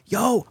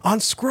 Yo, on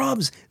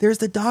Scrubs, there's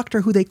the doctor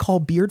who they call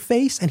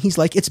Beardface, and he's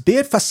like, it's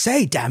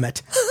Beardface, damn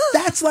it.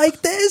 That's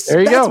like this.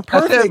 There you That's go.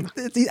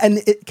 Perfect.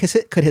 And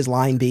could his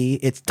line be,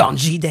 it's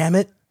Dongy, damn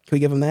it? Can we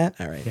give him that?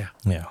 All right.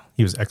 Yeah.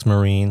 He was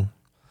ex-Marine.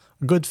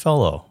 A good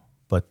fellow,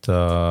 but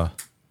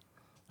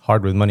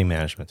hard with money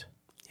management.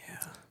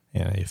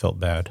 Yeah, he felt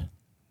bad.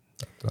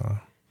 But,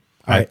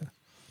 I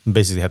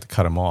basically had to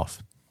cut him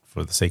off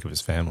for the sake of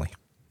his family.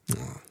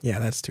 Yeah,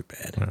 that's too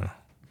bad. Yeah.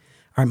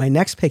 All right, my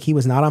next pick, he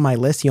was not on my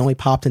list. He only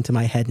popped into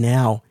my head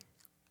now.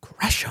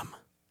 Gresham.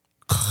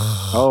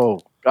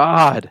 Oh,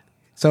 God.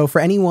 So for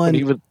anyone...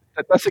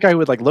 That's the guy who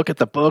would like look at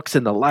the books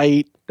and the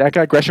light. That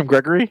guy, Gresham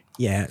Gregory?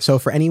 Yeah. So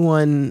for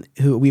anyone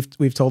who...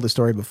 We've told the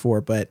story before,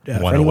 but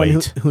for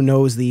anyone who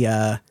knows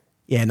the...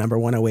 number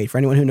 108. For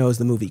anyone who knows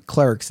the movie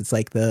Clerks, it's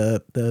like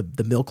the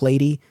milk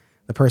lady,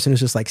 the person who's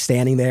just like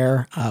standing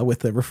there with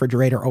the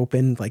refrigerator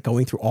open, like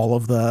going through all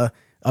of the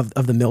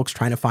milks,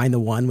 trying to find the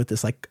one with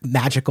this like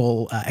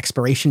magical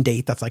expiration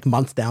date that's like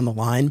months down the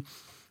line.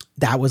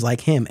 That was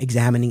like him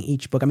examining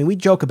each book. I mean, we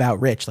joke about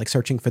Rich, like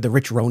searching for the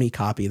Rich Roney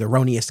copy, the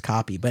Roniest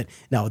copy, but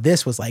no,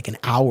 this was like an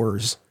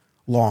hours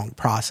long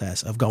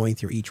process of going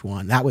through each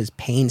one. That was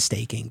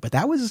painstaking, but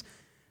that was,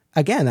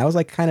 again, that was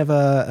like kind of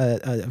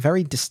a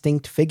very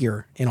distinct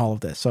figure in all of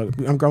this. So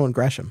I'm going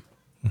Gresham.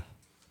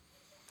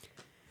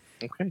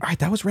 Okay. All right,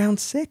 that was round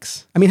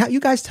 6. I mean, you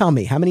guys tell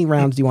me, how many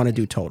rounds do you want to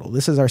do total?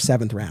 This is our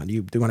 7th round. Do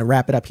you want to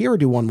wrap it up here or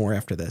do one more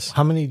after this?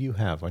 How many do you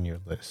have on your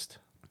list?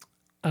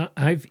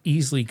 I've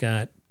easily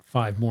got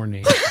 5 more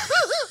names.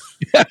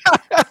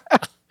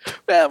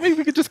 Well, maybe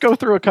we could just go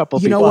through a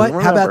couple. You know what?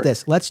 How about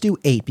this? Let's do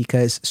 8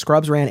 because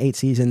Scrubs ran 8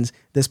 seasons.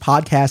 This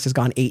podcast has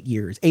gone 8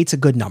 years. 8's a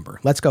good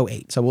number. Let's go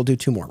 8. So we'll do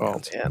 2 more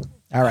rounds. Oh, man.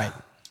 All right.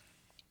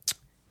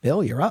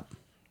 Bill, you're up.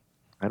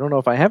 I don't know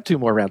if I have 2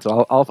 more rounds.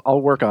 So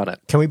I'll work on it.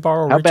 Can we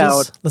borrow How Rich's?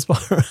 about- Let's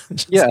borrow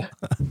Rich's. Yeah.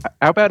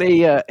 How about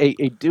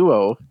a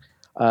duo?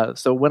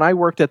 So when I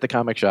worked at the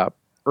comic shop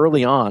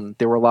early on,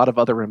 there were a lot of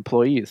other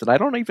employees, and I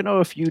don't even know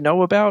if you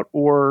know about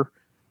or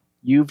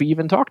you've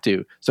even talked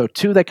to. So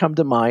 2 that come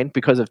to mind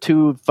because of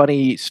 2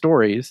 funny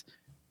stories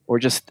or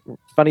just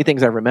funny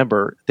things I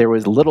remember. There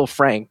was Little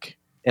Frank,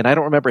 and I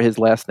don't remember his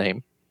last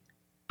name,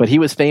 but he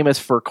was famous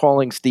for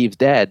calling Steve's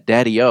dad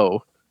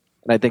Daddy-O,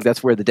 and I think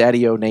that's where the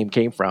Daddy-O name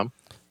came from.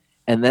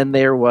 And then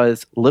there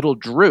was Little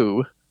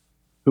Drew,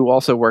 who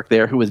also worked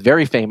there, who was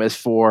very famous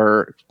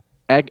for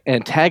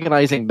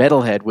antagonizing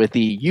Metalhead with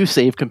the "You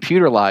save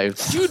computer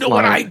lives." You know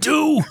what I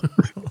do.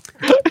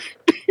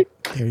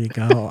 There you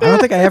go. I don't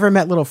think I ever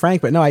met Little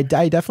Frank, but no, I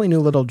definitely knew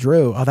Little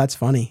Drew. Oh, that's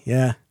funny.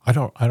 Yeah. I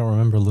don't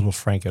remember Little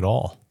Frank at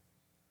all.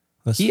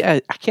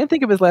 I can't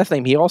think of his last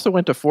name. He also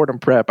went to Fordham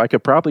Prep. I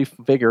could probably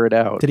figure it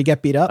out. Did he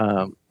get beat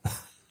up?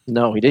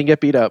 No, he didn't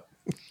get beat up.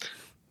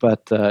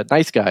 But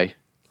nice guy.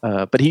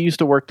 But he used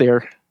to work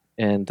there,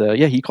 and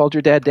he called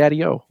your dad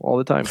Daddy-O all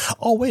the time.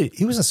 Oh wait,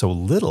 he wasn't so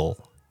little.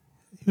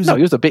 He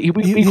was a big.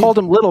 We called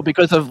him Little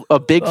because of a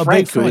big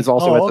Frank who was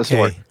also at the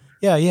store.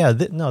 Yeah.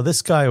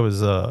 This guy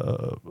was he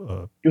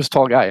was a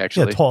tall guy,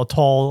 actually. Yeah,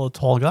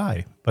 tall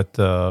guy.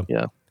 But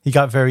he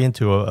got very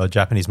into a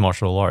Japanese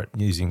martial art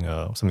using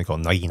something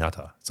called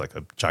naginata. It's like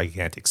a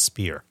gigantic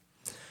spear.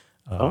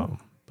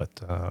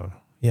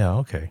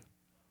 Okay.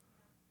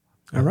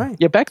 All right.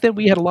 Yeah, back then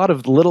we had a lot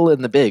of Little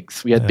and the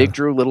Bigs. We had Big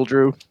Drew, Little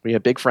Drew. We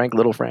had Big Frank,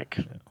 Little Frank.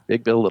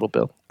 Big Bill, Little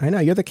Bill. I know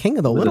you're the king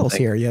of the littles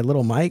here. You had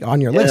Little Mike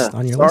on your list.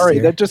 On your sorry,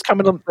 list they're just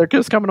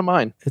coming to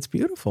mind. It's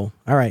beautiful.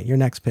 All right, your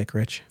next pick,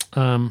 Rich.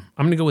 I'm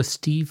going to go with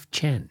Steve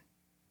Chen.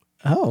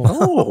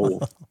 Oh,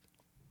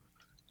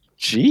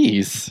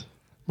 jeez.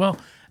 Well,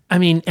 I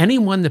mean,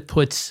 anyone that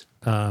puts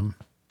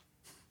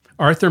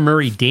Arthur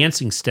Murray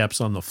dancing steps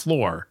on the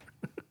floor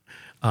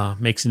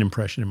makes an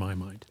impression in my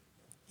mind.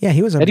 Yeah,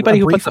 he was anybody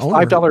who puts a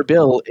owner. $5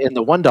 bill in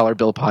the $1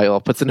 bill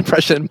pile puts an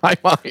impression in my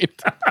mind.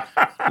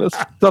 That's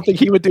something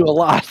he would do a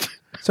lot.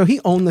 So he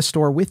owned the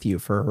store with you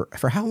for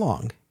how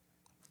long?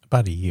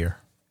 About a year.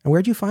 And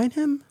where'd you find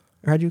him?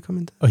 Or how'd you come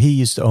into? Oh, he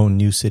used to own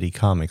New City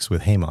Comics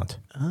with Haymont.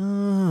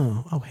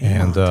 Oh,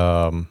 Haymont.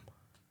 And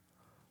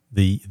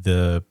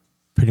the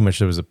pretty much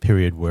there was a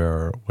period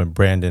when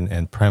Brandon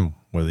and Prem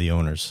were the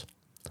owners,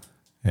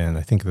 and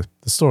I think the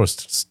store was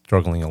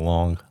struggling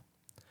along,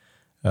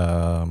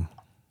 and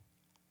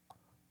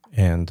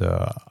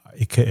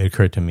it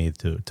occurred to me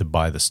to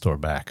buy the store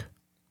back,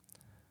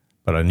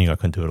 but I knew I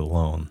couldn't do it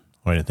alone,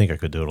 or I didn't think I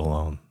could do it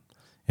alone,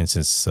 and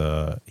since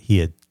he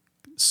had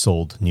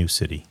sold New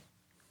City,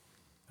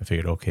 I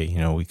figured, okay,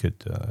 we could,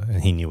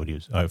 and he knew what he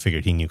was. I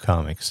figured he knew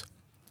comics.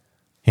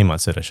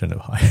 Heyman said I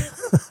shouldn't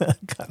have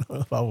gotten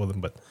involved with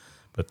him,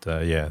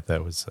 but yeah,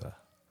 that was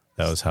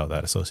how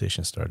that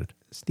association started.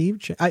 Steve,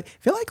 I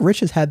feel like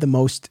Rich has had the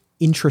most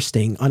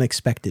interesting,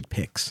 unexpected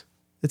picks.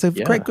 It's a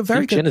very Steve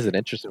Chin good. is an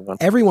interesting one.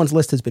 Everyone's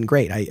list has been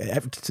great. I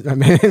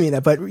mean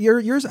that, but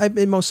yours I've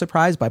been most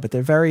surprised by. But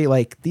they're very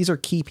these are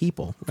key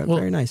people.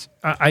 Very nice.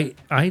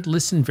 I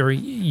listened very.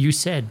 You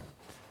said,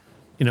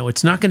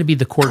 it's not going to be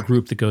the core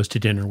group that goes to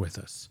dinner with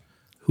us.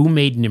 Who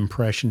made an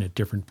impression at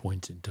different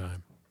points in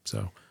time?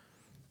 So,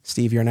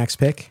 Steve, your next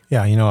pick.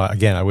 Yeah,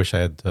 again, I wish I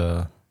had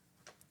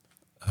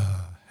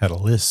had a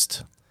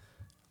list.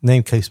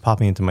 Name keeps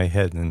popping into my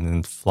head and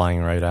then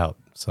flying right out.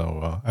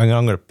 So I'm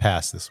going to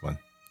pass this one.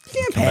 You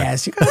can't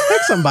pass. You got to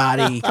pick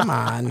somebody. Come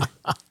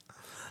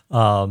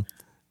on.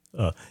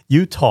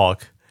 You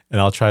talk, and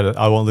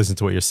I won't listen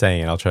to what you're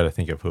saying, and I'll try to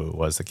think of who it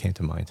was that came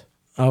to mind.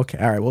 Okay.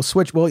 All right. We'll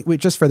switch. We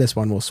just for this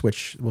one, we'll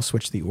switch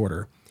the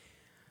order.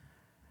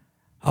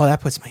 Oh,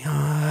 that puts me.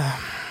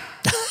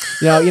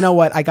 You know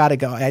what? I got to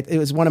go. It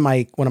was one of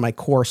my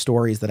core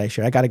stories that I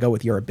shared. I got to go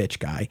with "You're a bitch"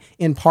 guy,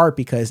 in part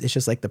because it's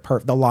just like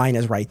the line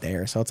is right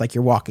there. So it's like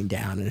you're walking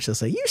down, and it's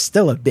just like you're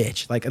still a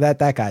bitch. Like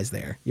that guy's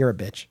there. You're a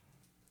bitch.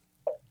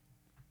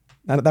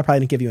 That probably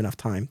didn't give you enough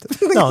time.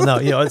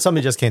 No.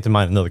 Something just came to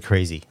mind. Another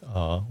crazy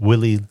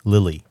Willy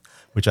Lilly,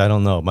 which I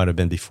don't know. It might have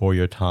been before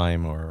your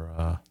time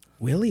or.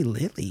 Willy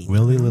Lilly.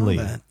 Willy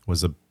Lilly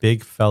was a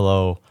big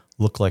fellow,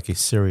 looked like a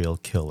serial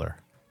killer.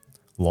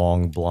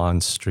 Long,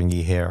 blonde,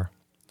 stringy hair.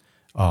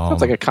 Sounds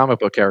like a comic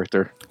book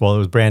character. Well, it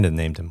was Brandon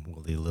named him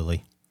Willy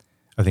Lilly.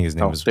 I think his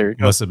name must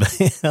have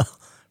been.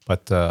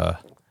 But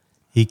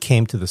he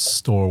came to the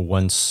store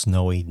one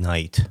snowy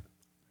night,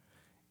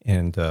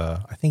 and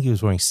I think he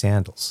was wearing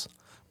sandals.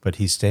 But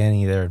he's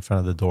standing there in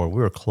front of the door.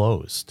 We were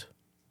closed,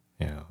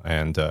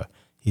 and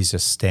he's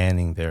just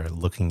standing there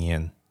looking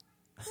in.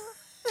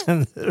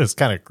 And it was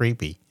kind of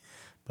creepy,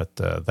 but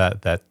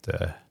that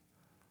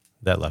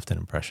left an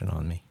impression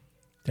on me.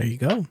 There you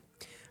go.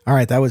 All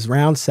right, that was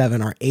round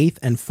 7, our 8th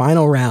and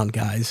final round,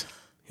 guys.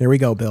 Here we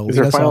go, Bill. Is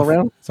our final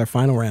round? It's our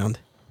final round.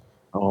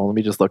 Oh, let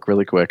me just look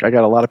really quick. I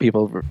got a lot of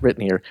people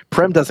written here.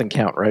 Prem doesn't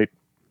count, right?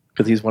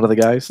 Because he's one of the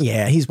guys?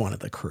 Yeah, he's one of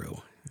the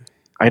crew.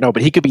 I know,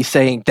 but he could be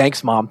saying,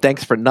 "Thanks, Mom.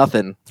 Thanks for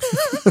nothing."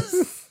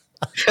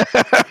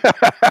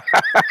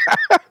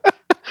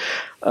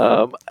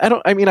 I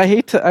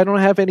don't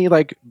have any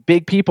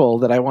big people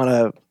that I want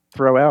to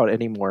throw out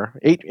anymore.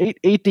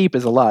 Eight deep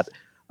is a lot.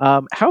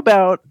 How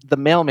about the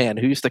mailman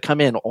who used to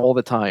come in all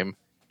the time?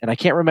 And I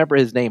can't remember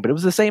his name, but it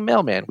was the same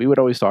mailman. We would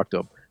always talk to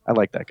him. I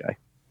like that guy.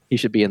 He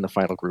should be in the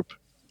final group.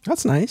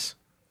 That's nice.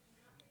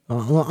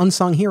 Well,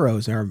 unsung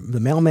heroes are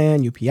the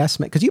mailman, UPS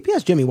man. Because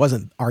UPS Jimmy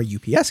wasn't our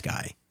UPS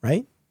guy,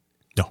 right?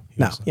 No.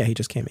 Yeah, he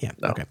just came in. Yeah.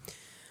 No. Okay.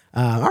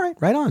 All right,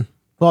 right on.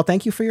 Well,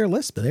 thank you for your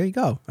list, but there you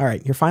go. All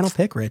right, your final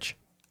pick, Rich.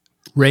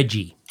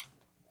 Reggie.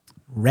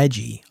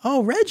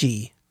 Oh,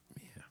 Reggie.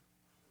 Yeah.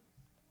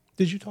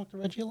 Did you talk to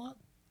Reggie a lot?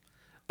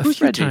 A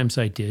few times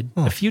I did.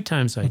 Oh. A few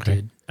times I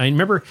did. I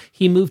remember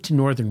he moved to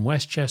Northern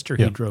Westchester.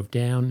 He drove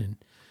down, and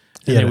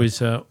there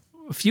was a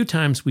few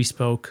times we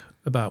spoke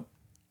about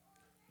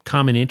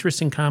common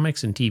interests in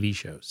comics and TV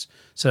shows.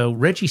 So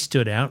Reggie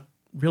stood out.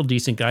 Real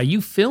decent guy.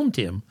 You filmed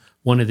him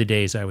one of the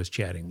days I was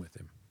chatting with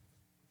him.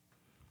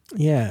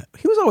 Yeah,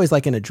 he was always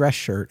in a dress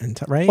shirt,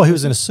 right? Well, he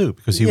was in a suit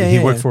because he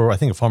worked for, I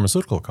think, a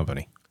pharmaceutical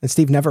company. And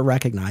Steve never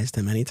recognized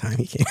him anytime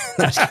he came.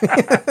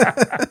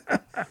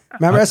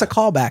 Remember, that's a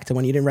callback to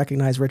when you didn't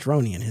recognize Rich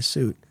Roney in his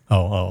suit.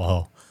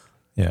 Oh.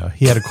 Yeah,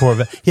 he had a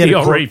Corvette. He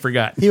already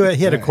forgot. He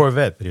had a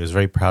Corvette that he was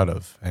very proud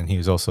of. And he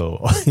was also,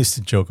 he used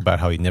to joke about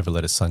how he never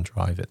let his son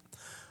drive it.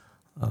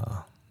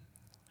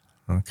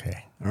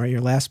 Okay. All right, your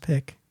last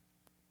pick.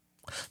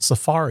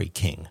 Safari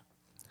King.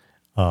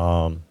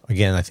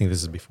 Again, I think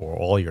this is before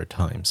all your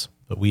times,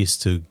 but we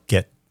used to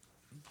get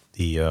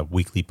the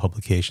weekly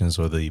publications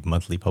or the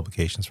monthly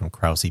publications from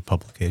Krause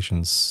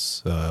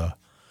Publications, the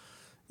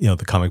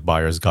Comic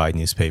Buyer's Guide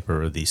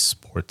newspaper, the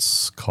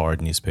Sports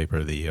Card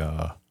newspaper,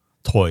 the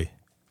Toy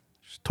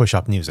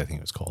Shop News, I think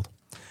it was called.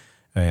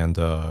 And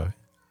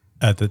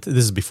this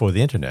is before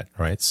the internet,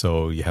 right?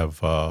 So you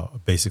have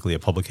basically a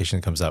publication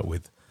that comes out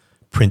with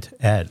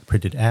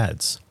printed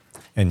ads,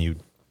 and you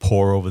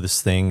pour over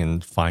this thing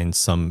and find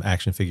some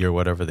action figure or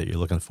whatever that you're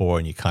looking for,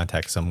 and you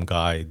contact some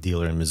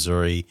dealer in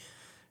Missouri,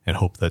 and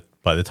hope that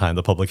by the time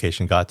the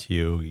publication got to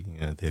you,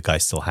 the guy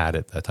still had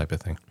it, that type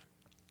of thing.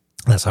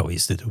 That's how we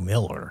used to do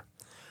mail order.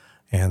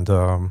 And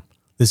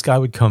this guy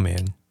would come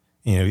in,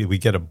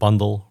 we'd get a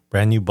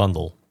brand new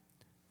bundle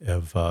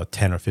of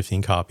 10 or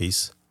 15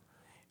 copies,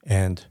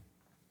 and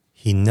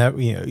he never,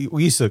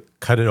 we used to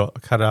cut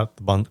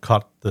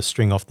the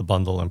string off the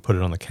bundle and put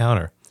it on the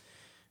counter.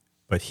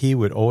 But he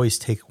would always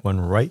take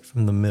one right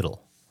from the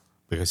middle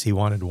because he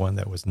wanted one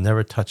that was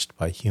never touched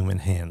by human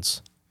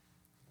hands.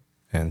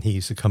 And he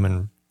used to come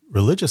in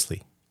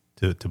religiously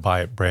to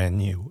buy it brand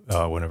new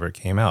whenever it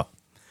came out.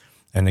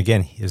 And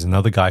again, he's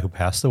another guy who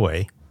passed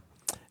away.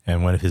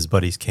 And one of his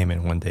buddies came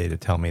in one day to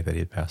tell me that he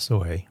had passed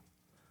away.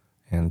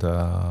 And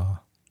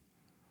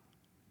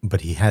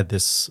but he had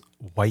this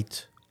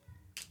white,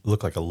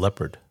 looked like a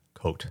leopard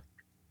coat,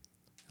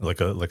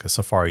 like a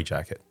safari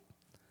jacket,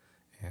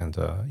 and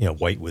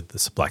white with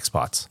the black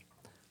spots.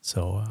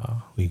 So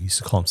we used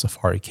to call him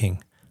Safari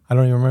King. I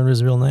don't even remember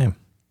his real name.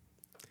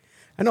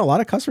 I know a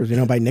lot of customers,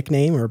 by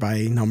nickname or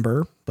by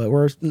number, but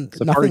we're Safari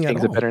nothing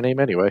King's at all. a better name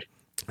anyway.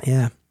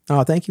 Yeah.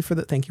 Oh, thank you for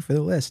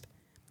the list.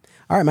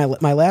 All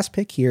right, my last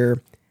pick here.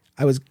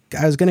 I was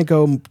going to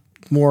go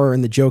more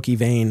in the jokey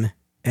vein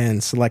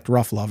and select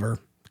Rough Lover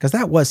because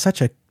that was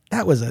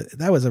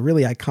a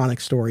really iconic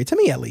story to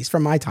me, at least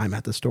from my time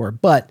at the store.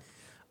 But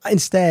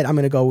instead, I'm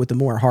going to go with the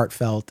more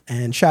heartfelt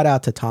and shout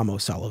out to Tom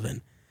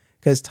O'Sullivan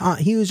because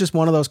he was just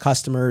one of those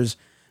customers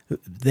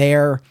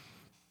there.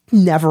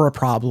 Never a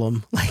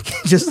problem,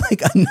 just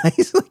like a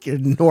nice, like a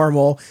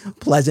normal,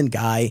 pleasant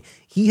guy.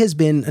 He has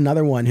been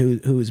another one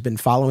who's been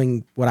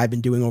following what I've been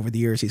doing over the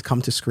years. He's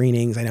come to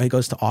screenings. I know he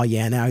goes to All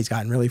Yeah now. He's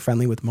gotten really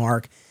friendly with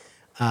Mark.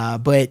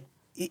 But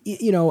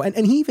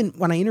and he even,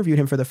 when I interviewed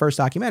him for the first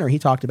documentary, he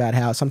talked about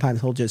how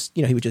sometimes he'll just,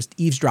 he would just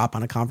eavesdrop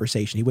on a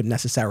conversation. He wouldn't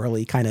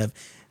necessarily kind of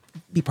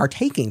be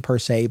partaking per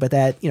se, but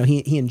that,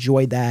 he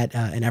enjoyed that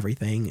and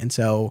everything. And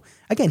so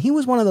again, he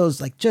was one of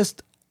those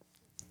just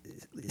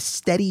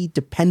steady,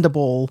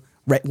 dependable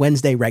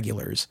Wednesday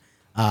regulars,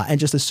 and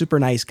just a super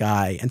nice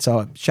guy. And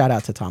so shout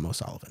out to Tom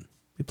O'Sullivan.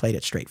 We played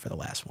it straight for the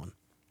last one.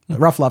 The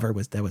Rough Lover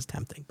was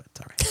tempting, but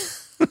it's all right.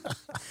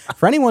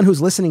 For anyone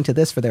who's listening to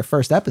this for their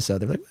first episode,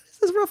 they're like, what is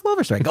this Rough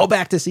Lover story? Go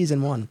back to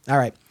season 1. All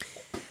right.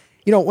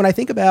 When I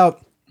think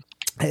about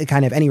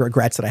kind of any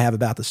regrets that I have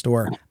about the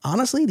store,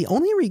 honestly, the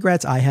only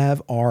regrets I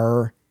have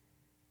are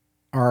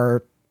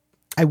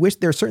I wish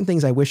there are certain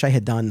things I wish I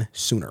had done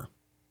sooner.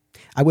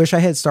 I wish I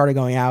had started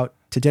going out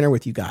to dinner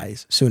with you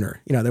guys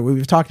sooner.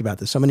 We've talked about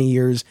this so many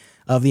years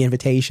of the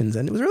invitations,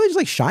 and it was really just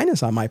like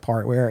shyness on my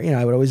part where,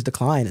 I would always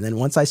decline. And then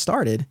once I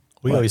started,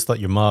 we always thought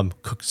your mom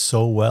cooked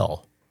so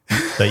well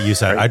that you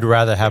said, I'd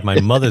rather have my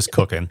mother's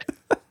cooking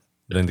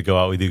than to go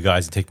out with you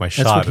guys and take my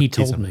shot. That's what he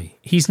told me.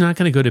 He's not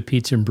going to go to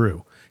Pizza and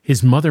Brew.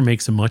 His mother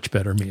makes a much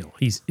better meal.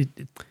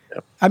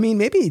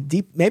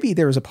 Maybe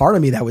there was a part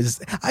of me that was,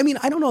 I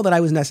don't know that I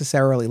was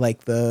necessarily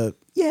like I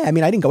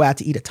didn't go out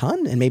to eat a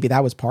ton, and maybe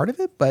that was part of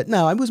it, but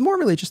no, it was more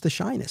really just the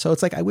shyness. So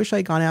it's like, I wish I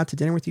had gone out to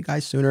dinner with you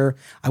guys sooner.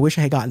 I wish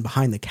I had gotten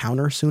behind the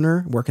counter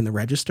sooner, working the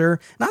register.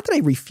 Not that I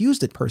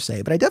refused it per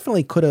se, but I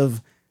definitely could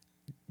have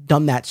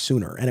done that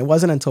sooner. And it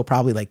wasn't until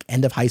probably like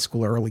end of high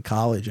school or early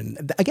college.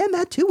 And again,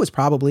 that too was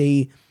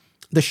probably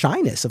the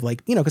shyness of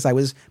because I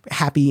was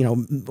happy,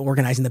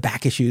 organizing the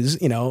back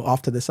issues,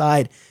 off to the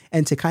side,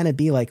 and to kind of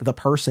be like the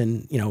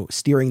person,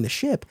 steering the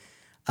ship.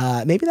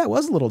 Maybe that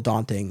was a little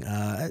daunting.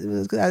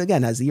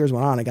 Again, as the years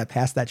went on, I got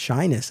past that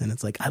shyness, and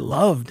it's like, I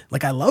love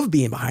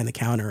being behind the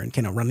counter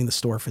and running the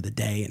store for the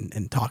day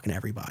and talking to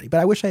everybody. But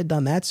I wish I had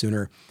done that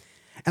sooner.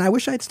 And I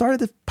wish I had started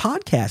the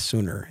podcast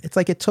sooner. It's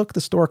like it took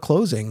the store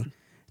closing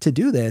to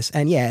do this.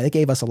 And yeah, they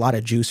gave us a lot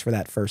of juice for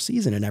that first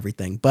season and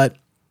everything. But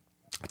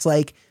it's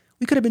like,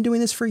 we could have been doing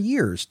this for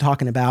years,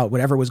 talking about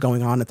whatever was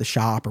going on at the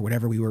shop or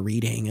whatever we were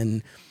reading.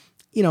 And,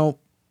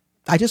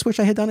 I just wish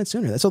I had done it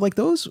sooner. So like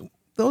those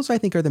I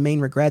think are the main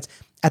regrets.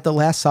 At the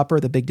Last Supper,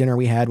 the big dinner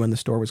we had when the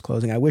store was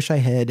closing, I wish I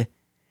had,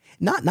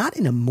 not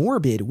in a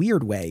morbid,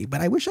 weird way,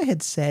 but I wish I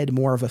had said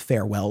more of a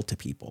farewell to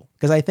people.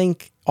 Because I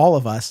think all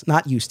of us,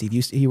 not you, Steve,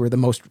 you were the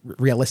most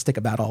realistic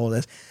about all of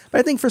this. But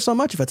I think for so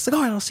much of it, it's like,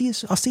 oh, I'll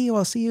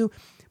see you.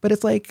 But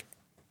it's like,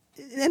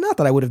 and not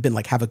that I would have been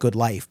like, have a good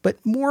life, but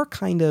more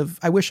kind of,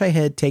 I wish I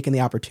had taken the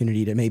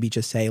opportunity to maybe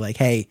just say like,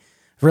 hey,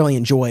 I've really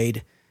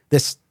enjoyed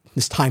this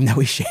time that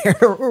we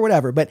shared or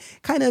whatever, but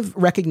kind of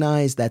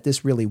recognize that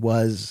this really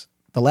was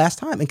the last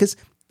time. And because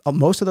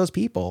most of those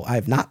people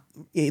I've not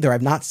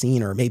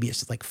seen, or maybe it's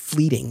just like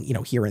fleeting,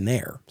 here and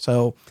there.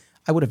 So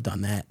I would have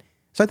done that.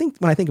 So I think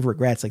when I think of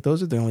regrets, like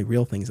those are the only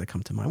real things that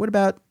come to mind. What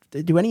about,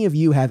 do any of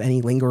you have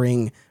any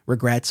lingering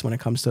regrets when it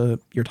comes to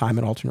your time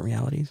at Alternate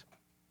Realities?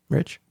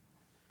 Rich?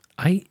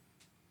 I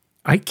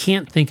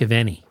can't think of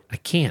any. I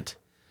can't.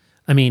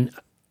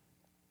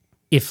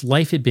 If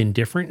life had been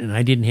different and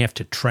I didn't have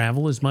to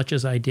travel as much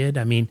as I did,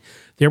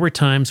 there were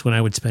times when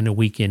I would spend a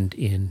weekend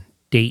in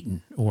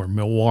Dayton or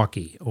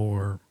Milwaukee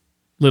or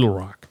Little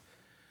Rock.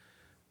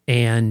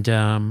 And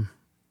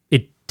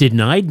it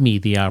denied me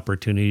the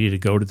opportunity to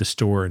go to the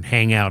store and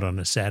hang out on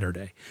a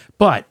Saturday.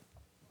 But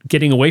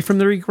getting away from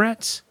the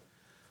regrets,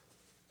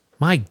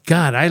 my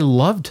God, I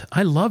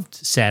loved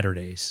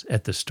Saturdays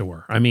at the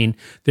store.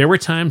 There were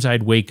times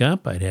I'd wake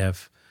up,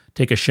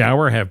 take a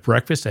shower, have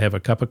breakfast, I have a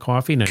cup of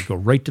coffee, and I'd go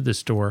right to the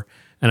store.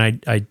 And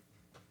I'd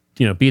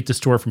be at the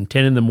store from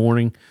 10 in the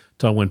morning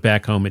So I went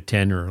back home at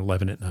 10 or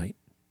 11 at night.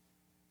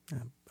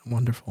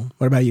 Wonderful.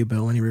 What about you,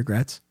 Bill? Any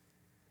regrets?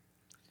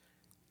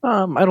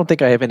 I don't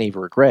think I have any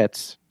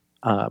regrets,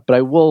 but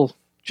I will,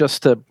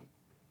 just to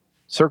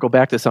circle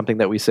back to something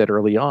that we said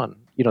early on.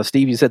 You know,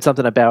 Steve, you said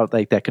something about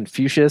like that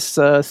Confucius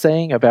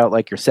saying about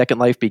like your second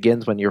life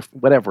begins when you're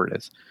whatever it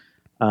is.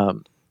 I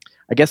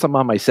guess I'm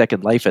on my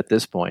second life at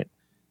this point,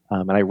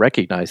 and I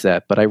recognize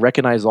that. But I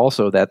recognize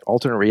also that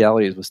alternate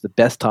realities was the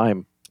best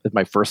time of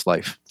my first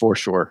life, for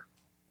sure.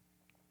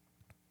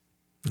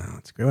 No,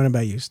 it's good. What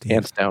about you, Steve?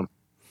 Hands down.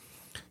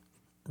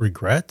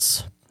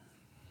 Regrets?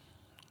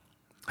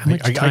 How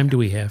much time do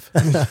we have?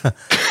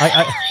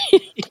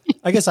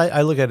 I guess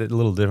I look at it a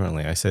little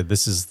differently. I said,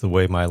 this is the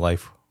way my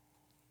life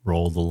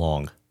rolled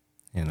along,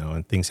 you know,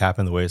 and things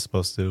happen the way it's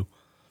supposed to.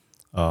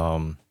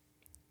 I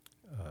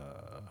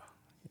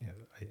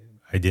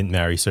didn't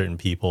marry certain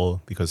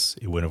people because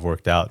it wouldn't have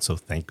worked out. So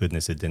thank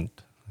goodness it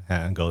didn't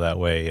go that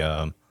way.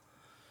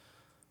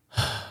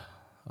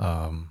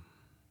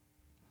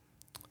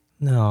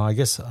 No, I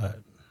guess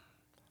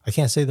I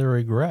can't say there are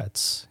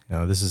regrets. You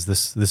know, this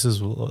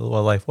is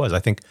what life was. I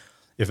think,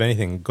 if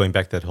anything, going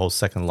back to that whole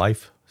second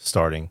life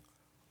starting,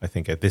 I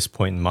think at this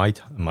point in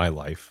my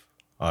life,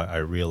 I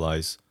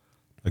realize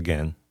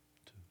again,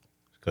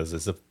 because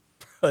that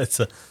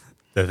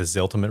is the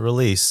ultimate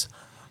release.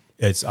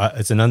 It's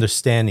an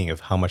understanding of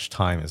how much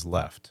time is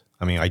left.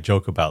 I mean, I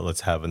joke about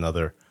let's have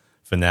another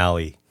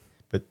finale,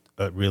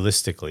 but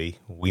realistically,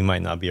 we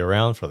might not be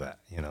around for that.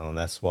 You know, and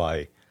that's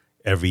why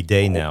every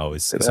day now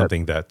is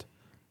something that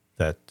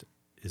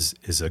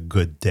is a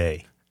good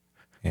day,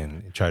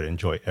 and try to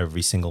enjoy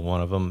every single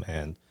one of them.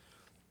 And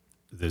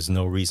there's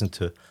no reason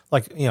to,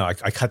 like, you know, I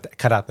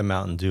cut out the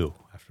Mountain Dew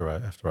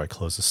after I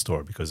closed the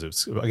store because it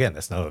was, again,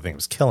 that's another thing that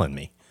was killing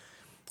me.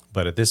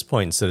 But at this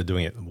point, instead of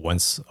doing it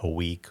once a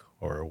week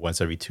or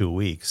once every 2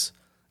 weeks,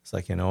 it's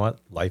like, you know what?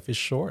 Life is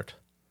short.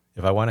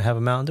 If I want to have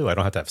a Mountain Dew, I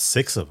don't have to have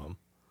 6 of them,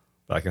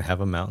 but I can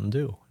have a Mountain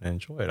Dew and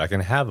enjoy it. I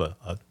can have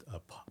a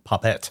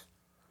Popette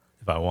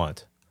if I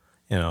want,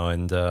 you know,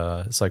 and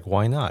it's like,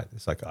 why not?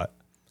 It's like,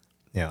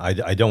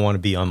 I don't want to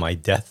be on my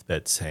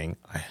deathbed saying,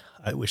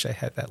 I wish I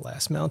had that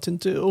last Mountain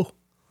Dew.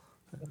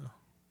 You know,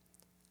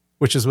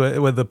 which is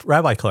with the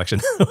Rabbi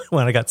collection.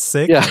 When I got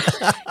sick, yeah.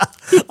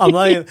 I'm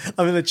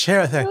in the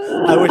chair.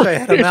 I wish I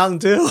had a Mountain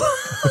Dew.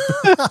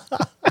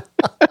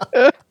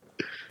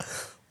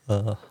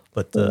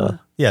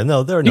 Yeah,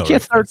 no, there are no. You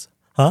can't start,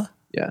 huh?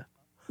 Yeah,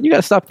 you got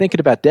to stop thinking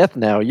about death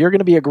now. You're going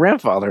to be a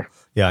grandfather.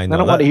 Yeah, I know. I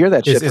don't want to hear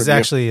that shit. It's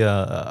actually,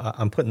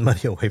 I'm putting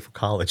money away for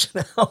college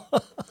now.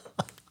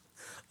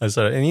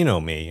 And you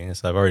know me,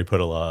 so I've already put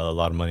a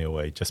lot of money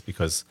away just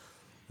because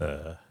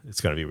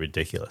it's going to be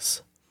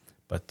ridiculous.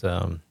 But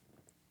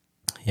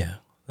yeah,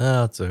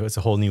 it's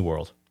a whole new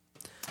world.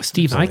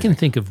 Steve, I can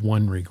think of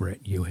one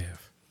regret you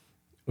have.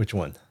 Which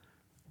one?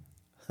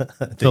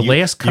 The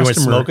last customer. You went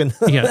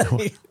smoking? Yeah,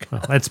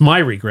 well, that's my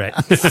regret.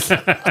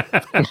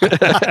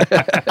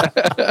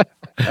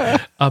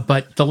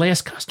 But the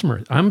last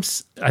customer,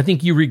 I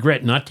think you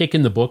regret not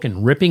taking the book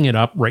and ripping it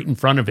up right in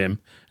front of him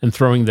and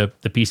throwing the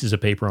pieces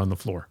of paper on the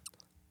floor.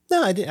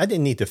 No, I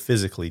didn't need to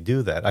physically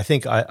do that. I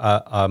think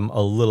I'm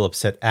a little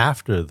upset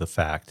after the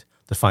fact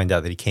to find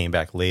out that he came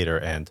back later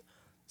and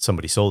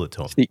somebody sold it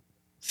to him.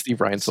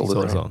 Steve Ryan sold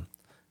it to him.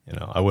 You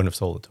know, I wouldn't have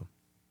sold it to him.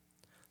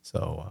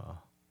 So,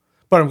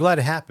 but I'm glad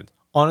it happened.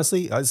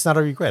 Honestly, it's not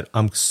a regret.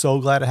 I'm so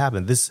glad it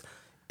happened.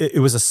 It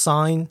was a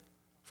sign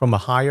from a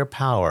higher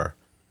power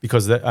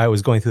because I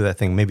was going through that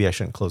thing. Maybe I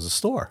shouldn't close the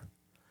store.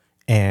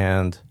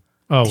 And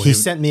he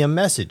sent me a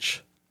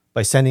message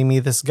by sending me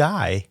this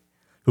guy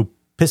who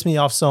pissed me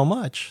off so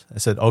much. I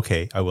said,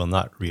 okay, I will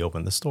not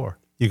reopen the store.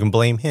 You can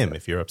blame him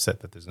if you're upset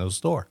that there's no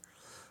store.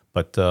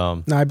 But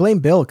no, I blame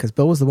Bill because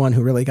Bill was the one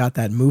who really got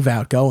that move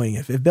out going.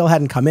 If Bill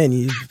hadn't come in,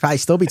 you'd probably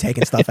still be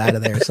taking stuff out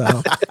of there. So,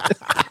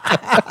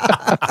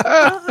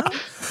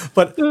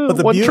 but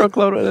the one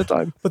truckload at a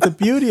time. But the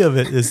beauty of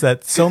it is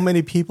that so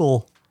many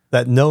people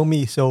that know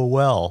me so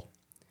well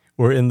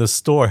were in the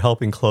store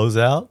helping close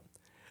out,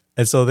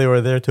 and so they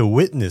were there to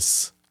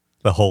witness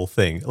the whole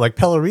thing. Like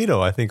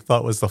Pellerito, I think,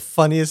 thought was the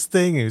funniest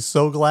thing. He was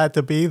so glad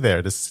to be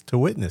there to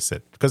witness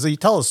it because you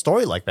tell a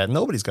story like that,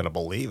 nobody's going to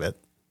believe it.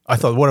 I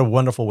thought, what a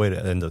wonderful way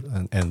to end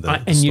the and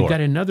store. You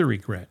got another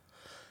regret,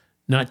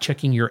 not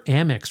checking your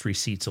Amex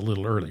receipts a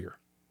little earlier.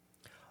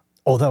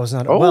 Oh, that was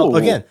not well.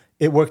 Again,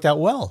 it worked out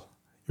well.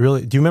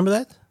 Really? Do you remember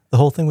that? The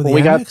whole thing with the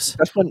Amex?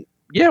 That's when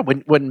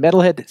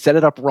Metalhead set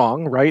it up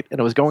wrong, right? And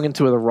it was going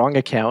into the wrong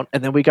account,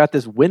 and then we got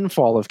this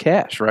windfall of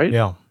cash, right?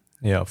 Yeah.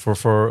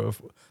 For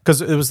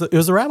because it was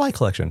the Rabbi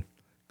collection,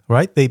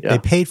 right? They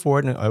paid for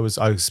it, and I was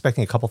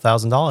expecting a couple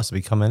 $1,000s to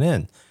be coming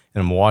in.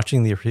 And I'm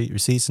watching the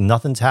receipts, and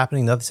nothing's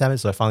happening.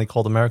 So I finally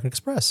called American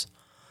Express,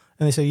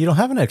 and they said, "You don't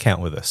have an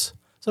account with us."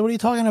 So what are you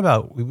talking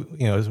about?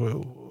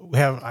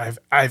 I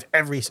have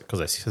every, because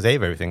I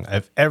save everything. I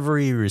have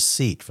every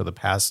receipt for the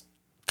past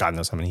God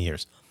knows how many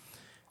years.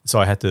 So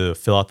I had to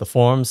fill out the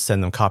forms,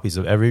 send them copies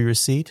of every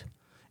receipt,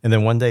 and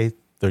then one day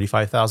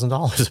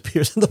 $35,000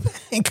 appears in the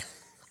bank.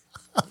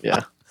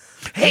 Yeah.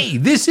 Hey,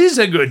 this is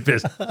a good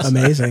business.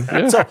 Amazing.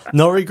 So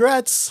no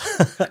regrets.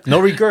 No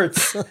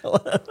regrets.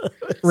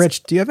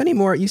 Rich, do you have any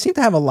more? You seem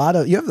to have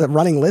you have the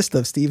running list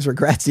of Steve's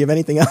regrets. Do you have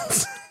anything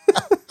else?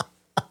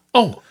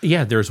 Oh,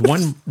 yeah, there's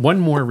one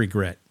more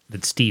regret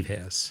that Steve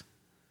has.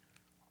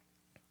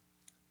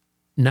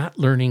 Not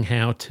learning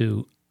how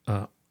to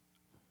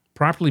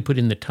properly put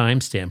in the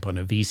timestamp on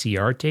a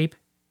VCR tape.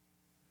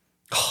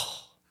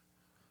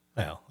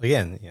 Well,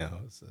 again,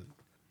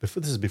 this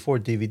is before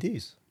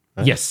DVDs.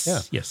 Right? Yes,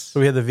 Yeah. yes.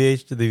 So we had the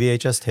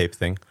VHS tape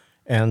thing,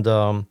 and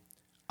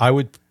I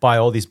would buy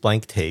all these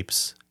blank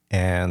tapes,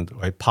 and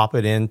I'd pop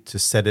it in to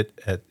set it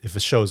at, if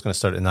a show is going to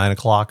start at 9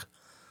 o'clock,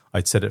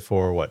 I'd set it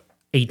for what?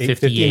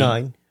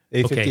 8:59.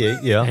 8:58, Okay.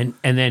 yeah.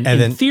 And then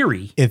in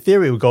theory, it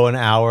would go an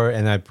hour,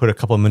 and I'd put a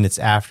couple of minutes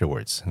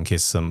afterwards in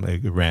case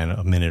it ran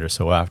a minute or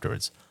so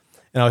afterwards.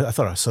 And I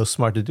thought I was so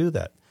smart to do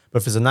that.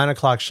 But if it's a 9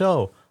 o'clock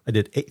show, I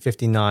did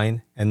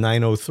 8:59 and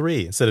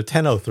 9:03 instead of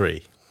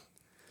 10:03.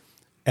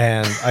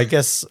 And I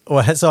guess,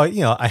 so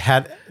I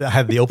had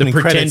the opening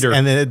credits,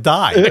 and then it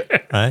died,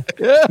 right?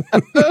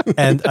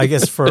 And I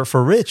guess for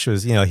Rich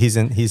was,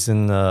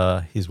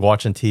 he's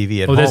watching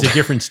TV at home. Oh, that's a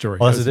different story.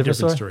 Oh, that's a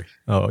different story.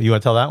 Oh, you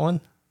want to tell that one?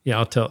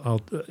 Yeah,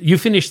 you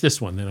finish this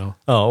one, then I'll.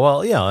 Oh,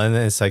 well, yeah, and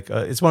it's like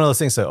it's one of those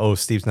things that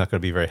Steve's not going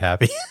to be very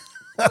happy.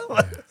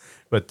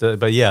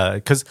 But yeah,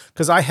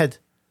 because I had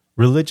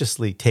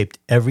religiously taped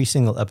every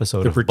single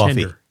episode of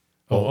Pretender. Buffy.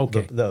 Oh,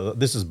 okay.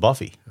 This is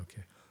Buffy. Okay.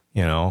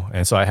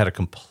 And so I had a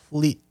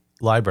complete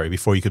library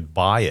before you could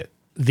buy it.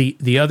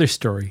 The other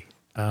story,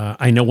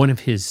 I know one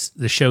of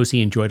the shows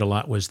he enjoyed a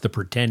lot was The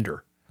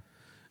Pretender,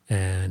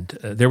 and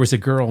there was a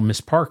girl,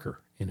 Miss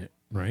Parker, in it,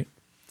 right?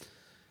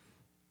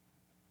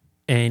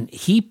 And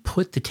he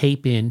put the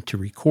tape in to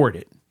record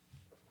it,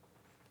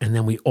 and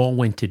then we all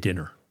went to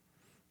dinner.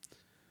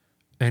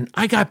 And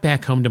I got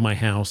back home to my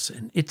house,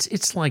 and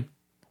it's like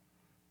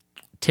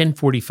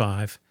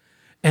 10:45,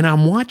 and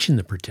I'm watching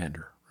The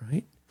Pretender,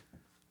 right?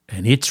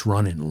 And it's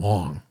running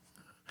long.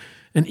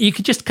 And you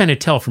could just kind of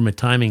tell from a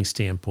timing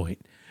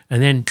standpoint.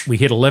 And then we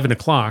hit 11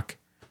 o'clock,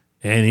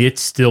 and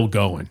it's still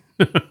going.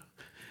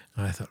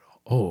 I thought,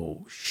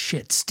 oh,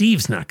 shit,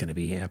 Steve's not going to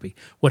be happy.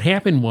 What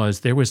happened was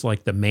there was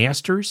like the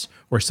Masters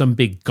or some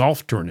big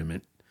golf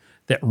tournament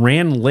that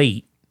ran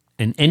late,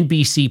 and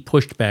NBC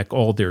pushed back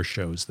all their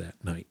shows that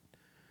night.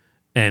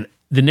 And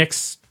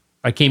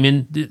I came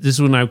in, this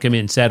is when I came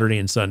in Saturday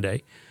and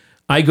Sunday.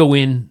 I go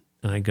in,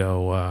 and I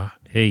go,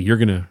 hey, you're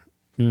going to,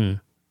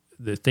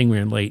 the thing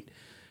ran late.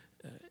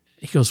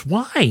 He goes,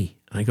 why?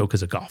 And I go,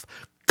 because of golf.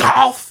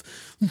 Golf?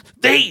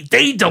 They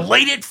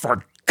delayed it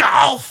for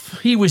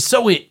golf? He was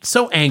so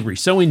angry,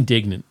 so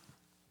indignant.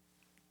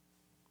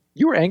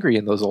 You were angry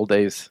in those old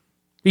days.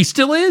 He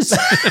still is.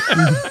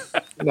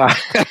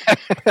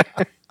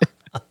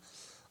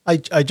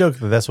 I joke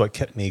that that's what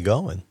kept me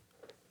going.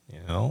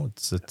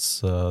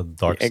 It's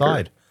dark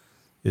side.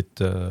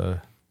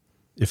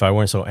 If I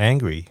weren't so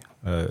angry,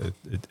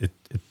 it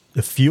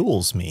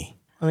fuels me.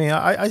 I mean,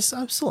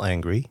 I'm still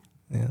angry,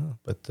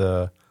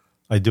 but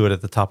I do it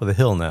at the top of the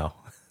hill now.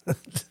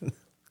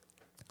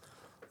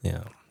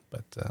 Yeah.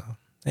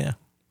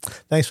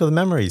 Thanks for the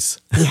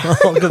memories.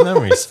 All good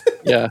memories.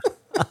 Yeah.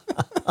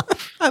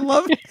 I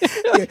love it.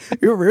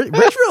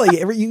 Rich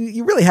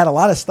you really had a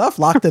lot of stuff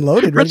locked and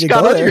loaded. Rich ready to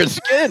got go under there. your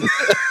skin.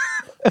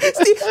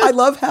 Steve, I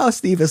love how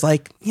Steve is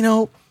like,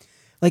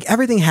 like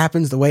everything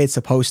happens the way it's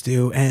supposed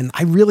to, and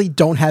I really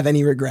don't have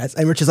any regrets.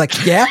 And Rich is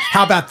like, yeah,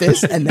 how about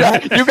this and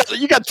that?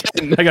 You got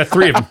 10. I got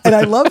 3 of them. And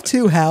I love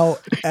too how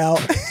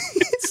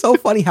it's so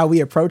funny how we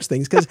approach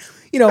things because,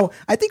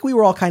 I think we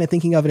were all kind of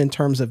thinking of it in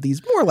terms of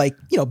these more like,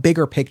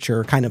 bigger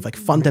picture kind of like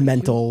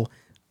fundamental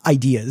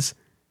ideas.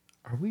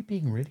 Are we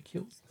being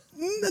ridiculed?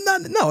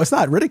 No, it's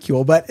not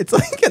ridicule, but it's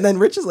like, and then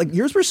Rich is like,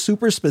 yours were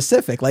super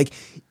specific. Like,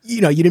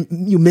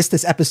 you missed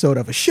this episode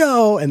of a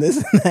show and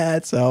this and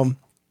that. So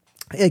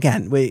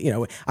again,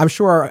 I'm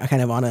sure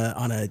kind of on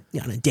a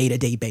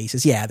day-to-day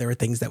basis, yeah, there are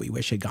things that we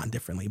wish had gone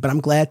differently, but I'm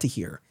glad to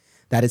hear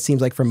that it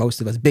seems like for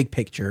most of us, big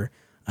picture,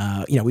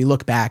 we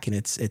look back and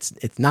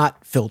it's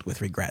not filled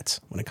with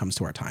regrets when it comes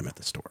to our time at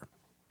the store.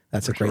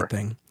 That's a great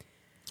thing.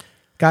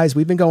 Guys,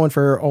 we've been going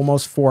for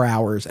almost 4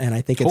 hours, and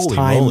I think it's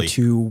time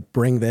to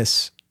bring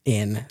this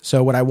in.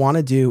 So what I want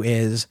to do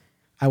is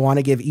I want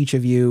to give each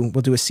of you,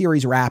 we'll do a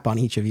series wrap on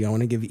each of you. I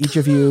want to give each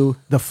of you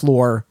the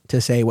floor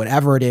to say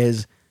whatever it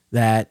is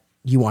that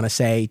you want to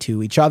say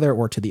to each other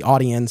or to the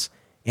audience.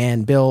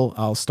 And Bill,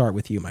 I'll start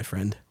with you, my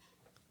friend.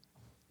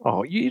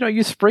 Oh,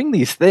 you spring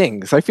these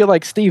things. I feel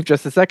like Steve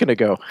just a second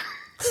ago.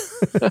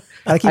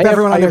 I keep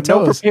everyone on their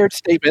toes. No prepared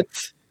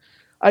statements.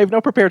 I have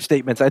no prepared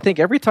statements. I think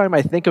every time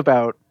I think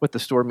about what the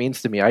store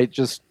means to me, I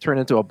just turn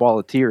into a ball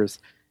of tears.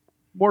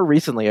 More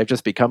recently, I've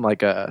just become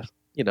like a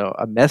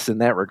mess in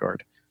that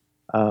regard.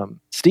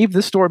 Steve,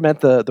 this store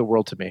meant the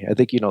world to me. I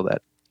think you know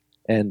that.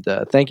 And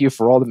thank you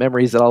for all the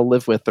memories that I'll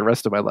live with the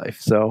rest of my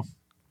life. So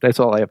that's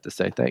all I have to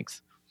say.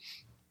 Thanks.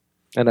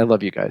 And I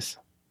love you guys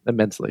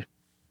immensely.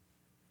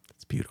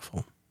 It's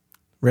beautiful.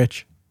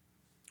 Rich.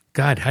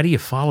 God, how do you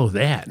follow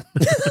that?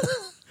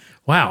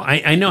 Wow,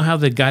 I know how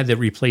the guy that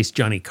replaced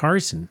Johnny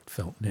Carson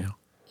felt now.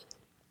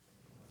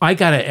 I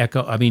got to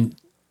echo, I mean,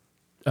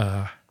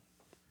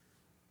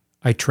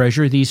 I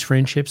treasure these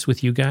friendships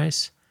with you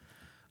guys.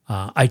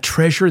 I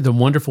treasure the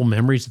wonderful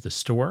memories of the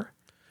store.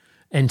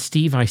 And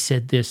Steve, I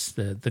said this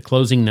the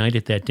closing night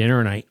at that dinner,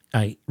 and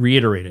I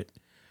reiterate it.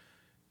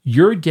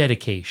 Your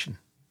dedication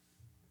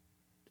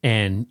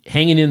and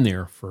hanging in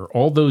there for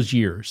all those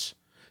years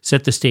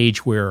set the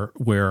stage where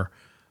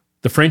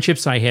the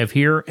friendships I have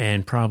here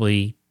and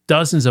probably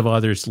dozens of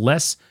others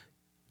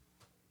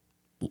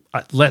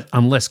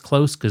I'm less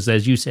close because,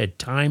 as you said,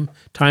 time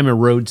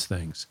erodes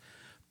things.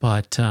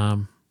 But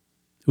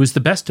it was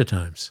the best of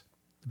times.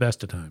 The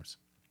best of times.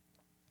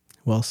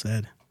 Well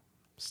said.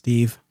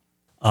 Steve?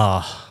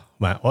 Well,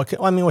 okay,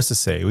 I mean, what's to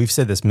say? We've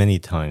said this many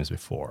times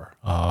before.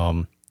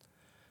 Life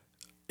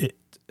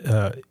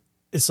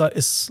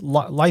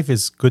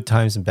is good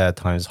times and bad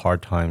times,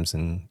 hard times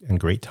and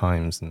great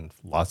times, and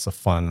lots of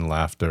fun and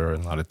laughter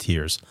and a lot of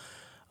tears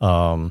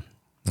and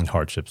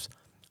hardships.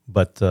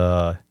 But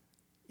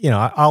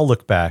I'll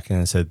look back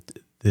and said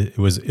it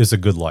was a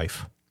good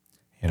life,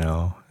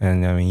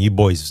 And I mean, you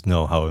boys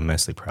know how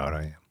immensely proud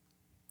I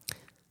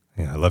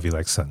am. I love you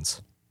like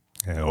sons.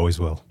 I always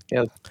will.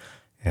 Yeah,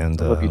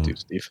 and I love you too,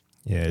 Steve.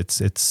 Yeah,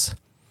 it's.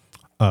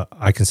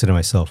 I consider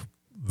myself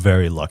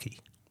very lucky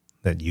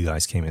that you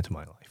guys came into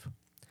my life.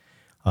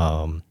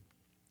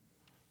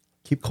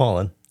 Keep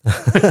calling.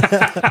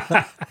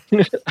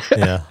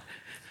 Yeah,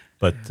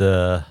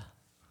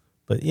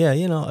 but yeah,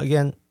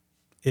 again,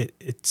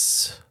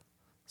 it's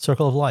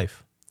circle of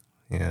life,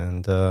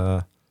 and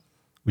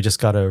we just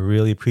got to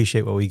really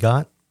appreciate what we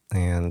got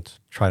and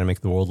try to make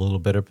the world a little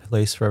better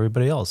place for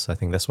everybody else. I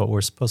think that's what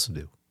we're supposed to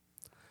do.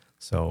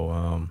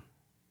 So,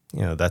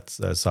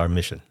 that's our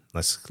mission.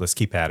 Let's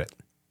keep at it.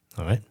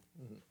 All right.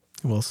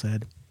 Well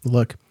said.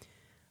 Look,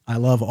 I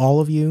love all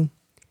of you,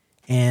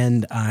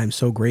 and I'm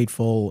so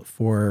grateful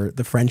for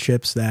the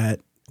friendships that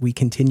we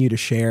continue to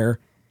share.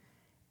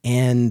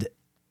 And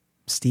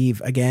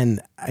Steve,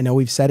 again, I know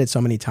we've said it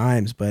so many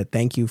times, but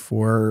thank you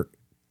for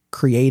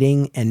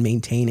creating and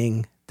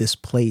maintaining this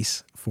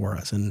place for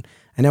us. And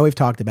I know we've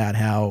talked about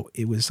how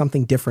it was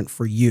something different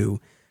for you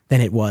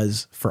than it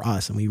was for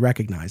us, and we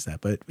recognize that.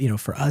 But,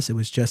 for us, it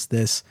was just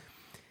this,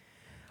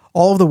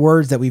 all of the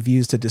words that we've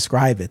used to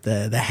describe it,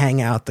 the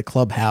hangout, the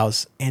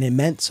clubhouse, and it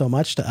meant so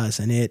much to us.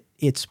 And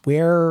it's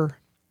where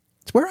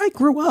I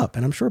grew up,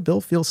 and I'm sure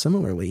Bill feels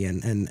similarly,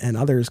 and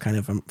others kind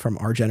of from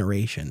our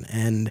generation.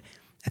 And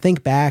I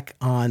think back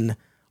on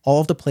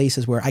all of the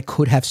places where I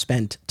could have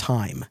spent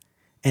time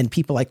and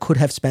people I could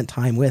have spent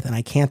time with, and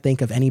I can't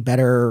think of any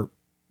better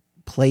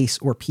place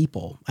or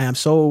people. I am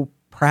so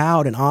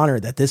proud and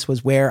honored that this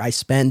was where I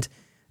spent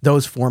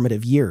those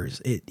formative years.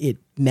 It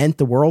meant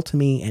the world to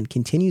me and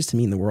continues to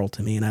mean the world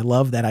to me. And I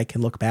love that I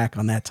can look back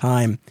on that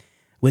time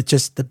with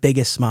just the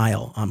biggest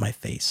smile on my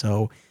face.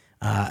 So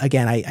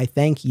again, I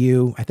thank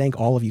you. I thank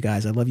all of you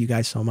guys. I love you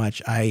guys so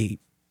much. I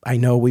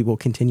know we will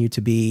continue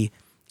to be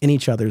in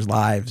each other's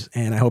lives.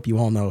 And I hope you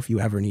all know if you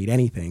ever need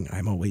anything,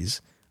 I'm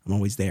always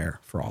there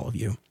for all of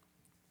you.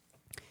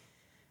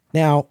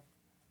 Now,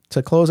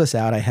 to close us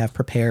out, I have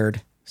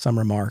prepared some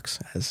remarks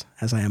as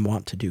I am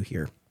wont to do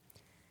here.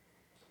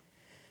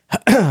 All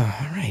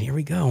right, here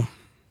we go.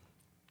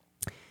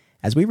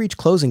 As we reach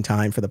closing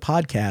time for the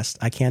podcast,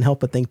 I can't help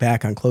but think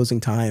back on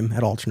closing time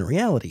at Alternate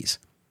Realities,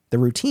 the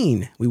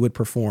routine we would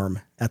perform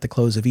at the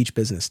close of each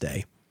business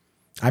day.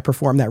 I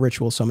performed that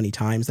ritual so many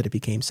times that it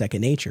became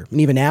second nature.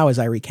 And even now, as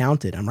I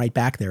recount it, I'm right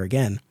back there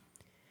again.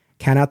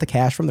 Count out the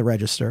cash from the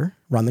register,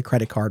 run the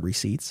credit card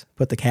receipts,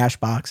 put the cash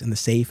box in the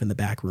safe in the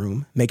back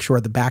room, make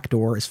sure the back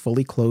door is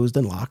fully closed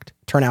and locked,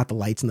 turn out the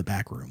lights in the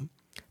back room,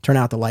 turn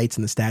out the lights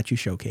in the statue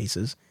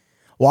showcases,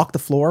 walk the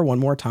floor one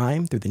more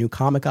time through the new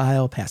comic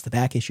aisle, past the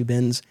back issue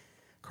bins,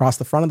 cross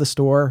the front of the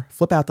store,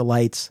 flip out the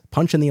lights,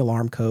 punch in the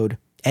alarm code,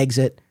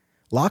 exit,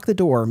 lock the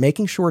door,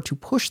 making sure to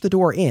push the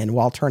door in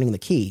while turning the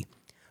key,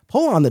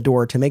 pull on the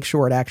door to make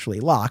sure it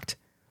actually locked,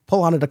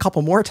 pull on it a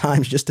couple more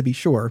times just to be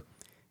sure,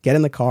 get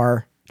in the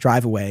car,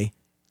 drive away,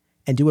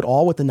 and do it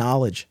all with the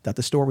knowledge that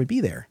the store would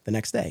be there the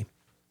next day,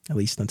 at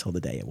least until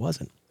the day it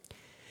wasn't.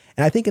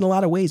 And I think in a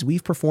lot of ways,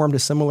 we've performed a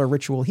similar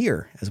ritual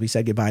here as we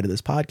said goodbye to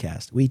this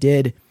podcast. We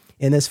did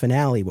in this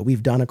finale what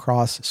we've done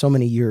across so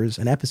many years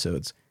and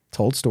episodes: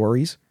 told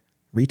stories,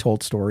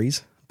 retold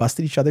stories,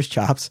 busted each other's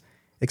chops,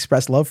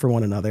 expressed love for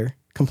one another,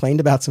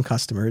 complained about some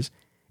customers,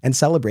 and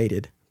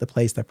celebrated the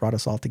place that brought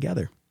us all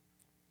together.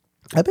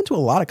 I've been to a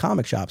lot of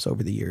comic shops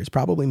over the years,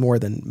 probably more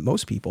than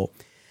most people,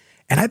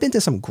 and I've been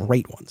to some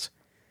great ones.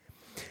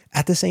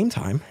 At the same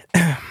time,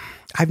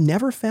 I've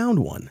never found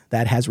one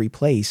that has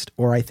replaced,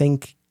 or I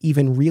think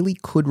even really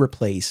could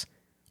replace,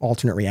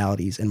 Alternate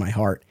Realities in my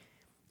heart.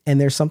 And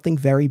there's something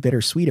very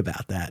bittersweet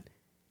about that,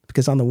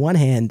 because on the one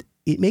hand,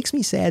 it makes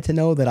me sad to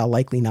know that I'll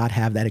likely not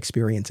have that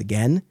experience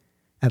again,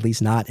 at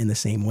least not in the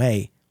same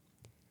way.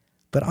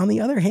 But on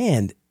the other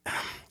hand,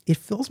 it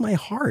fills my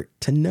heart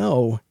to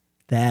know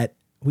that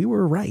we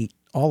were right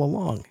all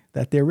along,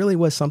 that there really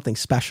was something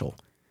special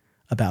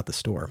about the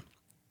store.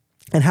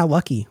 And how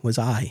lucky was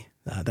I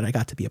that I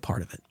got to be a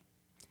part of it.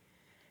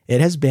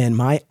 It has been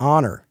my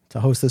honor to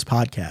host this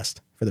podcast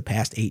for the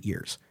past 8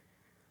 years.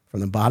 From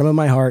the bottom of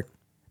my heart,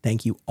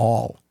 thank you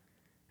all.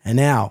 And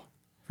now,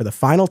 for the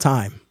final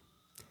time,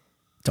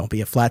 don't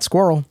be a flat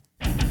squirrel.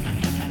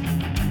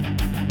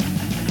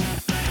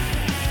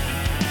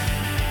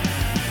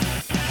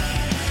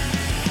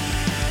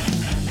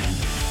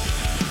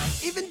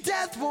 Even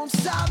death won't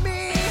stop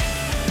me.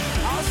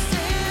 I'll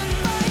stand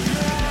my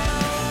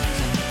ground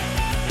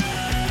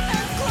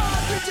and claw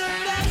through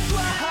dirt and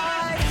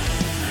fly.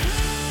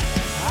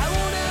 I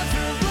won't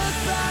ever look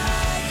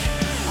back.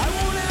 I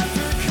won't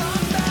ever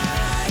come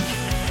back.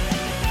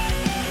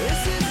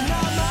 This is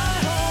not my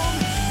home,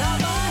 not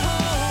my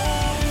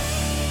home.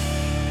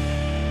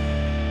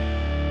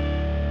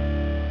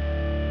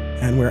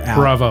 And we're out.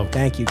 Bravo.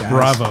 Thank you, guys.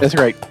 Bravo. That's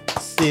great.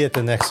 See you at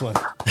the next one.